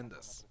our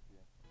agendas.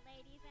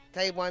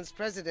 Taiwan's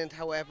president,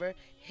 however,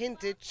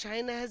 hinted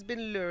China has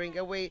been luring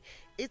away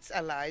its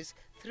allies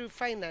through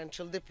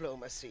financial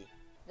diplomacy.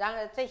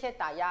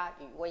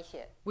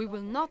 We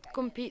will not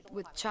compete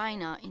with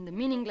China in the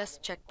meaningless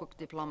checkbook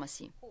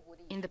diplomacy.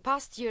 In the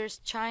past years,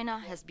 China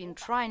has been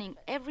trying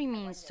every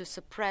means to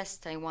suppress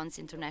Taiwan's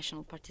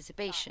international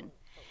participation,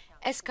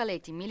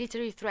 escalating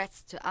military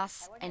threats to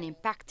us and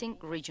impacting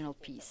regional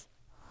peace.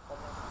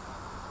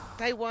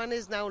 Taiwan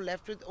is now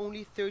left with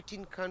only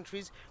 13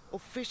 countries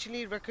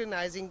officially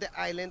recognizing the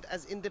island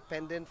as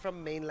independent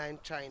from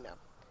mainland China.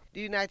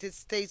 The United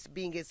States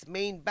being its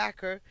main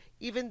backer,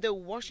 even though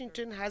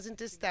Washington hasn't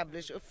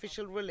established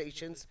official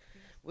relations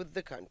with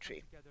the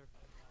country.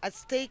 At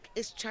stake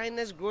is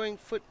China's growing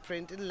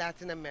footprint in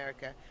Latin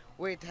America,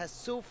 where it has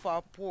so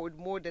far poured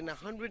more than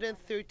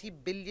 $130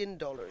 billion.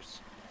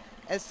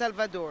 El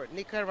Salvador,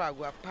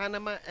 Nicaragua,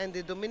 Panama, and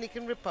the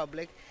Dominican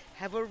Republic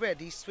have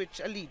already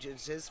switched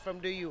allegiances from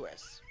the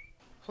U.S.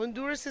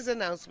 Honduras'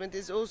 announcement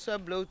is also a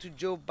blow to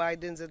Joe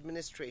Biden's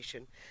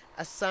administration,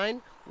 a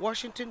sign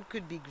Washington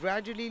could be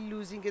gradually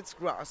losing its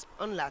grasp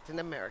on Latin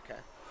America.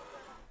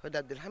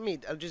 Huda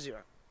Abdulhamid, Al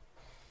Jazeera.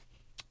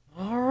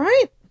 All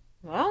right.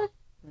 Well,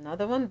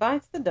 another one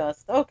bites the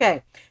dust.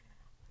 Okay.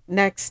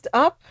 Next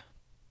up,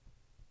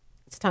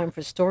 it's time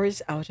for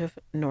stories out of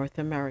North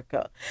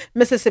America.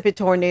 Mississippi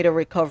tornado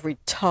recovery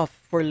tough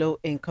for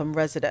low-income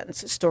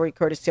residents. Story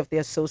courtesy of the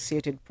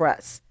Associated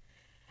Press.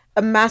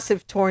 A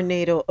massive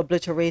tornado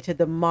obliterated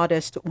the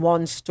modest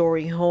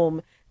one-story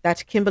home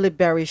that Kimberly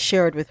Berry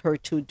shared with her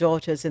two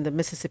daughters in the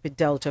Mississippi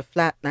Delta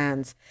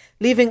flatlands,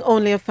 leaving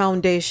only a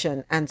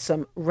foundation and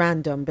some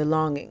random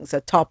belongings: a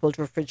toppled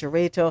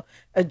refrigerator,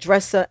 a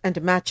dresser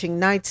and matching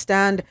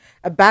nightstand,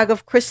 a bag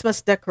of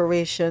Christmas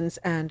decorations,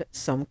 and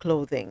some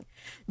clothing.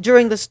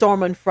 During the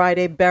storm on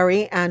Friday,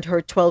 Berry and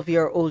her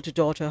 12-year-old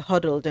daughter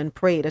huddled and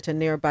prayed at a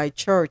nearby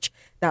church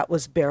that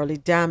was barely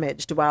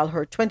damaged, while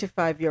her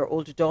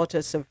 25-year-old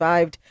daughter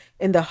survived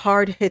in the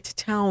hard-hit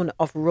town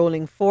of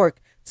Rolling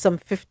Fork, some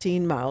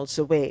 15 miles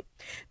away.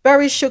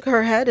 Berry shook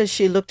her head as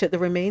she looked at the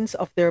remains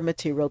of their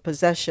material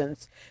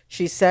possessions.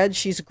 She said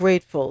she's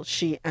grateful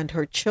she and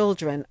her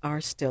children are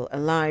still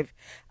alive.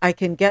 "I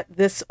can get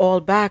this all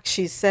back,"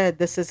 she said.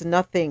 "This is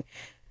nothing."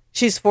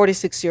 She's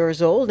 46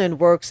 years old and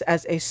works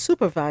as a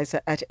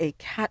supervisor at a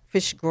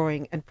catfish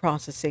growing and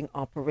processing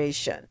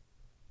operation.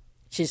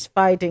 She's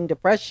fighting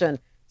depression,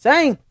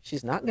 saying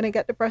she's not going to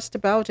get depressed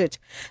about it.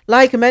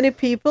 Like many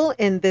people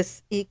in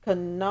this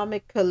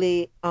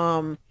economically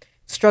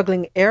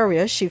struggling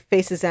area, she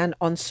faces an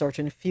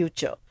uncertain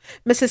future.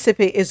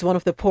 Mississippi is one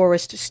of the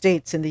poorest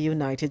states in the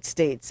United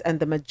States, and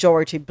the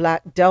majority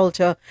black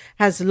Delta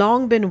has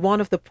long been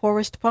one of the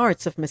poorest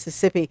parts of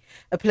Mississippi,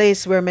 a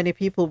place where many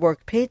people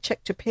work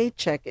paycheck to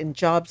paycheck in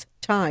jobs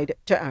tied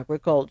to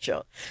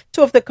agriculture.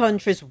 Two of the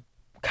counties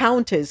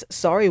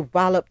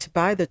walloped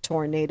by the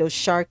tornado,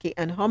 Sharkey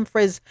and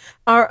Humphreys,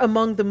 are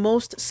among the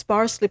most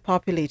sparsely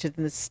populated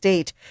in the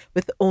state,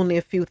 with only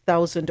a few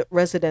thousand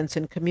residents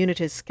and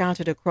communities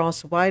scattered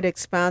across wide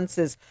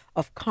expanses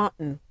of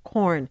cotton,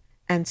 corn,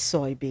 and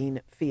soybean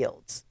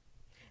fields.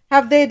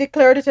 Have they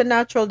declared it a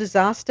natural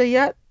disaster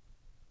yet?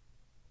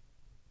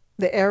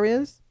 The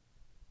areas?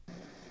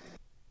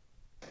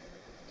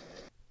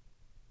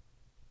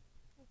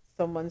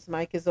 Someone's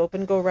mic is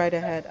open. Go right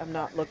ahead. I'm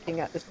not looking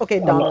at this. Okay,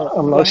 Donald,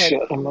 go ahead.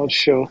 I'm not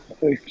sure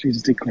if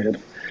it's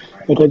declared.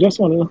 But I just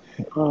want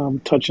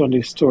to touch on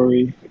the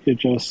story you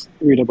just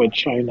read about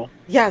China.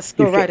 Yes,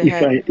 go right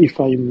ahead. If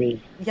I may.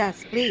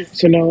 Yes, please.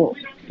 So now,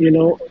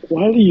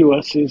 while the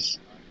U.S. is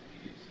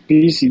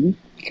busy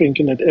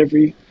thinking that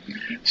every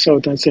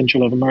South and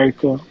Central of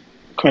America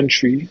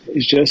country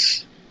is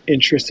just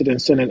interested in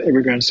sending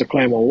immigrants to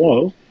climb a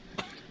wall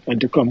and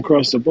to come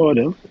across the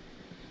border,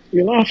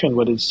 you're laughing,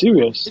 but it's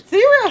serious. It's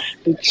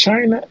serious.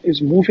 China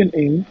is moving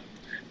in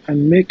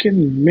and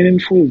making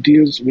meaningful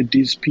deals with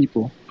these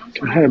people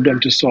to help them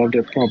to solve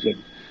their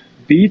problem.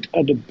 Be it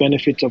at the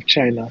benefit of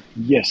China,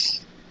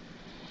 yes.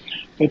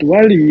 But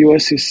while the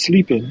US is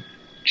sleeping,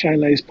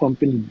 China is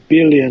pumping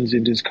billions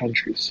in these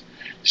countries.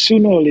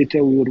 Sooner or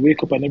later, we would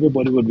wake up and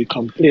everybody would be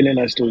complaining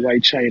as to why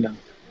China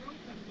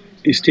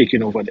is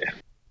taking over there.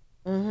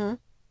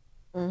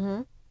 Mm-hmm.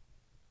 Mm-hmm.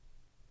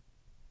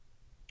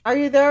 Are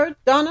you there,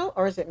 Donald,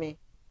 or is it me?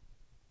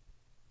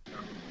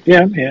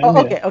 Yeah, I'm here.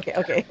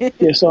 Okay.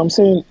 Yeah, so I'm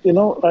saying,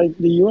 like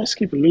the US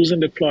keep losing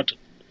the plot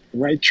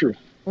right through.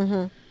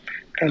 Mm-hmm.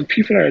 And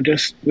people are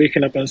just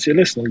waking up and say,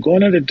 listen,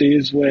 gone are the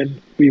days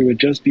when we would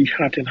just be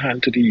hat in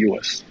hand to the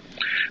US.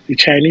 The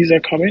Chinese are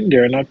coming,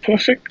 they're not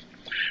perfect,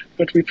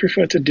 but we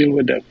prefer to deal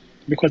with them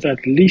because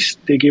at least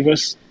they give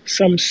us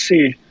some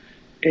say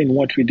in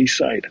what we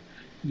decide.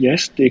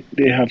 Yes, they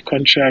have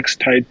contracts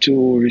tied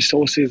to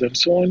resources and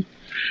so on,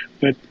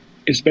 but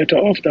it's better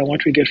off than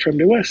what we get from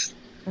the West.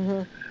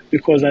 Mm-hmm.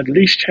 Because at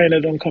least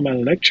China don't come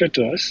and lecture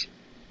to us.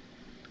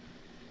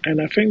 And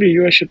I think the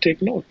US should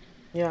take note.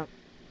 Yeah.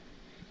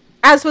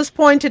 As was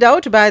pointed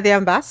out by the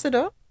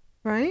ambassador,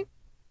 right?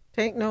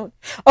 Take note.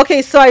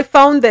 Okay, so I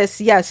found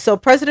this. Yes, so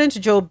President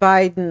Joe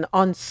Biden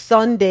on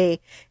Sunday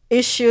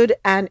issued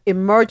an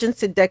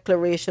emergency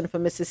declaration for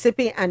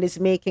Mississippi and is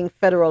making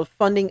federal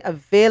funding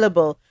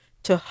available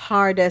to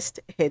hardest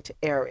hit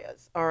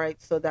areas. All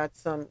right, so that's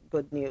some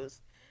good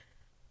news.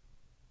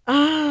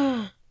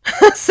 Ah,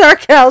 Sir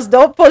Kels,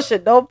 don't push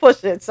it. Don't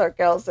push it. Sir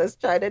Kels says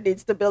China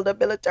needs to build a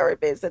military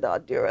base in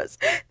Honduras.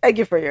 Thank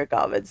you for your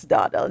comments,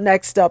 Donald.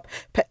 Next up,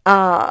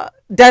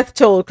 death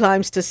toll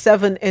climbs to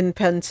 7 in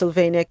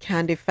Pennsylvania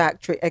candy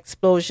factory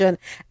explosion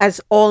as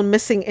all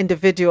missing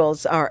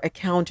individuals are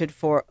accounted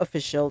for,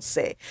 officials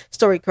say.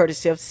 Story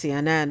courtesy of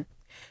CNN.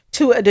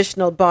 2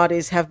 additional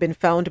bodies have been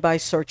found by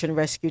search and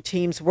rescue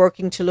teams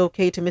working to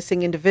locate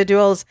missing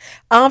individuals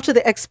after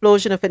the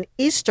explosion of an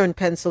eastern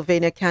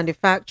Pennsylvania candy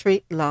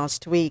factory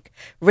last week,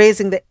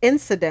 raising the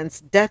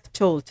incident's death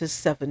toll to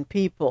 7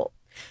 people.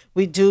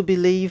 We do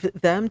believe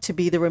them to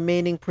be the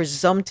remaining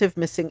presumptive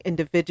missing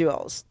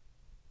individuals.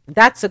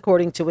 That's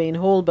according to Wayne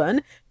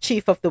Holborn,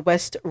 chief of the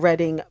West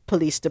Reading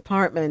Police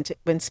Department,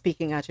 when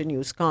speaking at a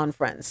news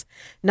conference.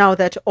 Now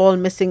that all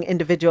missing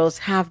individuals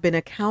have been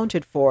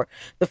accounted for,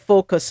 the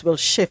focus will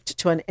shift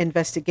to an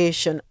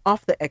investigation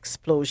of the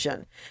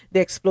explosion.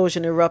 The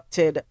explosion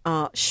erupted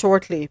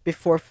shortly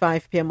before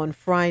 5 p.m. on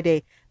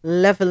Friday,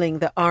 leveling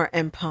the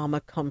R.M. Palmer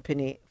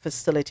Company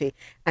facility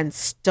and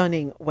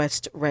stunning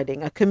West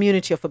Reading, a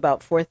community of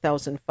about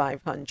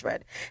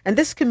 4,500. And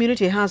this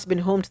community has been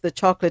home to the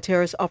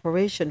Chocolatiers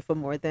operation for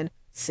more than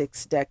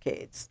 6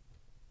 decades.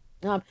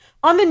 On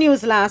the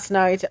news last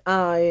night,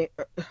 I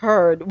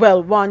heard,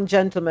 one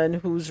gentleman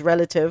whose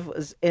relative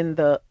was in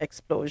the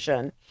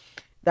explosion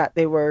that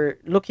they were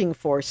looking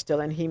for still,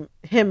 and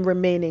him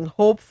remaining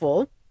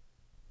hopeful,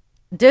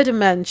 did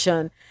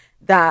mention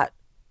that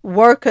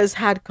workers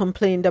had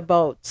complained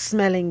about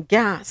smelling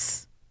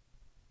gas,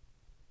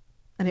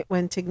 and it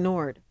went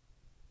ignored.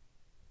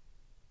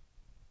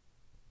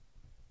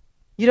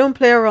 You don't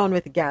play around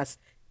with gas.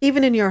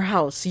 Even in your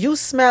house, you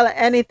smell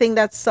anything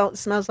that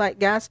smells like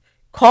gas,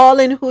 call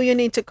in who you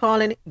need to call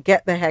in,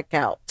 get the heck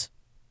out.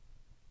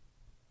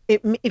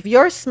 If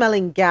you're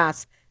smelling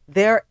gas,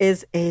 there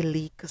is a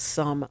leak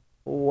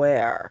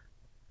somewhere.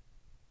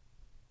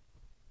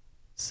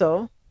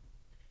 So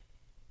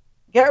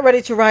get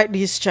ready to write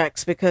these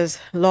checks because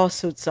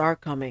lawsuits are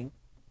coming.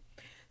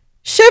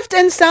 Shift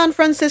in San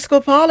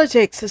Francisco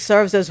politics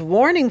serves as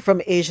warning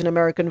from Asian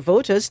American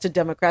voters to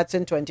Democrats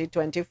in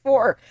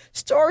 2024.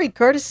 Story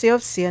courtesy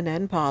of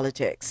CNN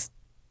Politics.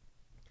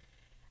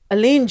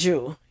 Aline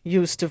Ju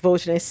used to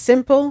vote in a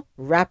simple,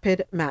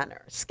 rapid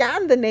manner.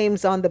 Scan the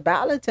names on the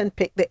ballot and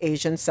pick the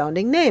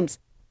Asian-sounding names.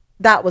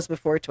 That was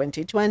before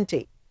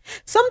 2020.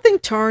 Something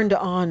turned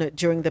on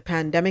during the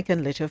pandemic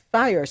and lit a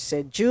fire,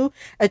 said Ju,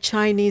 a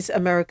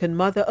Chinese-American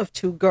mother of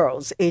 2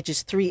 girls,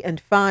 ages 3 and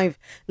 5,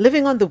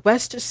 living on the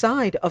west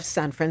side of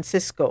San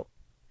Francisco.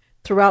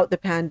 Throughout the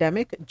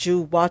pandemic,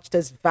 Ju watched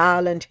as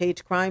violent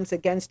hate crimes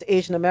against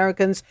Asian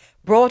Americans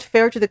brought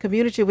fear to the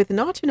community with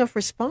not enough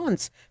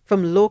response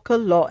from local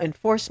law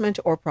enforcement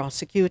or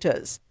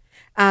prosecutors.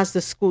 As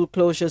the school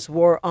closures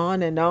wore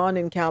on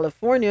in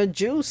California,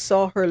 Ju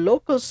saw her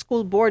local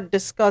school board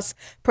discuss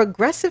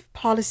progressive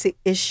policy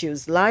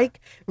issues like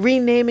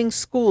renaming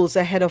schools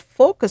ahead of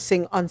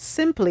focusing on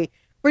simply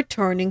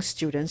returning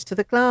students to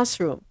the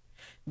classroom.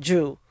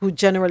 Ju, who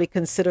generally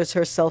considers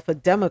herself a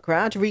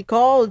Democrat,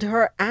 recalled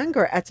her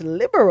anger at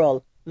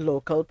liberal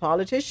local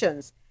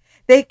politicians.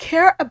 They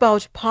care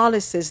about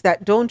policies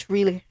that don't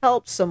really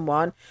help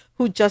someone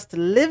who just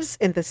lives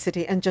in the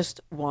city and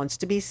just wants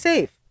to be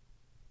safe,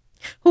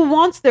 who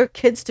wants their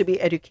kids to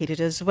be educated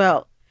as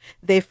well.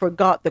 They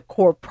forgot the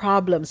core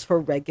problems for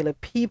regular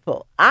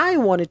people. I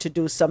wanted to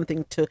do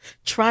something to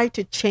try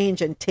to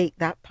change and take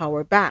that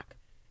power back.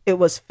 It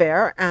was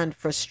fear and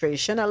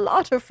frustration, a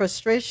lot of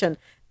frustration,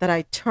 that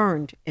I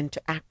turned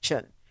into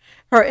action.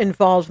 Her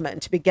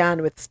involvement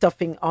began with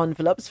stuffing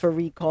envelopes for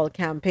recall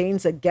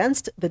campaigns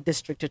against the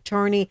district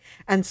attorney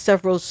and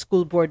several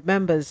school board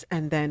members,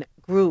 and then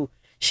grew.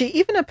 She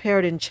even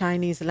appeared in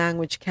Chinese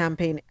language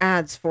campaign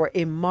ads for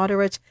a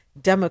moderate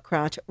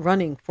Democrat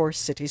running for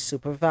city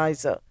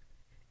supervisor.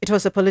 It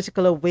was a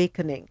political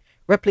awakening,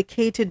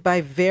 replicated by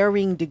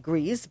varying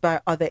degrees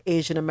by other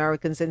Asian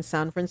Americans in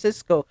San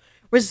Francisco,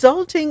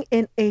 resulting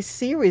in a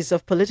series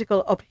of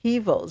political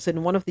upheavals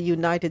in one of the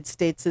United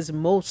States'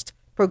 most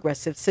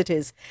progressive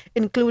cities,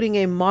 including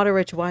a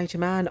moderate white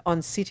man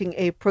unseating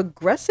a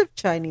progressive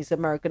Chinese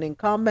American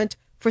incumbent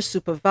for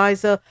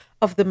supervisor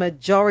of the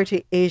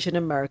majority Asian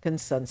American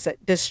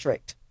Sunset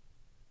District.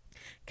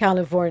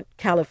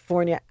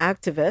 California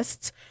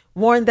activists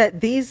warn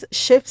that these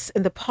shifts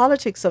in the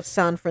politics of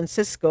San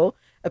Francisco,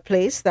 a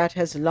place that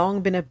has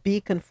long been a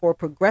beacon for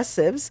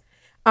progressives,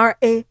 are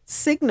a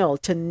signal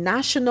to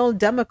national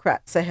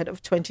Democrats ahead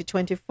of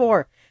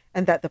 2024,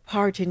 and that the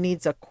party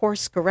needs a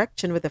course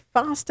correction with the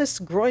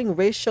fastest growing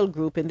racial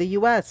group in the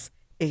U.S.,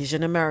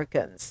 Asian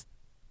Americans.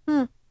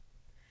 All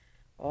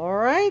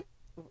right.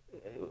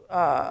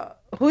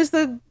 Who is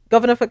the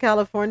governor for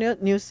California?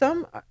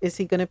 Newsom? Is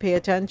he going to pay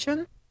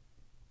attention?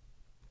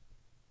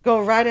 Go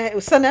right ahead.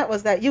 Sonette,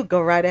 was that you?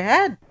 Go right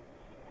ahead.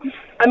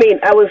 I mean,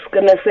 I was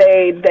gonna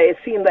say that it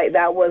seemed like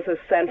that was a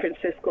San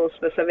Francisco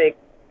specific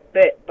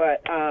bit,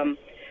 but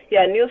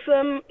yeah,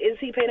 Newsom, is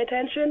he paying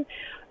attention?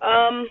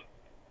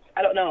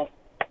 I don't know.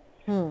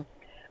 Hmm.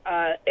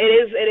 It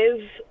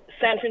is.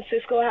 San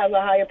Francisco has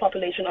a higher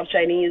population of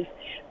Chinese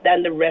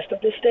than the rest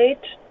of the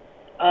state,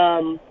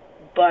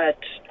 but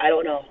I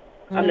don't know.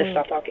 I'm gonna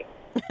stop talking.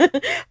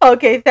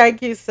 Okay,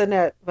 thank you,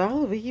 Sunette.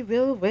 Well, we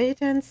will wait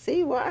and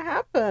see what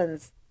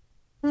happens.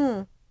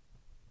 Hmm.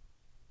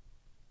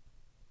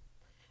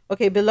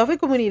 Okay, beloved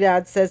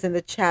comunidad says in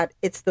the chat,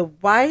 it's the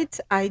white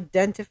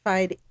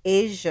identified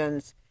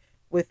Asians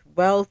with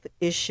wealth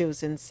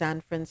issues in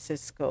San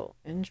Francisco.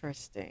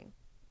 Interesting.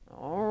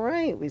 All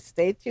right, we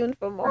stay tuned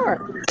for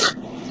more.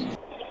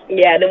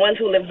 Yeah, the ones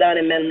who live down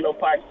in Menlo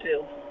Park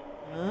too.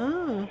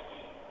 Ah,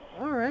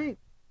 all right.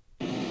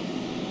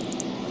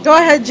 Go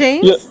ahead, Yeah,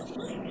 James.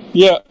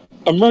 yeah.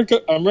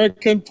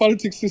 American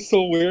politics is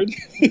so weird.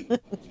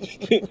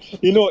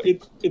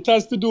 It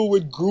has to do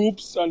with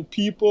groups and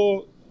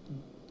people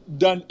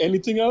than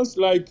anything else.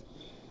 Like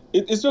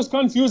it's just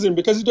confusing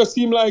because it just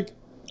seems like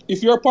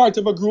if you're a part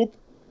of a group,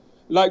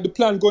 like the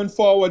plan going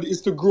forward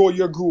is to grow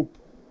your group,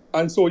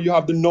 and so you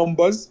have the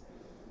numbers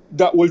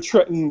that will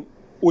threaten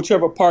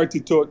whichever party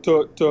to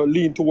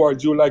lean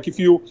towards you. Like if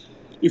you're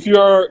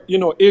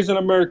Asian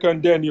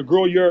American, then you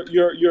grow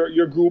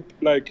your group.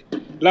 Like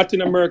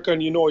Latin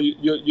American,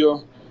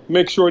 you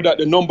make sure that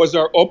the numbers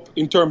are up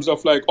in terms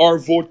of like our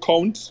vote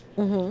counts.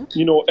 Mm-hmm.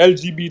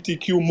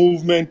 LGBTQ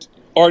movement,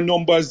 our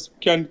numbers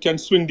can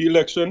swing the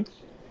election,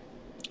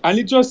 and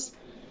it just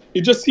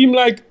seemed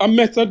like a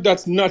method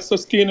that's not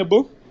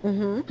sustainable.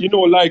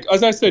 Mm-hmm. Like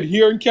as I said,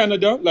 here in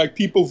Canada, like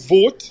people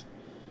vote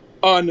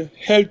on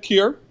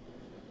healthcare,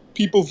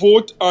 people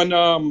vote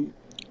on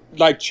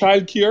like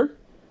childcare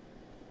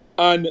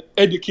and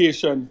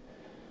education.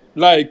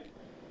 Like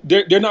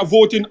they're not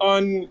voting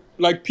on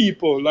like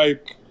people,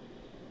 like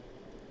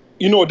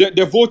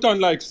they vote on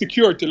like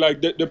security,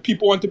 like the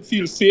people want to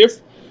feel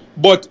safe,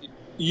 but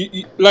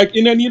like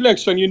in any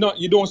election, you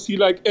don't see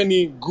like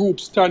any group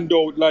stand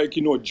out, like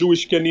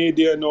Jewish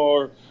Canadian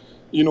or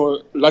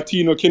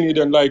Latino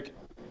Canadian. Like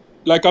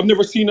I've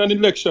never seen an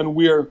election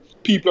where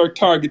people are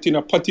targeting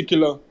a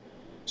particular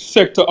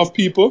sector of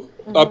people,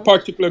 a Mm-hmm.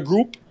 particular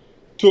group,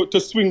 to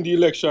swing the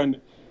election.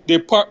 They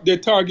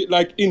target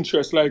like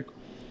interest, like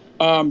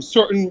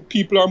certain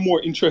people are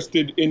more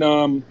interested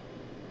in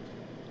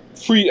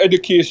free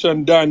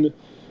education than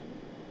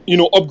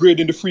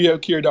upgrading the free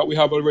healthcare that we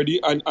have already,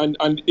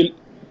 and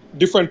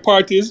different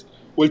parties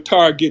will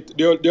target.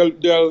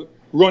 They'll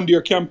run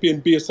their campaign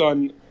based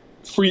on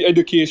free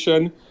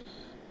education,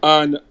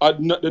 and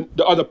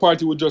the other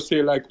party would just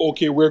say like,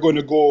 okay, we're going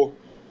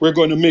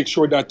to make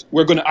sure that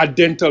we're going to add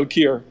dental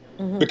care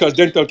Mm-hmm. because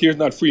dental care is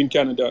not free in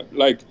Canada,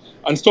 like,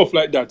 and stuff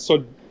like that.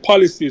 So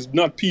policies,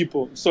 not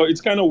people. So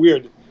it's kind of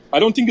weird. I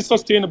don't think it's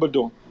sustainable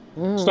though.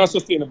 It's Mm. not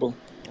sustainable.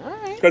 All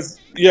right. Because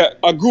yeah,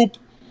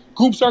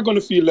 groups are going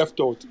to feel left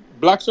out.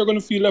 Blacks are going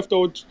to feel left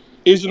out.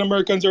 Asian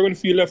Americans are going to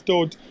feel left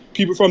out.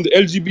 People from the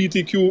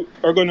LGBTQ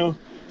are going to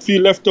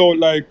feel left out.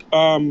 Like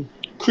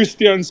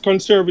Christians,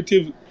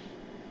 conservative.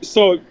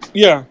 So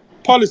yeah,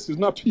 policies,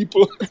 not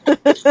people. All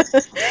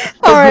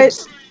Or right.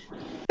 groups.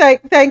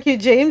 Thank you,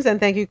 James, and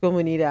thank you,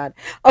 Comunidad.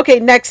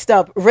 Okay, next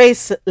up,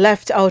 race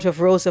left out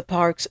of Rosa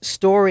Parks'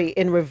 story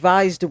in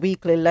revised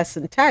weekly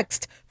lesson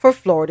text for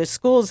Florida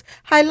schools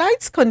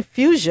highlights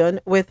confusion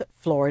with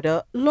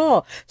Florida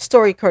law.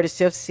 Story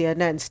courtesy of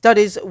CNN.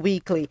 Studies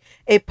Weekly,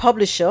 a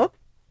publisher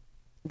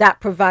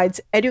that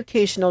provides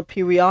educational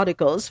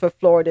periodicals for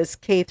Florida's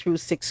K through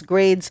 6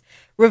 grades,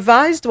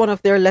 revised one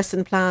of their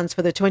lesson plans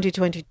for the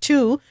 2022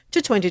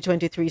 to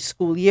 2023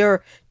 school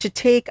year to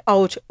take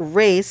out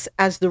race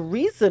as the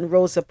reason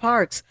Rosa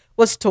Parks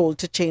was told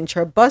to change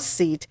her bus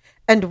seat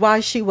and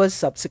why she was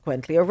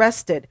subsequently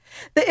arrested.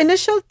 The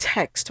initial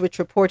text, which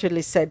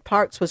reportedly said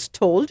Parks was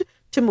told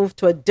to move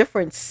to a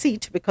different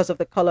seat because of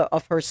the color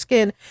of her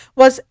skin,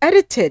 was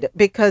edited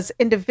because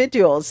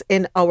individuals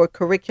in our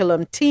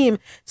curriculum team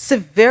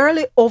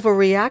severely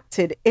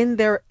overreacted in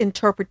their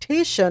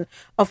interpretation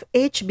of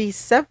HB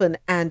 7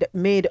 and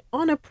made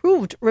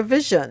unapproved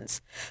revisions.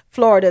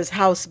 Florida's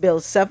House Bill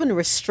 7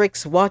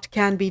 restricts what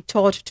can be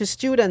taught to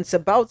students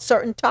about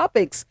certain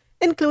topics,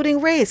 including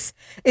race.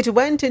 It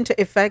went into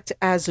effect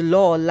as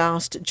law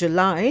last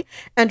July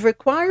and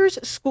requires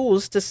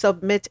schools to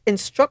submit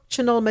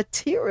instructional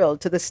material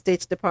to the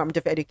state's Department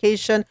of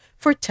Education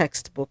for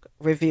textbook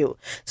review.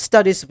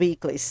 Studies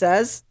Weekly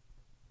says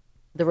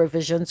the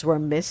revisions were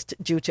missed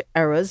due to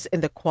errors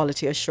in the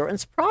quality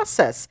assurance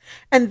process,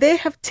 and they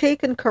have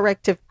taken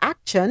corrective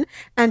action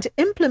and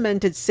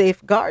implemented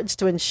safeguards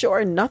to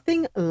ensure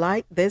nothing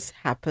like this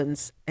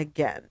happens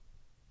again.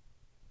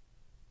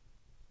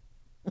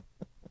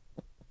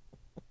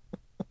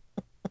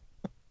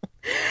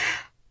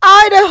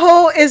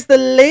 Idaho is the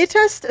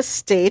latest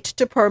state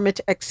to permit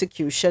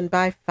execution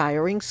by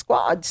firing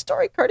squad.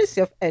 Story courtesy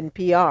of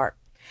NPR.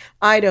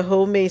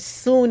 Idaho may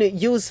soon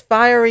use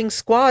firing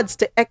squads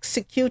to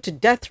execute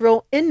death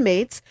row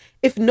inmates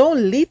if no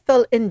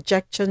lethal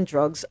injection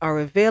drugs are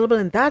available,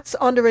 and that's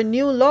under a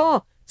new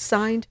law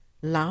signed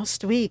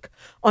last week.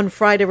 On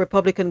Friday,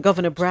 Republican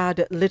Governor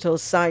Brad Little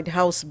signed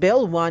House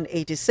Bill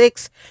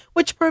 186,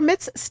 which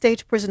permits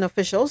state prison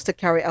officials to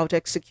carry out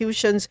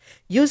executions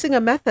using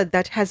a method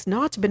that has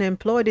not been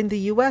employed in the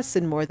U.S.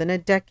 in more than a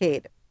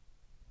decade.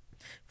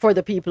 For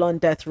the people on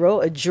death row,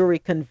 a jury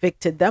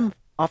convicted them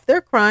of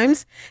their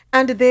crimes,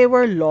 and they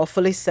were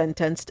lawfully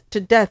sentenced to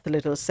death,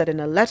 Little said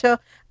in a letter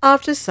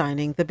after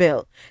signing the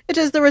bill. It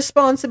is the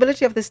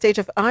responsibility of the state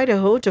of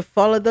Idaho to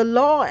follow the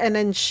law and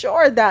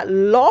ensure that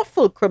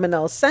lawful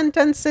criminal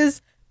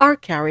sentences are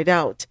carried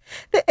out.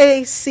 The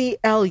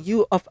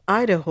ACLU of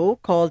Idaho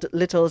called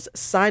Little's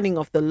signing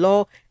of the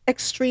law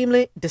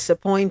extremely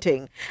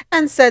disappointing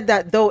and said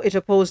that though it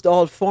opposed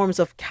all forms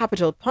of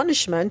capital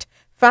punishment,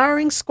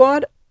 firing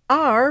squad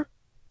are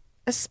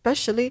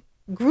especially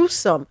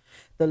gruesome.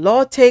 The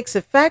law takes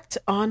effect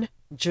on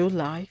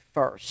July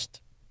 1st.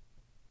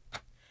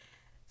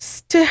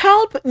 To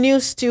help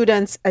new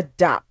students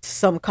adapt,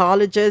 some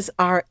colleges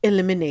are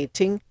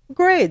eliminating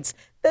grades.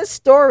 This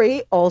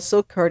story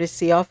also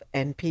courtesy of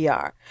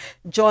NPR.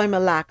 Joy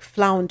Malak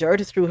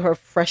floundered through her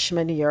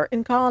freshman year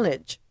in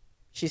college.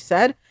 She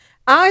said,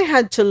 I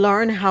had to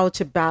learn how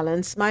to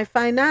balance my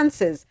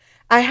finances.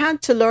 I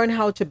had to learn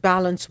how to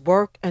balance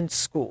work and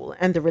school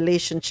and the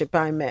relationship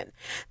I'm in.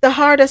 The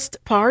hardest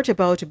part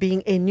about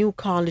being a new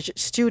college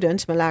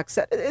student, Malak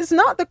said, is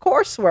not the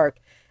coursework.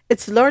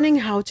 It's learning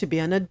how to be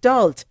an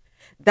adult.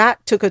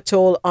 That took a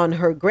toll on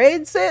her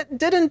grades. It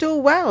didn't do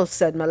well,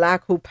 said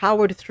Malak, who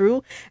powered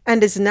through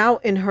and is now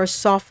in her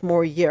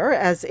sophomore year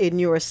as a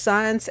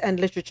neuroscience and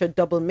literature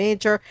double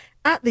major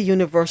at the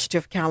University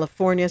of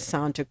California,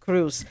 Santa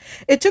Cruz.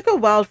 It took a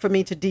while for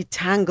me to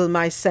detangle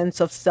my sense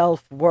of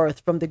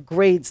self-worth from the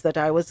grades that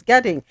I was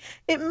getting.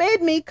 It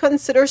made me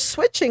consider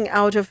switching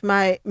out of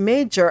my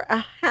major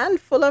a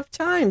handful of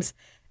times.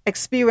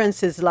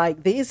 Experiences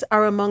like these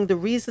are among the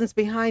reasons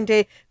behind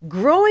a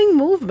growing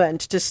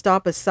movement to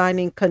stop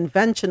assigning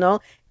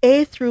conventional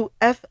A through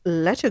F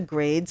letter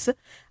grades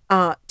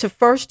to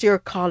first-year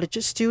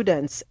college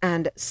students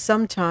and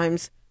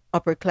sometimes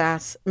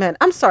upper-class men.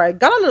 I'm sorry, I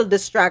got a little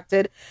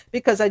distracted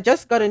because I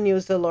just got a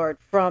news alert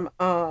from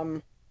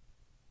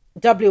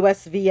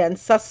WSVN,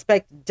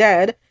 suspect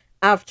dead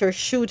after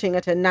shooting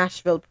at a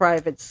Nashville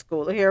private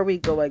school. Here we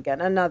go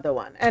again, another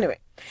one. Anyway.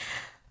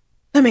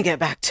 Let me get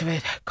back to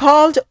it.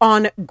 Called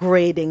on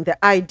grading,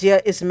 the idea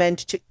is meant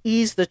to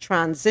ease the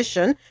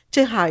transition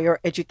to higher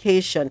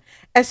education,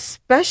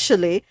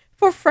 especially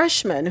for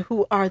freshmen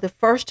who are the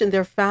first in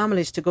their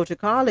families to go to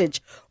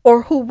college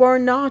or who were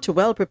not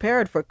well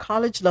prepared for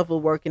college-level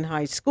work in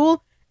high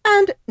school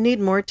and need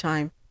more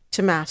time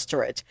to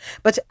master it.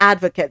 But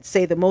advocates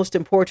say the most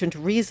important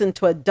reason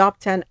to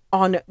adopt an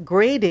on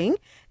grading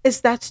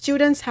is that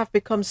students have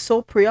become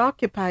so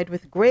preoccupied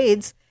with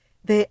grades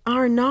they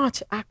are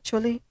not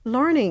actually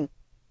learning.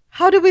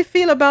 How do we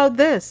feel about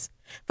this?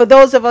 For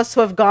those of us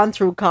who have gone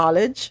through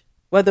college,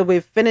 whether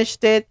we've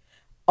finished it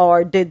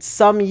or did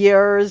some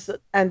years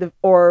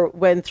or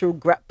went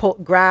through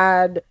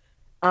grad,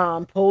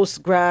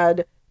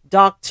 post-grad,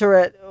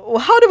 doctorate,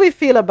 how do we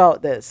feel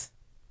about this?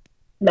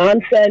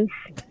 Nonsense.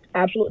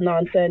 Absolute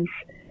nonsense.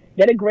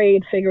 Get a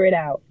grade, figure it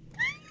out.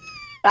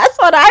 That's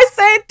what I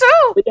say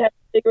too. We have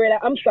to figure it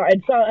out. I'm sorry.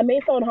 It may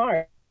sound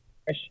harsh.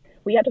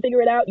 We have to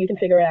figure it out. You can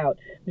figure it out.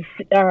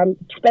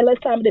 Spend less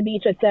time at the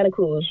beach at Santa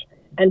Cruz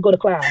and go to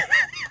class.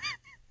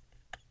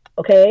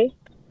 Okay?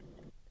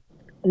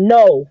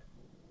 No.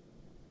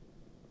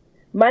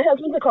 My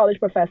husband's a college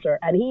professor,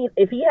 and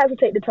if he has to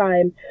take the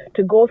time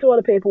to go through all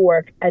the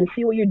paperwork and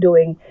see what you're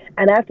doing,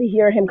 and after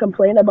hear him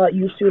complain about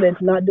you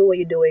students not doing what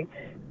you're doing,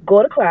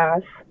 go to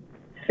class,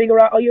 figure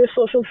out all your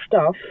social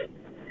stuff.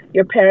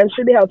 Your parents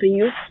should be helping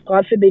you.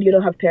 God forbid you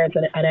don't have parents,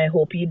 and I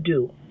hope you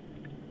do.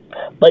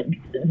 But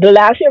the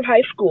last year of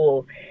high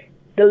school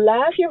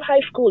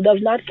does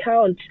not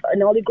count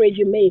in all the grades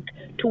you make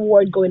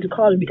toward going to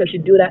college because you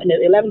do that in the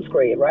 11th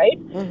grade, right?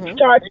 Mm-hmm.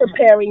 Start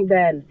preparing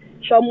then.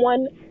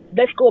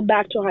 Let's go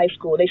back to high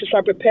school. They should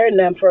start preparing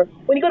them for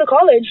when you go to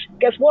college,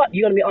 guess what?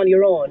 You're going to be on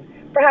your own.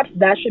 Perhaps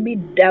that should be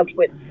dealt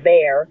with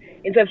there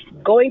instead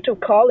of going to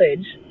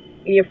college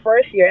in your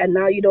first year and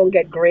now you don't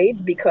get grades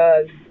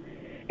because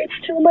it's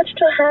too much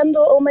to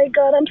handle. Oh my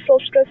God, I'm so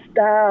stressed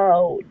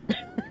out.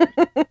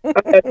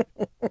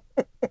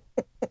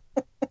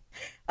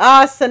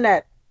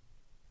 Sonette.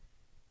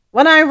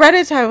 When I read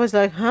it, I was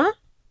like, huh?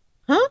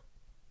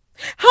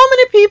 How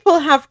many people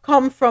have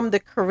come from the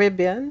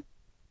Caribbean,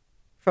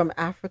 from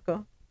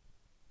Africa,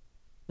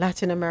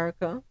 Latin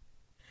America,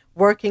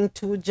 working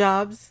 2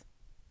 jobs,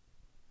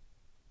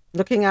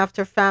 looking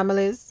after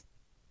families,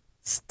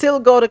 still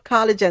go to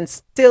college and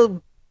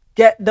still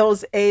get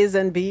those A's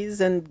and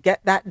B's and get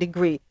that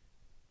degree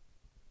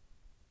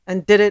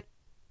and did it.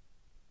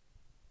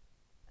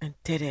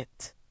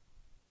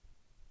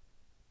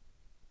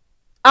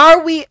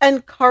 Are we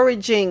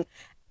encouraging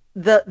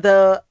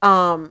the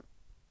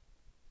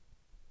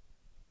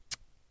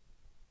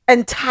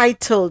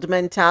entitled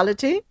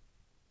mentality?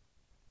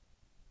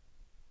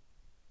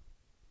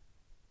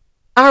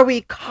 Are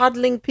we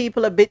coddling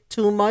people a bit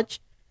too much,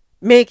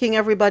 making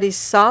everybody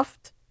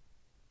soft?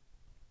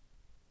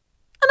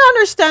 And I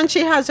understand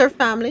she has her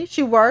family,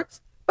 she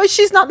works, but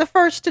she's not the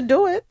first to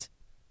do it.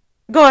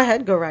 Go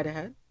ahead, go right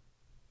ahead.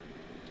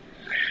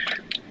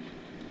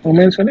 Well,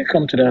 when it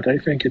comes to that, I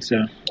think it's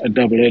a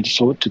double-edged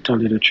sword, to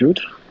tell you the truth,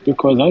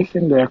 because I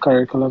think there are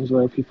curriculums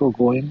where people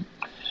go in,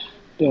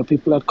 there are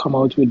people that come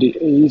out with the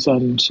A's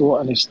and so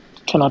on, and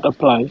cannot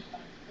apply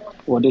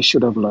what they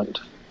should have learned.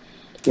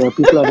 There are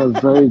people that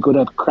are very good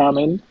at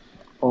cramming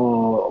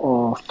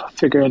or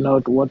figuring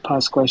out what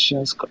past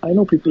questions. I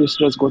know people used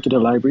to just go to the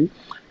library,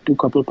 do a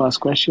couple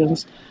past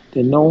questions.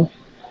 They know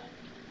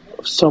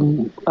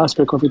some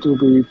aspect of it will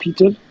be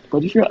repeated.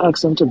 But if you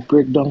ask them to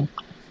break down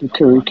the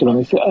curriculum,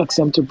 if you ask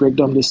them to break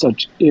down the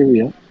such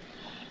area,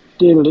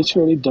 they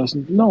literally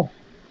doesn't know.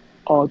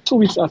 Or 2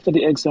 weeks after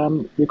the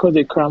exam, because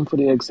they cram for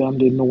the exam,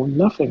 they know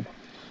nothing.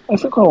 I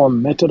think our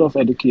method of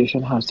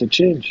education has to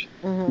change.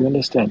 You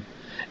understand?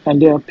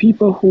 And there are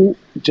people who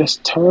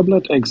just terrible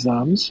at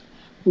exams,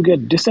 who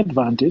get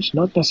disadvantaged,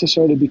 not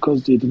necessarily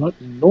because they do not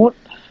know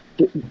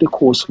the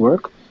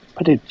coursework,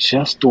 but they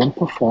just don't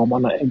perform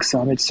on the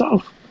exam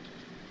itself.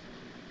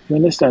 You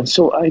understand?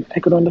 So I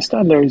could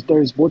understand there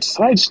is both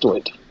sides to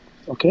it.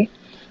 Okay?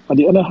 On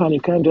the other hand, you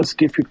can't just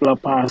give people a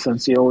pass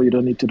and say, oh, you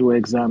don't need to do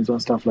exams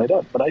and stuff like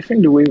that. But I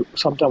think the way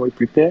sometimes we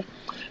prepare,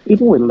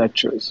 even with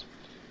lectures,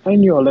 I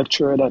knew a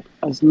lecturer that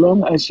as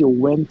long as you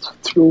went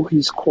through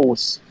his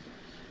course,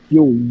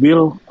 you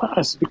will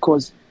pass,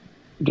 because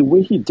the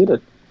way he did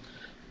it,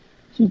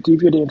 he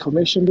gave you the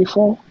information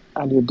before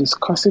and you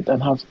discuss it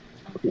and have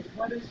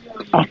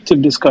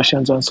active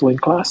discussions and so in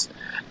class,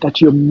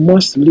 that you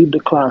must leave the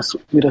class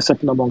with a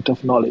certain amount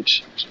of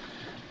knowledge.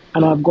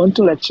 And I've gone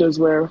to lectures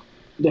where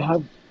they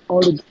have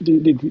all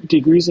the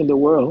degrees in the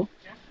world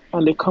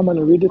and they come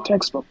and read the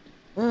textbook.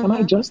 And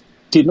I just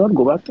did not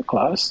go back to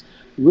class,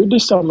 read the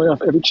summary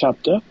of every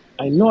chapter.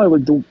 I know I will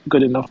do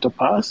good enough to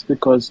pass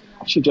because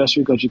she just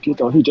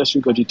regurgitate or he just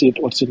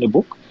regurgitate what's in the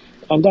book,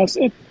 and that's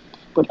it.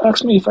 But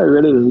ask me if I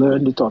really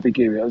learned the topic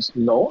areas.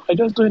 No, I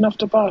just do enough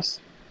to pass.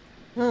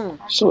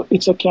 So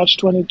it's a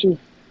catch-22.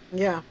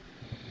 Yeah,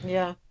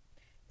 yeah.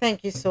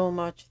 Thank you so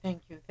much.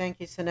 Thank you,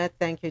 Sinette.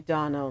 Thank you,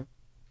 Donald.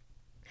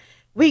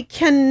 We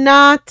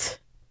cannot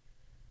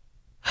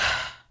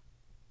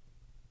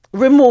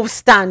remove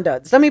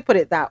standards. Let me put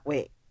it that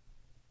way.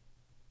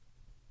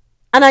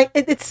 And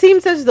it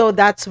seems as though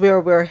that's where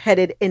we're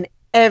headed in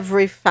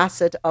every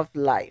facet of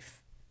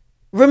life.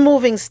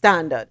 Removing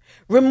standard,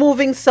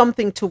 removing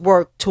something to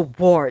work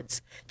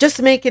towards,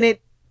 just making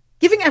it,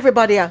 giving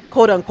everybody a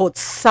quote unquote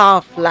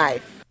soft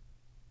life.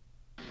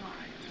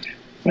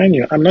 Mind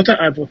you, I'm not an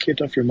advocate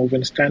of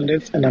removing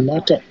standards, and I'm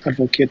not an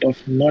advocate of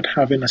not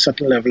having a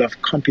certain level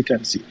of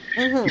competency.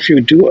 If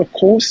you do a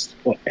course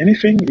or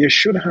anything, you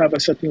should have a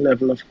certain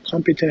level of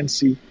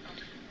competency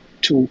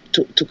to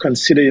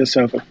consider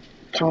yourself a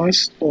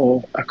pass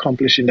or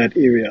accomplish in that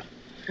area.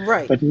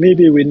 Right. But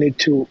maybe we need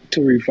to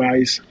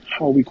revise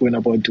how we're going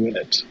about doing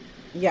it.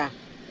 Yeah.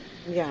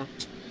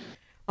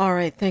 All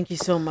right. Thank you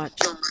so much.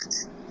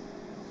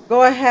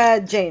 Go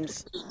ahead,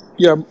 James.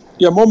 Yeah,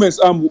 moments.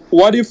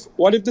 What if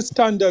the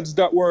standards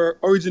that were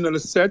originally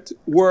set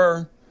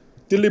were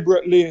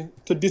deliberately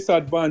to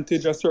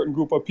disadvantage a certain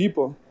group of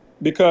people?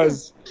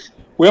 Because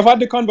we have had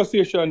the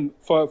conversation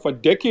for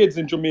decades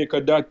in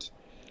Jamaica that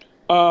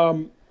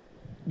the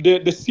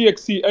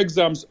CXC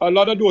exams, a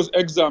lot of those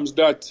exams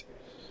that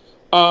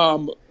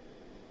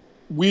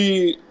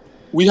we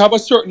have a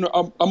certain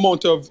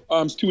amount of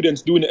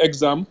students doing the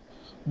exam,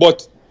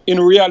 but in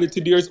reality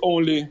there's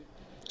only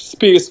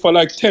space for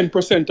like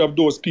 10% of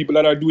those people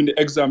that are doing the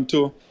exam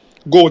to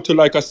go to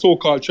like a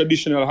so-called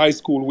traditional high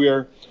school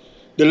where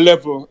the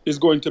level is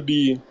going to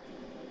be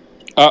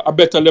a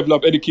better level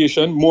of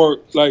education, more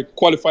like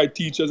qualified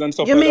teachers and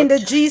stuff You like mean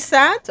that. the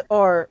GSAT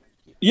or?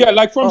 Yeah,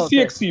 like from Okay.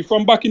 CXC,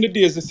 from back in the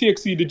days, the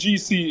CXC, the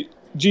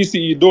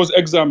GCE, those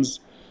exams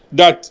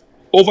that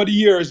over the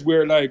years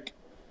where like,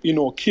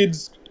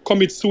 kids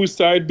commit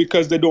suicide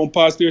because they don't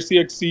pass their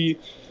CXC,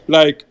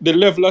 like the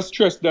level of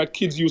stress that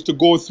kids used to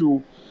go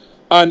through.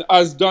 And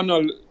as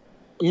Donald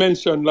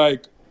mentioned,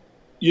 like,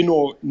 the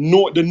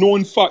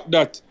known fact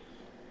that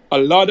a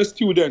lot of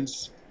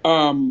students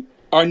are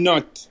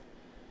not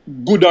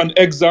good on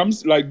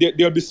exams, like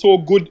they'll be so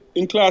good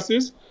in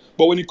classes,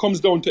 but when it comes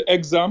down to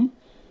exam,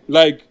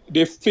 like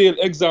they fail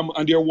exam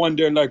and they're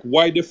wondering like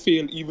why they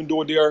fail even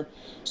though they're.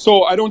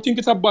 So I don't think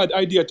it's a bad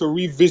idea to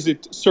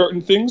revisit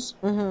certain things,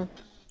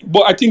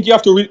 but I think you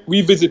have to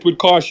revisit with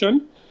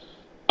caution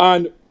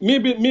and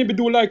maybe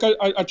do like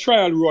a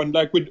trial run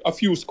like with a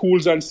few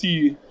schools and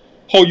see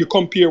how you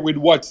compare with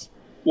what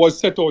was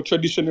set out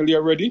traditionally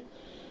already.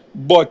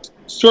 But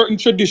certain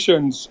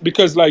traditions,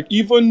 because like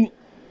even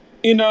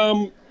in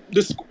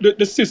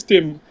the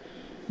system,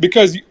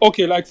 because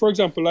okay, like for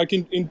example, like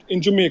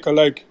in Jamaica,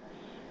 like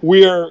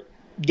where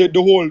the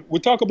whole, we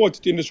talk about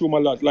it in this room a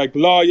lot, like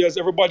lawyers,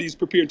 everybody's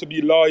preparing to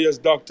be lawyers,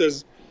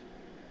 doctors,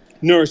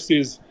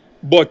 nurses,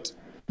 but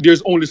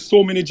there's only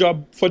so many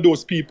jobs for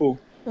those people.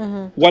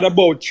 What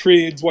about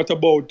trades? What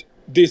about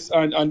this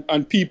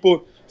and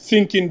people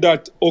thinking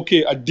that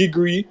okay, a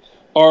degree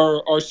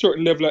or a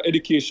certain level of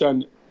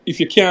education, if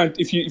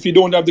you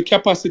don't have the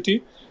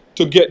capacity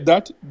to get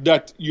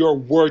that you're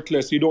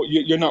worthless.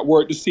 You're not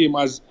worth the same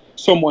as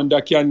someone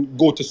that can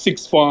go to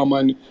sixth form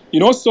and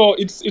so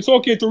it's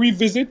okay to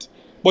revisit,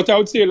 but I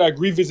would say like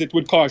revisit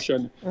with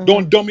caution.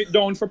 Don't dumb it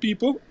down for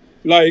people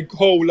like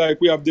how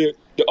like we have the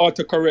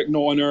autocorrect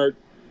now on our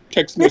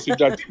text message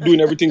that's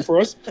doing everything for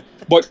us.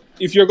 But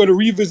if you're going to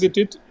revisit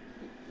it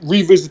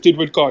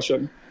with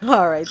caution.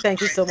 All right,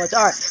 thank you so much.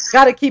 All right,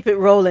 got to keep it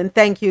rolling.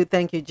 Thank you,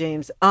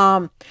 James.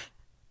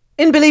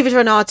 In Believe It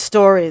or Not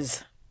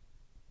stories,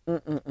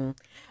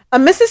 a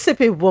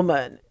Mississippi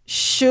woman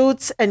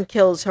shoots and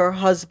kills her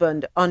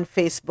husband on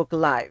Facebook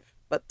Live,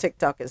 but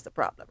TikTok is the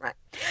problem, right?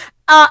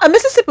 A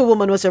Mississippi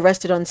woman was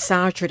arrested on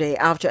Saturday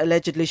after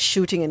allegedly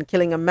shooting and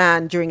killing a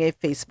man during a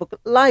Facebook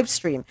live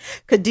stream.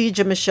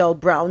 Khadijah Michelle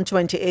Brown,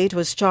 28,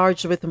 was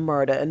charged with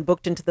murder and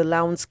booked into the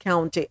Lowndes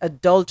County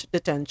Adult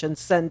Detention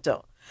Center.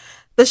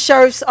 The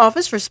sheriff's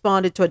office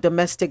responded to a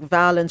domestic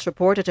violence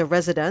report at a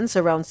residence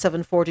around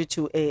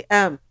 7:42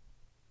 a.m.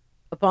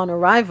 Upon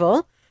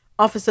arrival,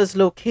 officers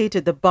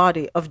located the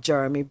body of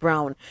Jeremy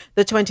Brown.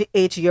 The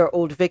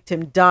 28-year-old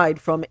victim died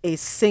from a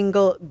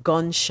single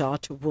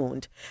gunshot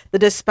wound. The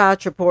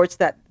dispatch reports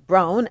that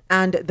Brown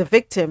and the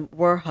victim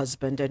were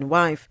husband and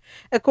wife.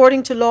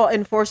 According to law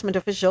enforcement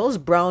officials,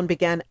 Brown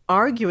began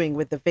arguing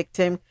with the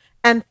victim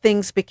and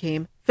things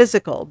became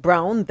physical.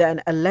 Brown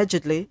then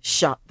allegedly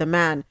shot the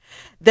man.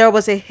 There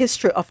was a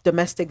history of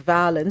domestic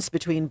violence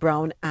between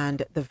Brown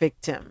and the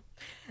victim.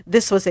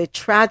 This was a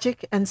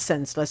tragic and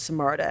senseless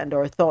murder, and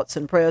our thoughts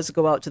and prayers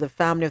go out to the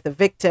family of the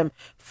victim.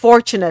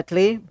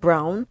 Fortunately,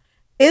 Brown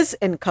is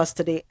in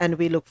custody, and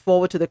we look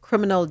forward to the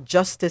criminal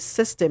justice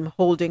system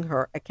holding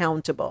her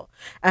accountable.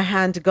 A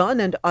handgun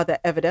and other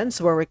evidence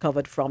were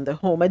recovered from the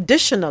home.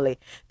 Additionally,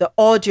 the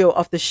audio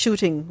of the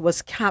shooting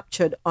was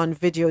captured on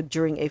video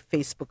during a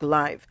Facebook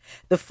Live.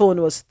 The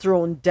phone was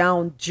thrown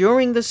down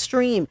during the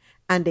stream,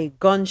 and a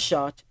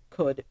gunshot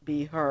could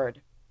be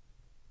heard.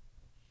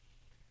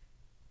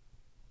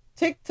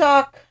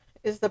 TikTok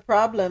is the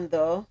problem,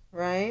 though,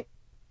 right?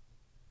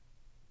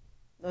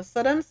 That's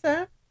what I'm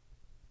saying.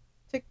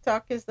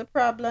 TikTok is the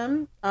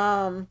problem.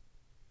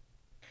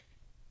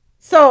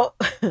 So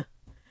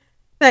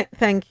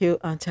thank you,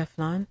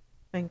 Teflon.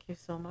 Thank you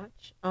so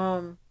much.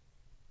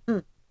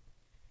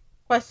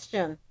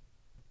 Question.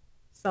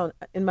 So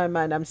in my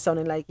mind, I'm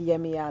sounding like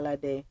Yemi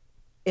Alade.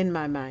 In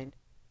my mind.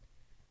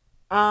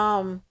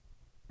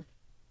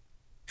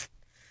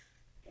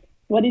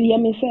 What did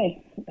Yemi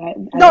say? I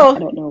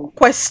don't know.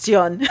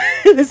 Question.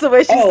 This is the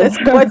way she says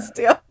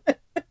question.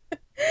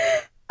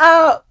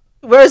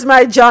 Where's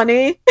my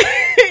Johnny?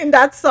 In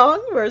that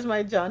song, where's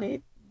my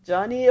Johnny?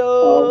 Johnny,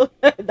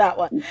 that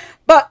one.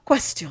 But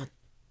question.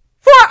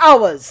 4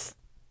 hours.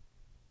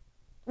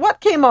 What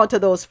came out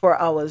of those 4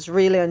 hours,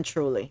 really and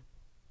truly?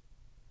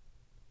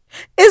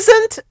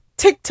 Isn't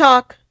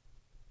TikTok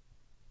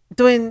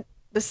doing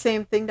the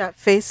same thing that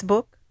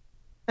Facebook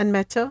and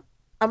Meta?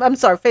 I'm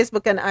sorry,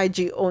 Facebook and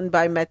IG owned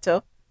by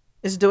Meta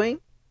is doing?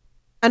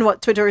 And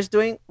what Twitter is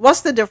doing?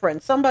 What's the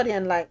difference? Somebody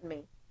enlighten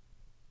me.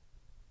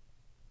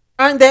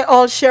 Aren't they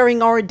all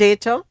sharing our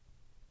data?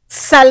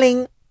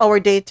 Selling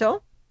our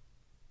data?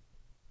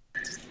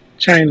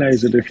 China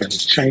is the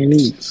difference.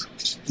 Chinese.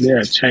 They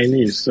are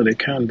Chinese, so they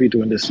can't be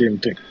doing the same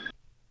thing.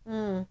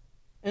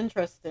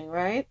 Interesting,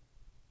 right?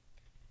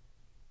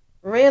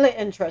 Really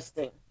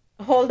interesting.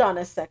 Hold on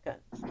a second.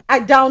 I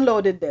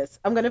downloaded this.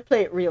 I'm going to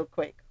play it real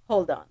quick.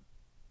 Hold on.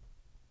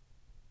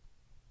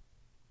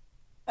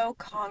 Oh,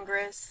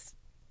 Congress.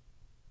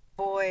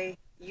 Boy,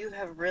 you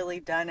have really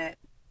done it.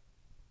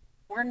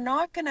 We're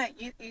not going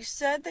to... You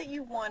said that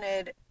you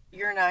wanted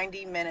your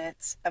 90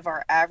 minutes of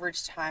our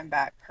average time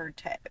back per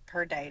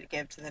day to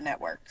give to the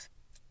networks.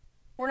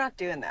 We're not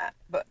doing that,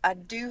 but I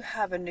do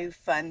have a new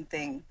fun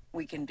thing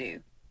we can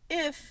do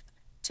if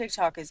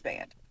TikTok is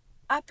banned.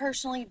 I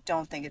personally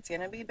don't think it's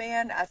going to be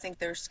banned. I think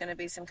there's going to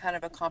be some kind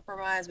of a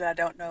compromise, but I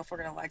don't know if we're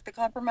going to like the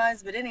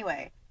compromise. But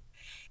anyway,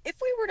 if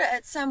we were to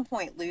at some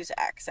point lose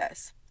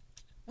access,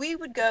 we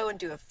would go and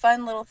do a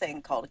fun little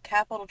thing called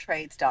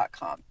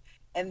capitaltrades.com.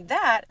 And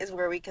that is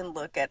where we can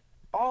look at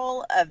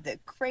all of the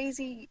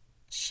crazy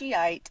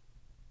Shiite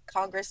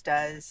Congress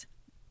does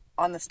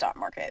on the stock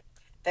market.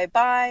 They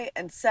buy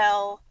and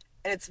sell,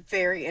 and it's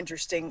very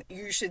interesting.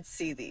 You should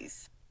see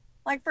these.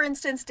 Like, for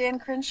instance, Dan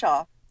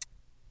Crenshaw.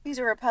 He's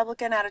a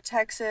Republican out of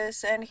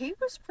Texas, and he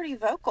was pretty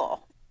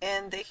vocal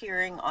in the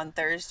hearing on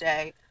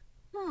Thursday.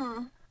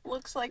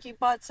 Looks like you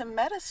bought some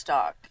Meta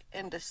stock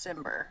in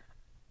December.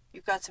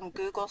 You've got some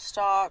Google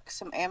stock,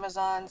 some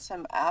Amazon,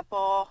 some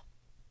Apple.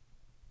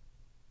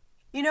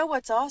 You know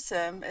what's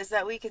awesome is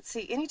that we could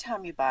see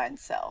anytime you buy and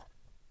sell.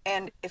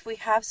 And if we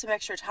have some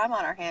extra time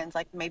on our hands,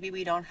 like maybe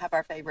we don't have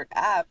our favorite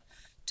app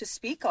to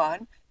speak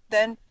on,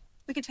 then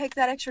we could take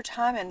that extra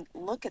time and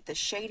look at the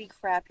shady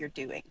crap you're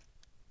doing.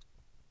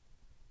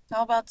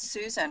 How about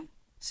Susan?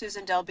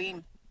 Susan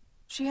Delbean.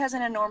 She has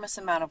an enormous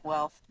amount of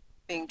wealth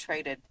being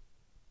traded.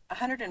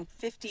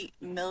 $150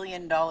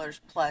 million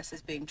plus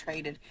is being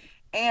traded.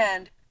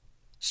 And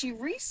she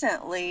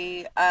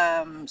recently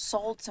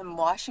sold some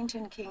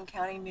Washington King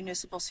County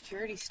municipal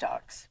security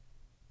stocks.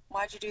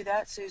 Why'd you do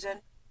that, Susan?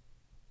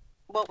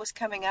 What was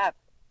coming up?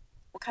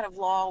 What kind of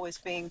law was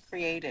being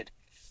created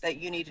that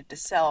you needed to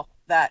sell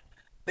that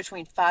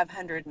between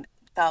 $500,000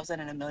 and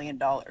 $1 million?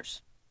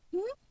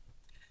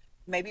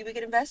 Maybe we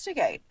could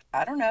investigate.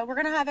 I don't know. We're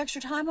going to have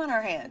extra time on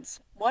our hands.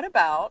 What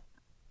about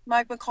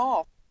Mike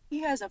McCall?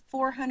 He has a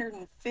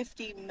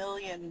 $450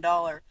 million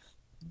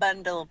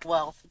bundle of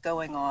wealth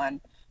going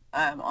on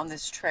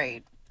this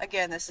trade.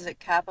 Again, this is at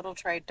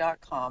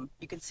capitaltrade.com.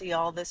 You can see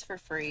all this for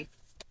free,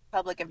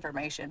 public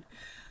information.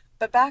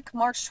 But back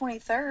March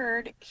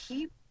 23rd,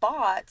 he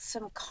bought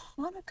some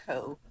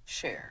Conoco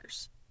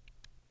shares.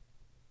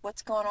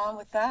 What's going on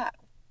with that?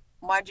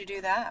 Why'd you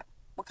do that?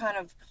 What kind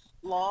of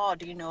law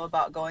do you know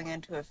about going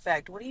into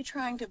effect? What are you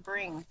trying to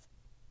bring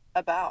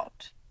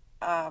about?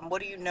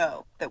 What do you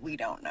know that we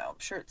don't know? I'm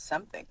sure it's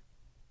something.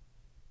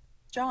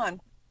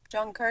 John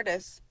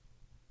Curtis,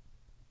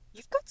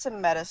 you've got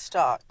some Meta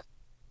stock.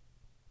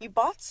 You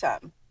bought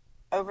some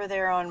over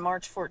there on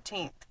March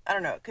 14th. I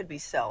don't know, it could be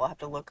sell. I'll have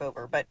to look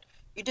over. But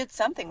you did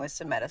something with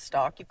some Meta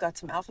stock. You've got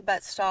some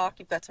Alphabet stock.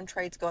 You've got some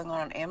trades going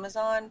on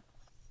Amazon.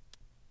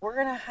 We're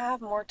going to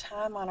have more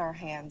time on our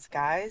hands,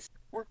 guys.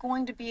 We're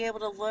going to be able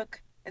to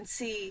look and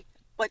see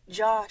what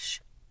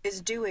Josh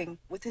is doing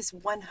with his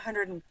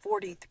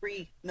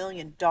 $143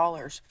 million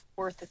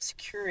worth of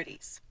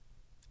securities.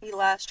 He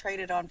last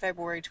traded on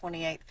February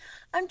 28th.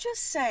 I'm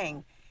just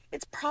saying,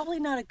 it's probably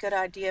not a good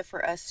idea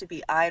for us to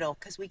be idle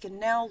because we can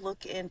now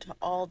look into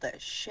all the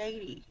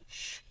shady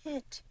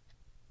shit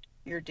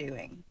you're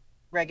doing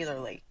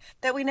regularly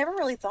that we never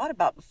really thought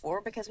about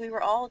before because we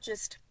were all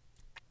just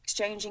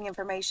exchanging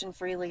information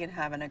freely and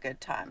having a good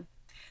time.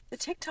 The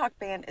TikTok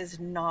ban is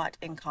not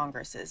in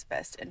Congress's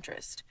best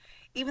interest,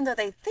 even though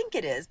they think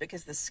it is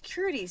because the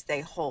securities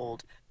they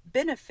hold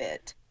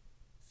benefit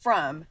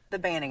from the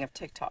banning of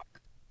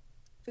TikTok.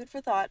 Food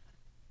for thought.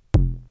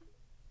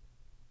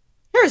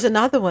 Here's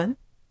another one.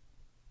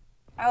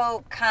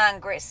 Oh,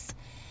 Congress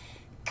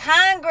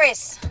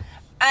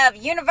of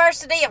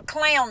University of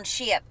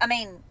Clownship.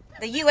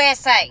 The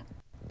USA.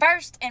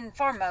 First and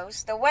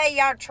foremost, the way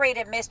y'all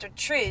treated Mr.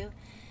 True,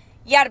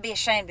 you ought to be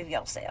ashamed of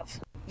yourself.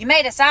 You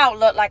made us all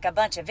look like a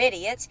bunch of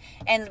idiots,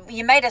 and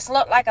you made us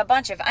look like a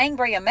bunch of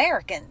angry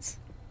Americans.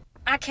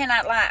 I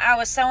cannot lie, I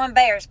was so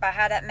embarrassed by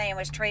how that man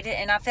was treated,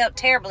 and I felt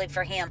terribly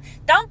for him.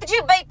 Don't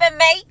you beep at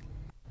me!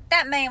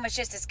 That man was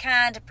just as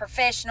kind,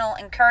 professional,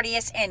 and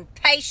courteous, and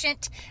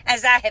patient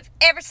as I have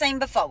ever seen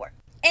before.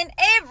 And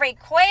every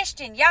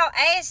question y'all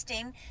asked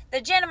him,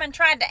 the gentleman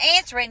tried to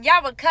answer it, and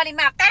y'all would cut him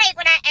off. That ain't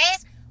what I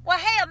asked. Well,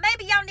 hell,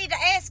 maybe y'all need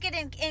to ask it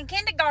in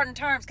kindergarten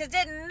terms, because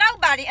didn't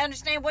nobody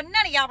understand what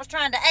none of y'all was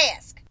trying to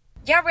ask.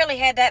 Y'all really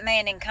had that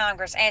man in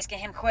Congress asking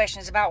him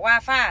questions about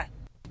Wi-Fi.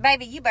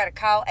 Baby, you better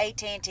call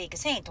AT&T,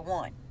 because he ain't the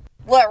one.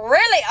 What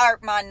really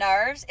irked my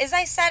nerves is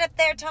they sat up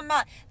there talking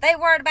about they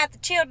worried about the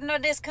children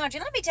of this country.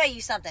 Let me tell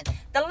you something.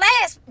 The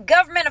last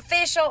government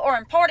official or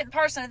important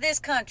person of this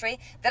country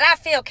that I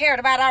feel cared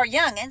about our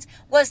youngins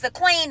was the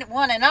Queen,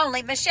 one and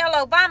only, Michelle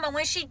Obama,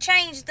 when she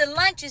changed the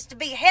lunches to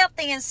be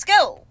healthy in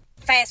school.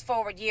 Fast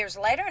forward years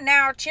later, and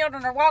now our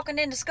children are walking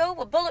into school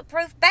with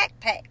bulletproof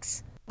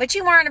backpacks. But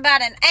you worrying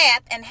about an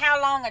app and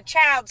how long a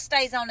child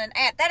stays on an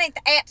app. That ain't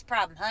the app's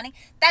problem, honey.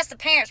 That's the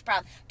parents'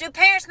 problem. Do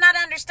parents not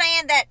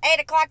understand that 8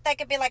 o'clock they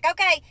could be like,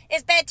 okay,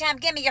 it's bedtime,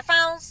 give me your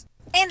phones?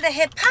 And the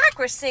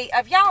hypocrisy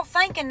of y'all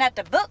thinking that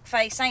the book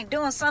face ain't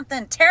doing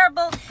something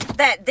terrible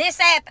that this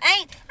app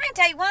ain't. I can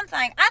tell you one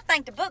thing. I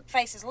think the book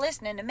face is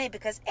listening to me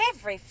because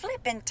every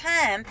flipping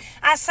time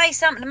I say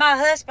something to my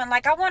husband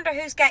like, I wonder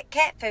who's got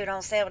cat food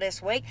on sale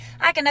this week,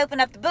 I can open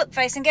up the book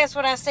face and guess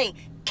what I see?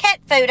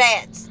 Cat food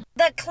ads.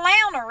 The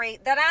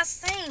clownery that I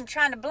seen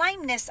trying to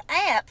blame this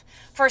app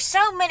for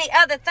so many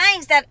other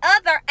things that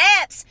other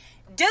apps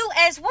do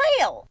as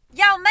well.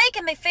 Y'all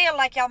making me feel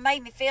like y'all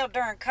made me feel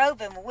during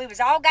COVID when we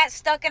was all got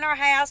stuck in our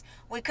house.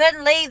 We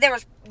couldn't leave. There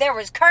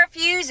was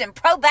curfews and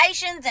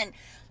probations and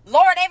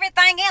Lord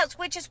everything else,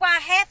 which is why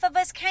half of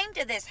us came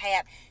to this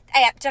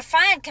app to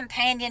find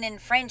companion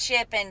and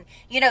friendship and,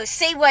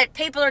 see what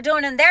people are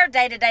doing in their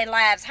day-to-day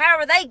lives. How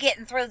are they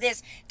getting through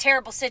this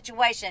terrible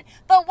situation?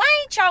 But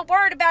why ain't y'all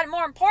worried about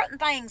more important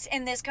things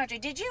in this country?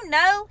 Did you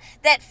know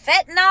that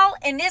fentanyl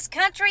in this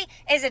country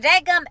is a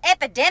daggum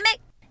epidemic?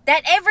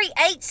 That every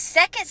 8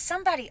 seconds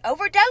somebody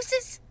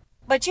overdoses?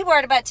 But you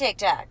worried about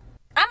TikTok.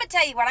 I'm going to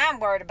tell you what I'm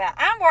worried about.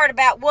 I'm worried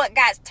about what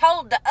got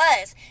told to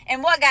us.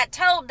 And what got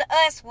told to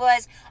us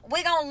was,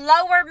 we're going to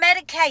lower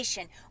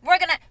medication. I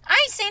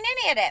ain't seen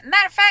any of that.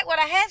 Matter of fact, what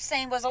I have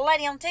seen was a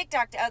lady on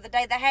TikTok the other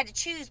day that had to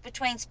choose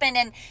between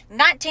spending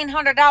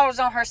 $1,900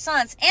 on her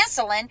son's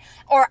insulin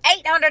or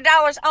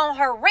 $800 on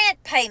her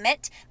rent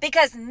payment,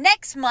 because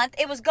next month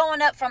it was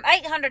going up from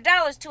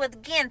 $800 to,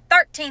 again,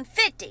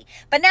 $1,350.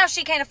 But now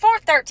she can't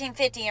afford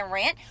 $1,350 in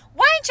rent.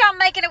 Why ain't y'all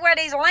making it where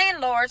these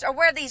landlords or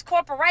where these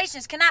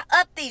corporations cannot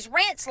up these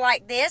rents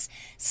like this,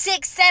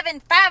 $600,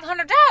 $700,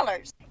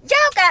 $500?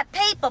 Y'all got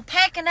people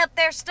packing up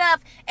their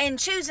stuff and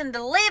choosing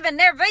to live in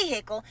their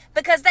vehicle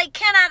because they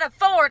cannot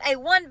afford a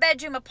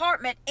one-bedroom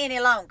apartment any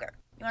longer.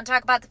 You want to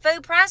talk about the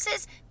food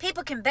prices?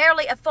 People can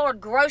barely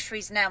afford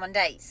groceries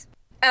nowadays.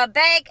 A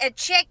bag of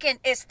chicken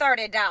is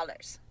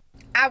 $30.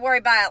 I worry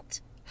about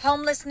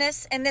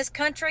homelessness in this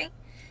country,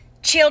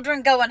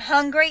 children going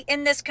hungry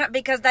in this country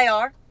because they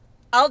are,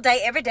 all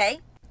day, every day.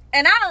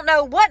 And I don't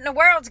know what in the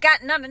world's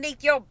gotten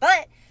underneath your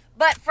butt,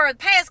 but for the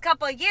past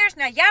couple of years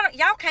now,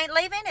 y'all can't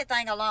leave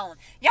anything alone.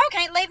 Y'all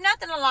can't leave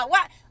nothing alone.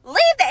 Why?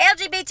 Leave the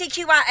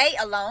LGBTQIA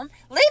alone.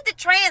 Leave the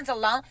trans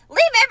alone. Leave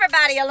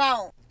everybody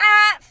alone.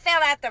 I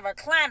fell out the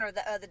recliner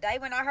the other day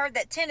when I heard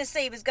that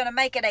Tennessee was going to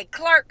make it a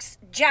clerk's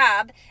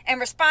job and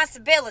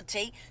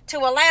responsibility to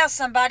allow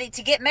somebody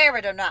to get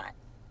married or not.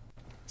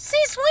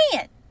 Since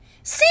when?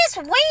 Since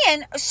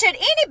when should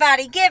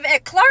anybody give a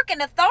clerk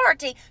an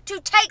authority to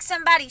take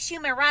somebody's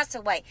human rights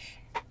away?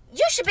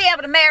 You should be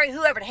able to marry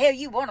whoever the hell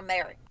you want to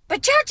marry.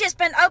 But y'all just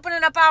been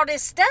opening up all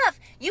this stuff.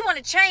 You want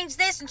to change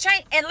this and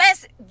change,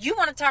 unless you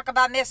want to talk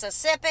about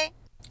Mississippi.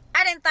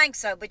 I didn't think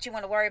so, but you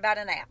want to worry about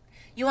an app.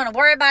 You want to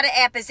worry about an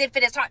app as if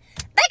it is hard.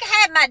 They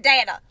can have my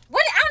data.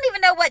 I don't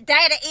even know what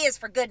data is,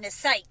 for goodness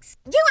sakes.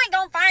 You ain't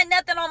gonna find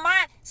nothing on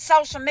my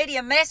social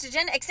media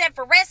messaging except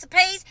for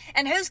recipes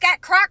and who's got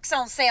Crocs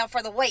on sale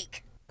for the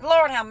week.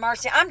 Lord have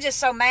mercy. I'm just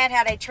so mad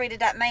how they treated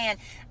that man.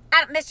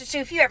 Mr. Chu,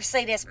 if you ever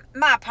see this,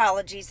 my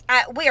apologies.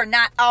 We are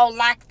not all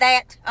like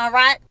that, all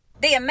right?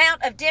 The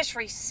amount of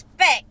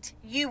disrespect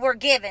you were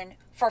given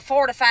for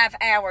 4 to 5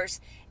 hours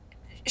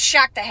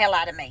shocked the hell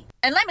out of me.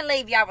 And let me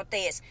leave y'all with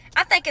this.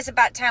 I think it's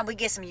about time we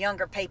get some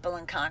younger people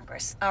in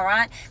Congress, all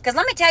right? Because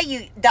let me tell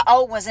you, the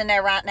old ones in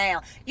there right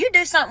now, you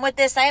do something with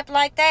this app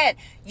like that,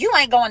 you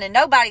ain't going to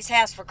nobody's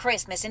house for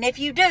Christmas. And if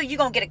you do, you're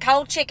going to get a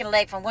cold chicken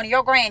leg from one of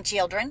your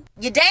grandchildren.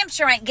 You damn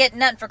sure ain't getting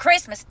nothing for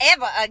Christmas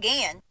ever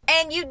again.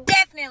 And you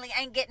definitely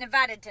ain't getting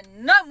invited to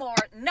no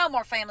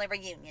more family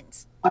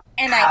reunions.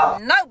 And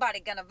ain't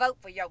nobody going to vote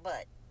for your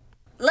butt.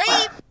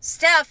 Leave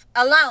stuff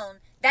alone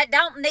that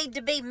don't need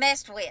to be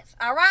messed with,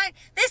 all right?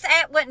 This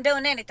app wasn't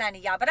doing anything to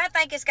y'all, but I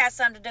think it's got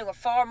something to do with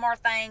far more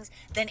things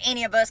than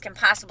any of us can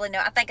possibly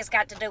know. I think it's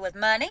got to do with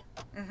money,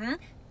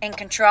 and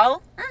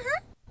control.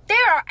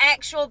 There are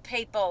actual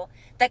people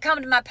that come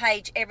to my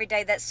page every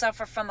day that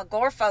suffer from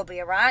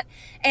agoraphobia, right?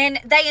 And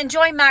they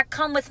enjoy my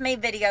Come With Me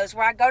videos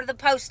where I go to the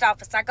post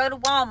office, I go to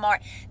Walmart.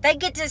 They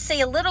get to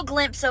see a little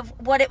glimpse of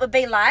what it would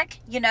be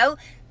like,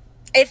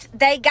 if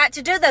they got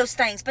to do those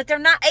things, but they're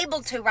not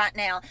able to right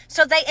now.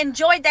 So they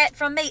enjoyed that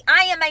from me.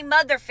 I am a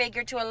mother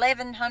figure to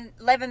 11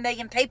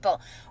 million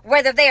people.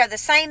 Whether they are the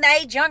same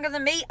age, younger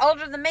than me,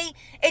 older than me,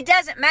 it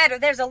doesn't matter.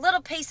 There's a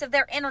little piece of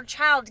their inner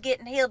child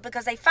getting healed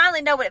because they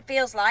finally know what it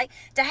feels like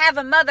to have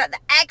a mother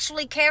that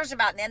actually cares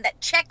about them,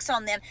 that checks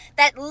on them,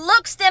 that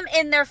looks them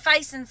in their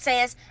face and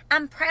says,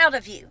 I'm proud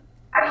of you.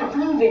 I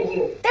believe in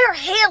you. They're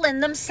healing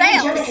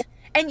themselves.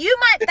 And you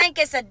might think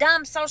it's a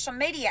dumb social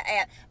media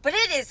app, but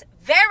it is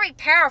very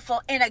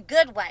powerful in a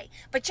good way.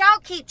 But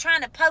y'all keep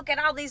trying to poke at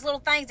all these little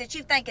things that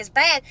you think is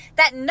bad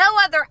that no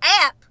other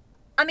app,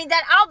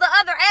 that all the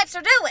other apps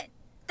are doing.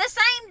 The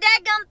same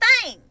daggone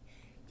thing.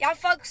 Y'all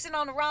focusing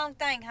on the wrong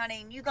thing,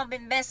 honey, and you're going to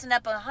be messing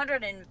up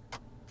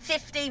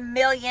 150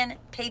 million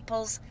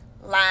people's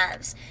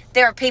lives.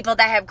 There are people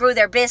that have grew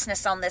their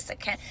business on this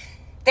account.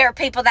 There are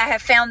people that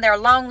have found their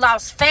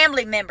long-lost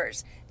family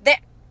members.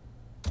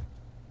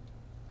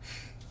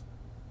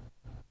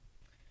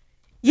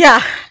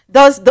 Yeah,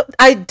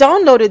 I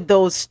downloaded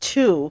those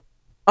 2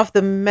 of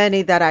the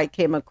many that I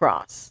came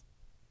across.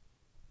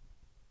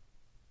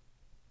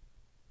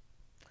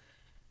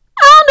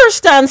 I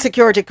understand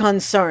security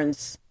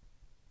concerns.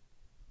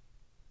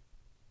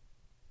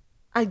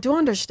 I do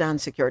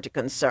understand security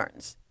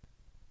concerns.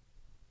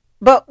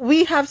 But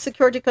we have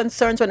security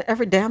concerns when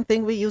every damn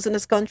thing we use in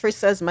this country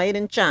says made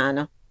in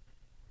China.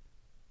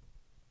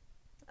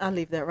 I'll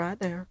leave that right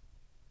there.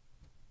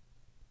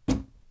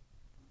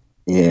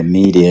 Yeah,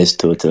 media is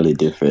totally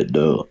different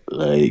though.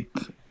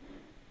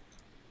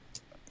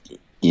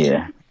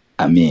 Yeah,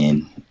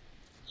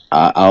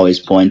 I always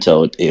point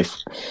out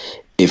if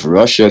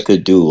Russia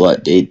could do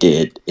what they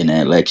did in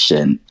an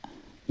election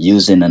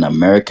using an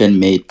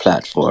American-made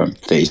platform,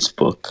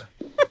 Facebook,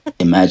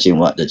 imagine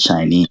what the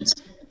Chinese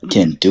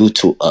can do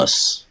to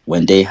us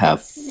when they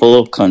have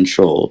full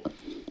control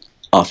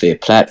of a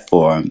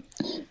platform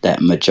that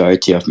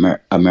majority of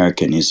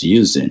American is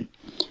using,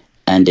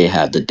 and they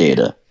have the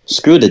data.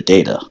 Screw the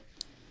data.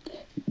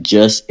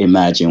 Just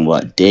imagine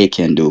what they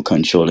can do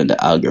controlling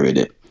the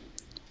algorithm.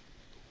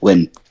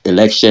 When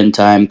election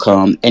time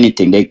come,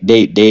 anything,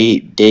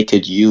 they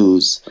could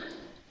use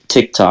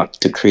TikTok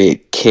to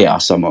create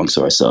chaos amongst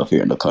ourselves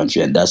here in the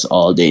country, and that's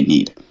all they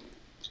need.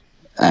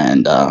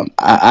 And I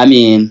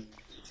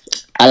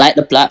like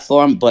the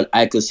platform, but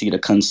I could see the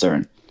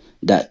concern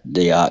that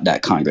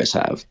that Congress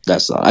have.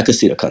 That's all. I could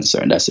see the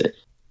concern. That's it.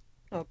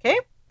 Okay,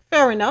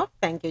 fair enough.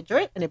 Thank you,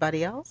 Joy.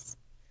 Anybody else?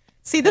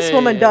 See, this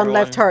woman Hey done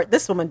left everyone. her.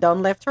 This woman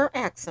done left her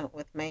accent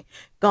with me.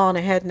 Gone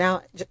ahead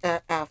now,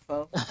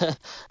 Afo.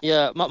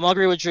 Yeah, I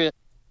agree with you.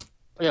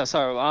 Yeah,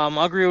 sorry.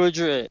 I agree with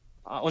you.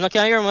 When I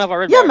can hear me, I have a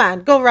red Yeah, bar.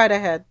 man, go right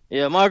ahead.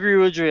 Yeah, I agree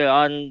with you.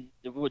 And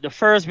with the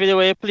first video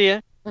you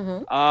play,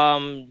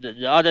 Mm-hmm.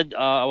 the other,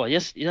 well,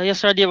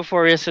 yesterday,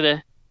 before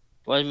yesterday,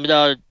 when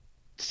me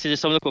see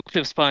some little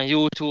clips on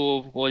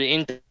YouTube or the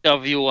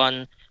interview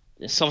and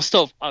some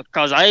stuff.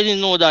 Cause I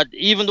didn't know that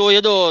even though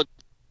you don't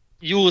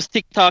use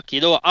TikTok, you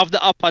don't have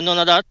the app and none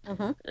of that.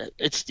 Mm-hmm.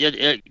 It's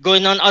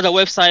going on other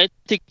website.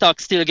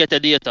 TikTok still get the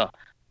data.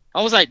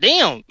 I was like,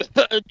 damn,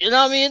 you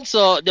know what I mean?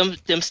 So them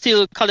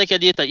still collect your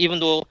data even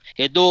though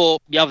you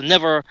don't have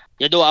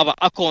an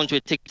account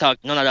with TikTok,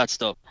 none of that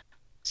stuff.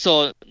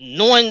 So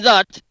knowing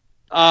that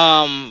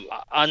and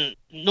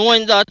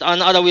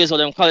other ways of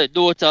them collect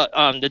data,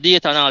 the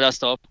data and all that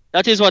stuff,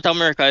 that is what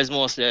America is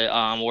mostly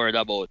worried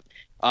about,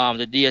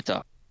 the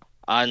data.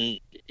 And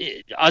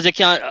as you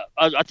can,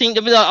 I think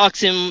they will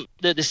ask him,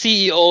 the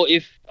CEO,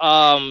 if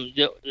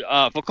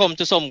for come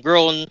to some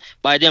ground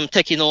by them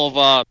taking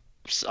over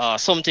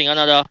something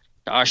another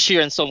or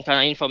sharing some kind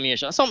of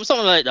information,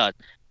 something like that.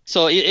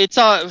 So it's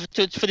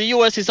for the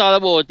US, it's all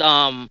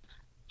about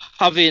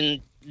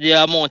having the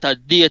amount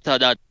of data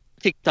that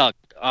TikTok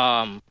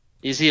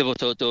is able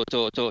to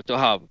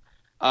have.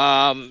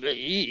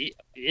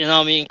 You know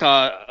what I mean?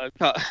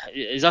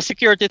 It's a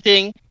security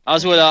thing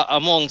as well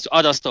amongst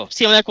other stuff.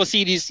 Same like what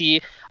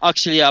CDC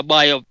actually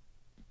buy up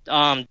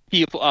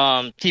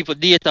people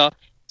data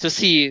to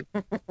see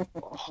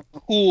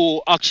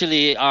who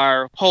actually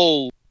are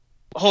how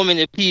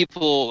many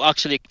people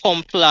actually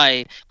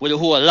comply with the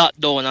whole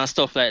lockdown and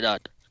stuff like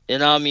that. You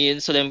know what I mean?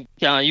 So them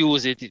can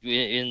use it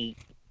in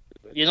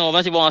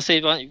what you want to say,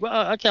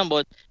 well, I can,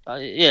 but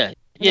yeah,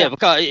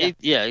 because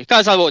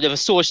because about them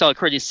social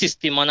credit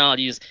system and all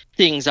these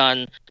things,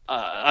 and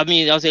I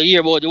mean, I was a hear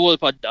about the whole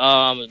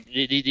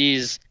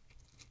these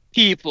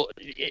people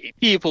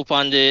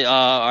on the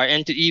or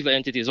evil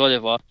entities,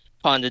 whatever,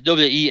 on the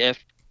WEF,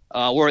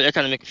 World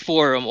Economic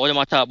Forum, all them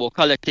are talk about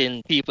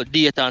collecting people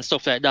data and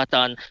stuff like that,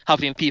 and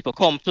having people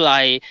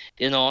comply,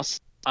 and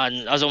as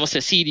I must say,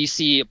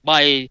 CDC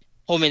buy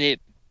how many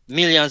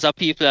millions of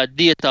people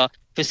data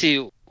to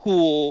see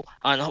who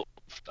and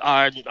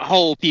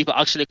how people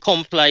actually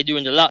comply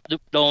during the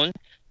lockdown.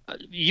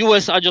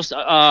 US are just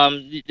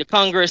the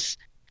Congress,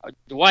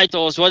 the White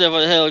House,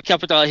 whatever the hell,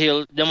 Capitol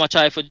Hill, they might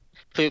try for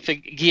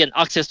gain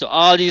access to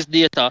all these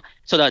data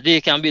so that they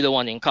can be the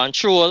one in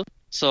control.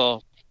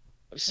 So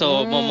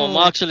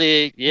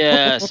actually,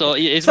 yeah. So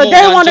it's So more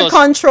they than want to just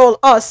control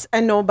us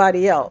and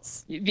nobody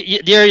else.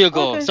 there you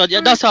go. Okay. So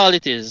that's all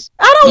it is.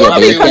 I don't Yeah,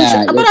 want but to be you controlled,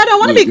 can't. but I don't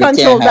want to be You can't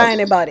controlled have by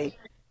anybody.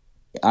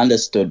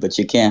 understood, but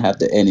you can't have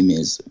the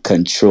enemies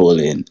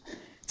controlling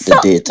the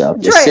So, data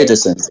of the Dre,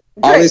 citizens.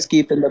 Dre, Always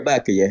keep in the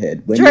back of your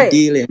head when you're Dre.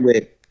 dealing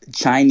with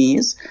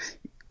Chinese.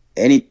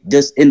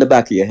 Just in the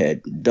back of your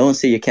head, don't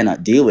say you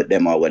cannot deal with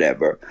them or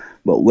whatever.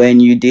 But when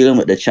you're dealing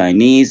with the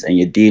Chinese and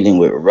you're dealing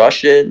with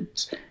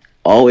Russians,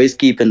 always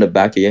keep in the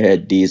back of your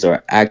head these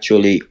are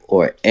actually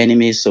our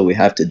enemies, so we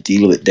have to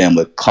deal with them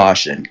with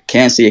caution.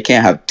 Can't say you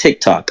can't have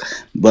TikTok,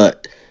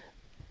 but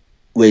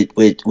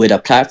with a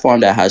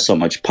platform that has so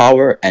much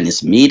power and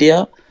its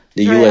media,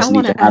 the Dre, I US need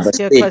want to to have a ask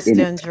you a stake in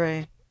question, it.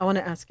 Dre. I want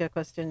to ask you a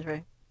question,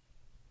 Dre.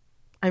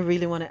 I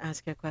really want to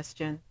ask you a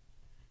question.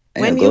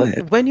 Yeah, go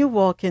ahead. When you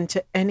walk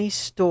into any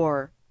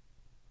store,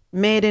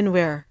 made in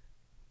where?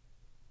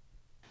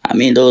 I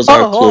mean, those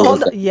are Oh,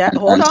 clothes yeah,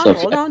 and stuff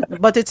hold like on.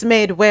 But it's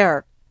made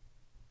where?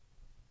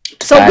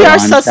 So we are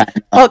Taiwan, China,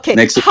 okay. How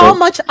Mexico.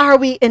 much are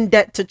we in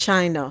debt to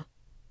China?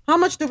 How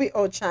much do we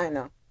owe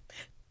China?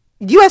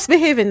 US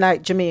behaving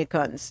like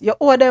Jamaicans. You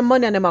owe them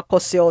money and them a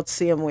cuss you out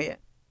same way.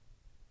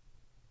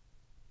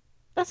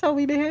 That's how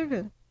we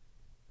behaving.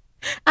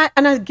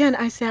 And again,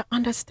 I say I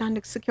understand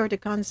the security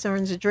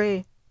concerns,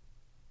 Dre.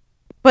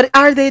 But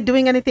are they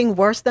doing anything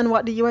worse than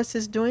what the US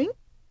is doing?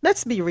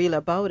 Let's be real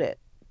about it.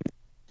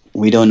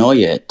 We don't know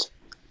yet.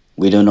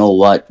 We don't know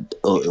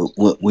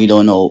we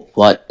don't know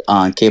what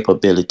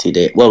capability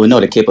they. Well, we know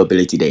the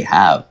capability they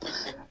have,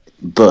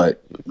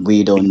 but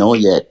we don't know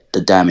yet the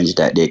damage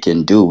that they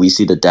can do. We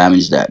see the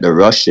damage that the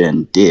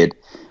Russian did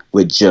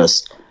with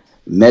just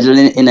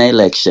meddling in an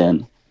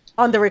election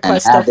On the and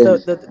request of having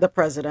the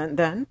president,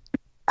 then.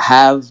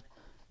 have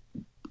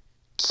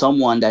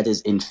someone that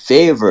is in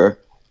favor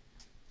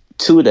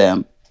to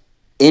them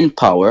in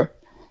power,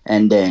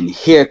 and then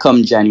here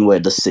come January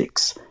the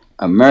 6th.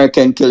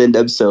 American killing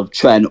themselves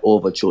trying to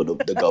overthrow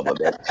the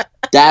government.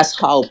 That's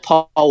how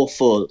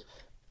powerful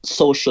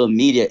social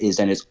media is,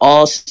 and it's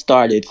all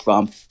started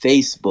from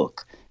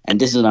Facebook. And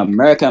this is an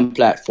American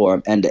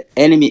platform, and the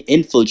enemy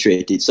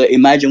infiltrated. So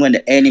imagine when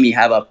the enemy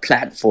have a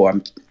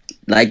platform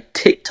like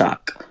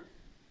TikTok.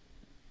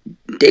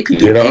 They could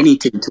do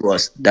anything to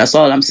us. That's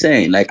all I'm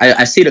saying. Like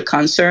I see the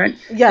concern,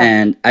 Yeah.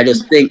 and I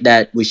just think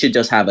that we should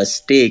just have a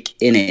stake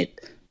in it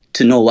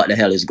to know what the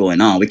hell is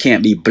going on. We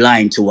can't be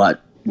blind to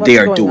what they What's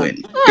are going on?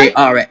 doing. All They right.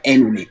 are an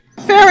enemy.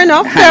 Fair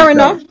enough. Fair Hands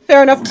enough. down.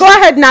 Fair enough. Go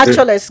ahead,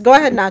 naturalist. Go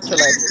ahead,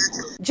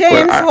 naturalist.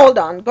 James, I, hold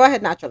on. Go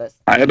ahead, naturalist.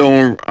 I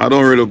don't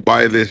really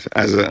buy this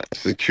as a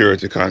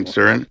security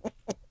concern.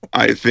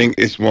 I think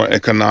it's more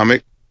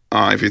economic.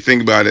 If you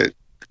think about it,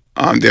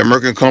 the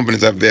American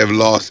companies have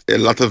lost a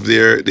lot of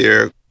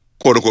their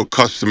quote unquote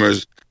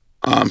customers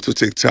to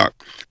TikTok.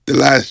 The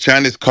last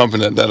Chinese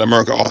company that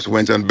America also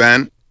went and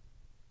banned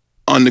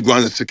on the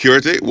grounds of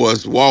security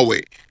was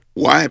Huawei.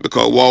 Why?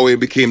 Because Huawei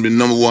became the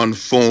number one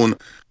phone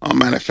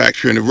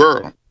manufacturer in the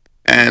world,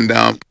 and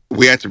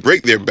we had to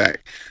break their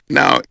back.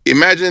 Now,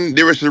 imagine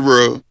the rest of the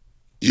world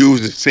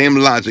use the same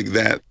logic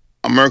that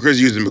America is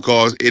using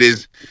because it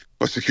is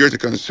for security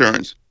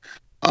concerns.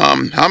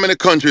 How many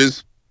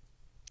countries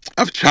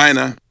have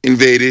China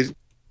invaded,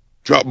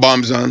 dropped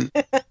bombs on,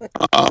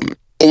 um,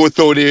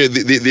 overthrow their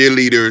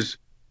leaders,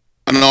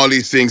 and all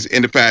these things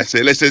in the past?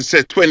 Say, let's just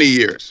say 20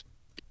 years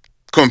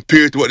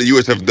compared to what the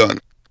U.S. have done.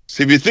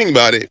 So if you think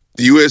about it,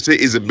 the USA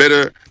is a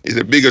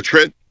bigger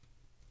threat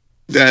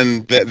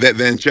than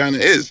China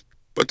is.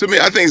 But to me,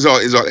 I think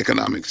it's all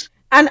economics.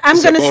 And I'm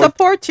It's going to about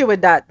support you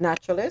with that,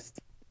 naturalist.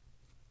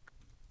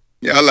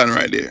 yeah, I'll land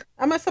right there.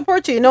 I'm going to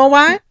support you. You know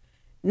why?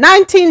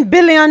 $19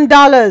 billion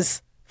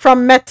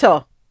from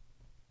Meta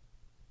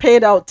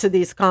paid out to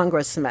these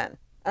congressmen.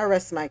 I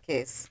rest my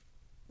case.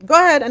 Go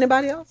ahead.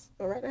 Anybody else?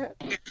 Go right ahead.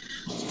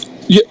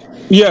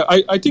 Yeah,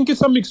 I think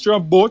it's a mixture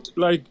of both,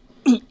 like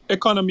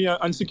economy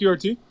and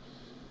security.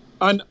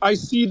 And I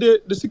see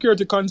the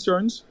security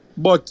concerns,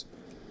 but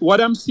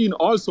what I'm seeing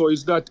also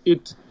is that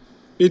it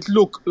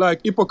look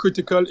like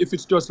hypocritical if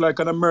it's just like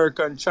an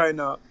America and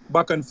China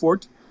back and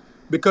forth,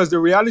 because the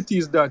reality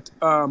is that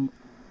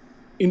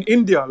in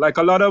India, like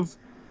a lot of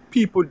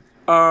people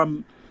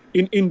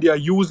in India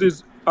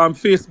uses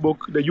Facebook,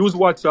 they use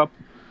WhatsApp.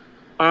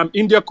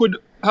 India could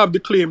have the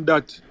claim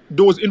that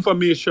those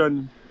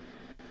information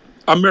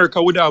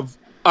America would have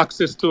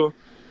access to,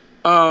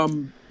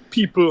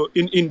 people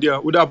in India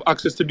would have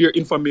access to their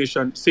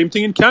information. Same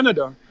thing in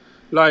Canada.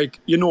 Like,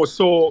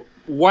 so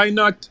why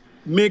not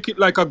make it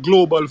like a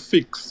global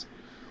fix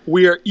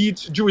where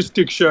each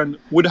jurisdiction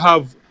would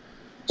have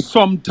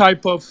some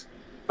type of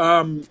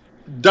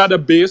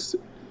database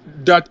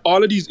that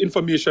all of these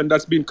information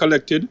that's being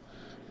collected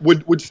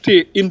would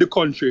stay in the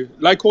country.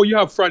 Like how you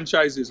have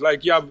franchises.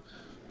 Like you have,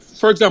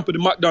 for example, the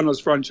McDonald's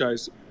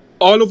franchise.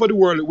 All over the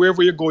world,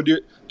 wherever you go, there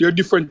are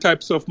different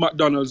types of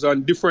McDonald's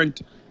and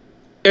different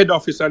head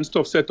office and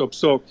stuff set up.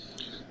 So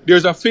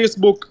there's a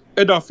Facebook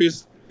head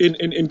office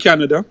in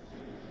Canada,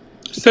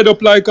 set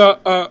up like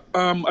a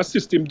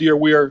system there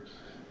where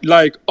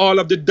like all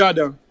of the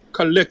data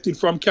collected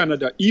from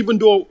Canada, even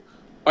though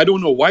I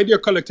don't know why they're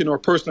collecting our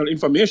personal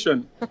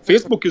information.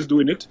 Facebook is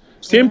doing it.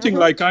 Same thing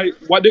like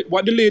what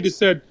the lady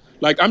said,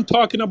 like I'm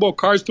talking about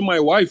cars to my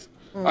wife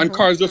and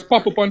cars just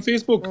pop up on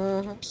Facebook.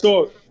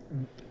 So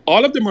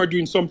all of them are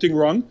doing something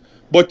wrong.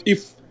 But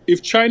if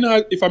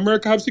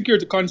America have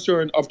security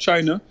concern of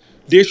China,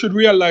 they should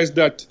realize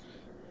that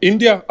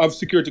India have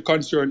security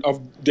concern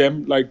of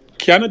them, like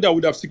Canada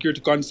would have security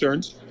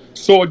concerns.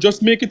 So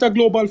just make it a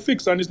global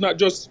fix, and it's not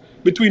just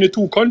between the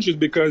two countries,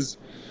 because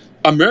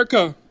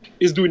America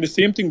is doing the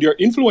same thing. They're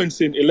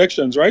influencing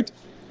elections, right?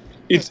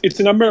 It's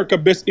in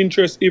America's best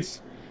interest if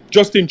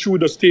Justin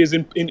Trudeau stays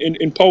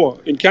in power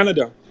in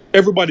Canada.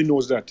 Everybody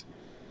knows that.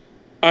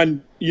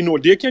 And,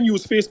 they can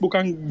use Facebook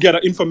and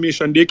get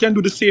information. They can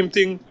do the same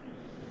thing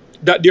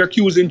that they're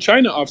accusing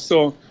China of.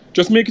 So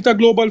just make it a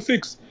global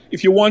fix.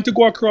 If you want to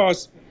go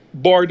across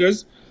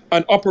borders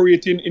and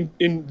operate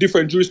in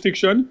different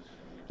jurisdictions,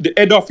 the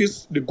head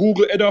office, the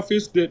Google head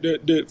office, the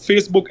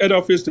Facebook head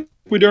office, the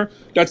Twitter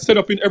that's set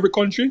up in every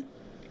country,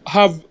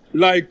 have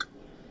like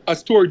a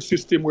storage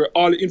system where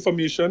all the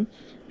information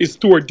is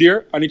stored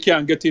there and it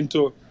can't get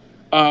into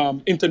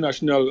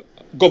international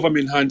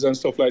government hands and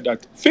stuff like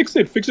that. Fix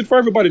it for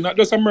everybody, not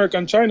just America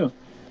and China.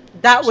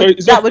 That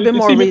would be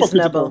more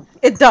reasonable.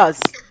 It does.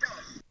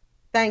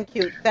 Thank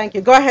you.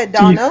 Go ahead,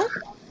 Donna.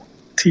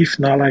 Teeth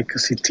not like to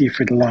see teeth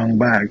with a long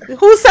bag.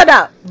 Who said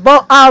that?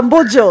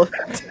 Bojo.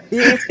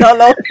 Teeth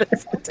all over.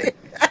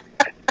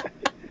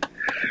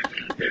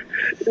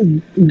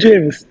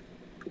 James,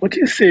 what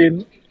you're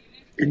saying,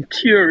 in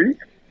theory,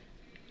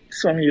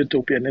 some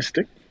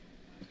utopianistic.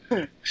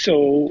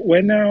 So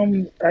when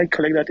I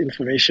collect that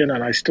information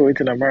and I store it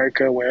in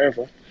America,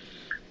 wherever,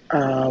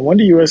 when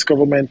the U.S.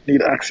 government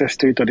need access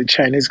to it, or the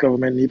Chinese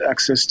government need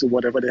access to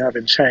whatever they have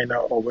in China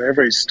or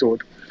wherever it's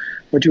stored,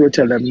 but you will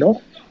tell them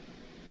no.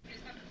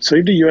 So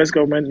if the U.S.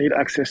 government need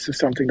access to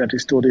something that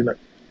is stored in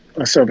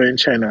a server in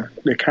China,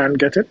 they can't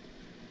get it.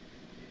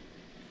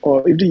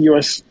 Or if the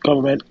U.S.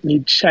 government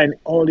need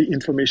all the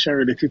information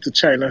related to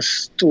China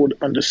stored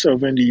on the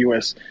server in the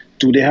U.S.,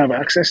 do they have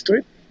access to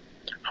it?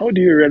 How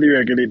do you really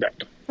regulate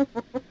that?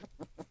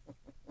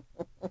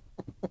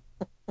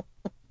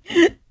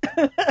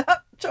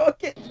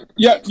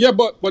 Yeah,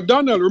 but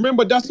Donald,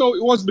 remember that's how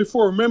it was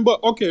before.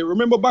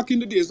 Remember back in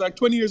the days, like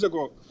 20 years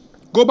ago.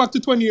 Go back to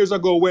 20 years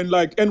ago when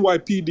like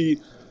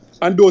NYPD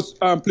and those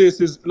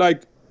places,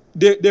 like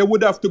they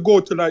would have to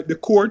go to like the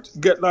court,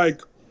 get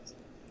like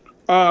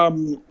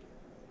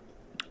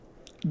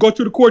go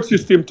to the court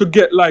system to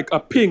get like a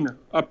ping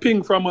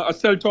from a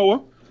cell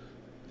tower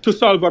to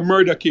solve a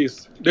murder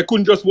case. They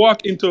couldn't just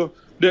walk into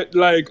the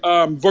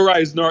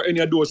Verizon or any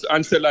of those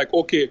and say like,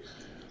 okay,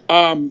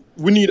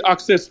 we need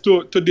access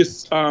to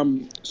this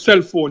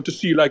cell phone to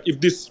see like if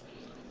this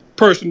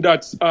person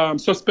that's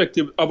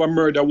suspected of a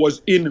murder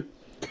was in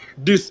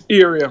this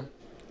area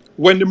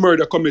when the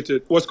murder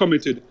was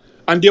committed,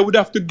 and they would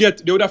have to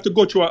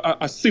go through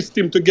a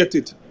system to get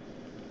it.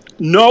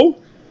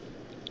 No,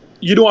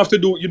 you don't have to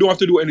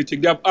do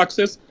anything. They have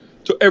access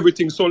to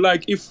everything. So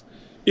like if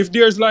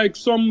there's like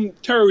some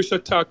terrorist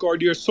attack or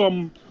there's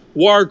some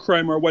war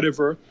crime or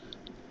whatever,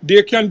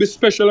 there can be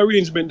special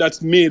arrangement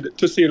that's made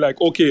to say like,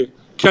 okay,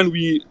 can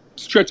we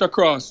stretch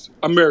across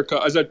America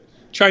as a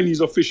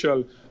Chinese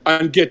official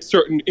and get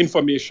certain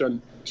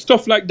information,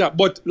 stuff like that.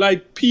 But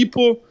like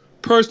people,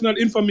 personal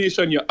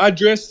information, your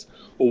address,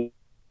 or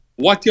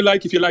what you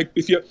like,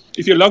 if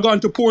you log on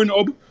to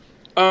Pornhub,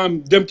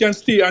 them can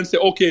stay and say,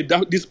 okay,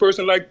 this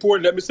person like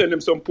porn, let me send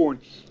them some porn.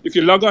 If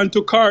you log on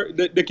to car,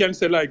 they can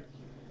say like,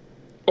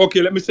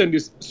 okay, let me send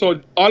this.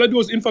 So all of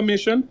those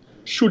information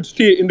should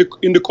stay in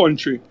the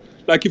country.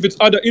 Like if it's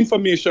other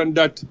information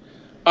that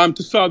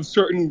to solve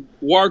certain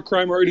war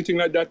crime or anything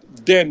like that,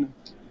 then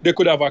they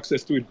could have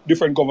access to it,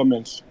 different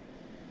governments.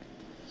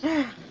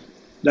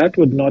 That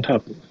would not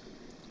happen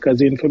because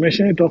the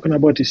information you're talking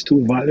about is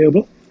too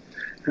valuable.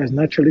 As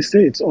naturally say,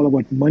 it's all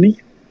about money,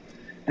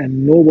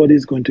 and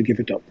nobody's going to give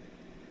it up.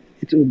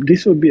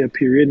 This would be a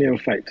perennial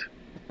fight.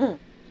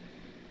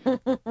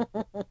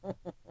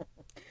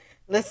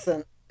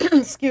 Listen,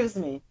 excuse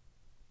me.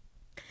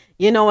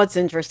 You know what's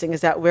interesting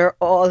is that we're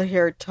all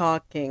here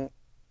talking,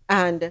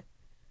 and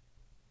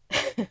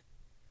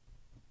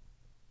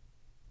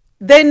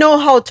they know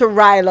how to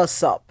rile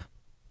us up.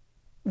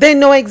 They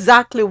know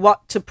exactly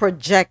what to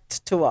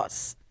project to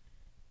us,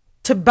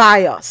 to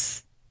buy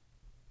us,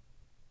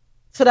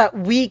 so that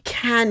we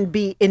can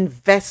be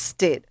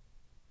invested.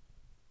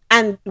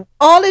 And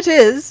all it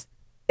is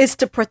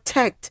to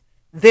protect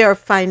their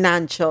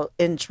financial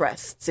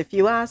interests, if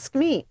you ask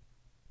me.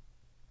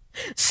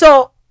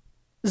 So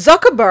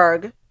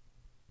Zuckerberg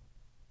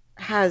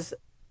has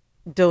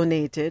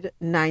donated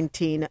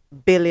 $19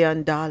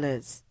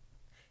 billion.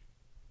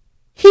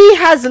 He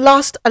has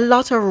lost a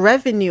lot of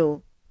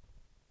revenue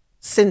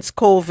since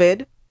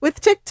COVID with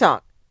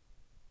TikTok.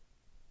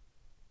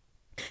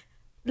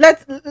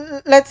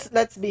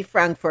 Let's be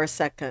frank for a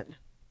second.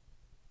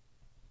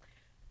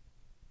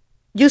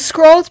 You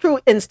scroll through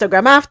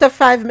Instagram, after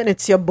 5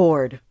 minutes you're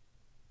bored.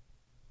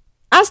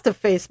 As to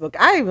Facebook,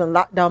 I even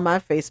locked down my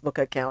Facebook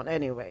account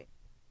anyway.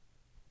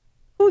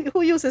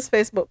 Who uses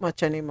Facebook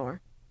much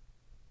anymore?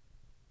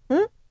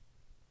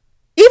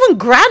 Even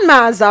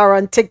grandmas are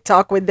on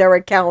TikTok with their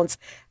accounts,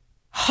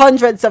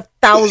 hundreds of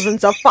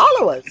thousands of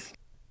followers.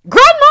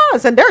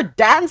 Grandmas, and they're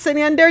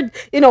dancing, and they're,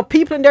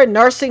 people in their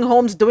nursing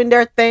homes doing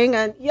their thing,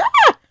 and yeah,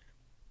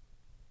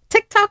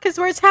 TikTok is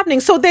where it's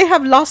happening. So they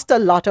have lost a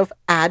lot of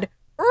ad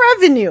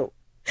revenue.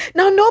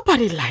 Now,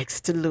 nobody likes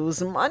to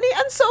lose money,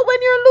 and so when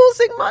you're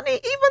losing money,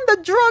 even the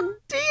drug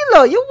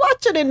dealer, you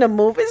watch it in the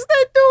movies,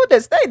 they do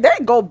this.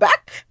 They go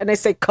back and they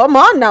say, come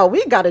on now,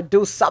 we got to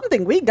do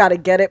something. We got to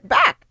get it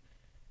back.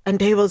 And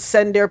they will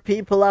send their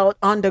people out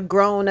on the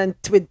ground and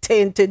with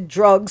tainted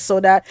drugs so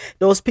that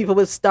those people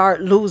will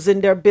start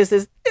losing their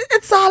business.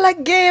 It's all a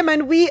game,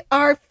 and we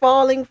are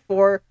falling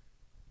for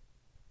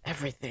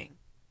everything.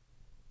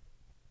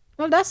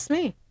 Well, that's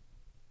me.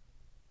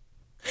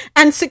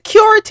 And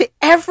security,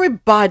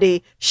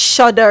 everybody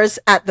shudders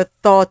at the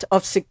thought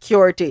of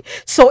security.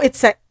 So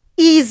it's an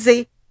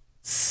easy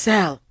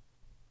sell.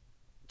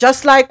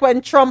 Just like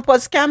when Trump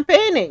was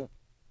campaigning.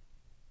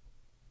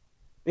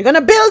 We're going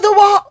to build a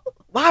wall.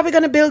 Why are we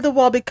going to build a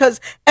wall? Because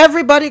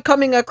everybody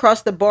coming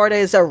across the border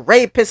is a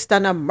rapist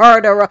and a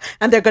murderer,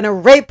 and they're going to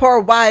rape our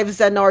wives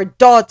and our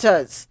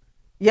daughters.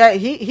 Yeah,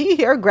 he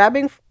here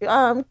grabbing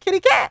kitty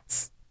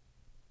cats.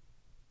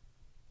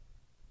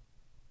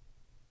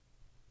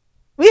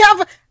 We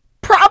have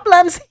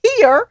problems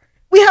here.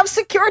 We have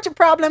security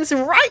problems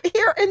right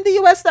here in the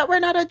U.S. that we're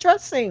not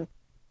addressing.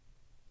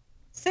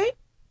 See?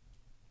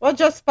 Well,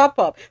 just pop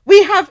up.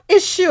 We have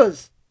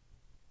issues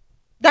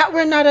that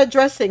we're not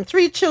addressing.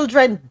 3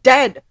 children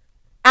dead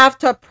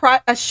after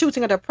a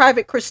shooting at a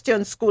private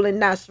Christian school in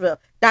Nashville.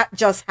 That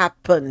just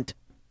happened.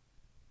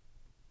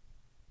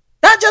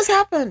 That just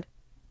happened.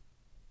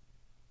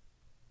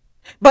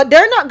 But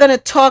they're not going to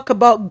talk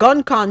about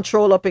gun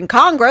control up in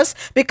Congress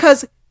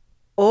because,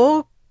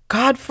 oh,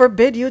 God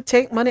forbid you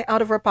take money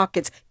out of our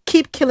pockets.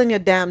 Keep killing your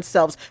damn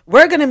selves.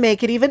 We're going to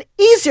make it even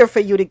easier for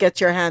you to get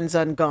your hands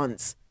on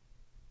guns.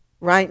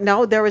 Right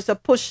now, there is a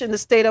push in the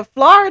state of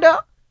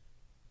Florida.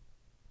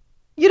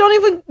 You're not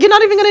even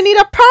going to need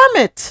a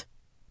permit.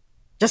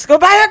 Just go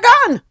buy a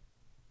gun.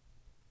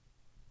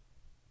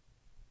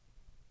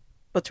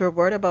 But we're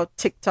worried about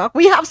TikTok.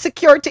 We have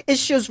security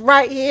issues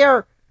right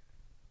here.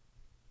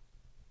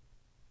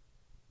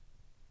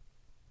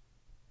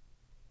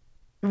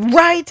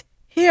 Right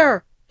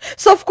here.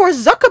 So, of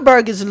course,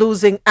 Zuckerberg is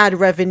losing ad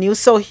revenue.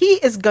 So he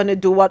is going to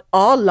do what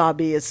all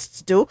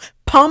lobbyists do,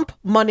 pump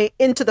money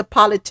into the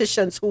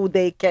politicians who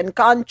they can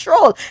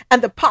control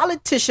and the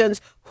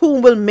politicians who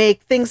will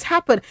make things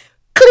happen.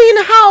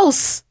 Clean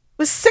house.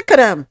 We're sick of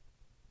them.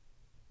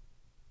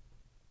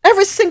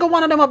 Every single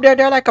one of them up there,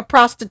 they're like a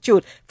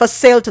prostitute for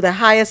sale to the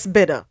highest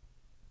bidder.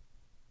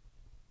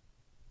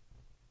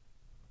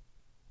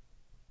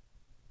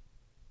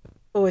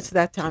 Oh, it's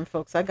that time,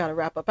 folks. I got to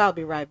wrap up. I'll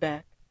be right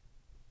back.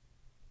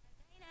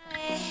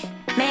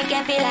 Make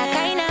you feel like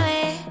kind of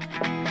way,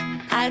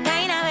 all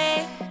kind of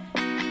way,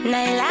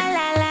 la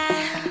la la,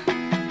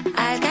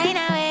 all kind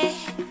of way,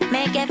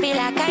 make you feel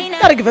like kind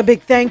of. Gotta give a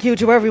big thank you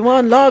to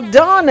everyone logged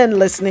on and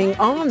listening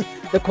on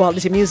the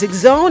Quality Music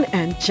Zone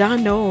and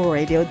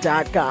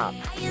JohnORadio.com.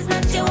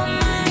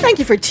 Thank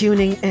you for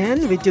tuning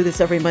in. We do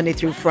this every Monday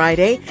through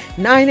Friday,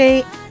 9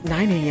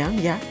 a.m.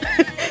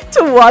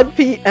 to 1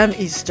 p.m.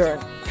 Eastern.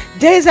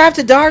 Days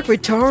After Dark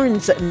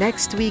returns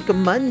next week,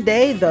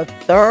 Monday, the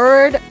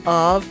 3rd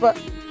of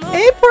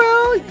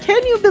April.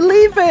 Can you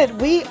believe it?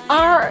 We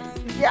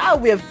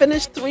have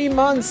finished 3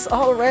 months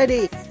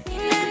already.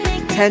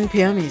 10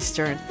 p.m.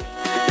 Eastern.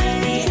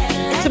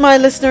 To my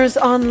listeners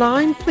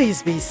online,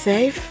 please be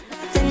safe.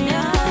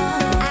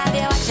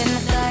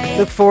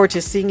 Look forward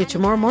to seeing you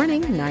tomorrow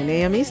morning, 9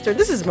 a.m. Eastern.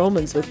 This is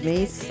Moments with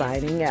me,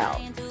 signing out.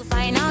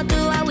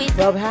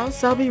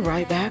 Clubhouse, I'll be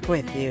right back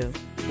with you.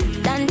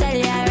 Don't tell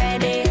you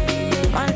already.